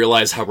now I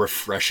realize how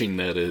refreshing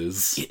that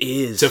is. It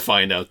is. To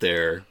find out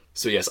there.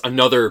 So yes,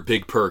 another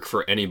big perk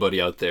for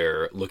anybody out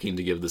there looking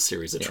to give this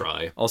series a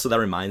try. Also, that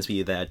reminds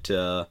me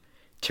that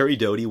Terry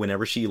Doty,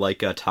 whenever she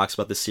talks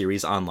about the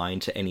series online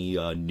to any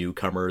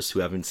newcomers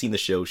who haven't seen the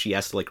show, she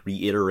has to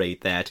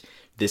reiterate that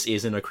this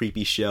isn't a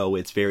creepy show.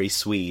 It's very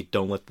sweet.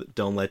 Don't let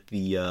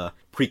the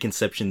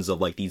preconceptions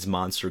of these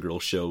monster girl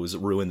shows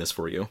ruin this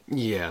for you.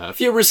 Yeah, a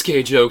few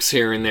risque jokes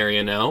here and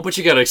there, but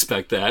you gotta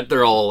expect that.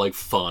 They're all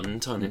fun,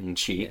 tongue in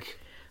cheek.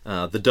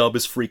 The dub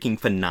is freaking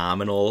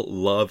phenomenal.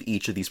 Love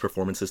each of these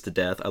performances to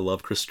death. I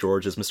love Chris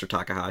George as Mr.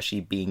 Takahashi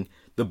being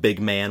the big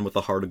man with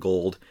a heart of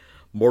gold.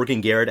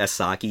 Morgan Garrett as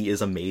Saki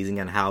is amazing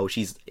on how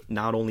she's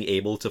not only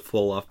able to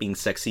pull off being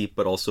sexy,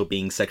 but also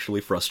being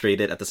sexually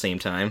frustrated at the same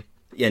time.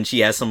 And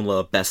she has some of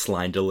the best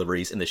line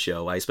deliveries in the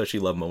show. I especially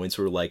love moments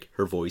where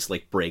her voice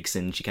breaks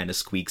and she kind of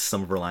squeaks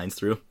some of her lines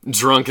through.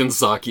 Drunken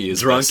Saki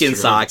is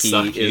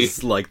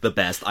the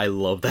best. I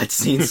love that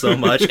scene so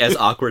much, as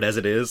awkward as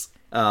it is.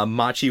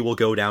 Machi will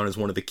go down as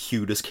one of the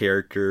cutest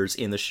characters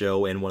in the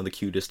show and one of the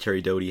cutest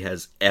Terry Doty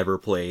has ever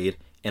played.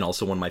 And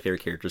also one of my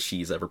favorite characters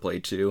she's ever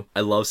played, too.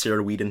 I love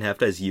Sarah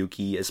Wiedenheft as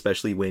Yuki,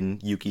 especially when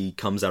Yuki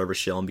comes out of her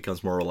shell and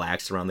becomes more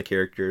relaxed around the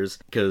characters,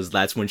 because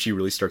that's when she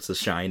really starts to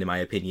shine, in my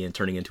opinion,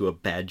 turning into a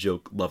bad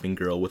joke-loving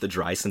girl with a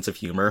dry sense of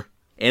humor.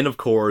 And, of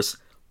course,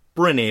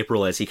 Bryn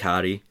April as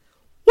Hikari.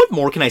 What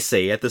more can I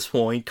say at this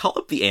point? Call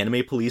up the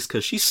anime police,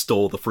 because she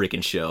stole the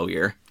freaking show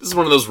here. This is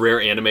one of those rare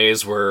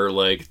animes where,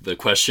 the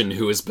question,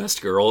 who is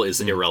best girl,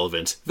 is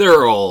irrelevant.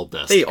 They're all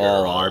best girl. They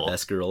all are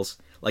best girls.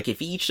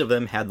 If each of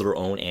them had their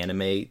own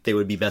anime, they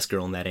would be best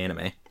girl in that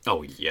anime.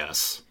 Oh,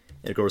 yes.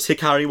 And of course,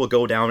 Hikari will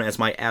go down as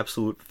my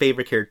absolute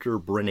favorite character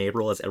Bryn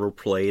April has ever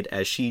played,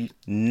 as she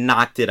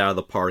knocked it out of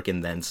the park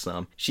and then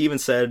some. She even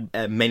said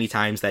many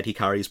times that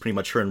Hikari is pretty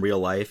much her in real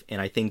life, and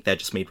I think that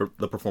just made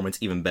the performance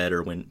even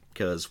better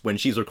because when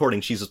she's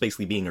recording, she's just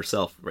basically being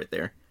herself right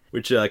there.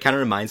 Which kind of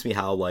reminds me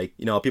how, like,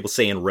 you know, people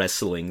say in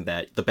wrestling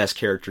that the best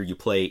character you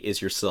play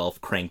is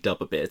yourself cranked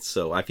up a bit,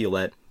 so I feel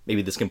that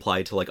maybe this can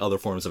apply to, like, other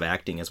forms of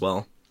acting as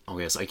well. Oh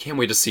yes, I can't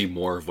wait to see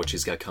more of what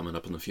she's got coming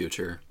up in the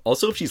future.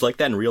 Also, if she's like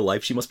that in real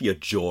life, she must be a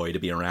joy to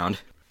be around.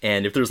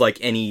 And if there's like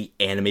any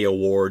anime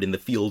award in the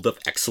field of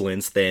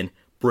excellence, then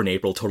Bryn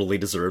April totally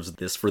deserves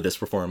this for this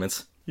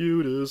performance.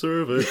 You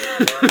deserve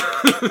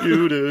it.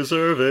 You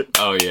deserve it.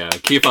 Oh yeah,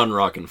 keep on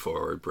rocking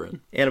forward, Bryn.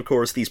 And of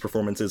course, these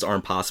performances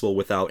aren't possible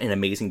without an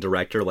amazing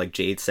director like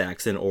Jade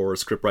Saxon or a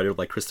scriptwriter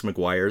like Kristen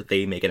McGuire.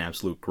 They make an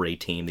absolute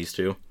great team, these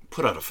two.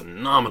 Put out a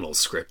phenomenal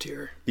script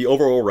here. The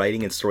overall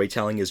writing and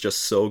storytelling is just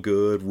so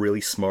good, really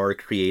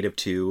smart, creative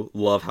too.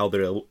 Love how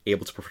they're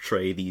able to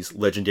portray these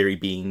legendary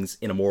beings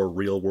in a more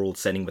real-world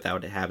setting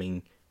without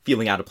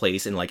feeling out of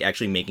place and like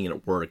actually making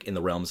it work in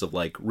the realms of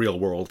like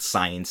real-world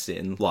science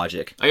and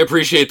logic. I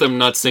appreciate them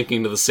not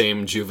sinking to the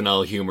same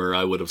juvenile humor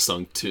I would have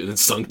sunk to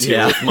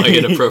with my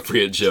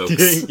inappropriate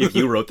jokes. If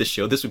you wrote the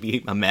show, this would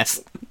be a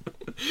mess.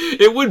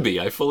 It would be,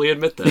 I fully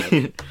admit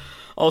that.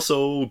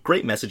 Also,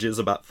 great messages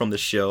from the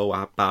show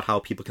about how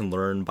people can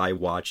learn by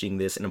watching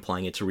this and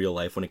applying it to real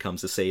life when it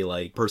comes to, say,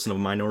 like, person of a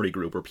minority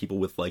group or people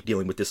with, like,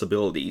 dealing with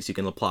disabilities. You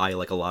can apply,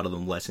 like, a lot of the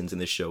lessons in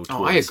this show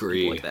towards I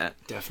agree. people like that.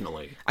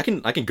 Definitely. I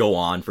can go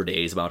on for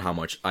days about how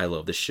much I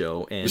love this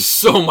show. And there's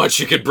so much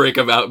you could break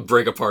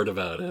apart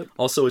about it.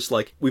 Also, it's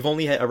like, we've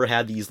only ever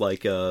had these,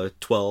 like,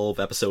 12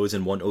 episodes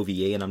in one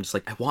OVA, and I'm just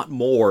like, I want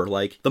more.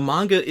 Like, the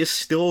manga is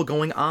still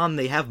going on.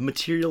 They have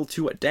material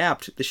to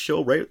adapt. The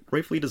show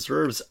rightfully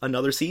deserves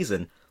another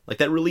season. Like,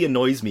 that really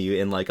annoys me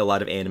in, like, a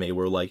lot of anime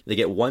where, like, they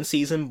get one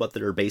season, but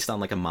they're based on,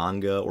 like, a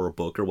manga or a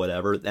book or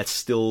whatever. That's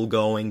still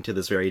going to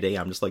this very day.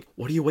 I'm just like,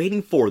 what are you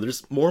waiting for?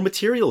 There's more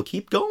material.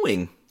 Keep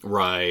going.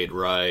 Right.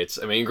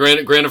 I mean,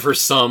 granted for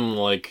some,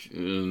 like,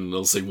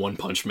 let's say One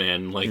Punch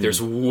Man, like,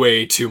 there's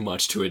way too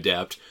much to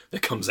adapt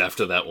that comes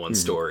after that one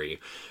story.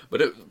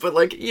 But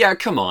like, yeah,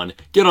 come on.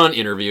 Get on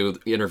interviews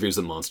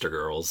with Monster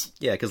Girls.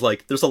 Yeah, because,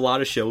 like, there's a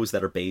lot of shows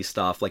that are based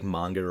off, like,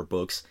 manga or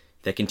books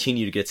that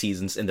continue to get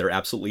seasons, and they're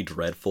absolutely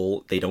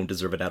dreadful. They don't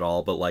deserve it at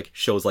all, but, like,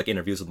 shows like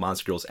Interviews with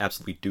Monster Girls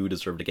absolutely do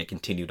deserve to get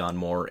continued on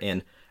more,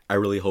 and I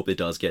really hope it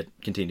does get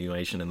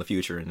continuation in the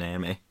future in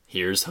anime.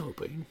 Here's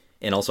hoping.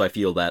 And also, I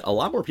feel that a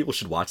lot more people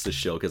should watch this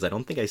show, because I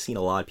don't think I've seen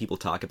a lot of people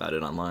talk about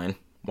it online.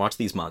 Watch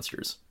these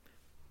monsters.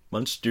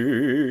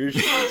 Monsters!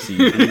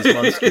 See these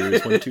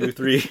monsters, 1, 2,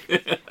 3.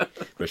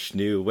 Fresh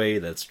new way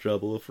that's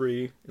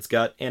trouble-free. It's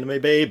got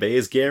anime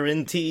babies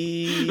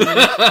guaranteed.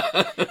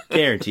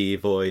 Guarantee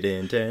void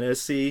in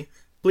Tennessee.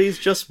 Please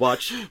just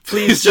watch.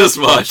 Please just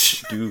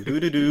watch. Do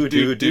do do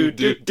do do do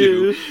do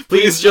do.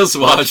 Please just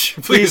watch.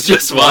 Please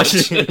just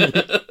watch.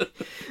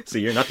 So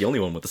you're not the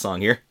only one with the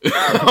song here.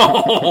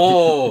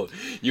 Oh,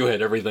 you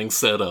had everything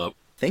set up.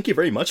 Thank you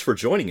very much for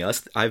joining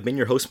us. I've been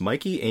your host,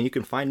 Mikey, and you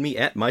can find me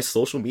at my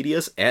social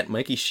medias at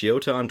Mikey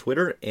Shiota on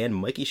Twitter and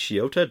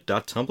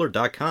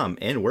MikeyShiota.tumblr.com.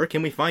 And where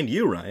can we find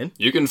you, Ryan?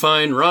 You can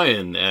find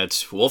Ryan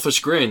at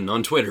Wolfish Grin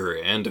on Twitter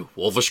and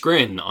Wolfish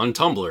Grin on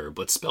Tumblr,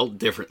 but spelled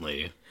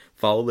differently.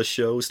 Follow the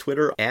show's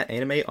Twitter at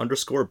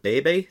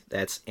anime_baby.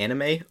 That's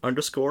anime_BAYBAY.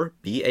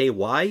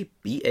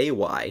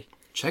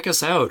 Check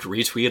us out,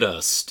 retweet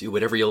us, do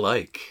whatever you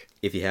like.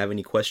 If you have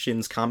any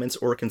questions, comments,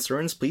 or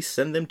concerns, please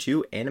send them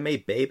to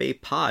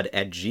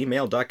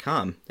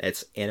animebabypod@gmail.com.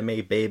 That's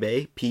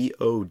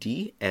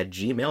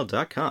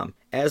animebabypod@gmail.com.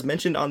 As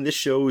mentioned on this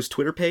show's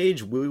Twitter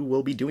page, we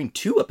will be doing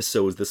 2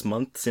 episodes this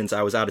month since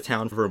I was out of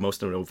town for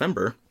most of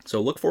November.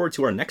 So look forward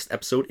to our next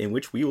episode in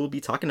which we will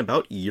be talking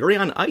about Yuri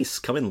on Ice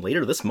coming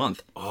later this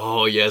month.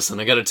 Oh yes,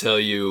 and I gotta tell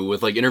you,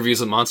 with like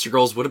Interviews with Monster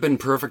Girls would have been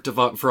perfect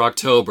for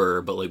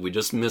October, but like we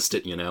just missed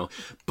it, you know.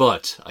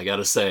 But I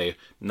gotta say,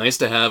 nice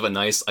to have a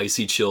nice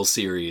icy chill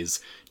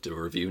series to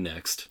review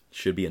next.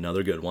 Should be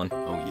another good one.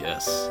 Oh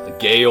yes, a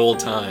gay old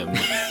time.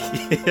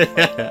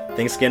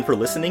 Thanks again for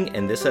listening,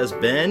 and this has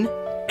been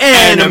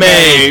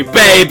Anime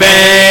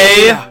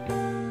Baby!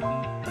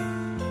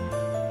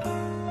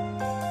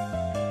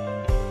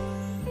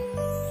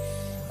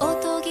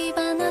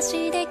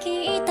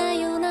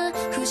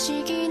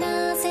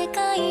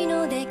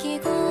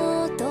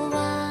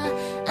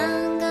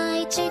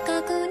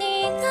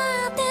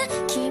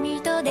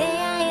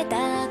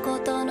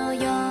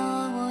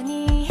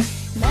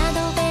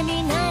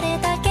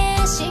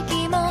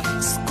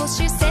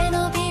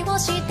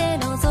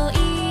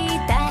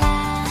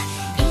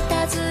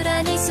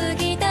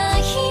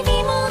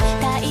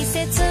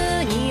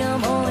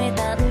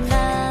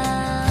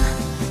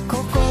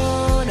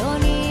心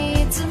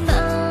に詰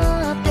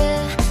まって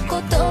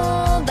言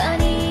葉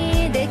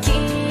にで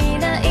き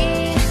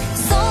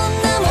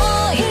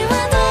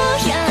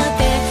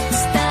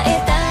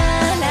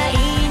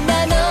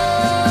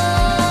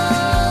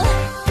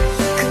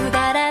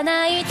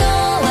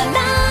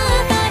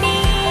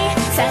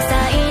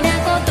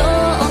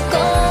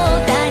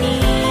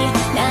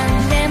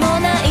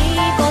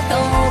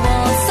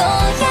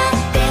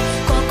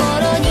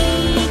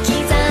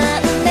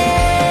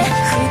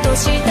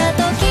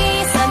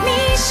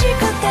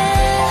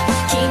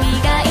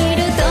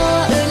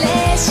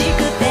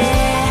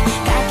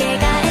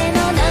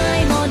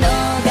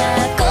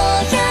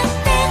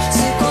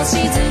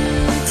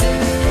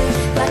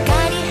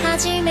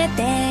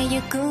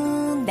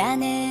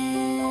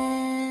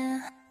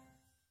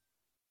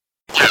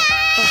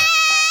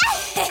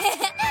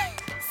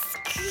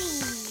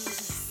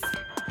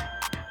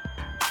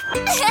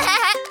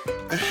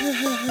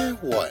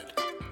What?